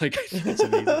too. Like I think it's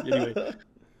amazing.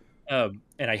 Anyway,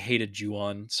 and I hated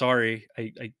Ju-on. Sorry,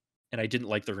 I didn't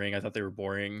like The Ring. I thought they were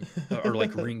boring or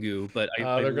like Ringu, but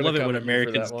I They're gonna love it when come at you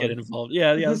for that Americans get one. involved.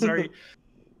 Yeah, yeah. Sorry.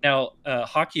 Now,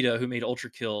 Hakita, who made Ultra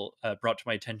Kill, brought to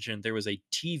my attention there was a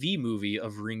TV movie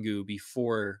of Ringu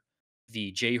before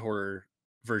the J horror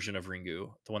version of Ringu,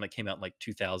 the one that came out in like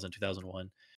 2000, 2001.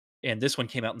 And this one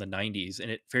came out in the 90s,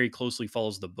 and it very closely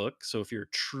follows the book. So if you're a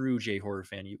true J horror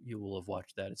fan, you will have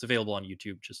watched that. It's available on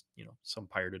YouTube, just some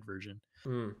pirated version.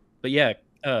 Mm. But yeah,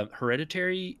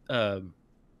 Hereditary,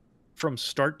 from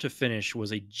start to finish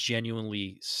was a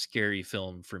genuinely scary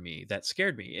film for me. That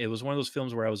scared me. It was one of those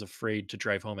films where I was afraid to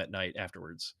drive home at night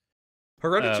afterwards.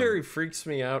 Um, Hereditary freaks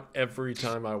me out every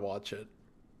time I watch it.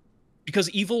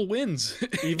 because evil wins.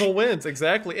 Evil wins,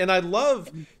 exactly. And I love,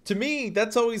 to me,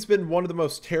 that's always been one of the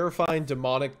most terrifying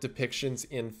demonic depictions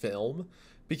in film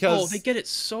Oh, they because get it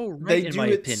so right they in do my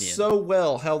it opinion. so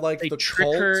well. How, like, They the trick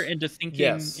her cult. into thinking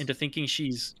Yes. into thinking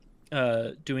she's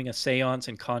doing a séance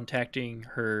and contacting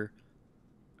her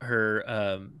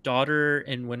daughter,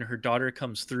 and when her daughter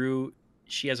comes through,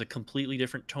 she has a completely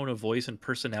different tone of voice and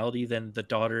personality than the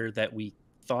daughter that we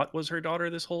thought was her daughter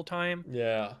this whole time.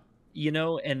 Yeah.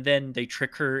 And then they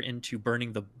trick her into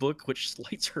burning the book, which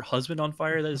lights her husband on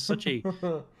fire. That is such a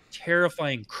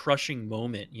terrifying, crushing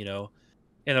moment.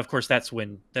 And of course, that's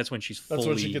when she's That's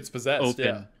when she gets possessed, yeah.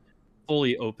 open,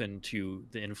 fully open to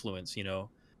the influence,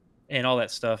 and all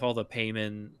that stuff, all the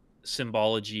payment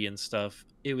symbology and stuff.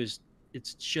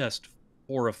 It's just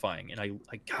horrifying, and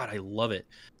God, I love it.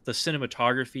 The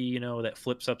cinematography, that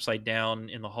flips upside down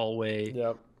in the hallway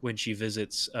Yep. when she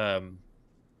visits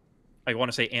I want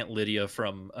to say Aunt Lydia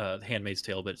from The Handmaid's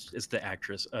Tale, but it's the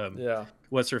actress. Yeah.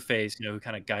 What's her face? Who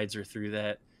kind of guides her through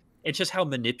that. It's just how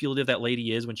manipulative that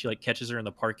lady is when she like catches her in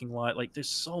the parking lot. Like, there's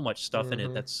so much stuff in it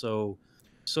Hmm. that's so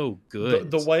good.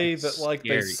 The way that, It's like, they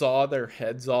scary. saw their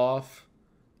heads off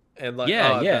and, like,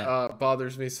 Yeah, yeah, that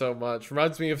bothers me so much.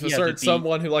 Reminds me of a yeah. certain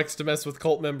someone who likes to mess with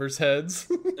cult members' heads.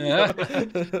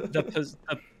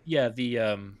 Yeah,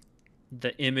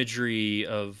 the imagery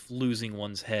of losing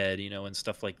one's head, and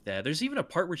stuff like that. There's even a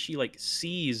part where she like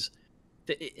sees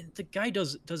the guy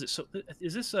does it. So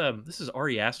this is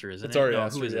Ari Aster, isn't It's it? Ari No, who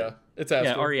Aster, is it? yeah. It's Yeah,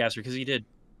 Aster. Ari Aster, because he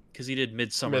did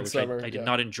Midsummer, which I Midsummer, I did yeah.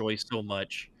 not enjoy so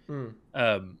much. Mm,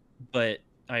 But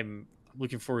I'm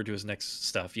looking forward to his next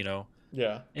stuff.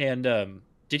 yeah. And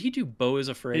did he do Beau is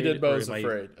He Afraid, did or Beau's am I?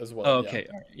 Afraid as well, Oh, yeah. okay,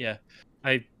 all right, yeah.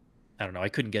 I I don't know. I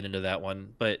couldn't get into that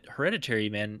one, but Hereditary,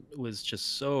 man, was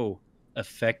just so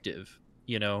effective,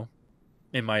 in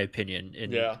my opinion.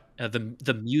 And Yeah.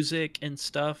 the music and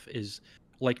stuff is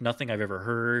like nothing I've ever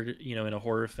heard, in a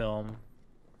horror film.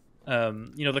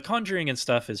 The Conjuring and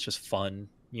stuff is just fun.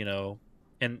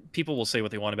 And people will say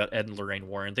what they want about Ed and Lorraine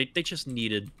Warren. They just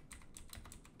needed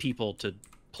people to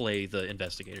play the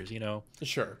investigators.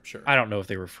 Sure, sure. I don't know if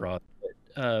they were fraud,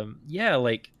 but yeah,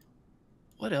 like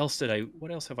what else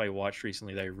have I watched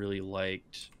recently that I really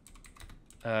liked?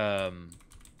 Um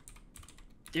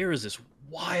there was this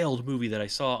wild movie that I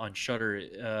saw on Shudder.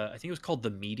 I think it was called The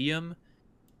Medium,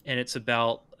 and it's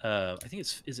about I think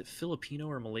it's is it Filipino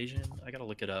or Malaysian? I gotta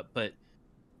look it up. But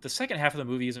the second half of the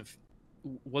movie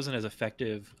wasn't as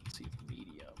effective. Let's see,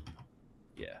 Medium.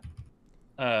 Yeah.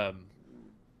 Um,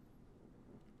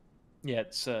 yeah,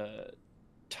 it's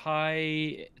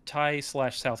Thai /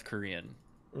 South Korean.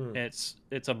 Mm. And it's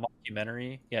a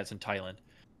mockumentary. Yeah, it's in Thailand.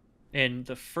 And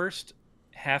the first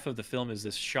half of the film is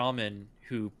this shaman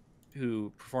who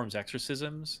performs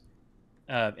exorcisms,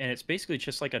 and it's basically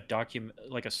just like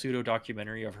like a pseudo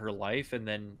documentary of her life, and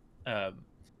then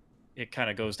it kind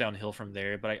of goes downhill from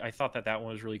there. But I thought that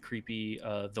one was really creepy.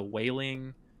 The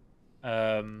Wailing,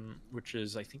 which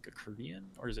is I think a Korean,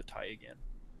 or is it Thai again?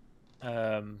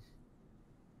 Um,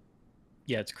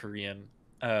 yeah, it's Korean.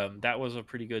 That was a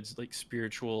pretty good like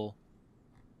spiritual.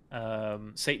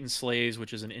 Satan's Slaves,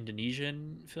 which is an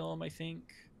Indonesian film, I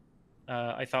think.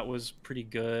 I thought was pretty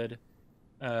good.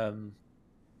 Um,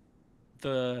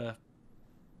 the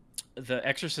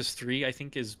Exorcist 3, I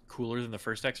think, is cooler than the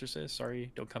first Exorcist.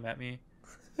 Sorry, don't come at me.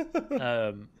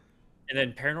 Um, and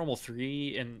then Paranormal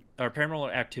 3 and our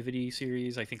Paranormal Activity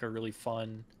series, I think, are really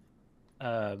fun.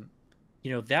 Um,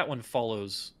 that one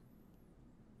follows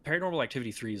Paranormal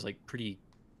Activity 3 is like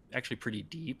actually pretty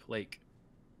deep. Like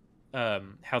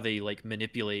how they like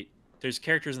manipulate. There's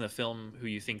characters in the film who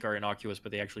you think are innocuous,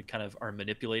 but they actually kind of are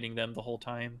manipulating them the whole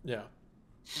time. Yeah.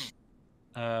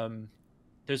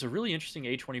 There's a really interesting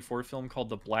A24 film called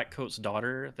The Blackcoat's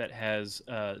Daughter that has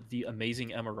the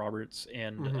amazing Emma Roberts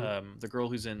and the girl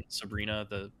who's in Sabrina,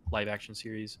 the live action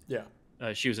series. Yeah.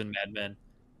 She was in Mad Men.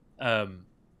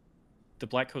 The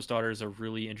Blackcoat's Daughter is a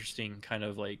really interesting kind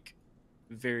of like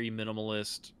very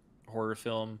minimalist horror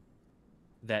film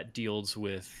that deals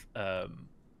with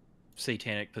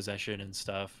satanic possession and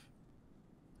stuff.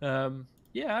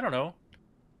 Yeah, I don't know.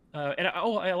 And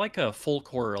I like a folk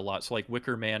horror a lot. So like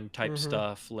Wicker Man type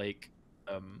stuff. Like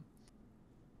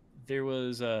there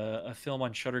was a film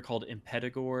on Shudder called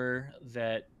Impetigore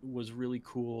that was really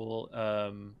cool.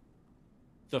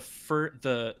 The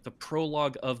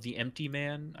prologue of The Empty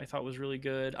Man I thought was really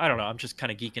good. I don't know. I'm just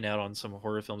kind of geeking out on some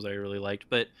horror films that I really liked,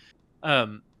 but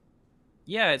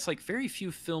yeah, it's like very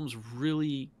few films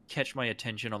really catch my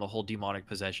attention on the whole demonic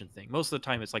possession thing. Most of the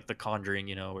time it's like The Conjuring,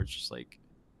 where it's just like,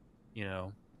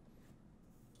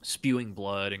 spewing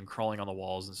blood and crawling on the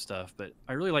walls and stuff. But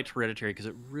I really liked Hereditary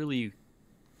because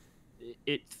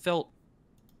it felt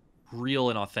real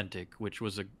and authentic, which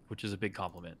is a big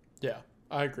compliment. Yeah,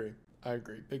 I agree.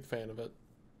 Big fan of it.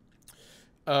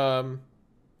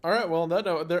 All right, well, on that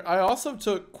note, I also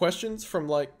took questions from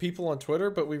like people on Twitter,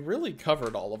 but we really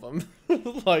covered all of them.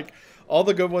 Like all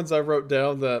the good ones I wrote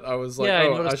down that I was like,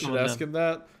 Yeah, I should ask him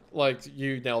that. Like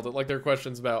you nailed it. Like there are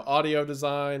questions about audio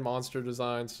design, monster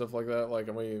design, stuff like that. Like,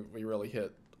 and we really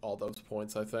hit all those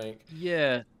points, I think.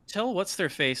 Yeah. Tell what's their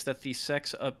face that the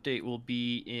sex update will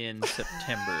be in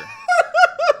September.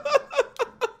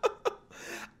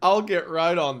 I'll get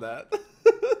right on that.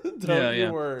 Don't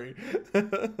you worry.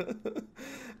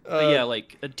 Yeah,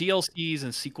 like DLCs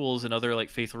and sequels and other like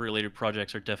faithful related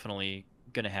projects are definitely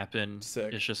gonna happen.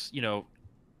 Sick. It's just the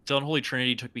Unholy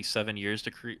Trinity took me 7 years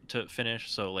to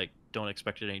finish, so like don't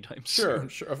expect it anytime soon.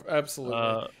 Sure,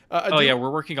 absolutely. Yeah,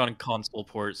 we're working on console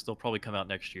ports. They'll probably come out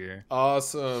next year.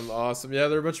 Awesome. Yeah,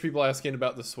 there are a bunch of people asking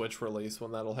about the Switch release,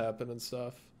 when that'll happen and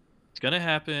stuff. It's gonna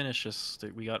happen. It's just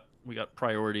that we got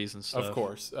priorities and stuff. Of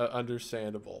course,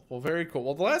 understandable. Well, very cool.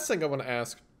 Well, the last thing I want to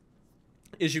ask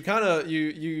is you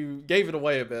gave it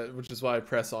away a bit, which is why I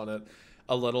press on it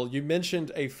a little. You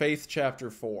mentioned a Faith Chapter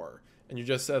 4, and you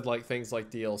just said like things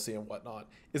like DLC and whatnot.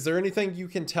 Is there anything you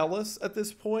can tell us at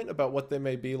this point about what they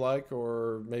may be like,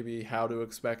 or maybe how to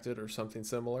expect it, or something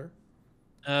similar?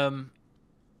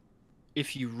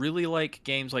 If you really like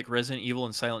games like Resident Evil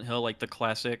and Silent Hill, like the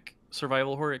classic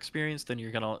survival horror experience, then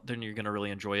you're gonna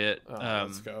really enjoy it.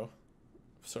 Let's go.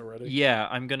 So ready. Yeah,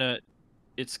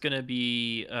 it's gonna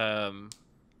be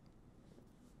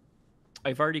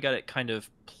I've already got it kind of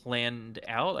planned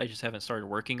out. I just haven't started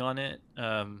working on it.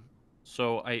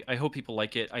 So I hope people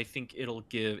like it. I think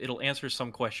it'll answer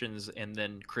some questions and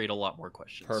then create a lot more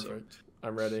questions. Perfect. So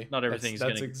I'm ready. Not everything's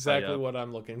that's exactly what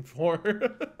I'm looking for.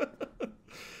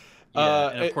 Yeah,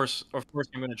 and of course I'm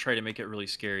going to try to make it really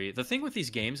scary. The thing with these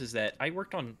games is that I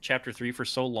worked on Chapter 3 for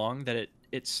so long that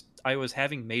I was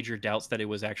having major doubts that it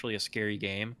was actually a scary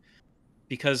game,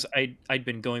 because I'd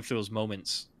been going through those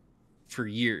moments for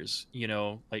years,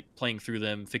 like playing through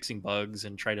them, fixing bugs,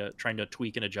 and trying to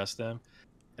tweak and adjust them.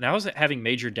 And I was having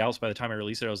major doubts by the time I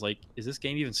released it. I was like, is this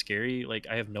game even scary? Like,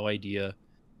 I have no idea.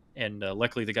 And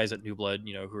luckily the guys at New Blood,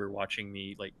 who are watching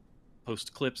me like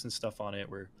post clips and stuff on it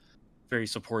were very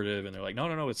supportive, and they're like,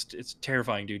 no, it's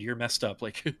terrifying, dude. You're messed up.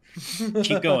 Like,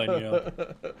 keep going, you know.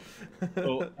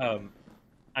 So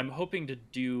I'm hoping to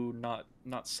do not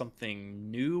something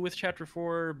new with chapter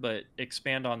 4, but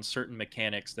expand on certain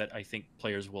mechanics that I think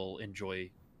players will enjoy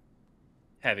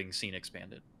having seen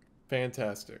expanded.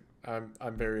 Fantastic. I'm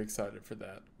very excited for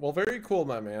that. Well, very cool,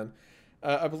 my man.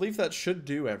 I believe that should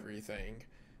do everything.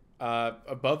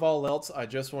 Above all else, I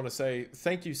just want to say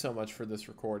thank you so much for this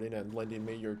recording and lending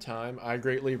me your time. I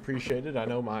greatly appreciate it. I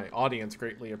know my audience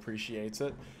greatly appreciates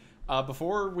it.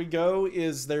 Before we go,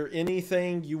 is there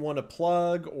anything you want to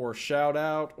plug or shout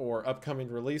out or upcoming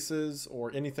releases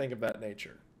or anything of that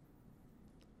nature?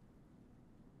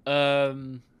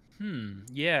 Um,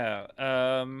 yeah.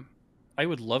 I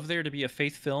would love there to be a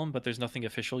Faith film, but there's nothing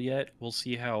official yet. We'll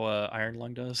see how Iron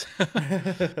Lung does.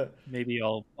 Maybe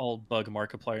I'll bug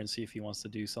Markiplier and see if he wants to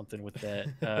do something with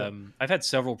that. I've had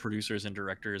several producers and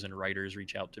directors and writers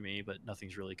reach out to me, but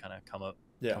nothing's really kind of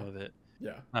Yeah, come of it.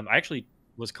 yeah. I actually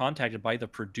was contacted by the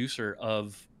producer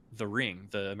of The Ring,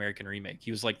 the American remake. He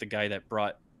was like the guy that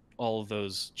brought all of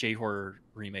those J horror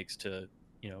remakes to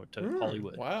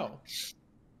Hollywood, Wow.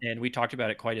 and we talked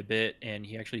about it quite a bit. And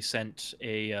he actually sent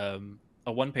a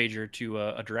one pager to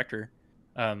a director,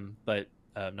 but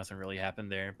nothing really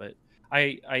happened there. But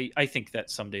I think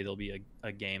that someday there'll be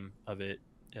a game of it.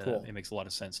 Cool. It makes a lot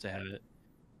of sense to have it.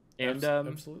 And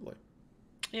Absolutely.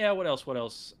 yeah, what else? What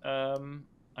else? I'm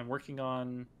working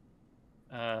on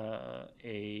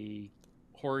a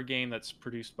horror game that's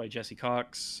produced by Jesse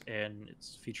Cox, and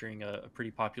it's featuring a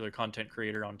pretty popular content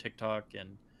creator on TikTok, and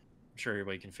I'm sure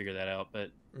everybody can figure that out.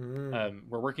 But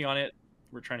we're working on it.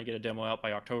 We're trying to get a demo out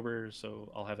by October,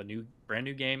 so I'll have a brand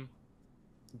new game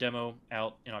demo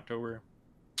out in October.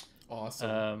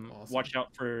 Awesome. Watch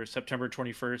out for September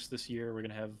 21st this year. We're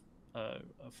gonna have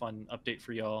a fun update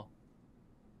for y'all,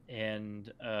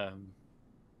 and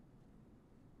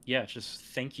yeah, just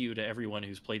thank you to everyone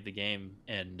who's played the game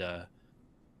and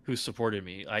who's supported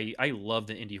me. I love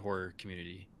the indie horror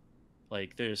community.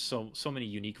 Like, there's so many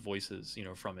unique voices,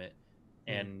 from it,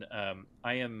 and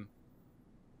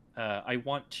I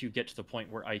want to get to the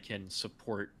point where I can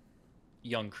support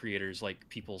young creators like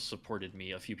people supported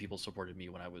me. A few people supported me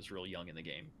when I was real young in the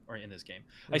game, or in this game.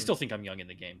 I still think I'm young in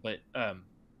the game, but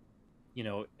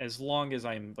as long as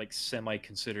I'm like semi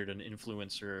considered an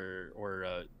influencer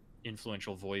or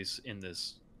influential voice in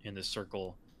this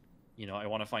circle, I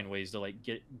want to find ways to like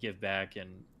give back,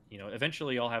 and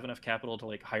eventually I'll have enough capital to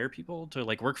like hire people to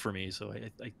like work for me. So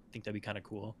I think that'd be kind of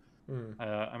cool.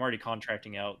 I'm already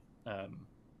contracting out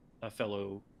a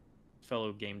fellow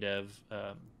game dev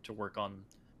to work on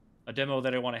a demo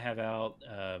that I want to have out.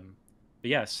 But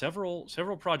yeah, several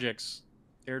projects,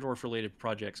 Airdorf related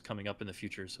projects coming up in the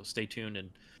future. So stay tuned,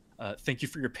 and thank you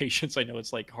for your patience. I know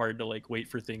it's like hard to like wait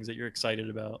for things that you're excited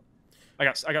about. I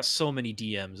got so many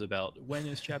DMs about when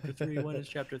is chapter 3, when is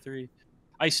chapter 3.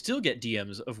 I still get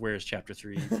DMs of where is chapter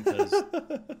 3 because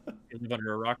I live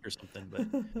under a rock or something.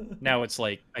 But now it's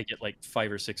like I get like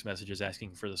 5 or 6 messages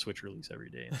asking for the Switch release every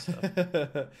day and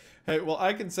stuff. Hey, well,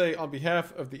 I can say on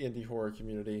behalf of the indie horror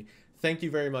community, thank you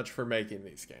very much for making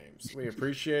these games. We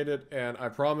appreciate it, and I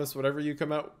promise whatever you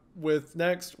come out with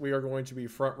next, we are going to be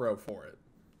front row for it.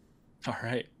 All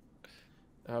right.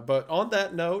 But on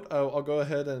that note, I'll go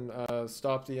ahead and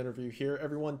stop the interview here.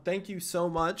 Everyone, thank you so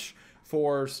much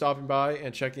for stopping by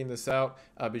and checking this out.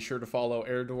 Be sure to follow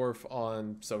Airdorf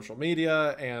on social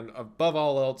media, and above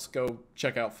all else, go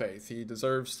check out Faith. He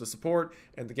deserves the support,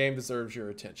 and the game deserves your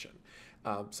attention.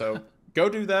 So go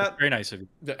do that. Very nice of you.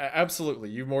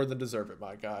 Absolutely. You more than deserve it,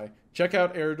 my guy. Check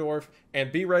out Airdorf,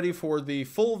 and be ready for the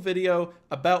full video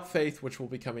about Faith, which will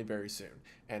be coming very soon.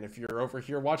 And if you're over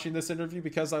here watching this interview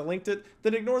because I linked it,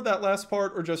 then ignore that last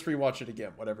part or just rewatch it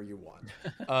again, whatever you want.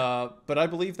 But I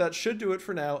believe that should do it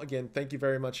for now. Again, thank you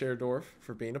very much, Airdorf,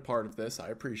 for being a part of this. I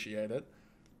appreciate it.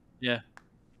 Yeah,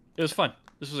 it was fun.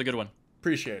 This was a good one.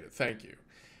 Appreciate it. Thank you.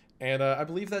 And I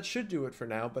believe that should do it for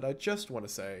now, but I just want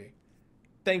to say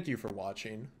thank you for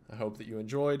watching. I hope that you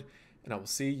enjoyed, and I will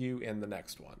see you in the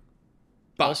next one.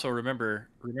 Bye. Also, remember,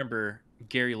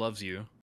 Gary loves you.